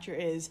Timothy Thatcher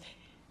is.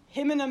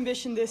 Him in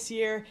Ambition this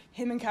year,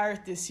 him in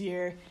Carrot this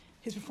year,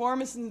 his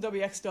performance in the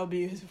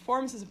WXW, his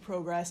performance as a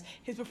Progress,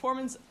 his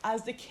performance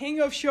as the King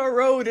of Shore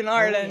Road in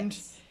Ireland.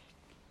 Yes.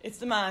 It's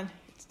the man.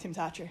 It's Tim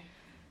Thatcher.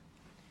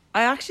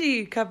 I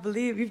actually can't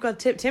believe you've got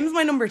Tim. Tim's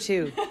my number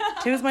 2.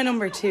 Tim's my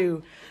number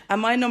 2.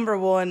 And my number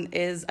 1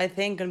 is, I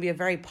think, going to be a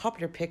very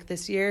popular pick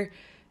this year.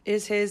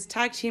 is his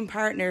tag team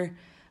partner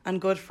and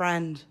good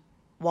friend,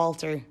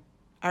 Walter,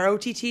 our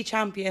OTT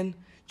champion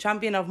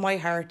of my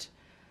heart,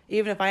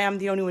 even if I am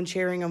the only one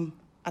cheering him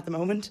at the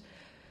moment.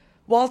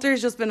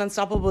 Walter's just been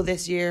unstoppable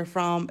this year,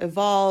 from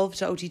Evolve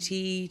to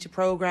OTT to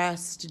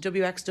Progress to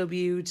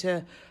WXW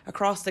to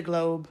across the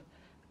globe,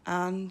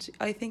 and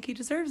I think he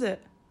deserves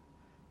it.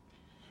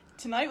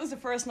 Tonight was the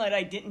first night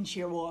I didn't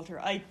cheer Walter.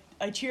 I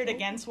cheered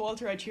against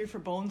Walter. I cheered for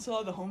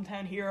Bonesaw, the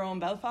hometown hero in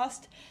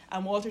Belfast,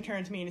 and Walter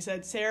turned to me and he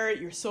said, "Sarah,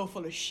 you're so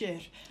full of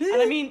shit."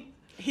 And I mean,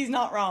 he's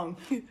not wrong,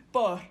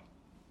 but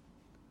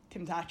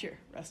Tim Thatcher,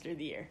 Wrestler of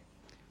the Year.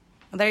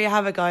 And there you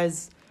have it,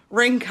 guys.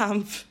 Ring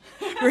camp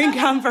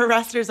for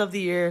Wrestlers of the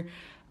Year.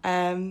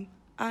 And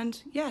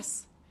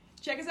yes.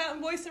 Check us out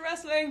on Voice of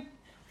Wrestling.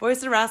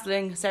 Voice of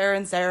Wrestling, Sarah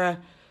and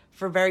Sarah,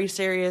 for very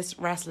serious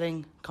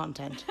wrestling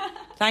content.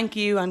 Thank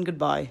you and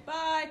goodbye.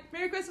 Bye.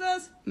 Merry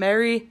Christmas.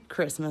 Merry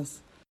Christmas.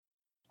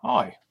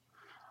 Hi,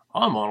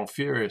 I'm Arnold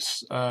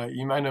Furious.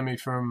 You may know me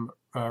from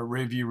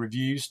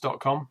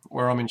reviewreviews.com,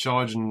 where I'm in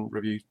charge and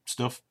review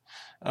stuff,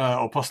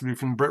 or possibly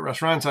from the Brit Rest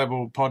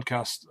Roundtable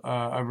podcast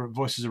over at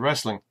Voices of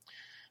Wrestling.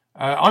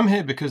 I'm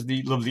here because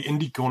the lovely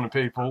Indie Corner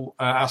people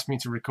asked me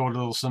to record a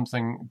little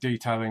something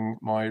detailing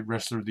my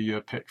Wrestler of the Year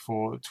pick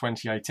for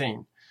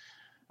 2018.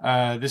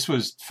 This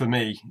was, for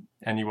me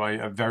anyway,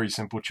 a very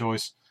simple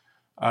choice.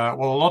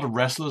 Well, a lot of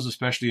wrestlers,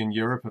 especially in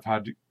Europe, have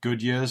had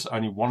good years.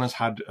 Only one has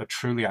had a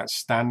truly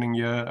outstanding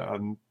year,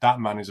 and that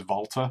man is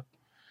Walter.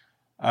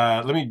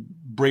 Let me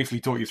briefly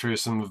talk you through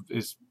some of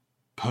his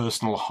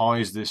personal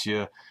highs this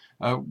year.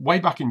 Way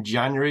back in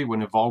January,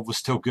 when Evolve was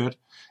still good,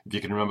 if you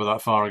can remember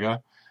that far ago,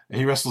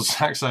 he wrestled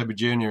Zack Sabre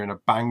Jr. in a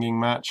banging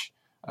match.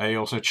 He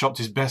also chopped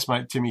his best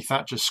mate Timmy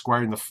Thatcher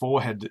square in the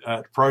forehead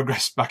at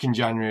Progress back in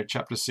January at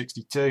Chapter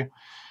 62.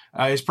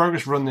 His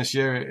Progress run this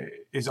year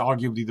is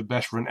arguably the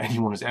best run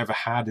anyone has ever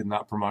had in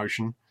that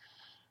promotion.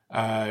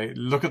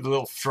 Look at the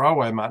little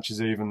throwaway matches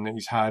even that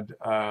he's had,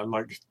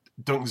 like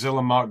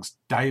Dunkzilla Mark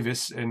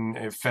Davis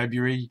in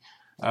February,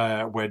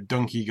 where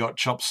Dunky got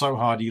chopped so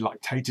hard he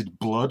lactated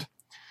blood.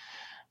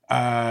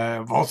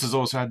 Walter's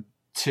also had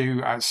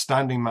 2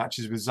 outstanding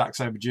matches with Zack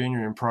Sabre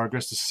Jr. in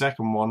Progress. The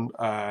second one,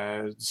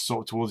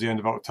 sort of towards the end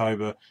of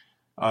October,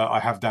 I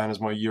have down as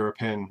my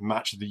European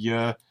match of the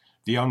year.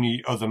 The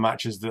only other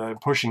matches that are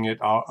pushing it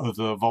are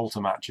other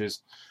Walter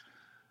matches.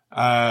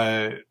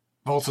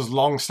 Walter's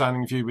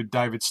long-standing feud with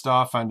David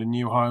Starr found a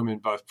new home in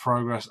both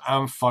Progress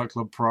and Fight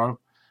Club Pro.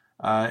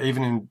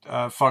 Even in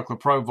Fight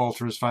Club Pro,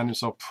 Walter has found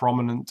himself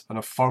prominent and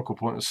a focal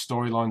point of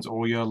storylines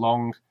all year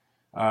long.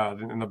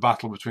 In the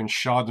battle between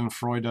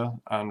Schadenfreude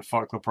and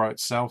Fight Club Pro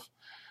itself.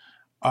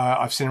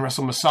 I've seen him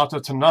wrestle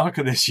Masato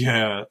Tanaka this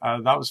year.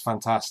 That was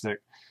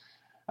fantastic.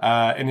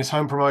 In his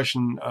home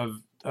promotion of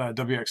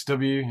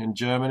WXW in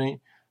Germany,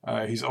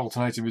 he's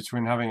alternated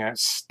between having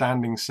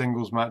outstanding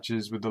singles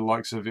matches with the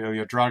likes of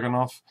Ilya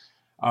Dragunov,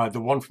 the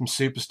one from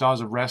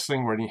Superstars of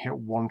Wrestling where he hit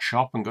one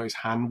chop and got his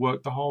hand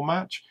worked the whole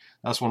match.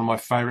 That's one of my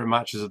favourite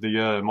matches of the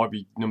year. It might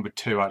be number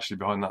 2 actually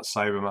behind that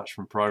Sabre match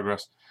from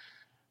Progress.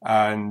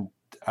 And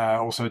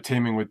also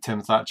teaming with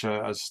Tim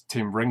Thatcher as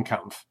Team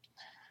Ringkampf.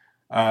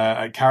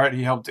 At Carrot,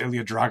 he helped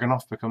Ilya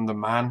Dragunov become the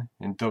man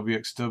in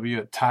WXW.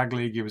 At Tag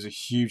League, he was a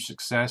huge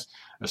success,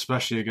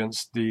 especially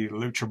against the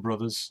Lucha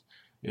Brothers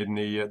in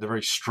the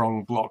very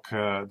strong block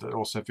that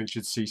also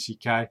featured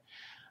CCK.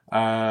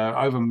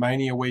 Over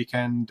Mania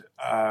weekend,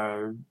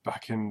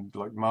 back in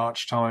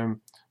March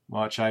time,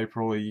 March,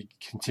 April, he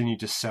continued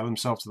to sell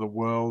himself to the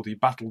world. He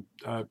battled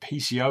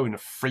PCO in a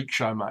freak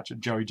show match at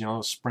Joey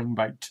Janela's Spring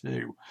Break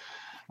 2.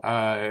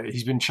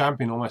 He's been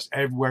champion almost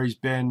everywhere he's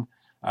been.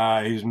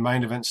 He was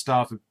main event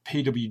star for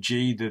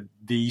PWG,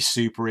 the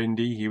super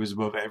indie. He was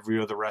above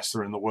every other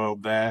wrestler in the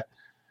world there.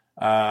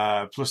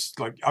 Plus,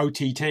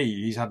 OTT,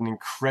 he's had an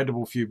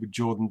incredible feud with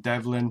Jordan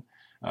Devlin,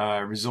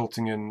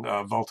 resulting in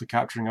Walter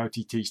capturing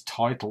OTT's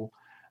title.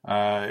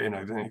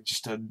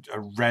 Just a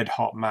red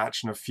hot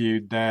match and a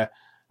feud there.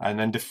 And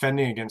then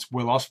defending against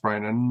Will Ospreay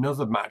in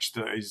another match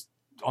that is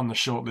on the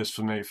shortlist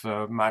for me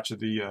for match of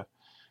the year.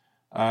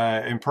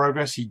 In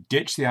Progress, he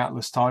ditched the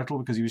Atlas title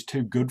because he was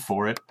too good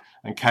for it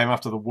and came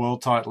after the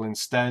world title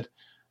instead.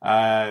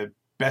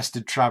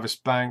 Bested Travis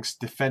Banks,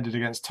 defended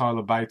against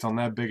Tyler Bate on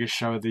their biggest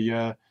show of the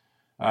year.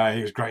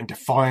 He was great in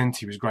Defiant,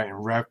 he was great in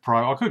Rev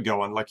Pro. I could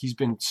go on, he's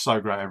been so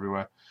great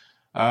everywhere.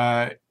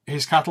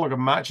 His catalogue of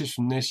matches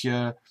from this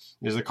year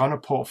is the kind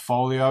of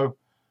portfolio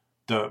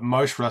that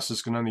most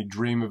wrestlers can only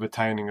dream of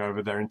attaining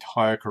over their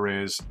entire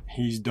careers.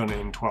 He's done it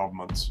in 12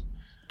 months.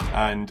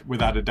 And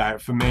without a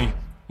doubt, for me,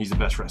 he's the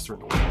best wrestler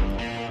in the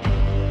world.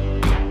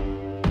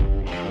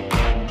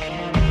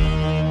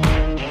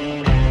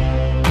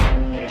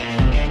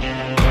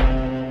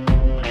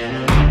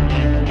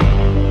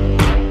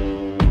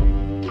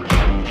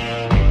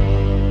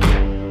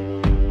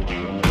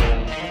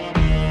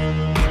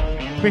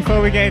 before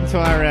we get into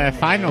our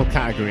final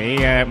category,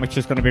 which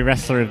is going to be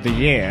Wrestler of the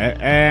Year,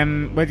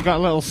 we've got a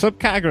little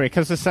subcategory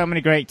because there's so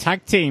many great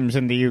tag teams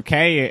in the UK,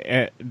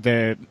 in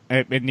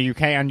the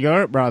UK and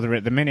Europe rather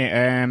at the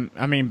minute.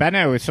 I mean,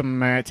 Benno, some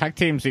tag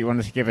teams that you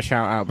wanted to give a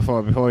shout out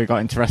before we got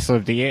into Wrestler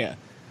of the Year.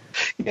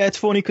 Yeah, it's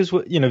funny because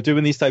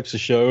doing these types of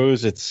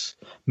shows, it's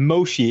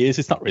most years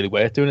it's not really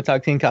worth doing a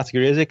tag team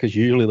category, is it? Because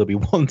usually there'll be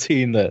one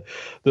team that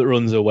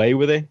runs away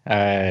with it.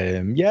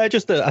 I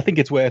think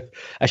it's worth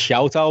a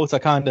shout out. I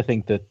kind of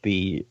think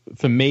that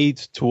for me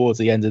towards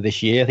the end of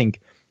this year, I think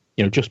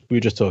we were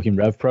just talking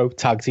RevPro.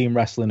 Tag team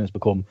wrestling has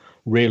become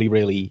really,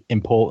 really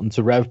important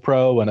to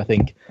RevPro, and I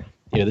think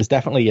there's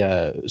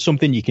definitely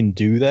something you can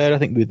do there. I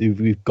think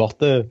we've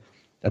got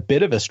a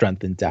bit of a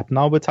strength in depth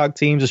now with tag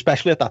teams,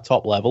 especially at that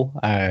top level.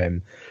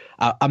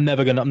 I'm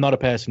not a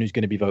person who's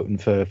going to be voting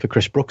for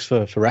Chris Brooks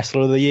for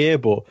Wrestler of the Year,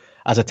 but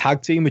as a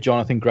tag team with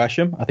Jonathan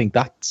Gresham, I think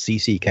that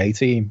CCK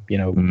team,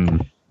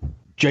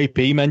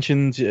 JP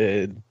mentioned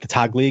the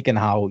tag league and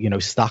how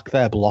stacked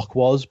their block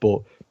was,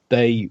 but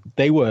they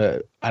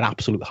were an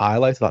absolute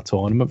highlight of that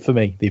tournament for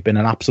me. They've been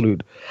an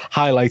absolute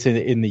highlight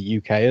in the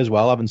UK as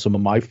well, having some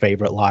of my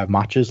favourite live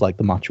matches, like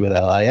the match with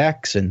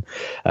LAX and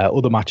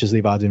other matches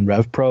they've had in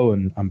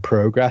RevPro and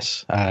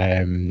Progress.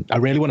 I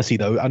really want to see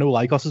those. I know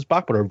Lycos is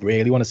back, but I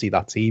really want to see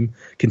that team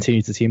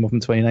continue to team up in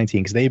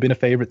 2019 because they've been a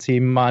favourite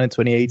team of mine in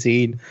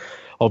 2018.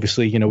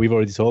 Obviously, we've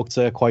already talked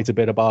quite a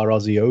bit about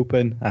Aussie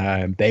Open.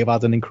 They've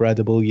had an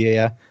incredible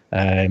year.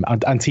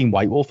 And Team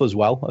White Wolf as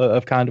well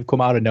have kind of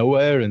come out of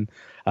nowhere and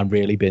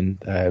really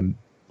been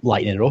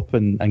lighting it up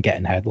and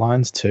getting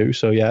headlines too.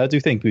 So yeah, I do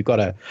think we've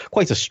got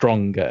quite a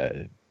strong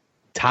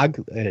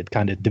tag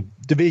kind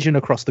of division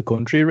across the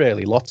country,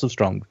 really. Lots of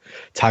strong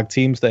tag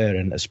teams there,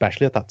 and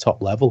especially at that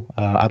top level.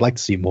 I'd like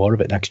to see more of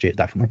it next year,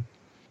 definitely.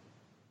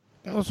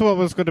 That was what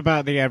was good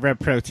about the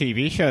RevPro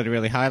TV show. It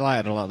really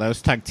highlighted a lot of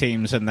those tag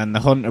teams, and then the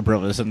Hunter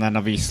brothers, and then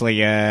obviously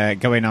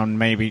going on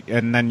maybe,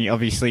 and then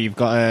obviously you've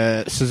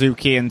got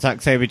Suzuki and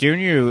Zack Sabre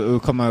Jr. who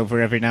come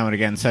over every now and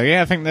again. So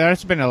yeah, I think there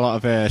has been a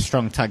lot of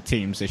strong tag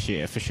teams this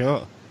year for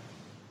sure.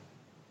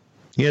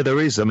 Yeah,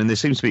 there is. I mean, there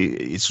seems to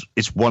be.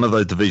 It's one of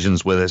those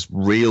divisions where there's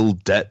real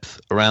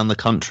depth around the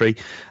country.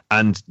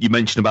 And you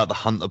mentioned about the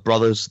Hunter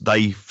brothers;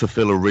 they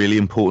fulfil a really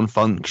important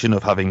function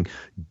of having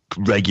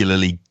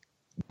regularly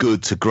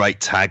good to great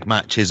tag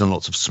matches and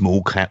lots of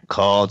small cap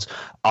cards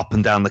up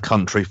and down the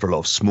country for a lot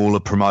of smaller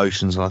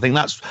promotions, and I think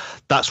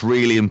that's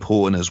really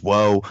important as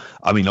well.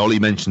 I mean, Ollie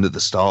mentioned at the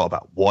start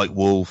about White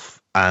Wolf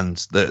and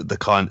the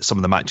kind some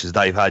of the matches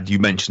they've had. You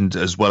mentioned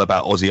as well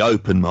about Aussie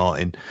Open,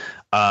 Martin,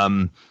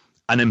 and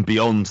then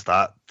beyond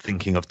that,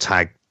 thinking of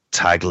tag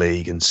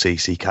league and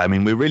CCK. I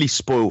mean, we're really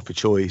spoiled for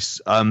choice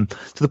to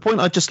the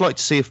point I'd just like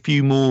to see a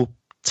few more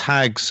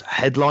tags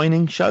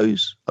headlining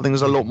shows. I think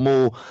there's a lot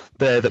more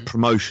there that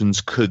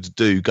promotions could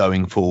do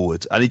going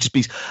forward, and it just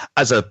be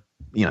as a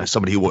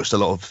somebody who watched a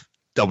lot of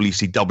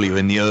WCW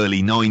in the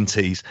early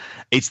 90s,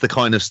 it's the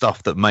kind of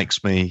stuff that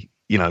makes me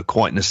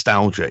quite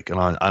nostalgic, and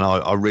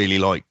I really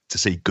like to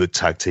see good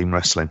tag team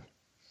wrestling.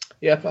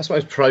 Yeah, I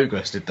suppose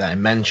Progress did that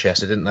in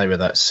Manchester, didn't they, with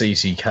that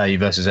CCK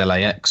versus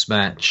LAX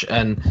match?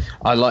 And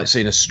I like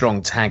seeing a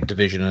strong tag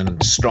division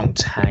and strong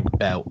tag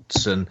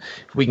belts. And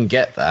if we can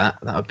get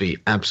that would be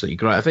absolutely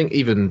great. I think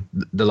even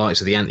the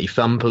likes of the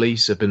Anti-Fun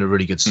Police have been a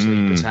really good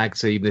sleeper tag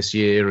team this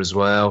year as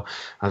well.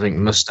 I think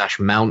Mustache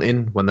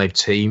Mountain, when they've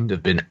teamed,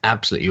 have been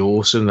absolutely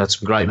awesome. They've had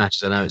some great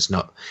matches. I know it's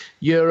not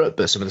Europe,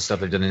 but some of the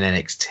stuff they've done in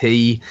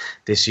NXT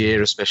this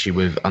year, especially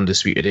with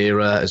Undisputed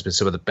Era, has been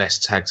some of the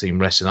best tag team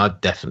wrestling I've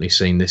definitely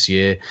seen this year.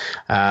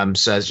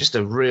 So it's just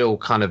a real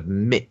kind of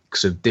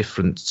mix of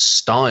different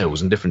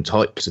styles and different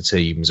types of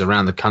teams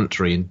around the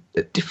country and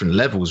at different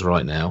levels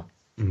right now.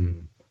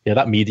 Yeah,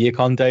 that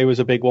MediaCon day was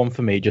a big one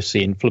for me, just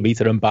seeing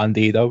Flamita and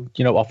Bandido,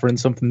 offering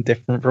something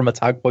different from a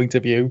tag point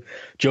of view.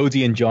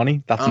 Jody and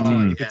Johnny, that's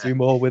something you could do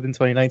more with in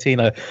 2019.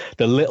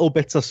 The little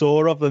bits I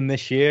saw of them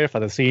this year, if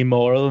I'd have seen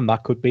more of them,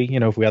 that could be,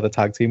 if we had a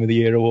Tag Team of the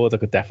Year award, I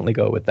could definitely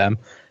go with them.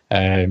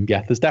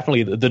 There's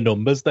definitely the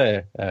numbers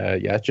there.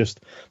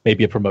 Just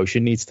maybe a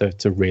promotion needs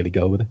to really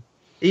go with it.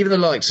 Even the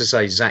likes of,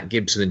 say, Zach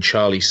Gibson and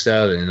Charlie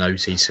Sterling in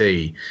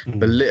OTT,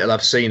 the little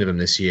I've seen of them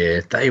this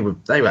year, they were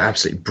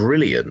absolutely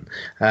brilliant.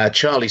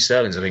 Charlie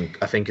Sterling,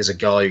 I think, is a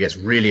guy who gets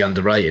really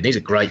underrated. He's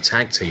a great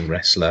tag team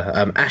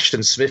wrestler.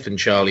 Ashton Smith and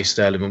Charlie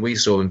Sterling, when we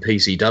saw them in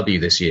PCW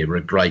this year, were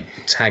a great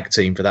tag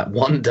team for that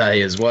one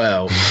day as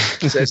well.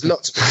 So there's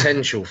lots of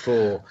potential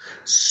for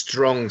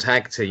strong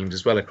tag teams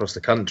as well across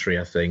the country,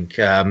 I think.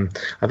 Do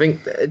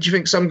you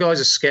think some guys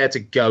are scared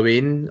to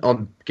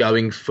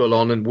going full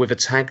on and with a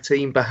tag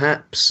team,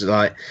 perhaps?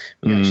 Like,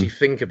 when you actually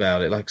think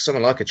about it, like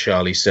someone like a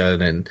Charlie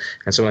Sterling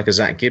and someone like a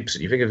Zach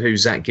Gibson, you think of who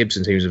Zach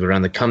Gibson teams with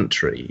around the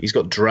country. He's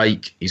got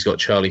Drake, he's got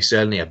Charlie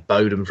Sterling, he had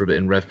Bowden for a bit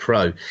in Rev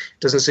Pro.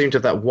 Doesn't seem to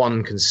have that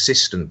one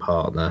consistent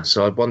partner.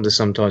 So I wonder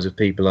sometimes if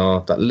people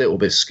are that little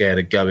bit scared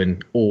of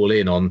going all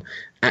in on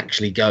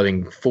actually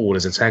going forward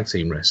as a tag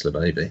team wrestler,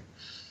 maybe.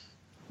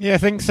 Yeah, I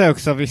think so,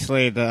 because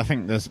obviously I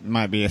think there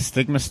might be a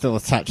stigma still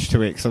attached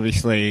to it, because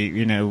obviously,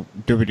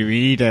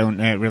 WWE don't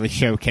really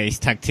showcase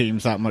tag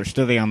teams that much,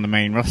 do they, on the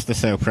main roster,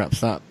 so perhaps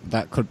that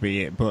could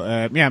be it.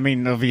 But, yeah, I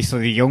mean,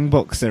 obviously the Young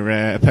Bucks are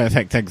a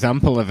perfect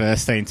example of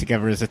staying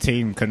together as a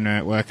team,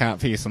 can work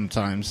out for you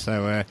sometimes.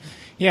 So,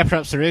 yeah,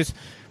 perhaps there is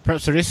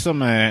some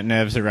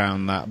nerves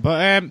around that.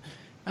 But,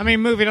 I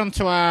mean, moving on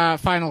to our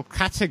final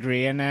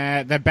category,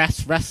 and the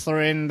best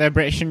wrestler in the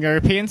British and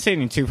European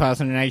scene in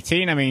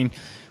 2018, I mean,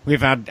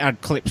 we've had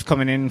clips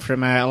coming in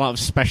from a lot of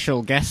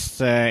special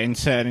guests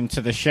inserted into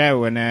the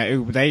show and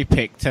who they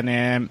picked,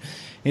 and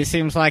it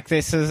seems like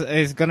this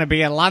is going to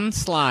be a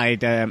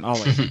landslide,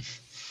 Ollie.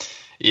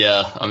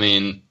 Yeah, I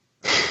mean,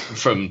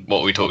 from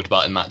what we talked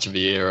about in Match of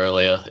the Year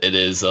earlier, it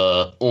is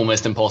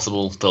almost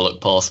impossible to look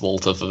past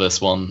Walter for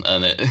this one,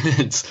 and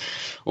it's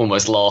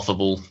almost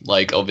laughable.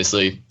 Like,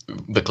 obviously,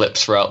 the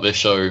clips throughout this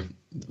show,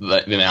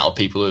 the amount of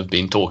people who have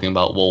been talking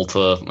about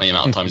Walter, the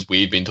amount of times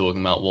we've been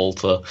talking about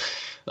Walter.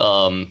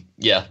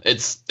 Yeah,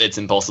 it's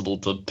impossible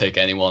to pick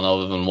anyone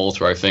other than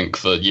Walter, I think,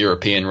 for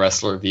European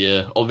Wrestler of the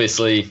Year.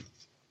 Obviously,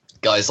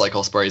 guys like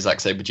Ospreay,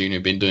 Zack Sabre Jr.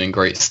 have been doing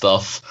great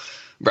stuff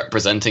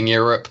representing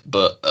Europe,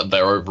 but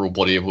their overall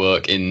body of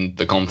work in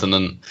the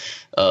continent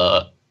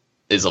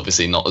is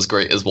obviously not as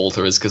great as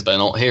Walter is because they're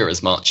not here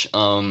as much.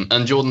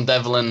 And Jordan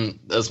Devlin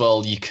as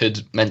well, you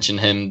could mention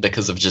him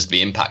because of just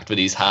the impact that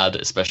he's had,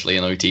 especially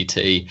in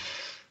OTT.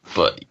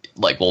 But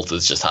like,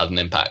 Walter's just had an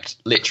impact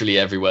literally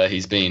everywhere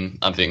he's been.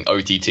 I think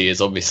OTT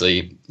is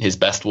obviously his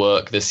best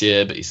work this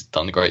year, but he's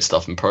done great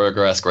stuff in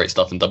Progress, great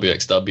stuff in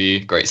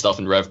WXW, great stuff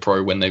in Rev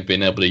Pro when they've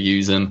been able to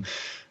use him,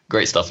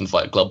 great stuff in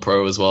Fight Club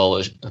Pro as well,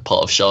 as a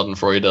part of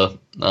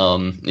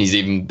Schadenfreude. He's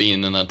even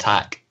been in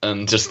Attack,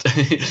 and just,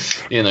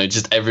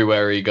 just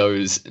everywhere he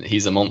goes,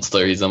 he's a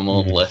monster, he's a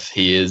monolith.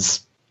 He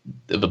is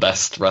the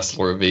best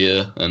wrestler of the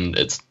year, and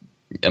it's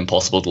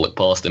impossible to look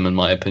past him, in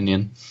my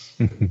opinion.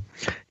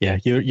 Yeah,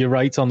 you're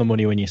right on the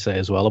money when you say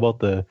as well about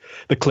the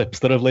clips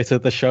that have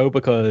littered the show,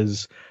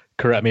 because,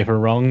 correct me if I'm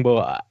wrong,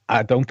 but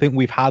I don't think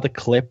we've had a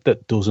clip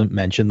that doesn't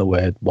mention the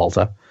word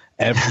Walter.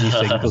 Every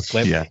single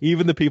clip, yeah.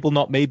 Even the people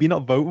maybe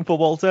not voting for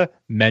Walter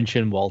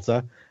mention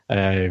Walter,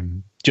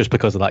 just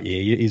because of that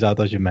year he's had,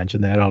 as you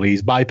mentioned there, Ollie.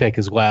 He's my pick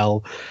as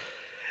well.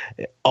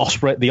 The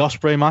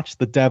Ospreay match,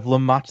 the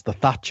Devlin match, the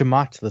Thatcher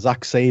match, the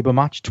Zack Sabre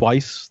match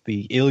twice,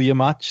 the Ilya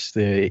match,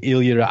 the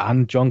Ilya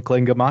and John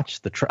Klinger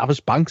match, the Travis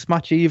Banks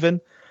match,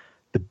 even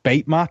the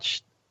Bate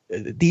match.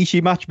 The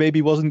Ishii match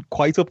maybe wasn't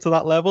quite up to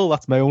that level.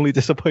 That's my only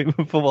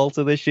disappointment for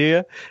Walter this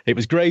year. It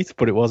was great,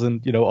 but it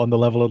wasn't, on the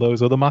level of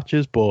those other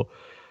matches. But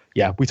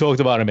yeah, we talked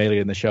about him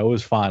earlier in the show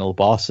as final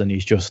boss, and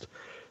he's just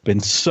been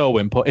so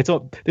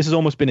important. This has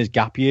almost been his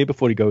gap year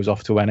before he goes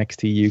off to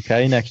NXT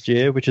UK next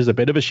year, which is a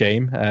bit of a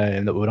shame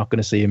that we're not going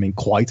to see him in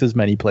quite as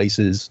many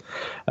places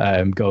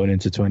going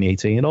into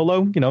 2018.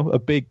 Although, a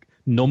big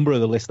number of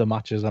the list of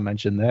matches I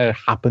mentioned there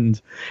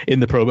happened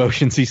in the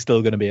promotions he's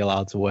still going to be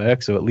allowed to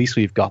work, so at least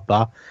we've got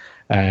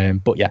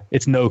that. But yeah,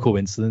 it's no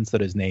coincidence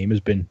that his name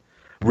has been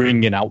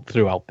ringing out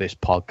throughout this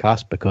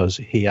podcast, because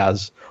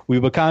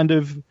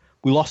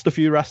we lost a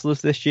few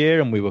wrestlers this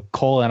year, and we were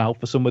calling out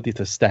for somebody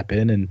to step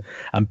in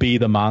and be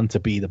the man, to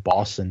be the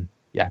boss. And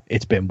yeah,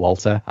 it's been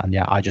Walter. And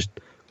yeah, I just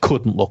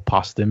couldn't look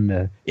past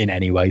him in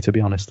any way, to be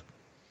honest.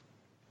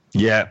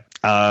 Yeah,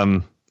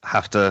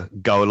 have to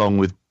go along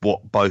with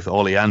what both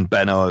Ollie and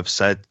Benno have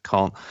said.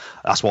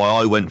 That's why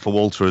I went for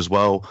Walter as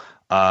well.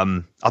 I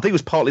think it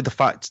was partly the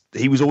fact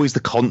he was always the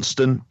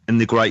constant in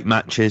the great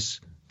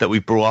matches that we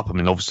brought up. I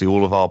mean, obviously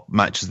all of our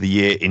matches of the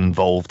year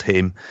involved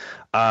him.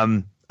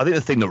 I think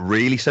the thing that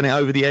really sent it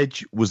over the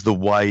edge was the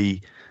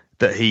way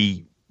that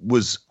he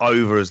was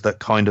over as that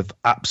kind of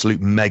absolute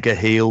mega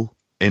heel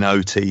in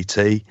OTT.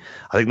 I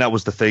think that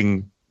was the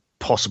thing,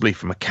 possibly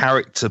from a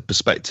character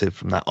perspective,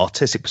 from that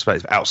artistic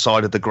perspective,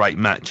 outside of the great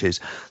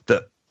matches,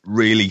 that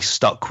really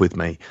stuck with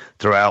me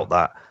throughout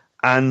that.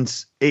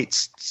 And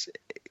it's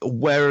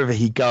wherever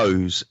he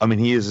goes, I mean,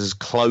 he is as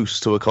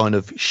close to a kind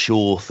of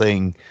sure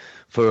thing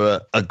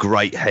for a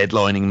great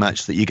headlining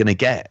match that you're going to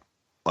get.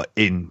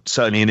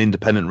 Certainly in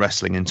independent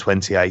wrestling in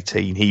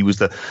 2018, he was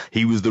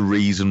the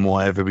reason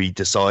why everybody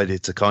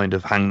decided to kind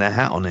of hang their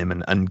hat on him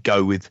and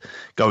go with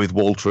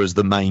Walter as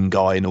the main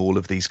guy in all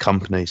of these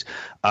companies.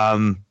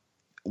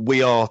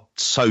 We are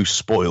so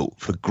spoilt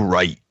for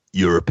great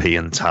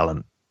European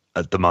talent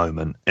at the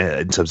moment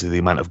in terms of the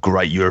amount of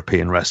great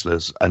European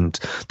wrestlers, and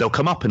they'll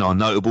come up in our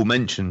notable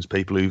mentions,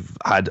 people who've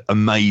had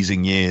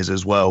amazing years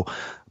as well.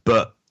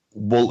 But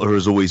Walter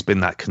has always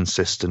been that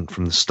consistent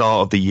from the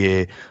start of the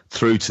year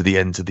through to the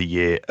end of the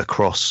year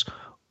across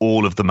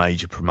all of the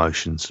major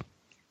promotions.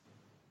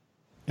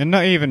 And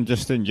not even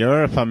just in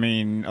Europe, I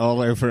mean,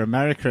 all over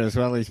America as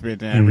well. He's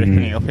been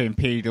ripping it up in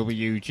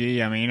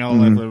PWG. I mean, all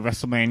over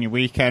WrestleMania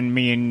weekend.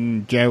 Me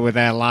and Joe were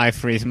there live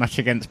for his match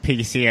against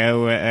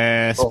PCO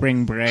at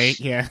Spring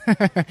Break. Yeah.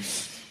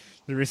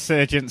 The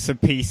resurgence of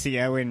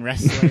PCO in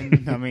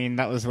wrestling. I mean,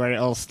 that was where it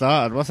all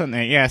started, wasn't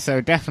it? Yeah, so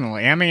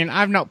definitely. I mean,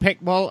 I've not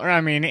picked Walter. I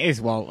mean, it is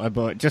Walter,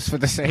 but just for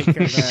the sake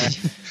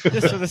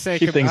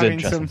of having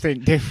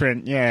something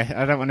different. Yeah,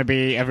 I don't want to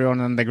be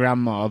everyone and the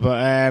grandma, but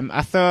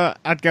I thought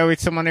I'd go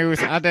with someone who's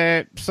had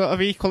a sort of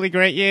equally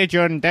great year,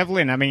 Jordan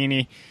Devlin. I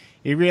mean,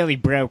 he really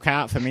broke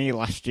out for me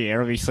last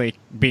year, obviously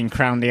being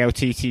crowned the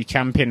OTT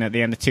champion at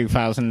the end of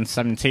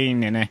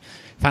 2017 in a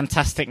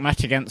fantastic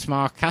match against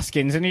Mark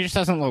Haskins, and he just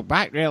hasn't looked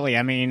back, really.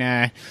 I mean,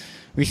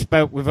 we've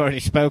already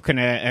spoken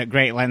at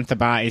great length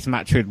about his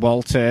match with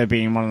Walter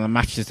being one of the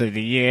matches of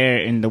the year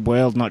in the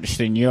world, not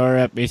just in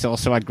Europe. He's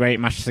also had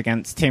great matches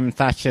against Tim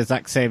Thatcher,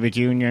 Zack Sabre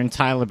Jr. and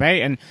Tyler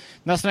Bate, and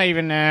that's not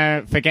even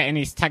forgetting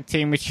his tag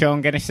team with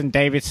Sean Guinness and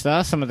David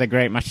Starr, some of the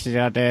great matches he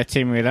had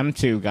teaming with them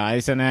two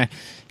guys, and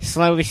he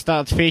slowly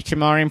started to feature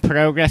more in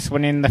Progress,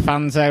 winning the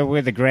fans over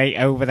with a great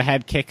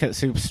over-the-head kick at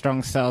Super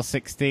Strong Style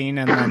 16,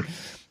 and then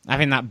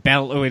having that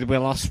belter with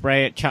Will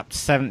Ospreay at Chapter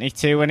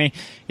 72, and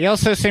he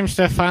also seems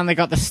to have finally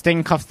got the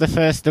stink off the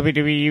first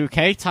WWE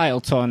UK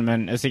title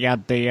tournament, as he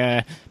had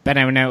the,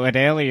 Benno noted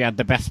earlier, he had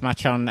the best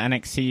match on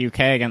NXT UK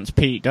against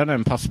Pete Dunne,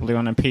 and possibly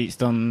one of Pete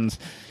Dunne's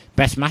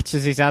best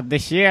matches he's had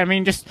this year. I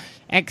mean, just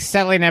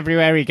excelling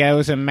everywhere he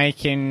goes and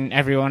making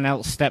everyone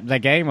else step their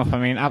game up. I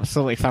mean,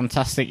 absolutely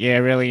fantastic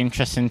year, really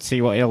interesting to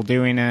see what he'll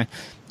do in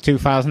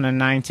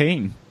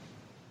 2019.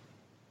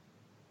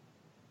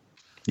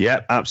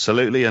 Yeah,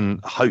 absolutely, and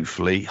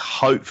hopefully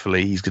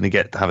he's going to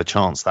get to have a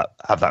chance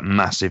have that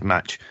massive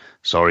match.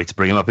 Sorry to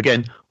bring him up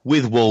again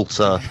with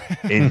Walter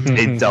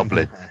in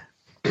Dublin.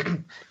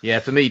 Yeah,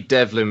 for me,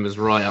 Devlin was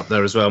right up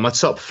there as well. My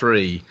top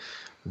three: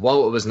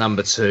 Walter was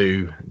number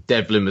 2,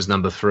 Devlin was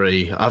number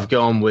 3. I've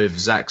gone with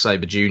Zack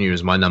Sabre Jr.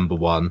 as my number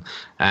 1,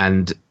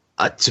 and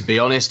to be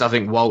honest, I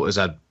think Walter's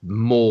had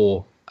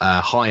more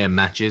high-end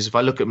matches. If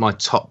I look at my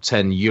top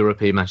 10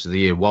 European matches of the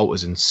year,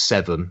 Walter's in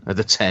 7 of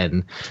the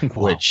 10,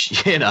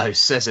 which,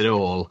 says it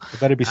all. It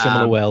better be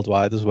similar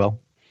worldwide as well.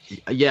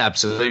 Yeah,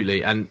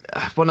 absolutely. And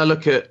when I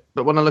look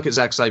at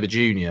Zack Sabre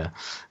Jr.,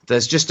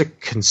 there's just a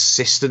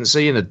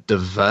consistency and a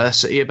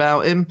diversity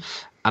about him,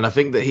 and I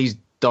think that he's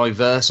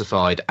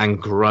diversified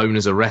and grown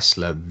as a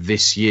wrestler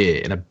this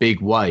year in a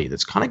big way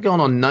that's kind of gone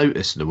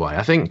unnoticed in a way.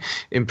 I think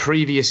in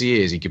previous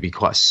years he could be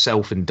quite a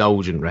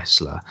self-indulgent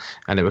wrestler,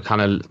 and it would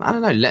kind of, I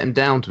don't know, let him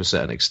down to a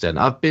certain extent.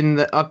 I've been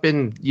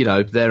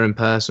there in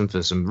person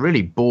for some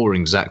really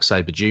boring Zack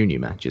Sabre Jr.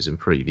 matches in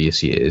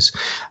previous years,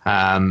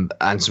 and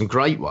some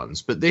great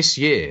ones. But this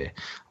year,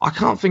 I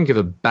can't think of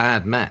a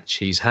bad match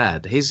he's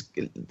had. His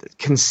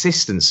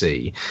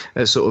consistency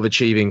at sort of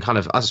achieving kind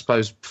of, I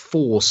suppose,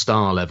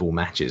 4-star level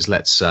matches,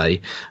 let's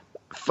say,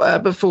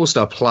 but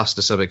 4-star plus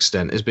to some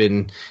extent, has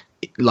been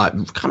like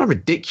kind of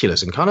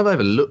ridiculous and kind of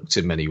overlooked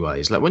in many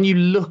ways. Like when you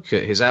look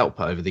at his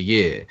output over the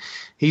year,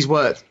 he's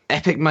worked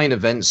epic main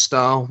event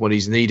style when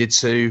he's needed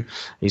to.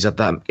 He had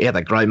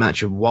that great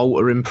match with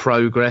Walter in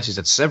Progress. He's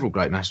had several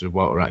great matches with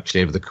Walter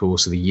actually over the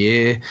course of the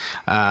year.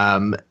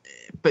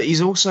 But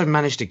he's also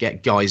managed to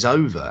get guys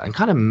over and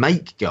kind of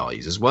make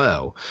guys as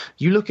well.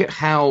 You look at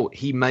how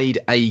he made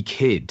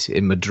A-Kid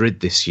in Madrid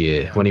this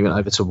year when he went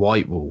over to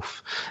White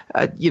Wolf.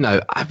 Have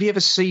you ever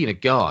seen a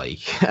guy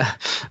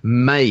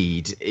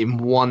made in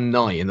one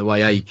night in the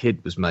way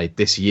A-Kid was made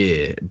this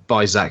year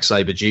by Zack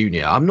Sabre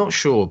Jr.? I'm not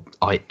sure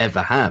I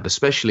ever have,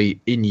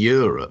 especially in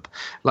Europe.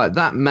 Like,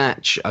 that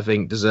match, I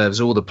think, deserves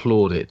all the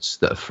plaudits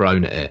that are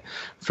thrown at it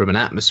from an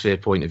atmosphere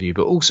point of view,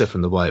 but also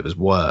from the way it was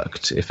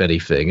worked, if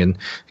anything. And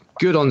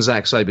good on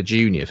Zack Sabre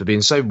Jr. for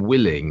being so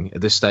willing at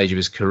this stage of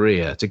his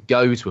career to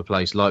go to a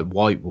place like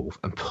White Wolf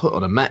and put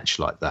on a match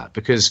like that,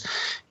 because,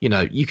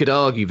 you could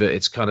argue that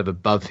it's kind of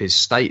above his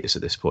status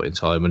at this point in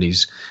time when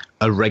he's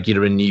a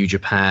regular in New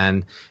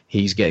Japan,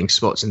 he's getting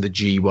spots in the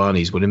G1,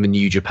 he's winning the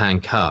New Japan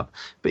Cup,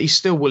 but he's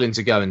still willing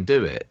to go and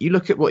do it. You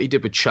look at what he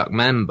did with Chuck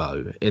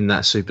Mambo in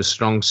that Super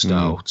Strong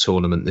Style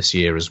tournament this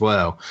year as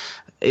well.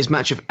 His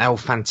match of El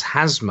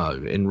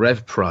Phantasmo in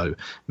Rev Pro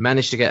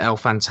managed to get El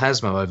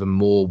Phantasmo over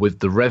more with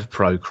the Rev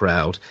Pro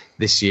crowd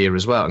this year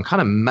as well, and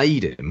kind of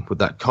made him with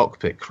that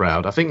cockpit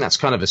crowd. I think that's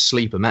kind of a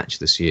sleeper match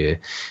this year.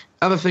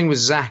 Other thing with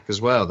Zack as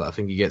well that I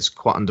think he gets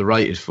quite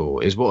underrated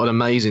for is what an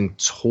amazing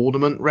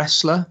tournament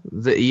wrestler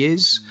that he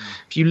is.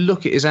 If you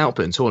look at his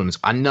output in tournaments,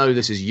 I know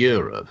this is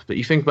Europe, but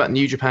you think about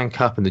New Japan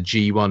Cup and the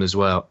G1 as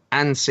well,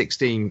 and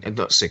 16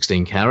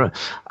 carat,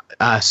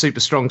 Super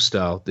Strong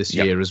Style this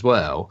year as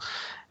well.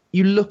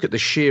 You look at the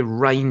sheer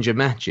range of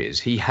matches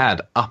he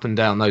had up and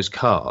down those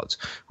cards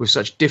with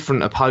such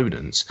different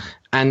opponents.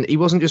 And he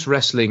wasn't just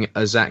wrestling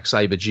a Zack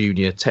Sabre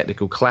Jr.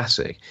 technical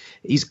classic.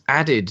 He's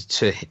added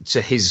to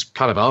his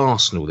kind of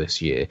arsenal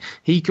this year.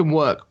 He can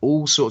work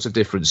all sorts of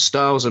different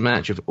styles of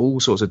match with all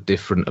sorts of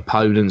different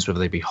opponents, whether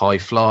they be high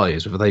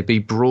flyers, whether they be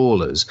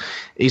brawlers.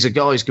 He's a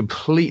guy who's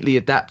completely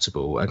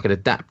adaptable and can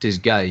adapt his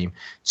game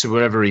to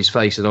wherever he's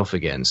facing off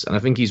against. And I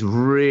think he's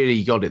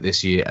really got it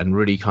this year and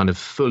really kind of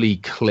fully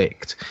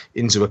clicked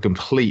into a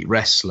complete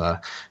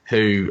wrestler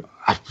who,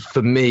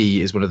 for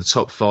me, is one of the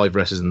top 5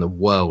 wrestlers in the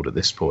world at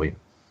this point.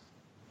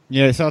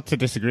 Yeah, it's hard to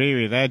disagree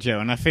with you there, Joe.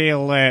 And I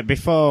feel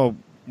before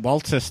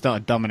Walter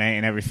started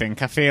dominating everything,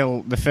 I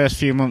feel the first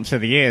few months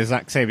of the year,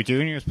 Zack Sabre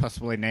Jr. was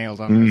possibly nailed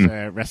on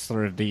as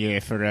Wrestler of the Year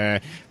for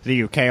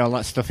the UK. All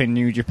that stuff in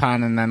New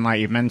Japan, and then,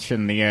 like you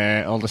mentioned,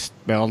 all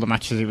the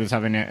matches he was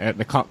having at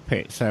the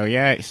Cockpit. So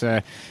yeah, it's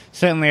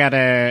certainly had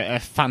a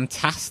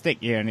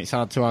fantastic year, and it's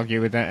hard to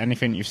argue with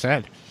anything you've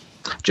said.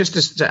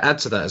 Just to add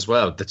to that as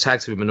well, the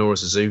tag team with Minoru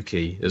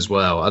Suzuki as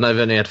well. I know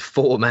they've only had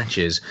 4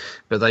 matches,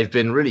 but they've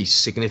been really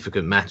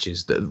significant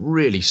matches that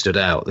really stood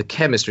out. The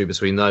chemistry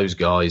between those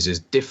guys is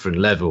different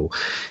level.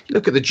 You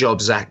look at the job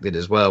Zack did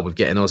as well with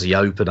getting Aussie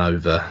Open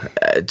over.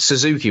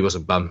 Suzuki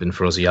wasn't bumping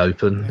for Aussie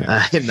Open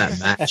in that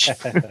match.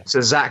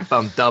 So Zack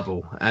bumped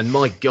double. And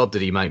my God,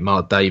 did he make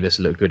Mark Davis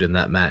look good in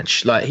that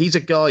match. Like, he's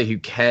a guy who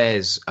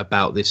cares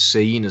about this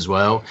scene as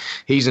well.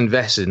 He's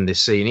invested in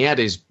this scene. He had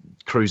his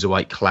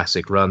Cruiserweight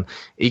Classic run.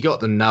 He got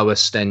the Noah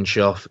stench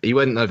off. He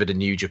went over to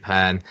New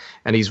Japan,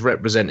 and he's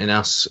representing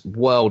us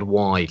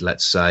worldwide,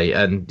 let's say.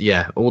 And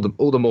yeah, all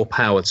the more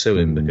power to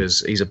him, because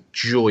he's a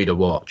joy to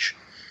watch.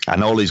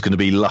 And Ollie's going to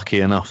be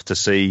lucky enough to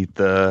see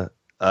the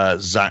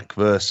Zack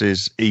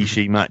versus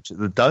Ishii match at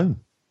the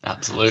Dome.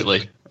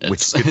 Absolutely.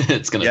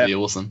 It's going to be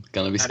awesome.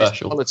 Going to be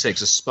special. His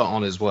politics are spot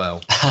on as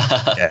well.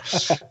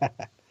 Yes.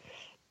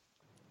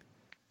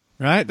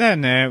 Right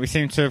then, we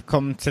seem to have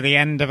come to the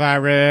end of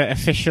our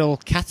official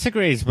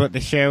categories, but the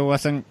show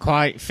wasn't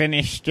quite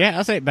finished yet,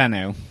 has it,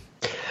 Benno?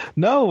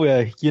 No,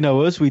 you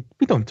know us, we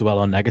don't dwell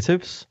on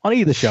negatives on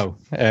either show.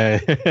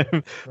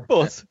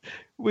 But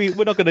we're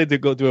not going to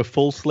go do a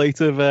full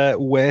slate of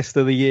worst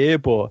of the year,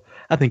 but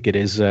I think it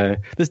is.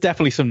 There's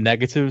definitely some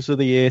negatives of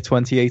the year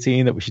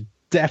 2018 that we should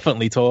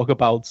definitely talk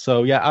about.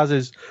 So yeah, as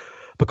is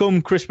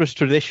become Christmas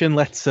tradition,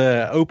 let's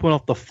open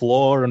up the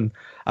floor, and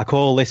I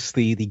call this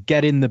the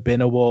Get in the Bin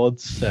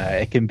Awards.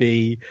 It can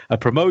be a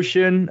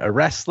promotion, a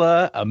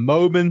wrestler, a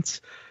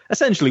moment.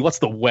 Essentially, what's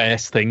the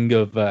worst thing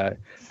of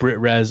Brit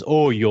Res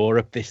or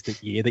Europe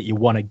this year that you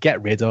want to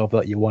get rid of,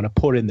 that you want to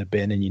put in the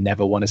bin and you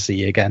never want to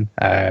see again?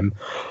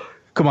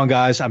 Come on,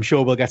 guys. I'm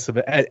sure we'll get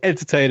some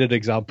entertaining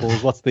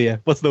examples. What's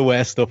the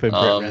worst stuff in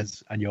Brit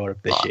Res and Europe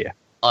this year?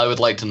 I would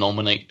like to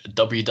nominate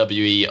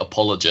WWE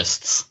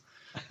apologists,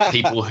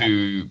 people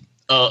who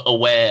are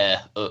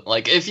aware.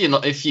 Like, if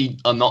you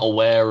are not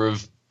aware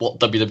of what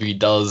WWE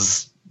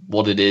does,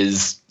 what it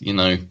is, you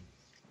know,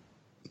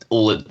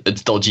 all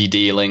its dodgy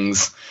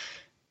dealings,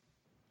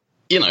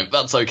 you know,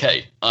 that's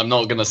okay. I'm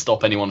not going to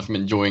stop anyone from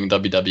enjoying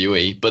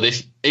WWE. But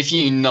if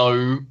you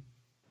know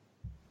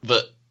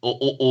that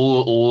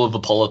all of the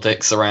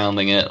politics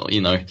surrounding it,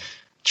 you know,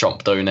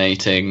 Trump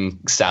donating,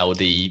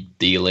 Saudi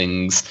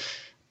dealings,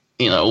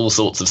 you know, all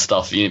sorts of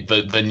stuff.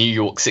 The New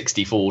York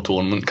 64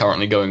 tournament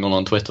currently going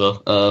on Twitter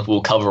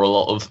will cover a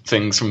lot of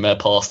things from their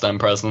past and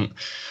present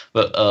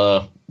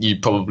that you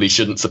probably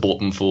shouldn't support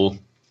them for.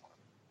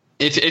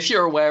 If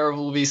you're aware of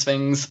all these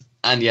things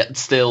and yet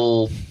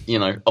still, you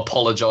know,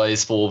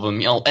 apologize for them,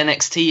 you know,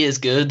 NXT is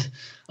good.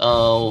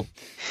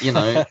 You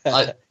know,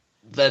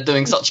 they're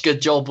doing such a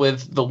good job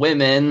with the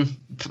women.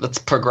 That's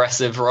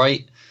progressive,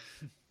 right?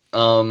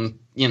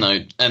 You know,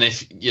 and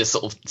if you're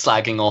sort of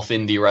slagging off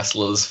indie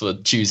wrestlers for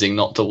choosing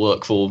not to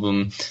work for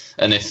them,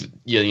 and if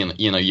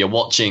you're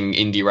watching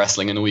indie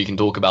wrestling and all you can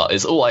talk about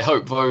is, I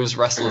hope those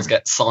wrestlers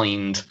get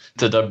signed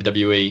to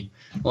WWE,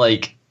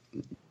 like,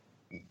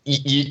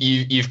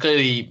 you've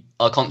clearly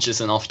are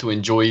conscious enough to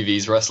enjoy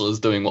these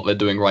wrestlers doing what they're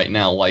doing right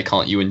now. Why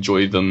can't you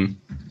enjoy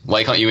them?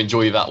 Why can't you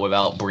enjoy that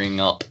without bringing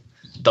up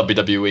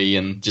WWE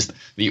and just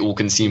the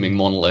all-consuming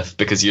monolith,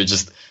 because you're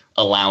just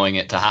allowing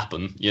it to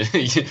happen?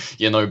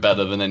 You're no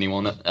better than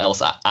anyone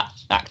else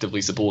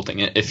actively supporting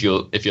it. If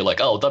you're like,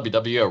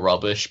 WWE are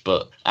rubbish,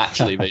 but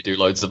actually they do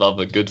loads of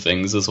other good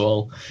things as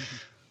well.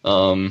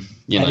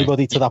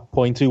 Anybody to that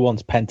point who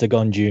wants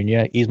Pentagon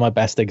Jr., he's my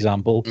best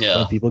example. Yeah.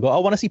 When people go, I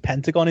want to see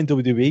Pentagon in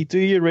WWE. Do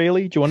you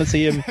really? Do you want to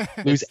see him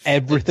lose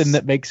everything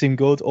that makes him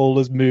good? All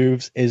his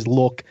moves, his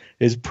look,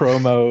 his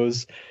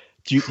promos.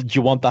 Do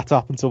you want that to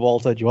happen to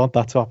Walter? Do you want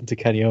that to happen to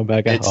Kenny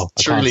Omega? It's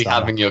truly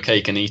having your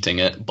cake and eating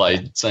it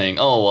by saying,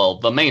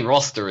 the main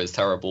roster is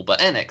terrible, but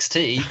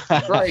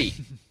NXT, great.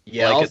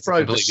 Yeah, I'll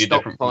throw the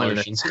stockpiling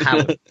of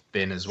talent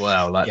bin as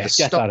well. Like, the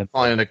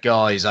stockpiling of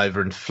guys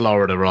over in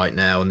Florida right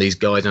now, and these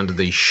guys under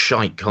these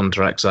shite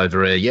contracts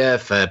over here. Yeah,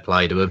 fair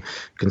play to them.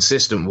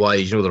 Consistent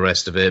wage and all the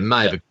rest of it.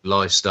 May have a good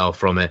lifestyle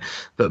from it.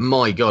 But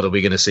my God, are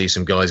we going to see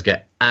some guys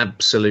get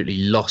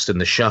absolutely lost in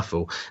the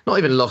shuffle? Not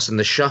even lost in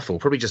the shuffle,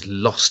 probably just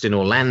lost in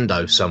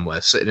Orlando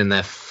somewhere, sitting in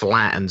their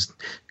flat and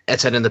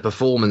attending the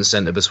Performance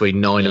Center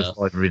between 9 and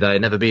 5 every day,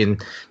 never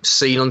being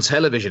seen on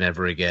television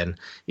ever again.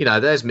 You know,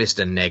 there's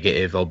Mr.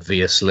 Negative,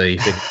 obviously.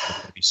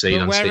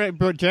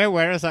 But Joe,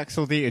 where has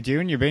Axel Dieter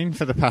Jr. been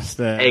for the past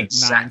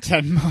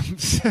 9-10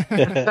 months?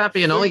 That'd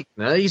be an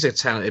nightmare. He's a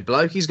talented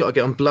bloke. He's got to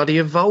get on bloody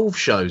Evolve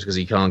shows because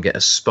he can't get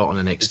a spot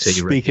on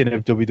NXT. Speaking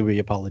of WWE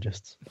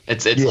apologists.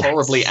 It's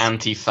horribly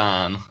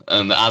anti-fan,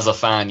 and as a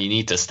fan, you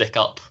need to stick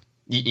up.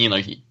 You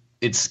know,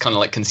 it's kind of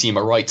like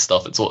consumer rights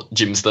stuff. It's what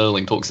Jim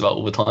Sterling talks about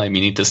all the time.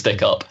 You need to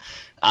stick up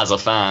as a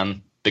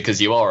fan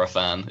because you are a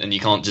fan, and you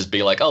can't just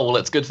be like, oh, well,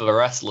 it's good for the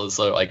wrestlers,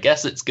 so I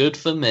guess it's good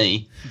for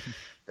me.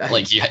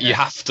 Like, you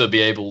have to be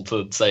able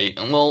to say,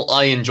 well,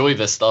 I enjoy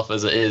this stuff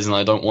as it is, and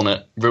I don't want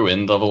it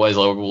ruined, otherwise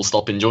I will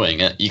stop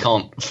enjoying it. You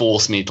can't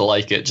force me to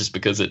like it just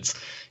because it's,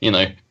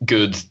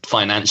 good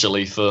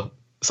financially for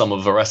some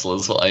of the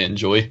wrestlers that I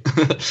enjoy.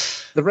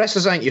 The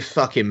wrestlers ain't your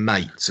fucking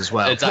mates as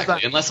well.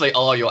 Exactly. Unless they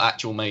are your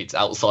actual mates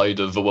outside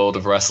of the world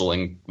of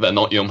wrestling, they're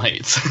not your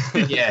mates.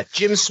 Yeah,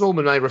 Jim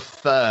Smallman may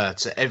refer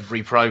to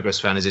every Progress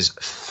fan as his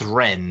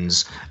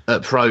friends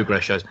at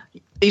Progress shows.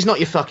 He's not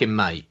your fucking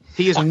mate.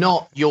 He is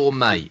not your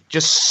mate.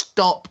 Just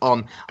stop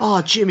on,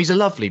 Jim, he's a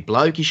lovely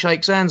bloke. He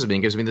shakes hands with me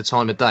and gives me the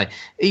time of day.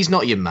 He's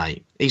not your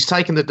mate. He's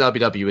taken the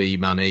WWE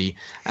money,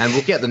 and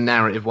we'll get the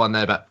narrative one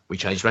there about we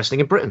changed wrestling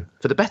in Britain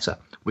for the better.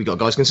 We got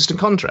guys consistent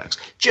contracts.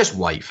 Just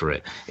wait for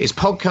it. His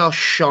podcast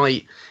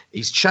shite.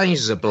 He's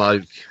changed as a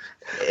bloke.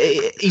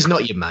 He's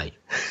not your mate.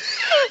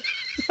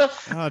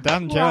 Oh,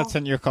 damn, Jared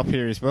sent you a copy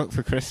of his book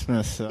for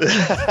Christmas. So.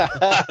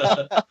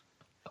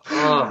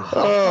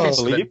 I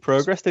believe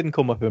Progress didn't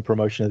come up in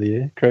Promotion of the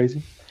Year.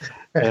 Crazy.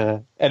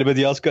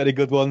 Anybody else got any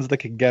good ones that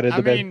can get in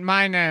the bin?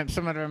 Mine,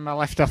 some of them are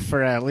left off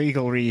for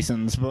legal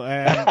reasons,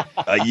 but...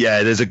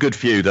 yeah, there's a good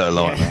few that are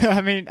like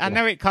that. I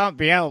know it can't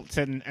be helped,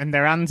 and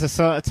their hands are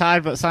sort of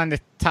tied, but kind of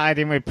tied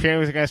in with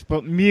Progress,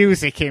 but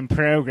music in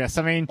Progress.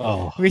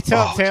 We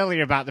talked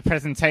earlier about the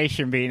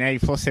presentation being A+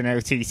 in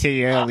OTT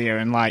earlier,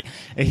 and like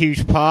a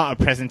huge part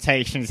of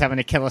presentation is having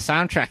a killer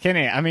soundtrack,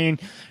 innit?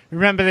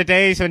 Remember the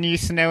days when you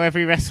used to know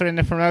every wrestler in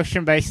the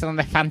promotion based on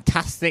their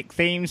fantastic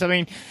themes?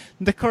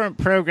 The current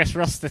Progress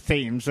roster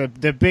themes are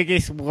the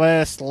biggest,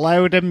 worst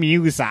load of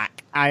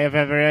music I have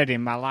ever heard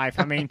in my life.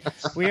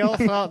 We all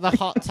thought the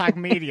hot tag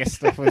media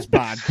stuff was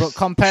bad, but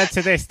compared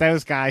to this,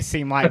 those guys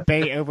seem like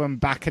Beethoven,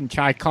 Bach, and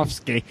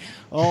Tchaikovsky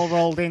all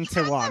rolled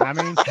into one.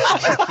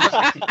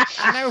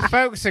 I know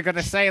folks are going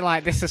to say,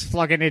 like, this is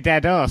flogging a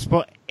dead horse,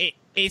 but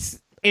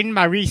it's... in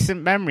my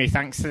recent memory,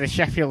 thanks to the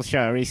Sheffield show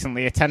I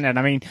recently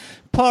attended,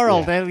 poor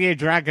old Ilya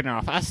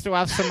Dragunov has to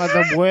have some of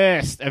the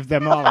worst of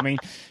them all.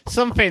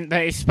 Something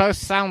that is supposed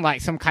to sound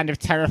like some kind of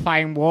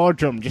terrifying war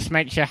drum just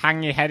makes you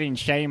hang your head in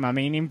shame.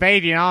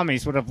 Invading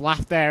armies would have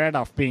laughed their head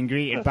off being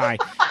greeted by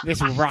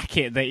this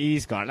racket that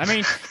he's got.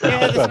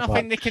 There's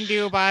nothing they can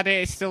do about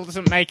it. It still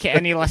doesn't make it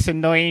any less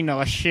annoying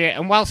or shit.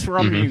 And whilst we're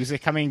on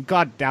music,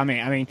 god damn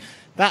it,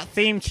 that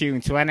theme tune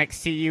to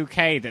NXT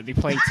UK that they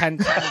play 10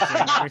 times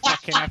in every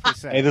fucking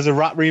episode. Hey, there's a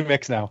rap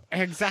remix now.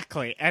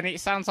 Exactly, and it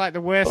sounds like the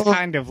worst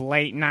kind of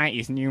late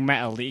 90s new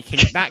metal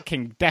that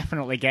can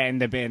definitely get in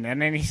the bin,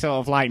 and any sort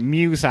of like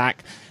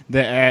music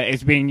that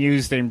is being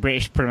used in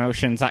British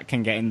promotions that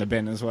can get in the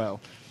bin as well.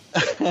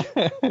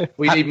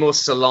 We need more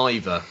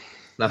saliva.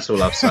 That's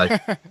all I've say.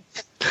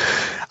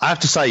 I have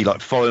to say,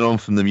 like, following on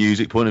from the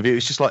music point of view,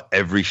 it's just like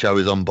every show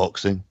is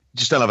unboxing. You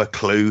just don't have a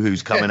clue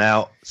who's coming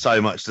out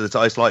so much to the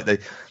time. It's like they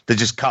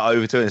just cut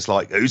over to it. And it's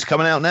like, who's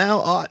coming out now?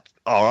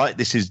 All right,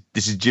 this is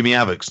Jimmy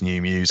Havoc's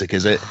new music,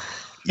 is it?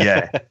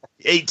 Yeah.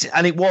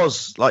 It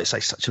was, like, say,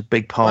 such a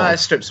big part. Well, it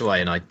strips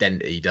away an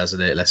identity, doesn't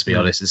it? Let's be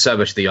honest. And so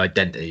much of the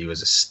identity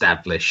was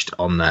established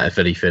on that, if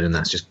anything, and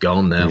that's just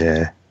gone now.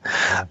 Yeah.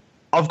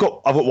 I've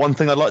got one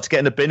thing I'd like to get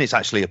in the bin. It's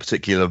actually a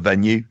particular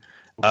venue.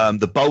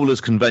 The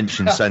Bowlers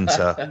Convention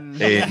Centre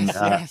in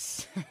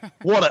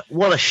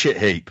what a shit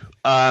heap.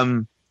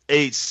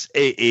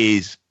 It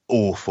is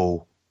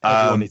awful.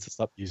 Everyone needs to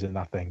stop using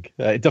that thing.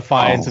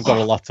 Defiance have got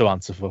a lot to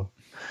answer for.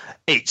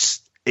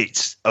 It's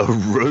a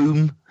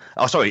room.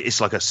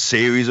 It's like a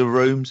series of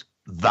rooms.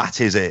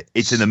 That is it.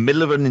 It's in the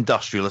middle of an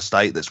industrial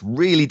estate that's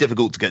really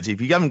difficult to get to.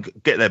 If you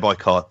haven't get there by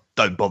car,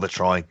 don't bother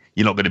trying.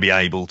 You're not going to be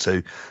able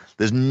to.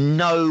 There's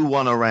no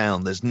one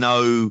around. There's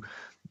no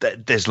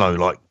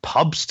like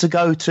pubs to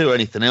go to or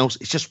anything else.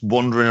 It's just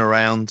wandering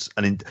around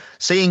and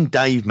seeing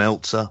Dave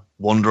Meltzer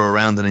wander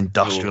around an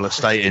industrial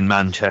estate in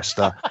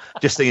Manchester,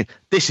 just thinking,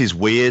 this is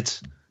weird.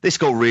 This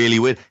got really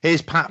weird.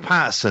 Here's Pat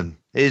Patterson.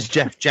 Here's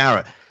Jeff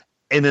Jarrett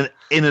in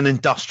an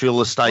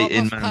industrial estate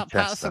in Manchester. Pat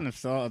Patterson have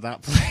thought of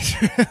that place,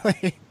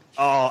 really?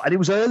 Oh, and it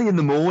was early in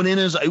the morning.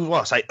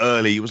 I say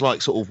early. It was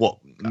like sort of what?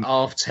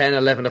 10,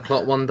 11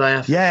 o'clock one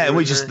day. Yeah, and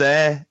we were just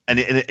there, and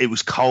it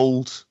was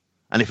cold.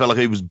 And it felt like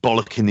it was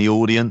bollocking the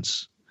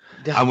audience.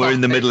 And we're in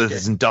the middle of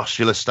this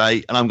industrial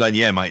estate. And I'm going,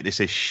 yeah, mate, this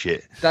is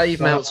shit.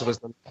 Dave Meltzer was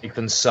the life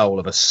and soul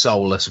of a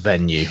soulless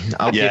venue.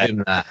 I'll give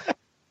him that.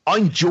 I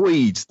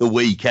enjoyed the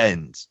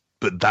weekend,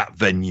 but that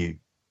venue,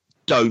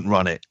 don't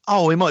run it.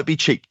 Oh, it might be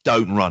cheap.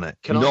 Don't run it.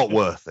 Not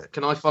worth it.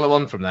 Can I follow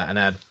on from that and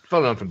add,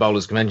 following on from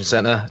Bowlers Convention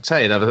Centre, tell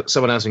you,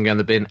 someone else can go in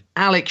the bin,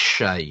 Alex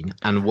Shane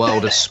and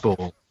World of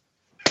Sport.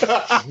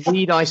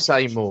 Need I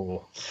say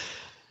more?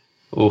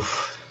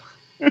 Oof.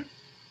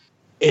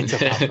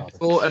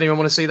 Anyone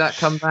want to see that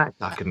come back?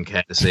 I couldn't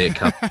care to see it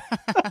come.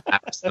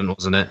 Accident,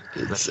 wasn't it?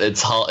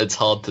 It's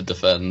hard to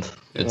defend.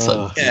 It's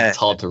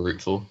hard to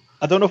root for.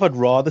 I don't know if I'd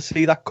rather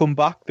see that come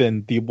back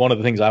than one of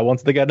the things I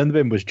wanted to get in the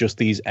bin was just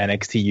these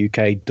NXT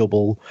UK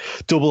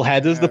double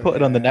headers. They're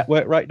putting on the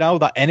network right now.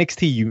 That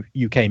NXT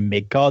UK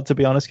mid card, to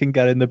be honest, can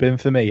get in the bin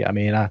for me. I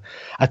mean, I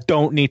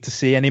don't need to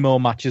see any more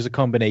matches or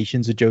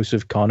combinations of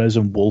Joseph Connors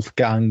and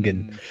Wolfgang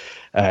and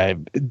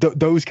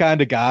those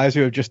kind of guys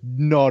who are just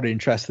not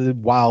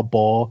interested. Wild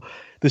Boar.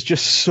 There's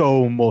just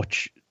so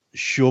much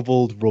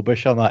shoveled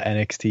rubbish on that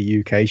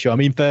NXT UK show. I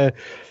mean, for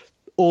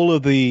all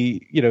of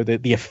the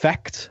the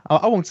effect,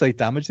 I won't say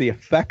damage, the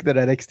effect that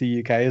NXT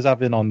UK is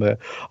having on the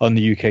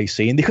UK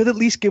scene, they could at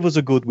least give us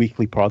a good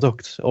weekly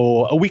product,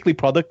 or a weekly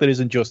product that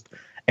isn't just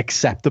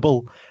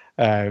acceptable.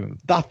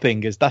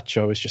 That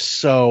show is just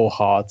so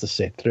hard to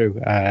sit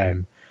through.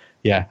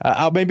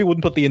 I maybe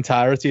wouldn't put the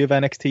entirety of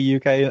NXT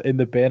UK in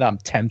the bin. I'm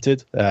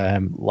tempted.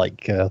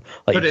 Like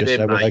put it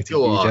in, mate.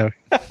 Go on.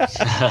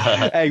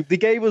 Hey, they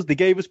gave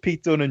us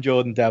Pete Dunne and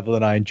Jordan Devlin,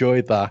 and I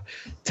enjoyed that.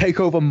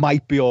 Takeover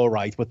might be all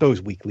right, but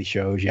those weekly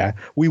shows,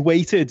 we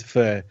waited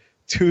for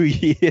 2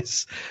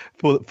 years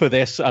for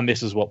this, and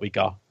this is what we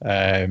got.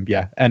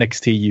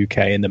 NXT UK,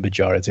 and the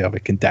majority of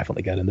it can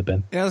definitely get in the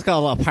bin. Yeah, it's got a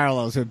lot of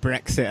parallels with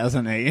Brexit,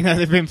 hasn't it? You know,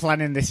 they've been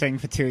planning this thing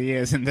for 2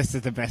 years, and this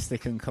is the best they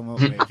can come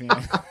up with. You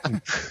know?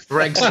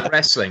 Brexit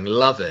wrestling,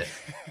 love it.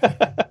 Do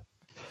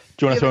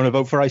you want to throw in a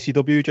vote for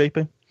ICW,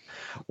 JP?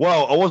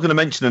 Well, I was going to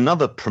mention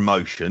another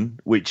promotion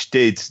which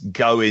did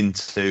go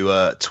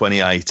into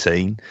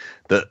 2018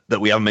 that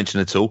we haven't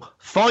mentioned at all.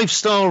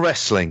 5-Star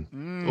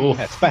Wrestling. Oh,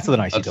 it's better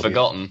than ICW. I'd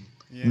forgotten.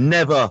 Yeah.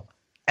 Never,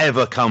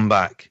 ever come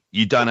back.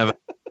 You don't have a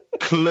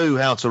clue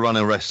how to run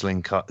a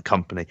wrestling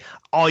company.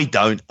 I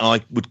don't.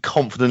 I would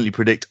confidently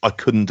predict I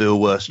couldn't do a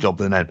worse job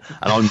than them.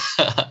 And I'm...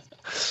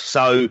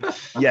 So,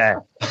 yeah.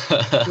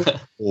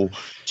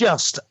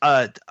 Just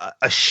a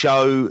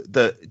show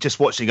that just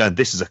watching going,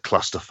 this is a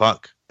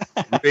clusterfuck.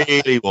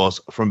 Really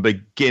was, from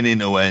beginning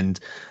to end.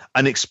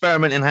 An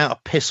experiment in how to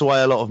piss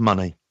away a lot of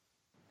money.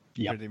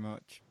 Yeah, pretty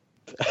much.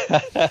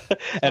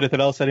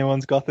 Anything else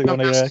anyone's got they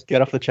want to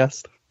get off the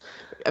chest?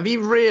 Have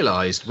you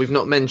realised we've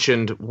not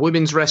mentioned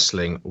women's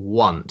wrestling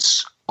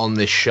once on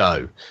this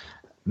show?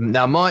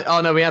 Now,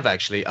 we have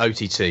actually.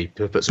 OTT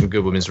put some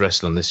good women's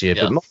wrestling this year,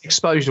 but my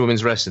exposure to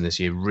women's wrestling this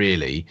year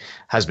really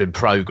has been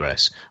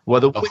Progress.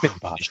 Well, the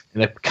women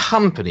in a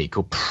company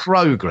called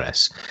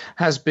Progress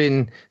has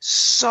been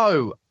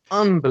so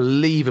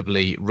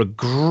unbelievably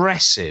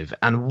regressive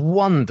and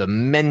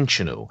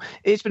one-dimensional.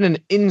 It's been an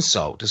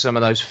insult to some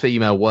of those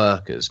female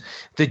workers.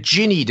 The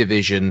Ginny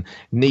division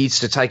needs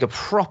to take a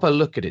proper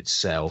look at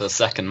itself. The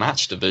second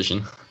match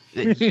division.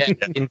 Yeah,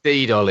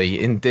 indeed, Ollie,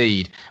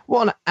 indeed.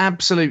 What an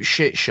absolute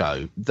shit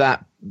show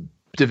that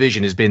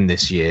division has been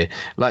this year.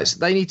 Like,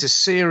 they need to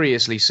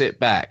seriously sit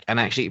back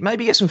and actually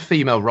maybe get some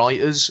female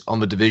writers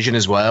on the division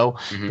as well.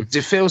 Mm-hmm.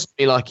 It feels to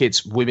me like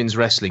it's women's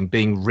wrestling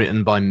being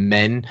written by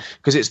men,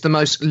 because it's the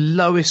most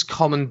lowest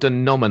common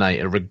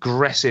denominator,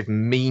 regressive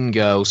Mean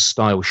Girls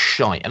style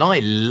shite. And I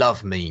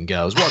love Mean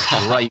Girls. What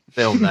a great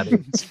film that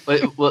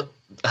is. Well,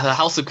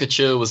 House of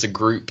Couture was a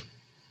group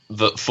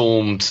that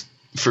formed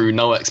through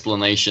no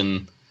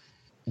explanation,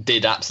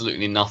 did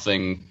absolutely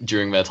nothing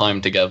during their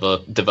time together,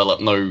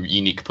 developed no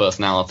unique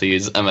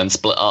personalities, and then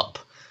split up.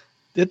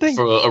 Did they?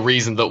 For a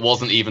reason that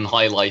wasn't even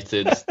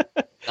highlighted.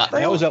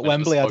 That was at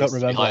Wembley, I don't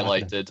remember.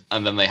 Highlighted,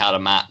 and then they had a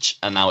match,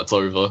 and now it's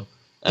over.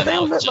 And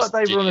now it's just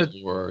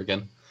Laura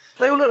again.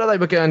 They all looked like they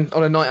were going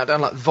on a night out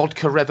down like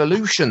Vodka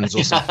Revolutions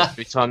or something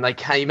every time they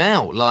came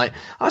out. Like,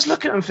 I was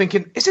looking at them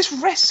thinking, is this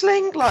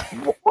wrestling? Like,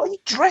 what are you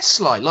dressed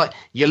like? Like,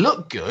 you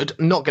look good,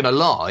 I'm not going to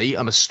lie,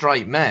 I'm a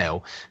straight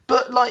male,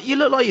 but like, you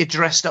look like you're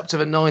dressed up to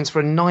the nines for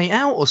a night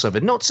out or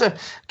something, not to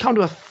come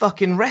to a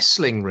fucking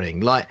wrestling ring.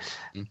 Like,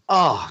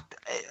 I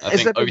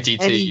think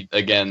OTT,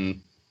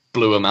 again,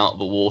 blew them out of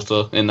the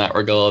water in that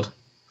regard.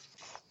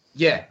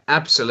 Yeah,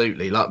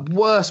 absolutely. Like,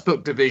 worst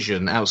book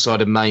division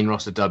outside of main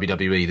roster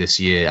WWE this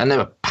year. And there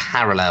were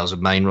parallels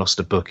of main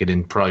roster booking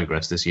in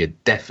Progress this year,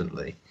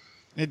 definitely.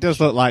 It does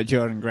look like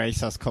Jordan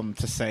Grace has come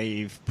to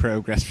save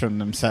Progress from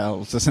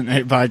themselves, doesn't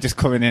it? By just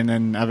coming in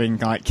and having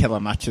like killer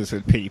matches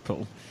with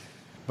people.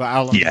 But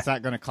how long is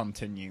that going to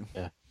continue?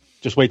 Yeah.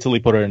 Just wait till we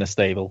put her in a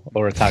stable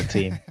or a tag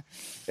team.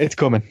 It's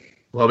coming.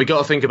 Well, we got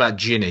to think about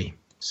Ginny.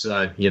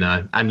 So,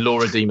 and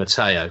Laura Di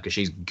Matteo, because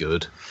she's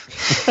good.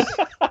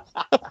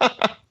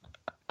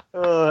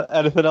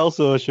 Anything else,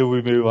 or should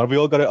we move on? We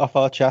all got it off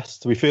our chests.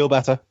 Do we feel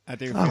better? I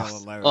do feel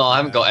alone. Oh, I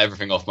haven't got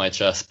everything off my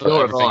chest, but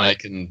everything I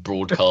can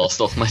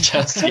broadcast off my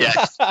chest,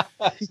 yes.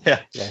 Yeah.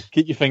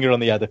 Keep your finger on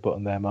the edit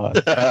button there,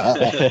 Martin.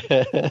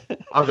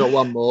 I've got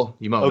one more.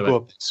 You might know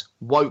this.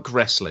 Woke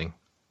wrestling.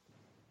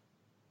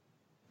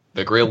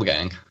 The Grill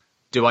Gang.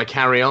 Do I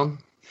carry on?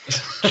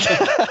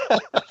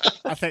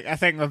 I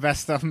think we're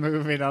best off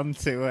moving on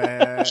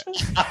to...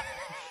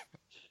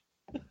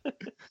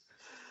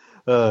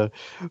 Right,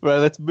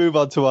 let's move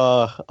on to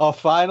our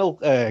final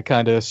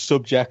kind of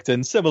subject,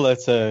 and similar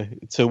to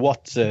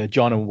what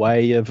John and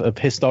Way have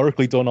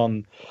historically done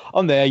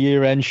on their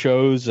year-end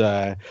shows,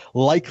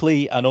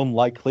 likely and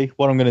unlikely.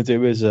 What I'm going to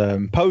do is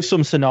pose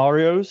some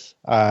scenarios.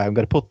 I'm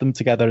going to put them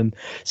together and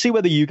see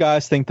whether you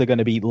guys think they're going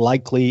to be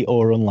likely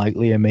or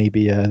unlikely, and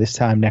maybe this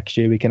time next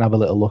year we can have a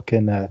little look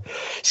and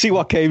see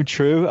what came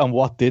true and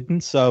what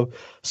didn't. So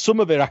some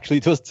of it actually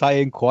does tie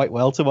in quite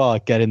well to our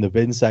Get in the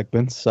Bin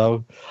segment.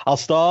 So I'll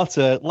start.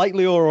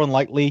 Likely or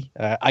unlikely,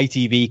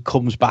 ITV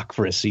comes back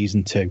for a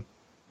season 2.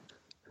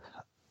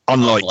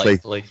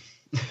 Unlikely.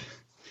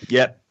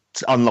 Yep,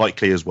 it's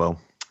unlikely as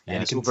well.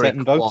 Yeah, it's all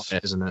very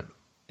quiet, isn't it?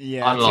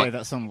 Yeah, I'd say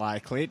that's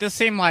unlikely. It does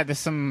seem like there's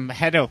some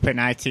head up in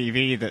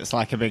ITV that's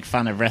like a big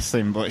fan of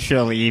wrestling, but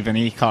surely even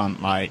he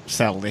can't like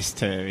sell this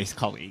to his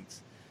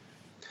colleagues.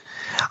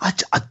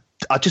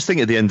 I just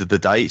think at the end of the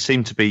day, it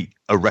seemed to be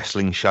a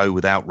wrestling show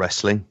without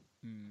wrestling,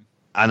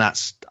 and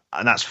that's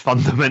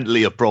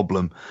fundamentally a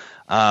problem.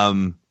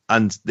 And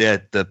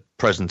the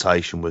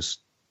presentation was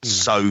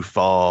so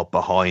far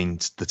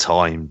behind the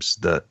times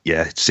that,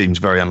 it seems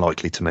very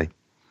unlikely to me.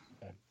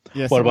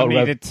 Yeah, someone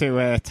needed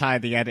to tie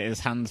the editor's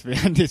hands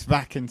behind his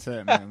back in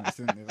certain moments,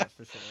 didn't they? That's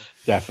for sure.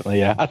 Definitely,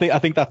 yeah. I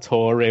think that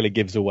tour really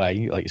gives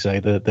away, like you say,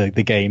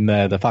 the game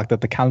there. The fact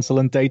that the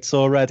cancelling dates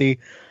already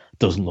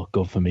doesn't look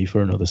good for me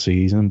for another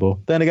season.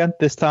 But then again,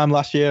 this time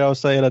last year I was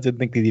saying I didn't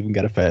think they'd even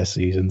get a first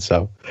season,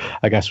 so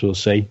I guess we'll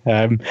see.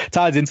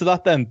 Tied into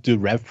that then, do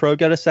RevPro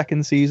get a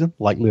second season?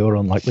 Likely or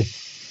unlikely?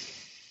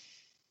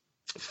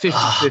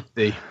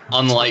 50-50.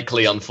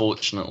 Unlikely,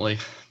 unfortunately.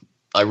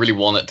 I really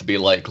want it to be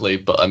likely,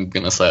 but I'm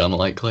going to say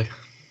unlikely.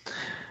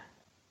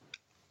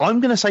 I'm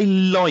going to say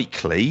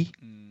likely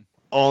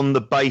on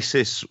the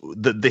basis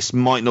that this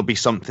might not be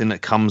something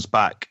that comes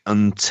back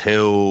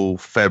until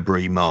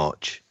February,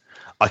 March.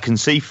 I can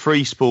see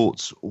Free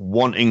Sports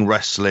wanting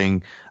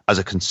wrestling as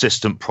a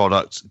consistent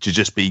product to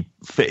just be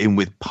fitting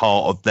with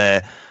part of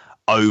their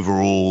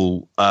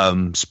overall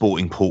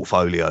sporting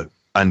portfolio.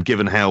 And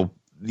given how,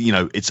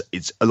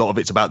 it's a lot of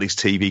it's about these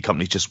TV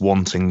companies just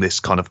wanting this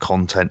kind of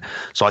content.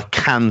 So I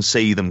can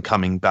see them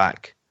coming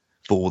back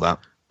for that.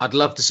 I'd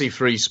love to see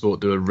Free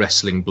Sport do a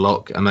wrestling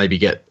block and maybe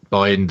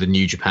buy in the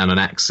New Japan and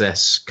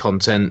Access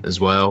content as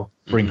well.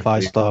 Bring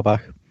 5-star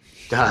back.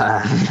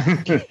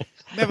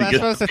 No, but I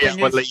suppose the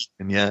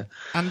thing is,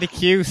 Andy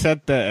Q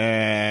said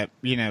that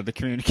the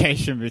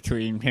communication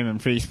between him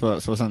and Free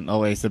Sports wasn't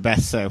always the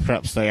best, so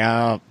perhaps they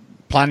are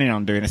planning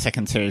on doing a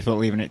second series but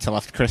leaving it till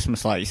after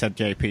Christmas, like you said,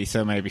 JP,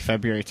 so maybe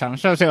February time. I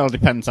suppose it all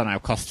depends on how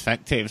cost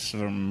effective it's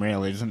from,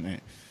 really, doesn't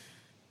it?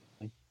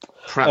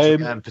 Perhaps we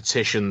can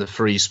petition the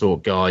Free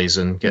Sport guys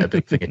and get a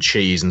big thing of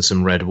cheese and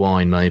some red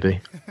wine, maybe.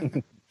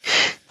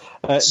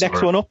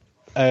 Next one up.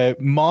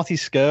 Marty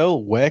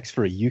Skrull works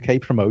for a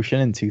UK promotion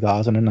in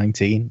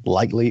 2019.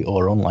 Likely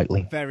or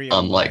unlikely? Very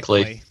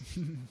unlikely.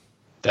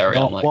 Very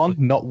unlikely.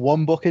 Not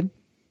one booking.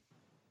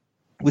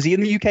 Was he in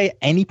the UK at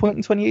any point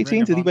in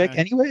 2018? Did he work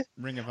anywhere?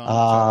 Ring of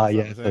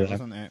Honor.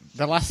 Wasn't it?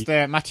 The last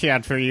match he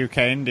had for a UK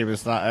indie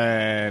was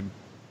that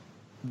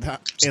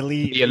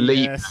elite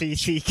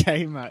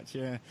CCK match.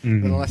 Yeah,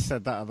 the less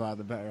said that about,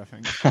 the better, I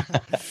think.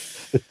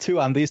 The two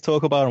Andys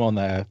talk about him on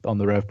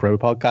the Rev Pro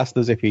podcast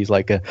as if he's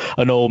like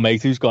an old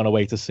mate who's gone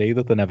away to sea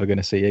that they're never going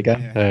to see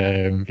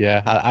again.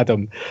 I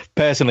don't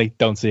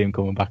see him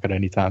coming back at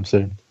any time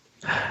soon.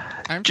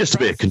 Just a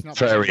bit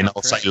contrarian,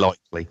 I'll say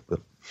likely.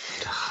 But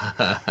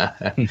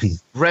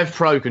Rev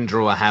Pro can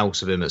draw a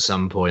house of him at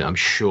some point, I'm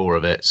sure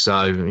of it.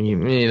 So you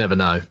never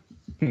know.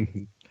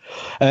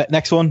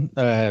 Next one.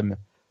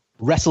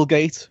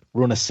 WrestleGate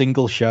run a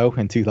single show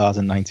in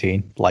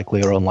 2019.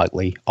 Likely or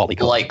unlikely? Ollie.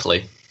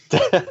 Likely.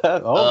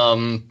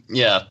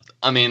 Yeah.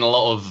 I mean, a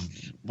lot of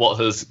what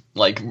has,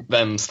 like,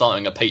 them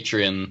starting a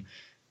Patreon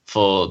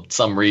for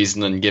some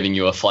reason and giving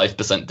you a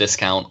 5%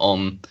 discount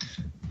on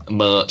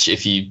merch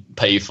if you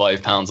pay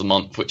 £5 a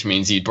month, which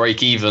means you'd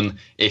break even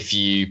if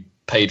you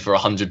paid for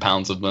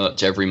 £100 of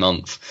merch every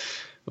month,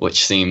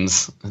 which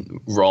seems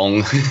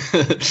wrong.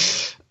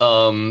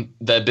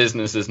 Their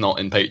business is not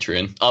in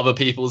Patreon. Other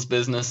people's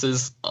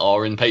businesses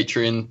are in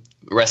Patreon.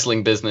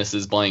 Wrestling business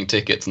is buying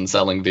tickets and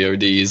selling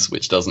VODs,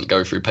 which doesn't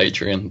go through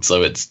Patreon,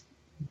 so it's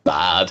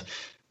bad.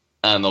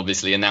 And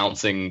obviously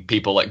announcing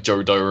people like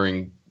Joe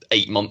Doering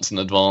 8 months in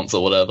advance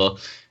or whatever,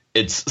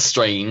 it's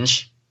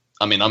strange.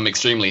 I mean, I'm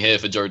extremely here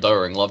for Joe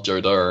Doering, love Joe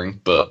Doering,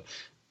 but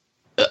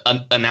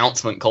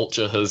announcement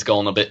culture has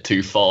gone a bit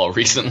too far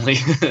recently.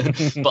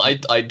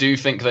 But I do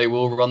think they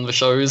will run the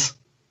shows.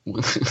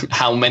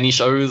 How many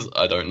shows?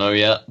 I don't know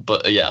yet.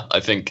 But yeah, I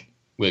think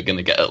we're going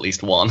to get at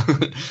least one.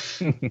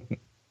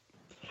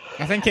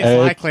 I think it's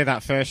likely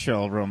that first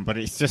show will run, but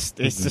it's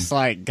just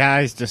like,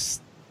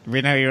 guys,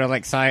 we know you're all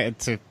excited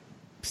to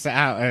set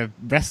out a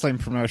wrestling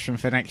promotion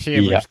for next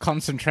year, but just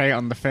concentrate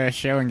on the first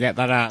show and get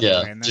that out.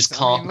 Yeah, just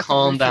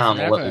calm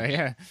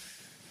down.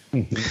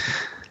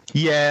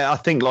 Yeah, I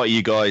think like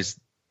you guys,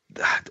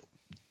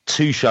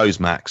 2 shows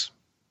max.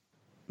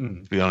 To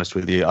be honest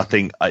with you, I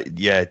think, I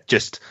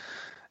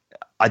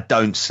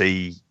don't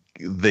see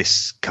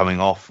this coming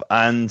off.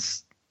 And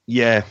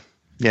yeah,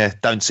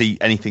 don't see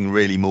anything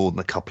really more than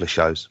a couple of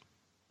shows.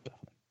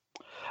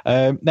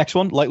 Next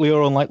one, likely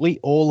or unlikely,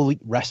 All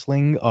Elite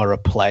Wrestling are a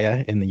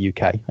player in the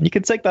UK. And you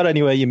can take that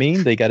anywhere you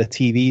mean. They get a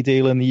TV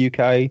deal in the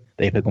UK.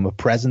 They become a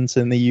presence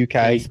in the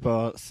UK.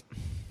 Sports.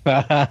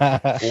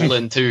 All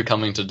In 2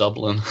 coming to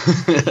Dublin.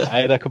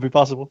 Hey, that could be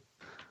possible.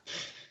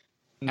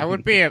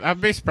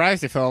 I'd be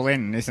surprised if All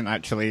In isn't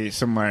actually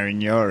somewhere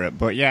in Europe.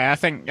 But yeah, I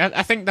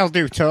think they'll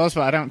do tours,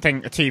 but I don't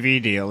think a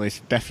TV deal is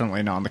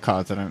definitely not on the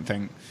cards, I don't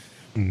think.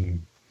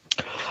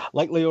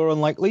 Likely or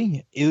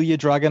unlikely, Ilya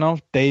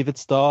Dragunov, David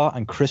Starr,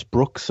 and Chris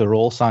Brooks are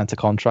all signed to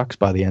contracts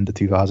by the end of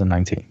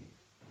 2019.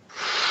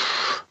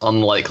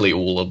 Unlikely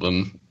all of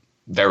them.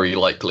 Very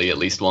likely at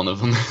least one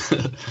of them.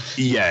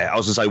 Yeah, I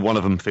was going to say one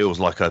of them feels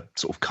like a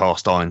sort of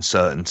cast iron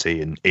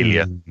certainty in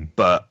Ilya,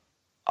 but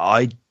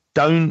I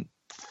don't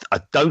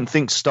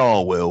think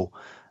Starr will.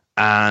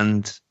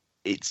 And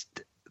it's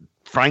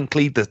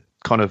frankly the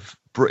kind of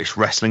British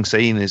wrestling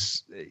scene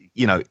is,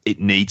 it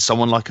needs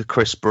someone like a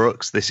Chris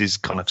Brooks. This is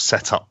kind of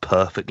set up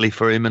perfectly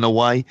for him in a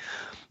way,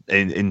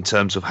 in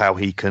terms of how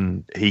he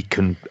can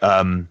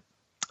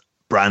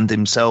brand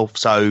himself.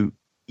 So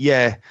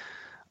yeah,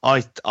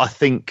 I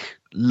think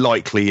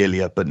likely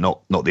Ilya, but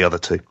not the other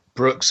two.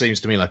 Brooks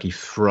seems to me like he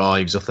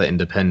thrives off that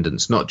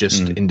independence, not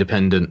just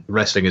independent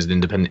wrestling as an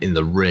independent in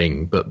the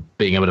ring, but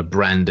being able to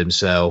brand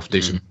himself,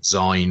 do some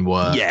design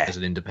work as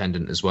an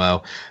independent as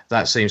well.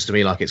 That seems to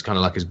me like it's kind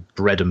of like his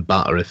bread and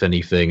butter, if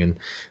anything, and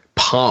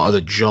part of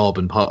the job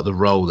and part of the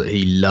role that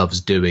he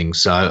loves doing.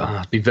 So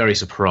I'd be very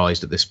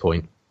surprised at this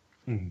point.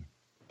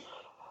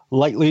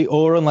 Likely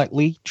or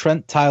unlikely,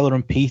 Trent, Tyler,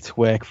 and Pete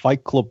work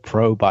Fight Club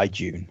Pro by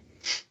June.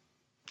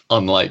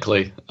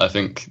 Unlikely. I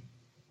think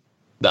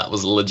that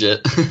was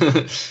legit.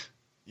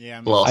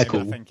 Yeah, I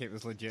think it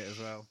was legit as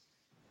well.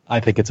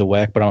 I think it's a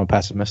work, but I'm a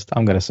pessimist.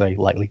 I'm going to say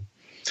likely.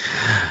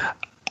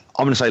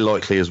 I'm going to say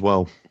likely as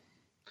well.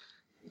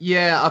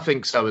 Yeah, I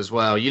think so as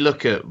well. You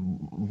look at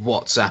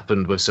what's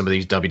happened with some of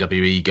these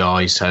WWE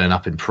guys turning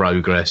up in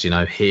Progress,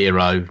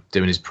 Hero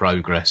doing his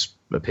Progress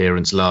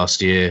appearance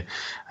last year,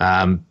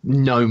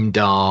 Noam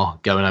Dar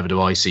going over to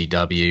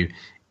ICW.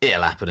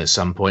 It'll happen at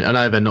some point. I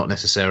know they're not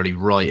necessarily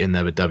right in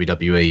there with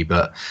WWE,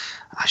 but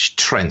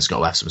Trent's got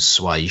to have some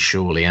sway,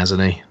 surely,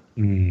 hasn't he?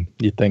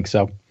 You'd think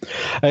so.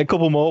 A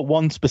couple more.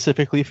 One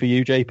specifically for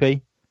you,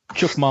 JP.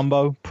 Chuck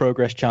Mambo,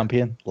 Progress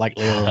champion,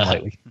 likely or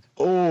unlikely?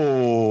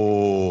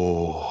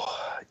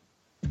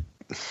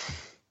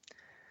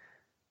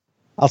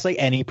 I'll say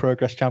any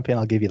Progress champion.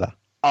 I'll give you that.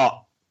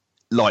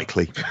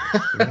 Likely.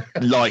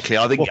 Likely.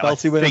 I think. What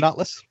belt he winning,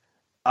 Atlas?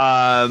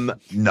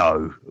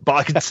 No, but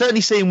I could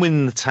certainly see him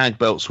winning the tag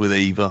belts with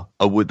Eva.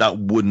 That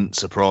wouldn't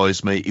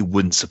surprise me. It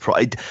wouldn't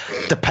surprise.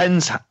 It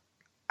depends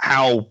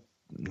how.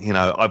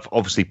 I've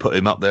obviously put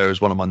him up there as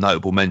one of my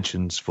notable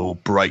mentions for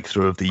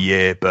breakthrough of the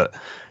year. But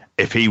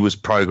if he was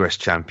Progress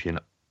champion,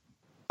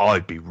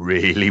 I'd be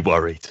really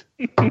worried.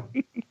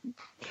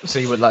 So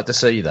you would like to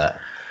see that?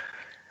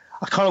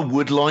 I kind of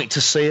would like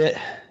to see it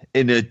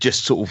in a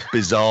just sort of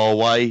bizarre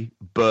way.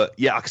 But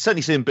yeah, I could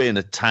certainly see him being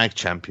a tag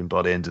champion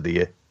by the end of the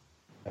year.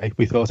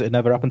 We thought it'd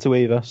never happen to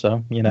either,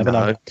 so you never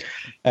know.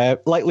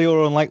 Likely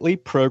or unlikely,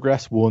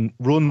 Progress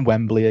run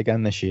Wembley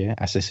again this year,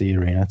 SSE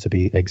Arena to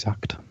be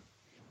exact.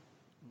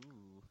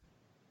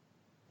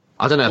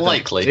 I don't know if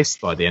likely this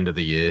by the end of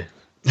the year.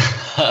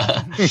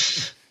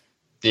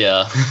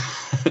 Yeah,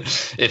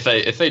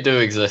 if they do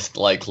exist,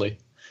 likely.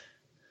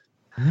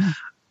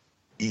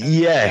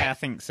 Yeah, I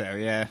think so.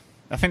 Yeah,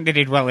 I think they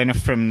did well enough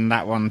from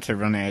that one to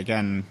run it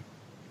again.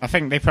 I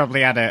think they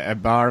probably had a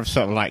bar of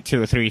sort of like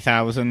 2,000 or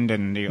 3,000,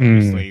 and they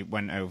obviously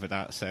went over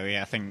that. So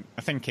yeah, I think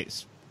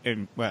it's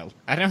well.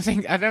 I don't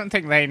think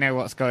they know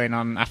what's going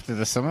on after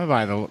the summer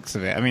by the looks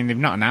of it. I mean, they've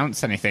not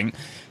announced anything,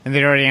 and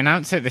they already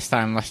announced it this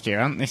time last year,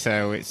 haven't they?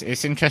 So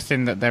it's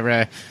interesting that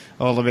they're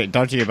all a bit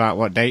dodgy about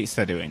what dates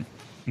they're doing.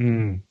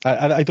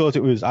 I thought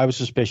it was. I was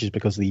suspicious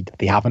because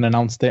they haven't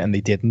announced it and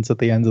they didn't at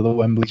the end of the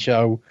Wembley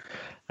show.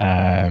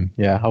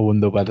 Yeah, I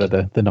wonder whether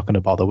they're not going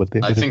to bother with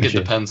it. I think it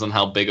depends on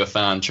how big a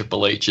fan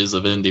Triple H is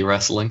of indie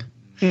wrestling.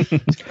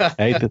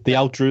 Hey, they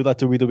outdrew that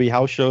WWE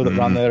house show that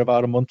ran there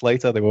about a month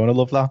later. They won't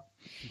love that.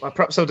 Well,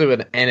 perhaps I'll do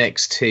an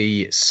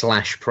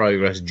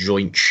NXT/Progress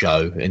joint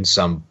show in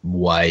some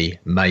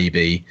way,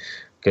 maybe.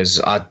 Because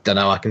I don't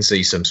know, I can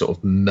see some sort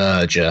of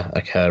merger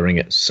occurring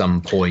at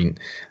some point,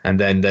 and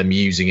then them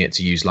using it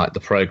to use like the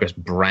Progress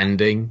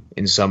branding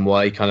in some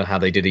way, kind of how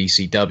they did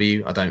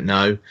ECW. I don't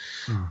know.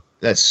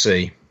 Let's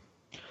see.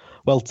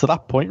 Well, to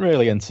that point,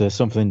 really, and to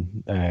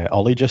something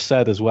Ollie just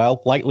said as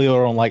well, likely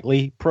or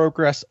unlikely,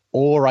 Progress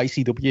or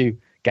ICW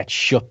get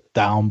shut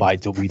down by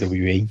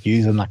WWE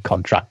using that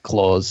contract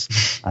clause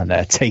and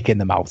taking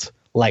them out.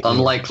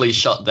 Unlikely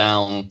shut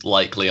down,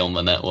 likely on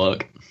the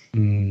network.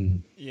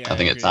 Yeah, I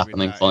think it's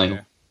happening finally.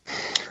 Yeah.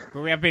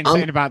 But we have been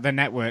saying about the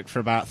network for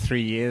about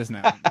 3 years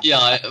now.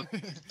 Yeah,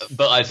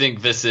 but I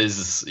think this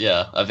is,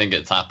 I think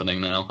it's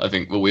happening now. I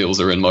think the wheels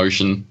are in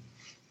motion.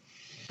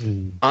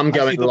 I'm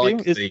going ICW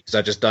likely because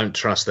I just don't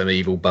trust them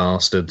evil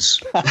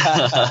bastards.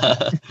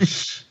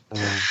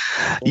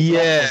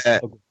 Yeah.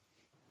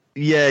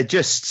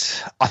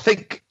 Just I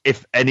think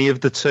if any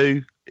of the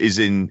two is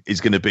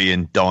going to be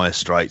in dire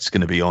straits,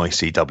 going to be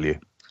ICW.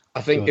 I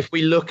think if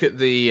we look at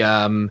the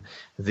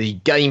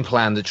game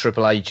plan that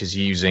Triple H is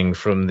using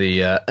from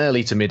the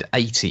early to mid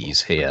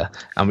 80s here,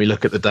 and we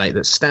look at the date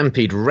that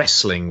Stampede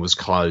Wrestling was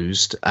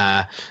closed,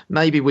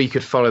 maybe we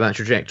could follow that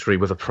trajectory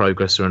with a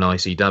Progress or an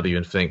ICW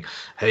and think,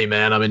 hey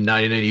man, I'm in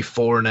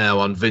 1984 now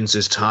on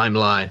Vince's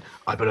timeline.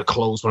 I better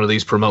close one of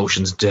these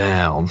promotions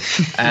down.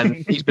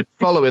 And he's been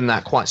following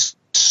that quite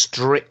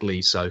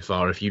strictly so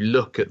far if you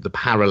look at the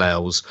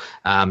parallels.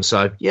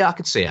 So yeah, I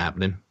could see it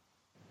happening.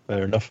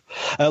 Fair enough.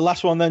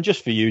 Last one then,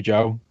 just for you,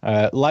 Joe.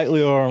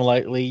 Lightly or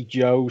unlikely,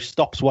 Joe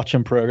stops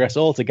watching Progress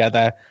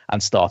altogether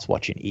and starts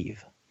watching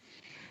Eve.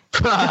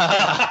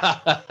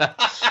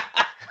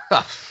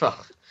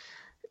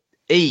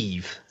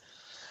 Eve.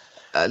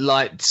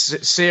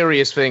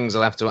 Serious things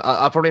I'll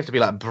probably have to be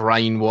like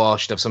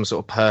brainwashed, have some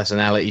sort of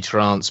personality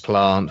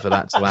transplant for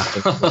that to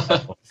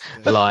happen.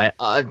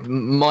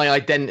 My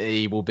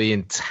identity will be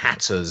in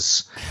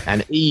tatters,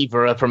 and Eve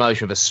are a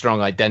promotion with a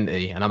strong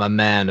identity, and I'm a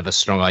man of a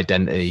strong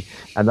identity,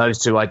 and those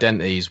two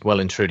identities well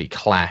and truly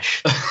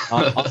clash.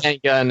 I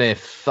ain't going near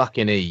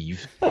fucking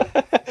Eve.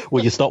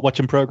 Will you stop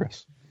watching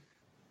Progress?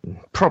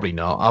 Probably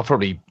not.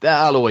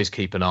 I'll always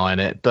keep an eye on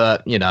it,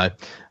 but you know,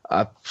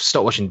 I've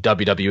stopped watching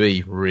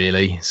WWE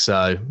really,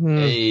 so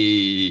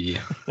we'll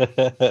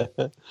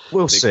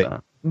see.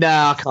 No,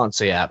 I can't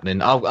see it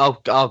happening.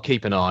 I'll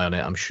keep an eye on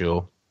it, I'm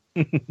sure.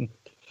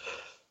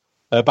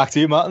 Back to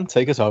you, Martin.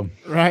 Take us home.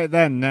 Right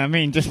then. I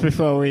mean, just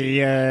before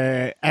we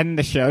end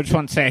the show, I just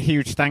want to say a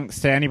huge thanks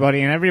to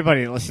anybody and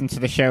everybody that listened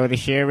to the show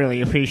this year. Really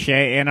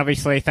appreciate it. And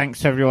obviously, thanks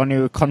to everyone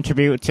who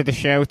contributed to the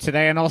show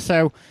today. And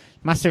also,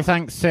 massive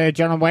thanks to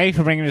John and Wade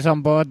for bringing us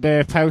on board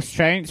the post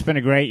train. It's been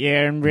a great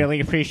year and really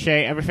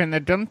appreciate everything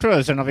they've done for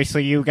us. And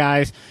obviously you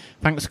guys,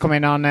 thanks for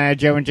coming on,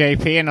 Joe and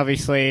JP, and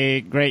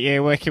obviously great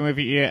year working with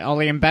you,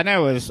 Ollie and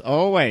Benno, as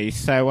always.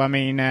 So, I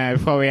mean,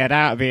 before we head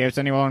out of here, has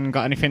anyone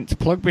got anything to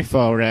plug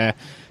before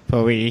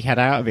we head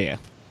out of here?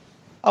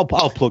 I'll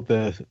plug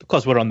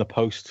because we're on the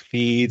post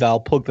feed, I'll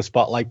plug the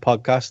Spotlight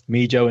podcast,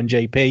 me, Joe and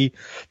JP.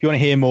 If you want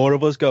to hear more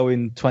of us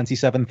going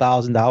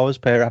 27,000 hours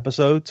per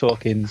episode,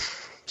 talking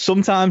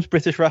sometimes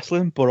British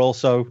wrestling, but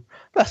also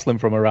wrestling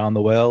from around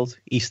the world.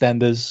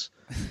 EastEnders.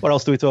 What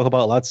else do we talk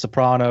about, lads?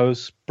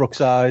 Sopranos,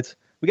 Brookside.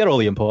 We get all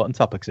the important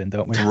topics in,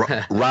 don't we?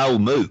 Raoul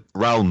Moat.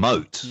 We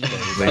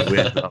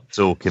ended up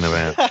talking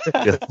about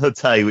the other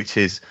day,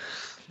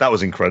 that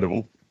was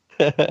incredible.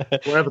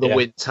 Wherever the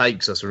wind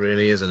takes us,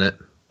 really, isn't it?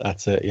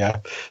 That's it,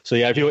 yeah. So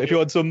yeah, if you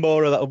want some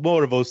more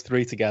of us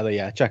three together,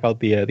 yeah, check out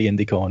the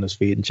Indie Corners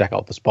feed and check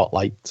out the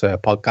Spotlight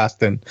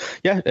podcast. And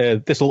yeah,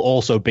 this will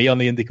also be on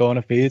the Indie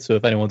Corner feed. So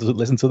if anyone doesn't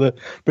listen to the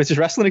British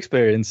Wrestling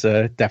Experience,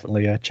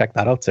 definitely check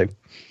that out too.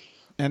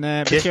 And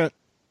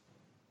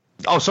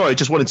Oh, sorry.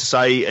 Just wanted to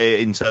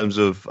say, in terms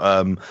of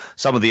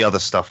some of the other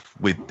stuff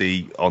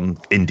on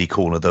Indie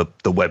Corner, the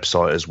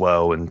website as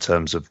well, in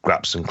terms of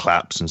Graps and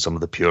Claps and some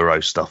of the Puro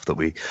stuff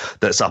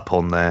that's up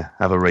on there.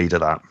 Have a read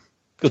of that.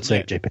 Good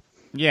save, JP.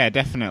 Yeah,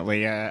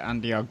 definitely.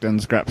 Andy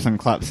Ogden's Graps and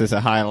Claps is a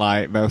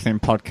highlight, both in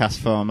podcast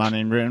form and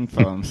in written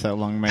form. So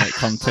long may it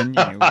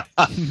continue.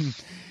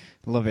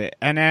 Love it.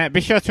 And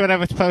be sure to head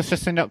over to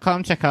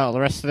postwrestling.com, check out the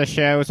rest of the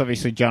shows.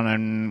 Obviously, John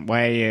and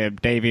Way,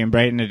 Davey and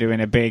Braden are doing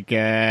a big,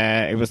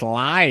 it was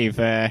live,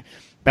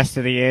 Best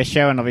of the Year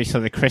show. And obviously,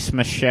 the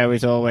Christmas show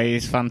is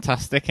always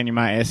fantastic. And you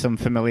might hear some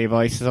familiar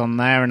voices on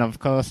there. And of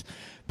course,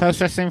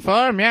 Post Wrestling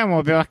Forum, yeah. And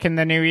we'll be back in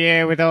the new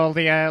year with all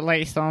the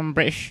latest on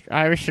British,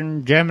 Irish,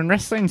 and German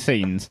wrestling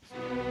scenes.